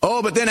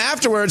 Oh, but then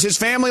afterwards, his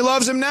family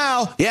loves him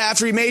now. Yeah,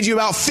 after he made you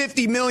about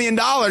 $50 million,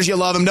 you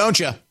love him, don't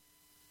you?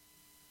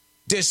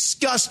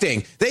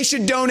 Disgusting. They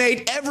should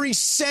donate every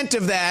cent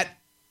of that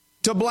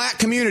to black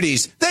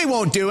communities. They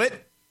won't do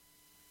it.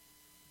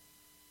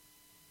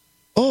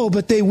 Oh,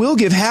 but they will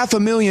give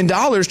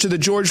 $500,000 to the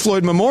George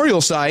Floyd Memorial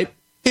site.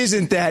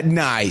 Isn't that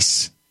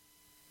nice?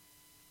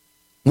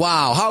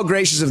 Wow, how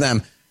gracious of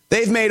them.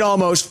 They've made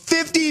almost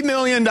 $50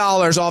 million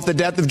off the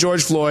death of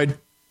George Floyd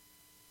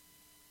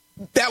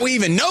that we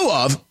even know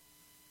of,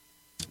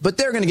 but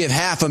they're going to give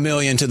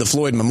 $500,000 to the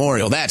Floyd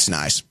Memorial. That's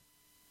nice.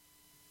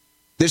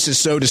 This is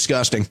so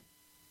disgusting.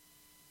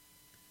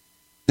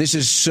 This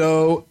is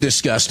so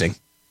disgusting.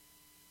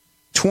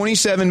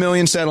 $27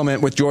 million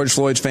settlement with George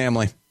Floyd's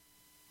family.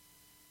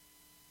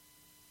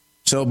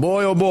 So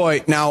boy, oh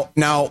boy,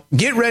 now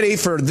get ready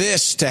for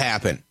this to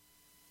happen.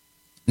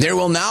 There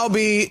will now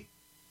be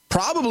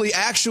probably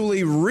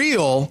actually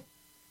real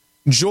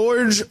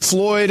George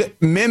Floyd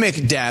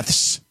mimic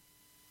deaths.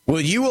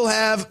 You will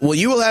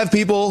have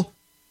people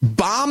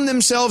bomb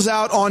themselves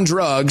out on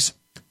drugs,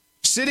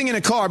 sitting in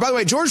a car. By the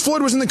way, George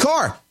Floyd was in the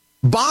car,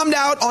 bombed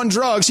out on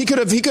drugs. He could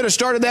have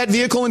started that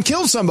vehicle and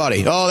killed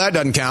somebody. Oh, that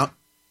doesn't count.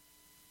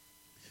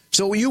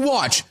 So you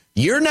watch.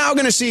 You're now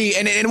going to see,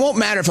 and it won't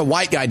matter if a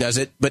white guy does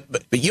it, but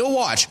you'll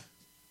watch.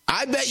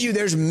 I bet you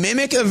there's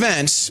mimic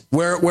events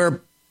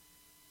where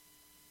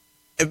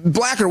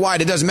black or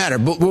white, it doesn't matter,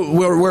 but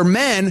where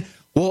men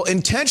will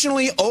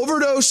intentionally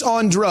overdose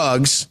on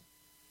drugs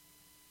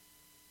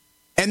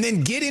and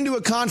then get into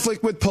a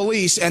conflict with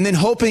police and then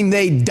hoping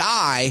they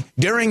die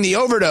during the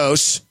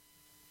overdose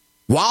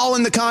while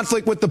in the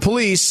conflict with the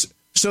police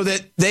so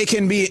that they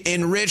can be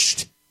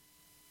enriched.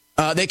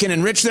 They can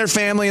enrich their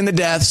family in the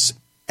deaths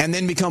and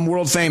then become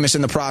world famous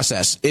in the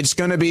process. It's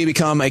going to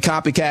become a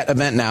copycat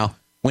event now.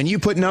 When you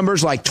put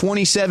numbers like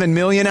 27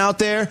 million out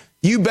there,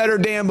 you better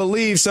damn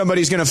believe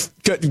somebody's going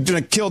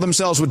to kill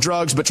themselves with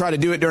drugs, but try to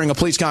do it during a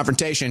police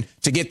confrontation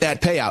to get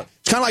that payout.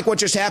 It's kind of like what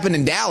just happened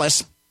in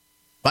Dallas.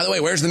 By the way,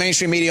 where's the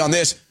mainstream media on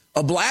this?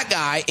 A black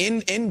guy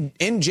in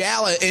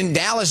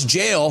Dallas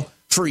jail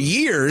for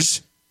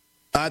years.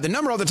 The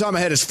number off the top of my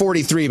head is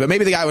 43, but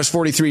maybe the guy was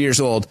 43 years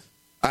old.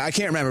 I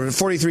can't remember.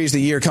 43 is the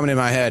year coming in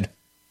my head.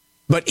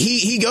 But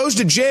he goes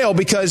to jail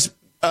because,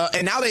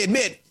 and now they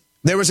admit,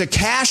 there was a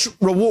cash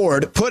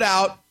reward put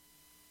out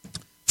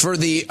for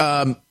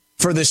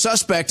the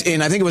suspect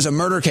in, I think it was a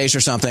murder case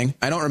or something.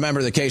 I don't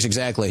remember the case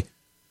exactly.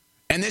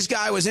 And this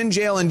guy was in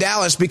jail in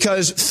Dallas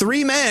because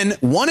 3 men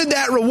wanted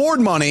that reward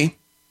money.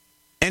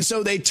 And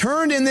so they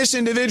turned in this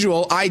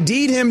individual,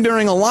 ID'd him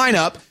during a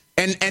lineup,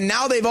 and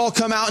now they've all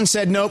come out and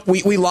said, nope,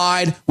 we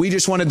lied. We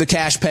just wanted the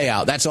cash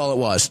payout. That's all it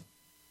was.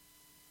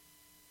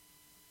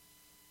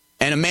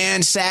 And a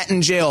man sat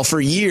in jail for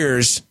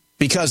years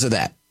because of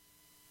that.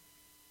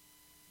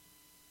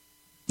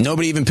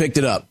 Nobody even picked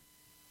it up.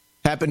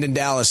 Happened in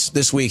Dallas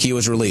this week. He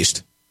was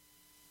released.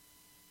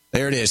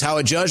 There it is. How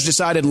a judge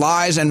decided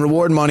lies and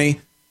reward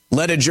money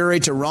led a jury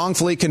to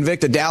wrongfully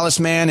convict a Dallas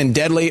man in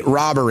deadly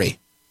robbery.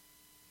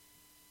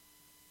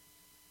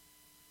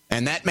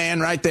 And that man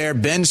right there,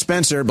 Ben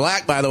Spencer,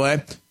 black, by the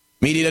way,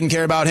 media doesn't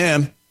care about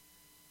him,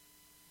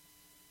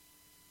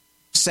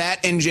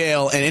 sat in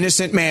jail, an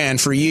innocent man,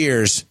 for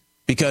years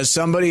because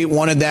somebody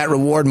wanted that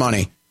reward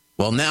money.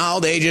 Well, now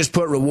they just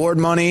put reward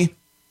money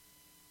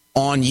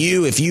on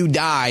you if you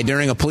die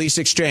during a police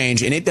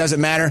exchange, and it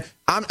doesn't matter.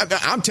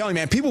 I'm telling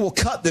you, man, people will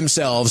cut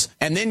themselves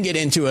and then get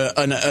into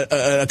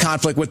a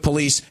conflict with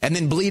police and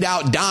then bleed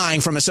out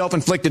dying from a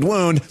self-inflicted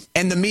wound,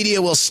 and the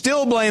media will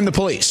still blame the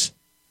police.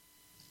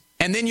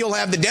 And then you'll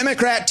have the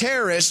Democrat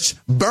terrorists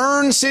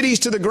burn cities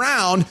to the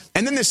ground,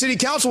 and then the city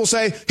council will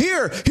say,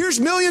 here's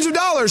millions of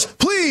dollars,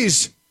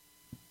 please.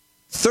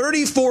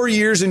 34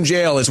 years in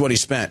jail is what he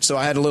spent. So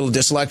I had a little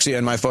dyslexia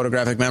in my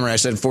photographic memory. I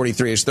said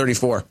 43. It's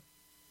 34.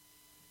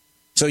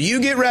 So you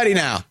get ready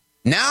now.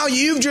 Now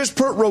you've just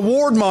put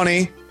reward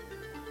money.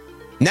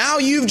 Now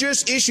you've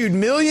just issued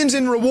millions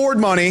in reward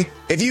money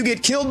if you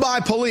get killed by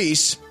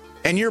police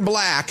and you're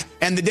black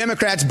and the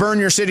Democrats burn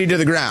your city to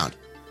the ground.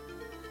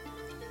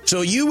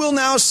 So you will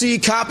now see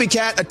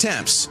copycat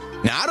attempts.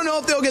 Now, I don't know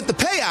if they'll get the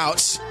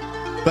payouts,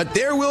 but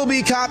there will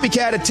be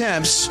copycat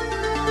attempts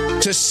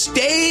to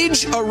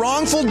stage a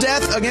wrongful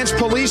death against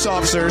police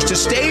officers, to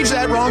stage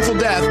that wrongful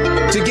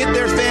death to get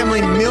their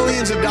family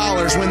millions of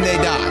dollars when they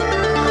die.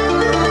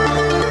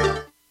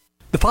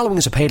 The following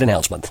is a paid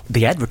announcement.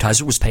 The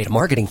advertiser was paid a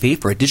marketing fee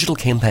for a digital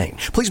campaign.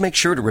 Please make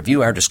sure to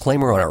review our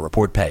disclaimer on our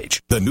report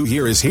page. The new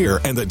year is here,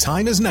 and the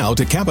time is now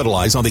to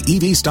capitalize on the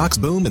EV stocks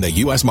boom in the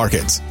U.S.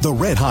 markets. The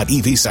red-hot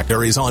EV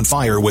sector is on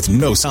fire with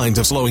no signs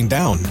of slowing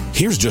down.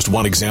 Here's just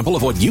one example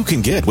of what you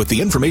can get with the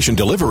information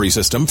delivery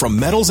system from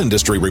Metals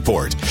Industry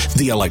Report.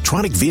 The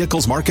electronic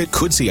vehicles market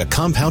could see a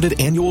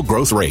compounded annual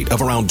growth rate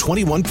of around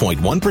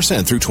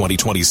 21.1% through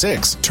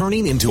 2026,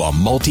 turning into a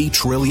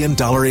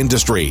multi-trillion-dollar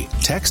industry.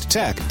 Text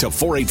TECH to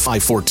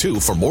 48542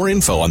 for more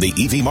info on the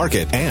EV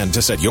market and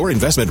to set your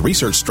investment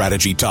research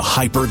strategy to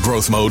hyper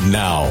growth mode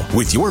now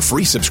with your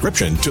free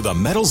subscription to the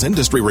Metals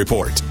Industry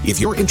Report.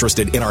 If you're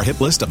interested in our hit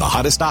list of the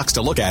hottest stocks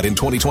to look at in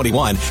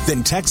 2021,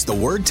 then text the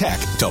word TECH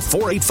to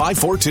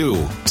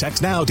 48542.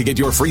 Text now to get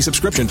your free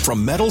subscription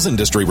from Metals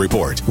Industry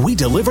Report. We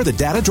deliver the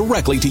data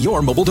directly to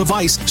your mobile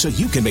device so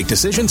you can make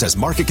decisions as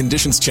market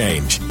conditions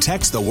change.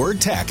 Text the word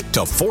TECH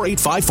to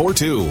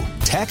 48542.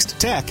 Text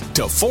TECH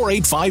to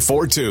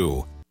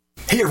 48542.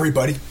 Hey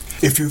everybody,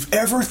 if you've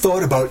ever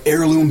thought about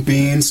heirloom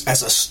beans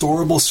as a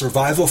storable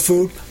survival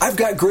food, I've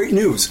got great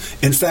news.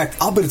 In fact,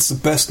 I'll bet it's the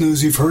best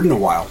news you've heard in a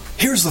while.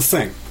 Here's the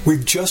thing.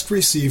 We've just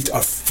received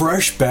a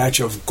fresh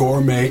batch of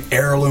gourmet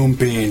heirloom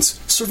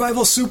beans,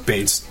 survival soup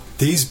beans.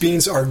 These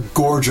beans are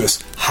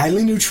gorgeous,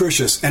 highly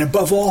nutritious, and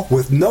above all,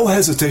 with no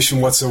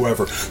hesitation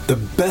whatsoever, the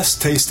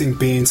best tasting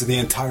beans in the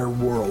entire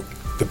world.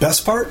 The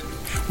best part?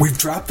 We've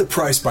dropped the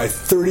price by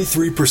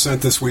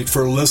 33% this week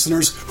for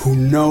listeners who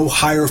know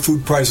higher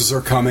food prices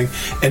are coming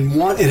and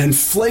want an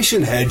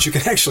inflation hedge you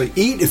can actually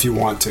eat if you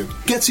want to.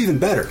 Gets even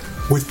better.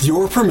 With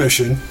your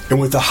permission and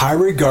with a high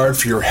regard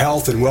for your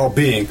health and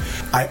well-being,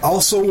 I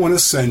also want to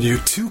send you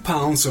 2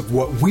 pounds of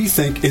what we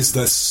think is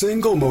the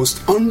single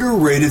most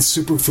underrated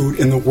superfood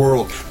in the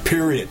world,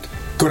 period.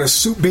 Go to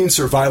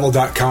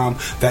soupbeansurvival.com,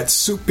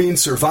 that's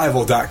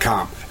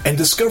soupbeansurvival.com, and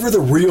discover the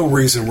real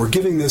reason we're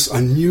giving this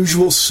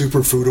unusual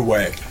superfood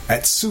away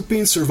at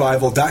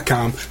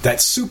soupbeansurvival.com,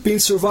 that's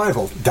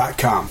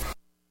soupbeansurvival.com.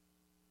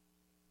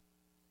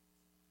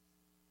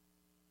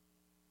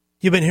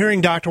 You've been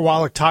hearing Dr.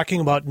 Wallach talking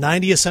about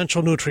 90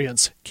 essential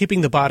nutrients,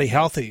 keeping the body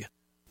healthy.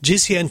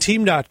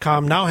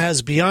 GCNteam.com now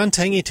has Beyond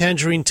Tangy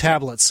Tangerine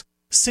tablets,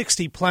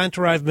 60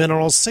 plant-derived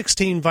minerals,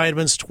 16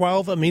 vitamins,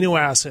 12 amino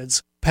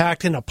acids,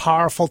 packed in a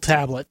powerful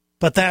tablet.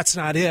 But that's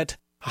not it.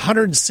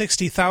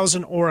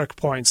 160,000 ORAC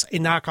points, a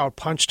knockout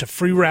punch to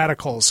free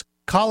radicals.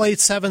 Call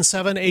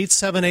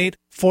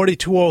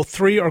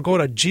 877-878-4203 or go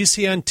to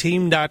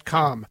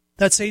gcnteam.com.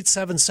 That's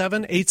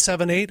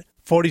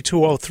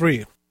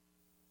 877-878-4203.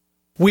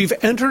 We've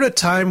entered a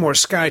time where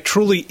sky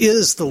truly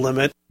is the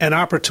limit and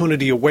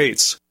opportunity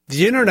awaits.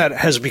 The Internet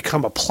has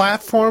become a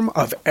platform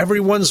of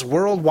everyone's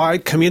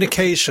worldwide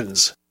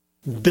communications.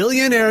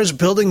 Billionaires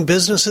building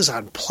businesses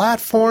on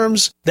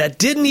platforms that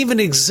didn't even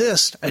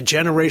exist a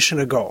generation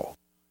ago.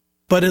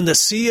 But in the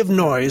sea of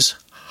noise,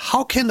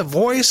 how can the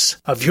voice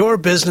of your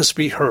business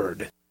be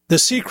heard? The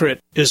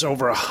secret is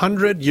over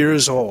 100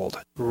 years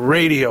old.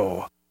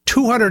 Radio.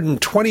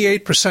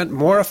 228%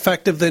 more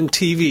effective than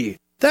TV.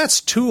 That's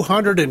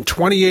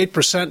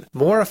 228%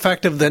 more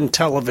effective than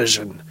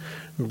television.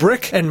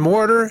 Brick and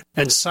mortar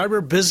and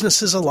cyber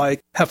businesses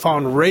alike have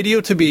found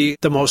radio to be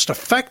the most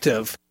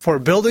effective for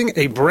building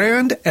a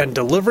brand and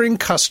delivering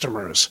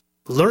customers.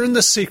 Learn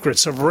the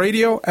secrets of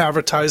radio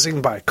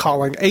advertising by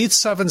calling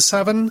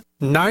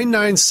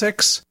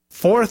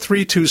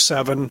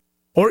 877-996-4327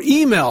 or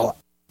email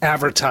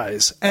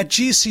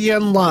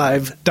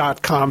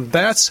advertise@gcnlive.com.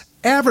 That's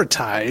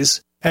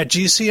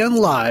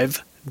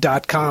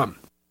advertise@gcnlive.com.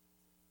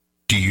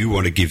 Do you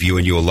want to give you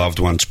and your loved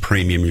ones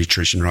premium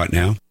nutrition right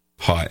now?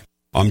 Hi,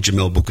 I'm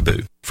Jamel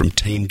Bookaboo from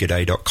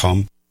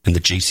TeamG'day.com and the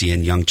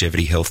GCN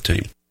Longevity Health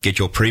Team. Get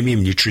your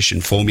premium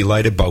nutrition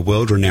formulated by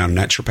world-renowned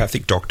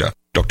naturopathic doctor,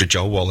 Dr.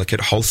 Joel Wallach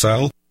at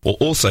Wholesale, or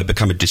also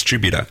become a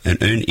distributor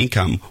and earn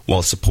income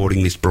while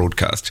supporting this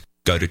broadcast.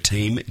 Go to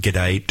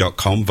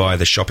TeamG'day.com via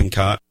the shopping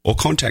cart or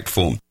contact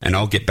form, and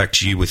I'll get back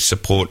to you with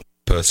support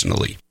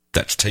personally.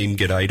 That's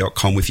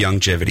TeamG'day.com with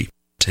longevity.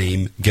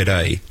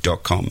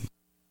 TeamG'day.com.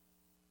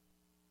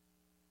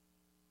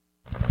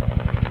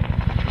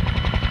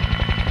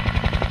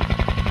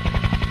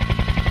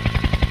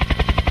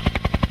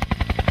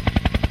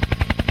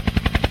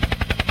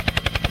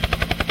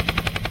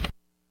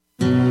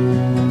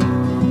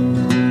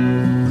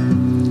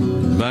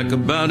 Back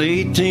about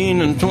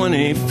 18 and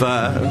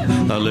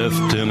 25, I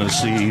left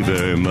Tennessee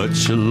very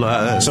much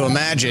alive. So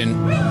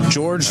imagine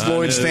George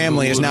Floyd's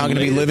family is now going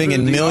to be living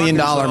in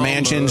million-dollar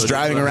mansions,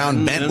 driving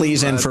around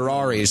Bentleys and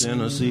Ferraris,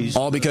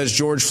 all because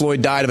George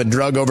Floyd died of a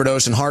drug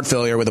overdose and heart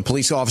failure with a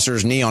police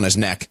officer's knee on his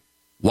neck.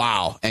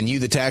 Wow. And you,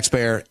 the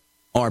taxpayer,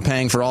 are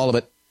paying for all of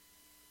it.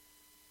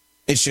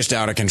 It's just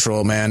out of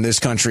control, man. This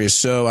country is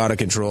so out of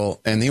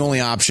control. And the only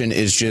option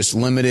is just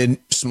limited,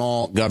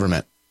 small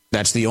government.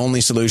 That's the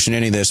only solution to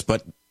any of this.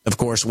 But, of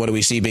course, what do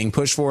we see being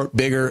pushed for?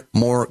 Bigger,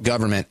 more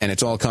government. And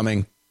it's all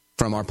coming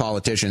from our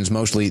politicians,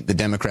 mostly the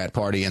Democrat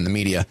Party and the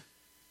media.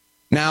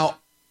 Now,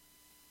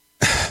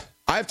 I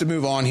have to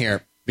move on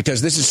here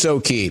because this is so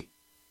key.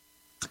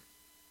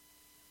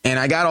 And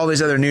I got all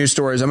these other news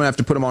stories. I'm going to have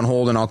to put them on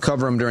hold, and I'll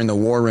cover them during the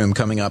War Room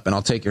coming up, and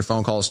I'll take your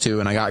phone calls,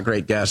 too. And I got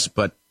great guests,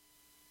 but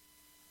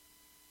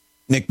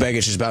Nick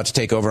Begich is about to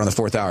take over on the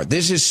fourth hour.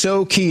 This is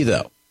so key,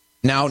 though.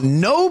 Now,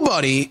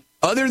 nobody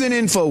other than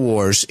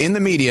InfoWars in the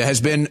media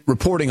has been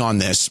reporting on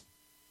this.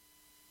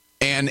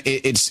 And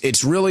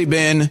it's really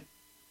been,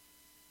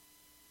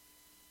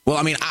 well,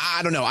 I mean,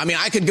 I don't know. I mean,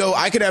 I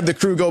could have the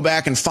crew go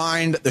back and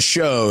find the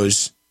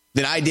shows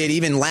that I did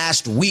even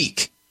last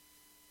week,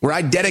 where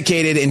I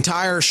dedicated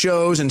entire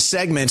shows and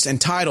segments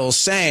and titles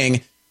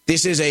saying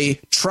this is a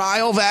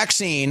trial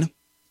vaccine.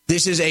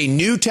 This is a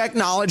new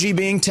technology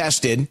being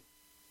tested.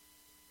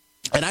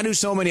 And I do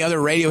so many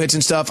other radio hits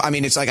and stuff. I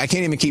mean, it's like I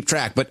can't even keep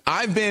track. But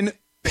I've been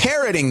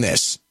parroting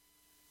this.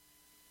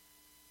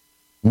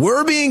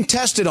 We're being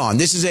tested on.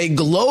 This is a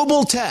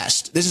global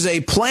test. This is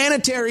a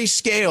planetary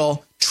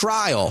scale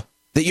trial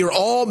that you're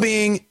all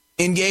being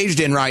engaged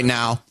in right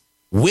now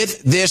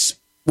with this,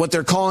 what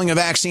they're calling a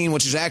vaccine,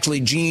 which is actually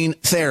gene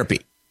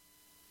therapy.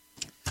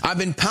 I've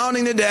been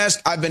pounding the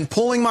desk. I've been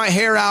pulling my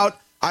hair out.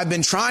 I've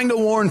been trying to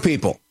warn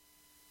people.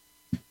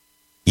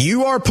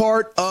 You are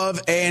part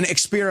of an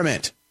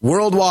experiment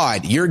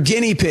worldwide. You're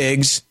guinea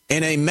pigs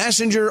in a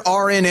messenger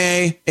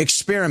RNA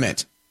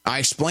experiment. I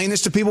explain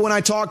this to people when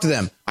I talk to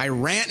them. I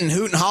rant and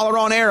hoot and holler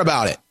on air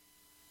about it.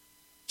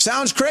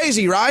 Sounds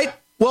crazy, right?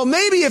 Well,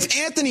 maybe if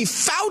Anthony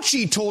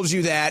Fauci told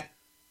you that,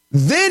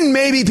 then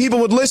maybe people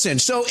would listen.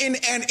 So in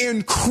an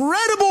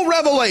incredible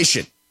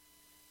revelation,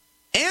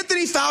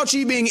 Anthony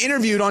Fauci being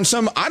interviewed on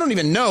some, I don't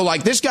even know,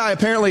 like this guy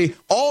apparently,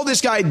 all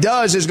this guy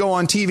does is go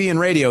on TV and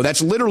radio.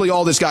 That's literally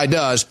all this guy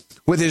does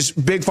with his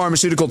big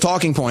pharmaceutical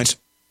talking points.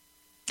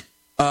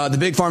 The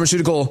big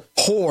pharmaceutical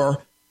whore,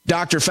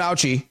 Dr.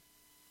 Fauci,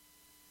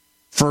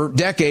 for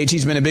decades,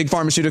 he's been a big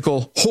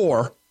pharmaceutical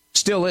whore,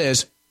 still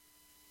is.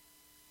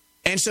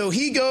 And so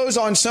he goes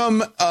on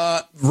some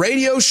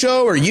radio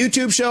show or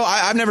YouTube show.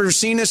 I've never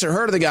seen this or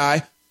heard of the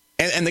guy.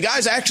 And the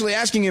guy's actually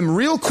asking him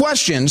real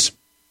questions.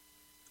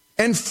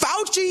 And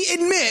Fauci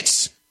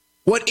admits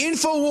what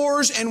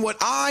InfoWars and what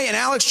I and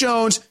Alex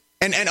Jones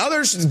and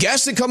others,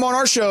 guests that come on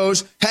our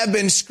shows, have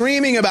been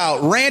screaming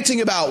about,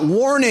 ranting about,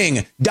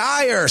 warning,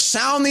 dire,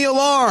 sound the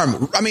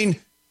alarm. I mean,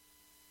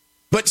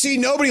 But see,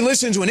 nobody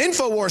listens when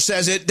InfoWars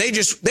says it. They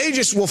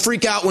just will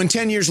freak out when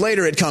 10 years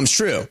later it comes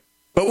true.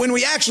 But when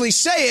we actually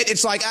say it,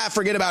 it's like,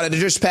 forget about it.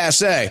 It's just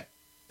passe.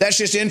 That's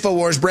just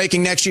InfoWars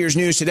breaking next year's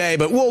news today.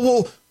 But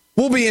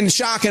we'll be in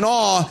shock and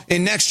awe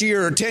in next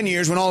year or 10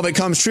 years when all of it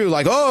comes true.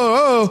 Like,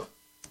 oh.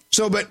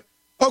 So, but,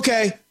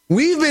 okay,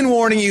 we've been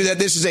warning you that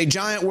this is a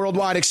giant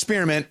worldwide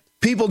experiment.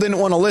 People didn't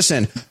want to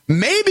listen.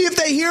 Maybe if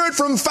they hear it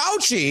from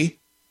Fauci,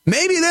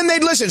 maybe then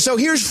they'd listen. So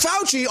here's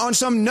Fauci on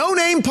some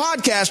no-name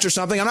podcast or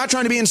something. I'm not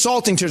trying to be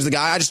insulting to the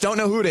guy. I just don't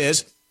know who it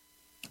is.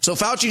 So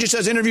Fauci just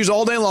does interviews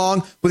all day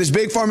long with his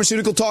big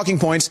pharmaceutical talking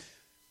points.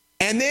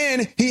 And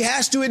then he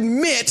has to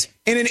admit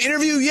in an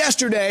interview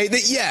yesterday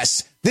that,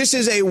 yes, this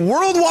is a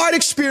worldwide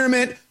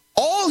experiment.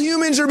 All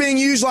humans are being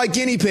used like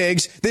guinea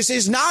pigs. This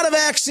is not a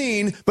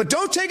vaccine. But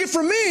don't take it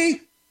from me.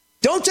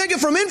 Don't take it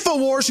from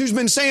InfoWars, who's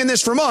been saying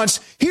this for months.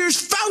 Here's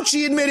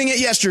Fauci admitting it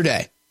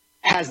yesterday.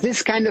 Has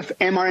this kind of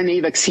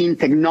mRNA vaccine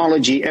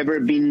technology ever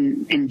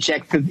been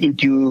injected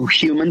into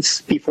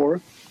humans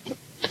before?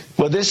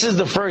 Well, this is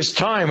the first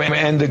time,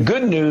 and the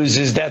good news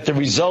is that the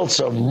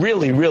results are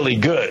really, really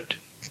good.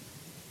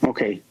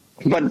 Okay.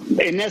 But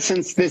in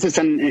essence, this is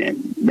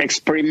an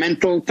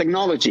experimental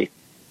technology.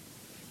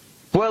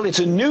 Well, it's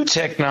a new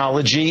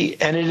technology,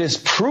 and it is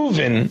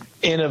proven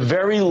in a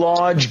very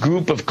large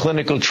group of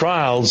clinical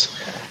trials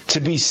to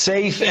be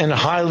safe and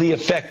highly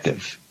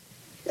effective.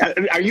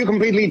 Are you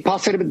completely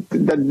positive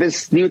that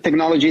this new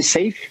technology is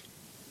safe?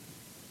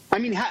 I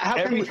mean,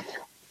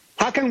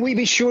 how can we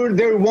be sure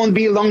there won't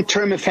be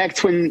long-term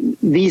effects when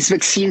these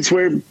vaccines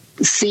were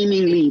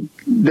seemingly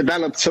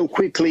developed so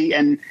quickly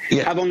and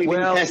have only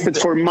been tested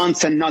for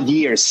months and not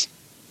years?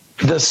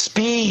 The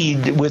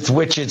speed with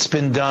which it's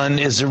been done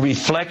is a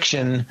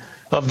reflection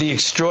of the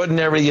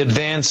extraordinary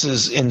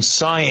advances in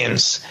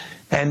science,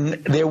 and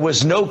there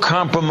was no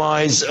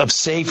compromise of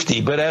safety.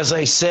 But as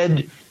I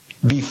said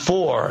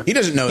before, he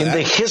doesn't know in that.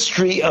 The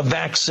history of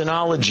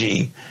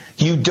vaccinology,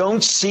 you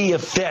don't see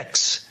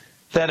effects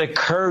that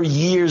occur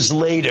years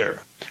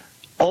later.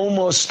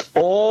 Almost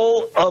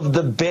all of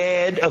the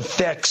bad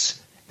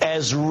effects,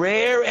 as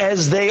rare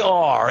as they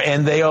are,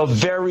 and they are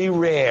very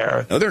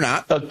rare. No, they're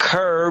not.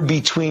 Occur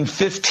between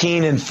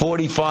 15 and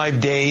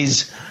 45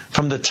 days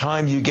from the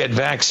time you get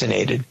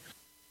vaccinated.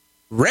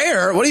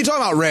 Rare? What are you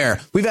talking about, rare?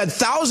 We've had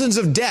thousands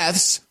of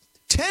deaths,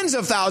 tens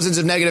of thousands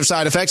of negative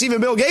side effects. Even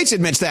Bill Gates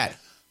admits that.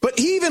 But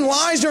he even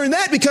lies during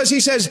that because he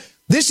says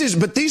this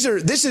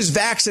is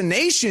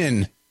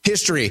vaccination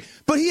history.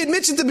 But he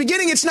admits at the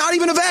beginning it's not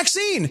even a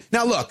vaccine.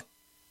 Now, look,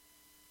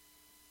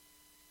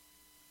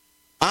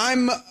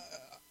 I'm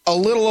a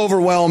little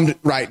overwhelmed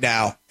right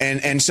now.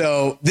 And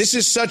so this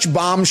is such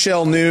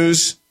bombshell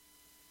news.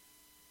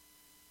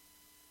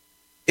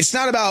 It's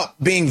not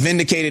about being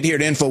vindicated here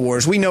at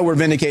InfoWars. We know we're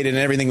vindicated in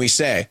everything we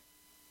say.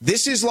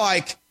 This is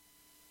like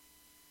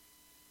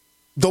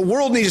the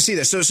world needs to see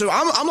this. So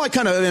I'm like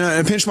kind of in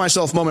a pinch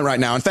myself moment right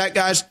now. In fact,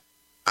 guys,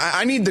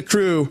 I need the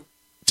crew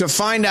to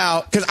find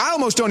out, because I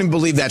almost don't even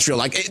believe that's real.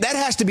 Like, that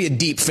has to be a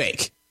deep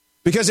fake.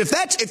 Because if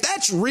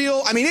that's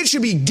real, I mean, it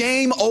should be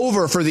game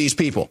over for these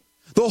people.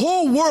 The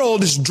whole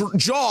world's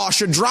jaw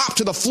should drop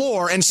to the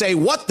floor and say,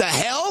 what the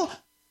hell?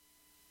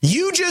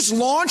 You just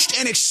launched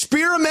an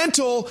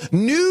experimental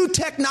new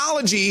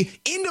technology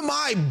into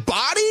my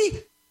body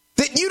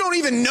that you don't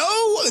even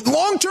know?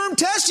 Long-term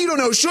tests, you don't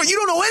know. Sure, you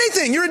don't know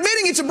anything. You're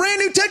admitting it's a brand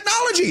new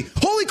technology.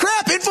 Holy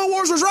crap,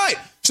 InfoWars was right.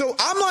 So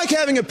I'm like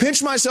having a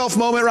pinch myself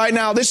moment right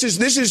now. This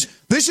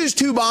is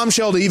too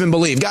bombshell to even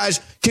believe.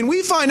 Guys, can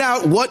we find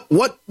out what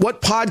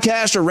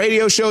podcast or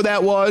radio show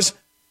that was?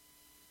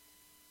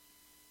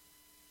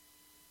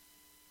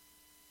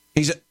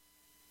 He's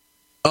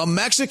a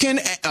Mexican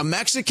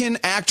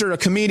actor, a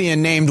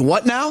comedian named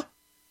what now?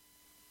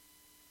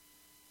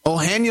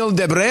 Eugenio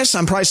Derbez.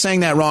 I'm probably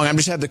saying that wrong. I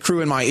just have the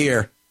crew in my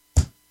ear.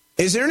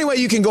 Is there any way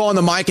you can go on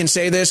the mic and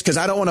say this? Because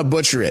I don't want to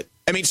butcher it.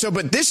 I mean,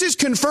 but this is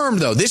confirmed,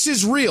 though. This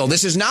is real.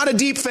 This is not a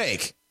deep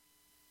fake.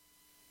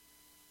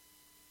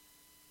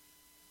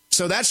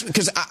 So that's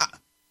because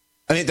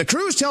I mean, the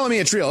crew is telling me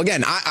it's real.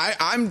 Again,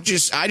 I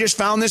just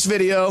found this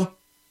video,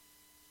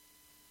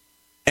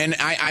 and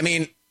I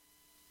mean,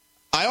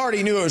 I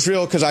already knew it was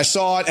real because I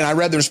saw it and I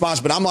read the response.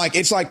 But I'm like,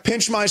 it's like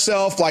pinch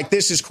myself. Like,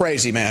 this is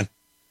crazy, man.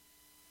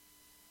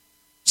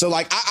 So,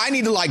 like, I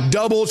need to, like,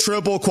 double,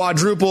 triple,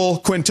 quadruple,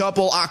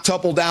 quintuple,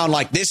 octuple down.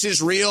 Like, this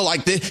is real.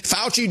 Like,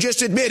 Fauci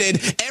just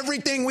admitted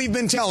everything we've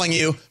been telling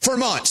you for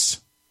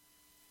months.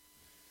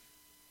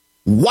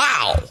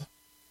 Wow.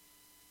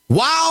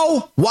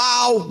 Wow,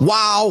 wow,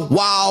 wow,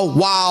 wow,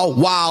 wow,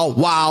 wow,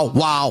 wow,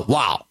 wow,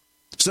 wow.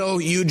 So,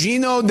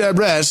 Eugenio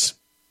Derbez,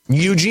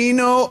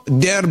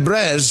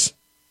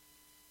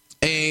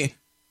 a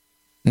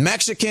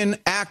Mexican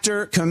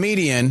actor,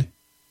 comedian,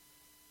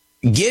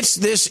 gets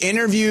this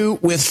interview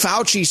with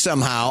Fauci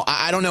somehow.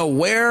 I don't know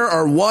where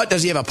or what.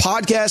 Does he have a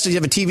podcast? Does he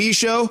have a TV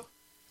show?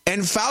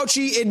 And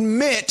Fauci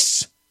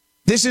admits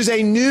This is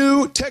a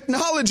new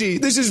technology.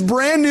 This is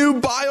brand new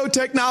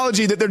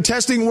biotechnology that they're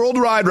testing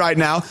worldwide right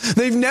now.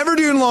 They've never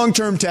done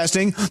long-term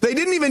testing. They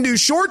didn't even do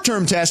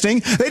short-term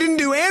testing. They didn't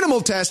do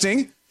animal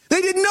testing.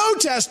 They did no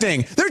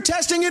testing. They're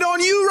testing it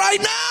on you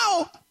right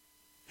now.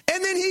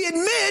 And then he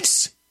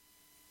admits,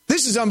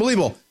 this is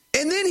unbelievable.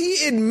 And then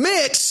he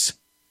admits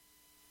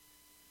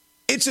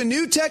it's a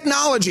new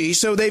technology,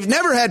 so they've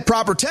never had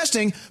proper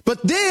testing.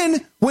 But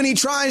then when he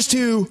tries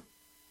to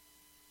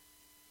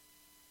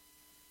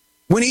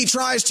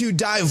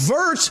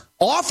divert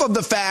off of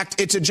the fact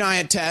it's a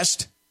giant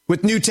test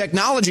with new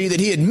technology that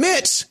he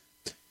admits,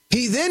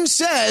 he then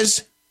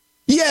says,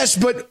 yes,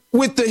 but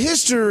with the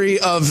history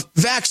of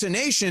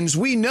vaccinations,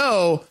 we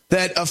know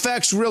that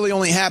effects really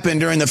only happen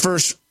during the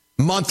first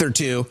month or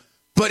two.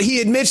 But he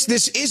admits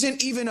this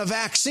isn't even a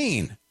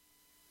vaccine.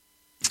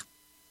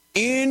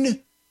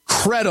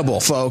 Incredible,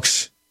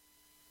 folks.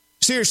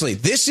 Seriously,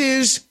 this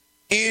is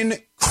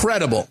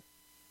incredible.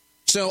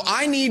 So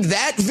I need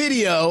that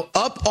video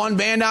up on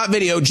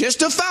Band.video,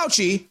 just of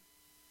Fauci,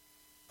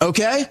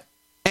 okay?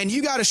 And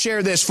you got to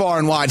share this far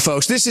and wide,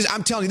 folks.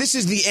 I'm telling you, this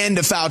is the end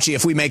of Fauci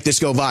if we make this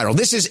go viral.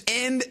 This is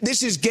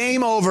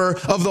game over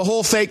of the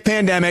whole fake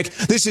pandemic.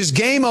 This is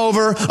game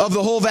over of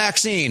the whole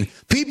vaccine.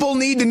 People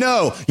need to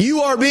know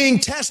you are being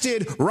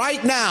tested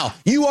right now.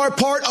 You are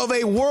part of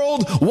a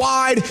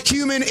worldwide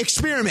human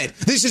experiment.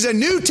 This is a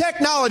new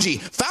technology.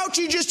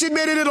 Fauci just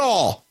admitted it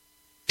all.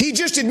 He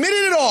just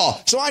admitted it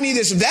all. So I need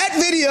that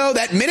video,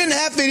 that minute and a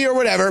half video or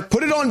whatever,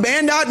 put it on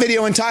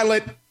Band.video and title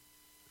it,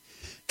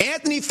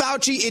 Anthony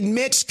Fauci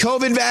admits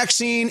COVID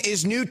vaccine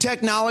is new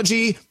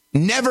technology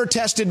never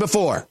tested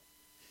before.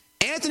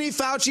 Anthony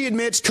Fauci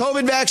admits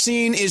COVID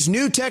vaccine is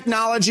new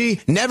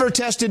technology never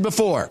tested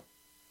before.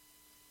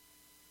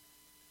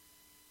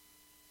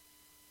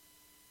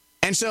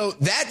 And so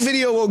that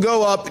video will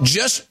go up,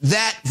 just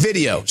that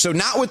video. So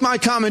not with my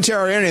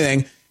commentary or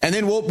anything. And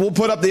then we'll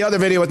put up the other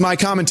video with my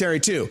commentary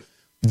too.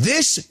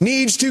 This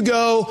needs to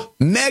go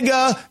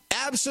mega,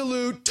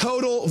 absolute,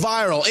 total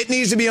viral. It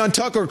needs to be on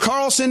Tucker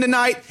Carlson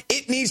tonight.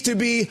 It needs to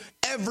be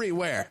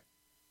everywhere.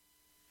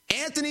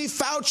 Anthony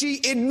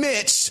Fauci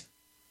admits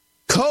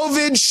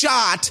COVID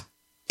shot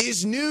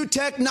is new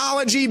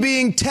technology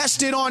being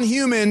tested on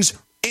humans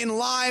in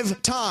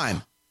live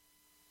time.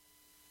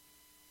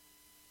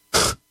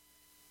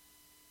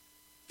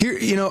 Here,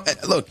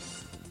 look.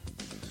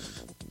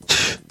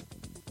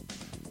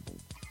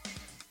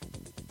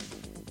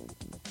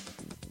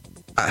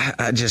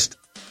 I just,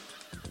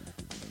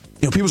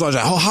 people's always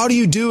like, oh, how do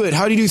you do it?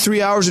 How do you do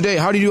 3 hours a day?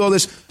 How do you do all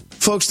this?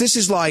 Folks, this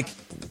is like,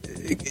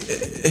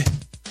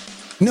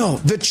 no,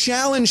 the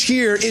challenge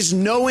here is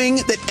knowing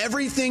that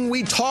everything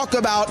we talk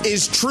about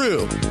is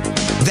true.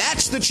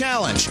 That's the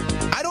challenge.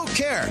 I don't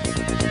care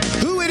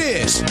who it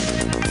is.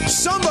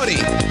 Somebody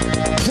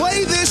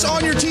play this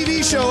on your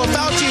TV show of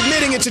Fauci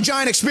admitting it's a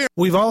giant experiment.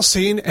 We've all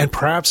seen and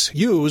perhaps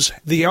use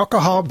the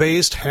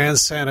alcohol-based hand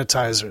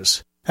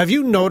sanitizers. Have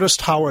you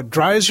noticed how it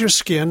dries your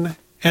skin,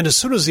 and as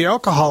soon as the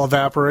alcohol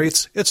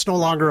evaporates, it's no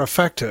longer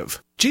effective?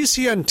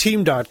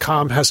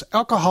 GCNteam.com has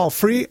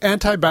alcohol-free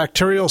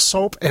antibacterial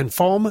soap and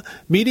foam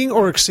meeting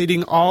or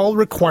exceeding all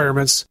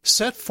requirements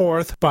set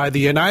forth by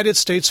the United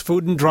States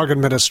Food and Drug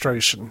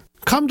Administration.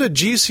 Come to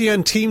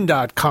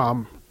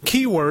GCNteam.com,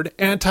 keyword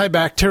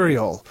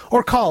antibacterial,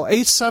 or call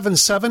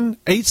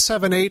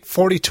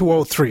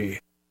 877-878-4203.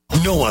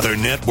 No other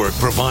network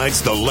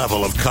provides the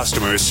level of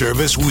customer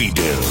service we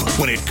do.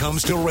 When it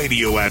comes to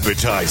radio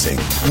advertising,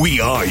 we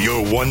are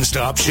your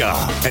one-stop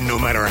shop. And no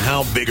matter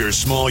how big or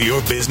small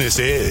your business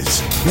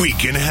is, we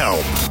can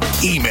help.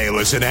 Email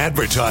us at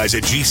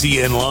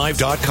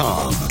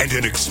advertise@gcnlive.com, and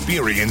an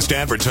experienced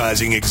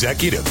advertising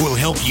executive will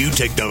help you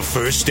take the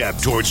first step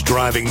towards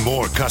driving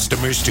more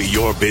customers to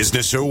your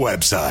business or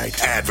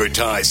website.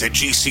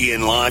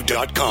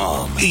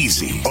 Advertise@gcnlive.com.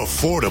 Easy,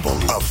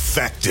 affordable,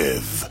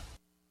 effective.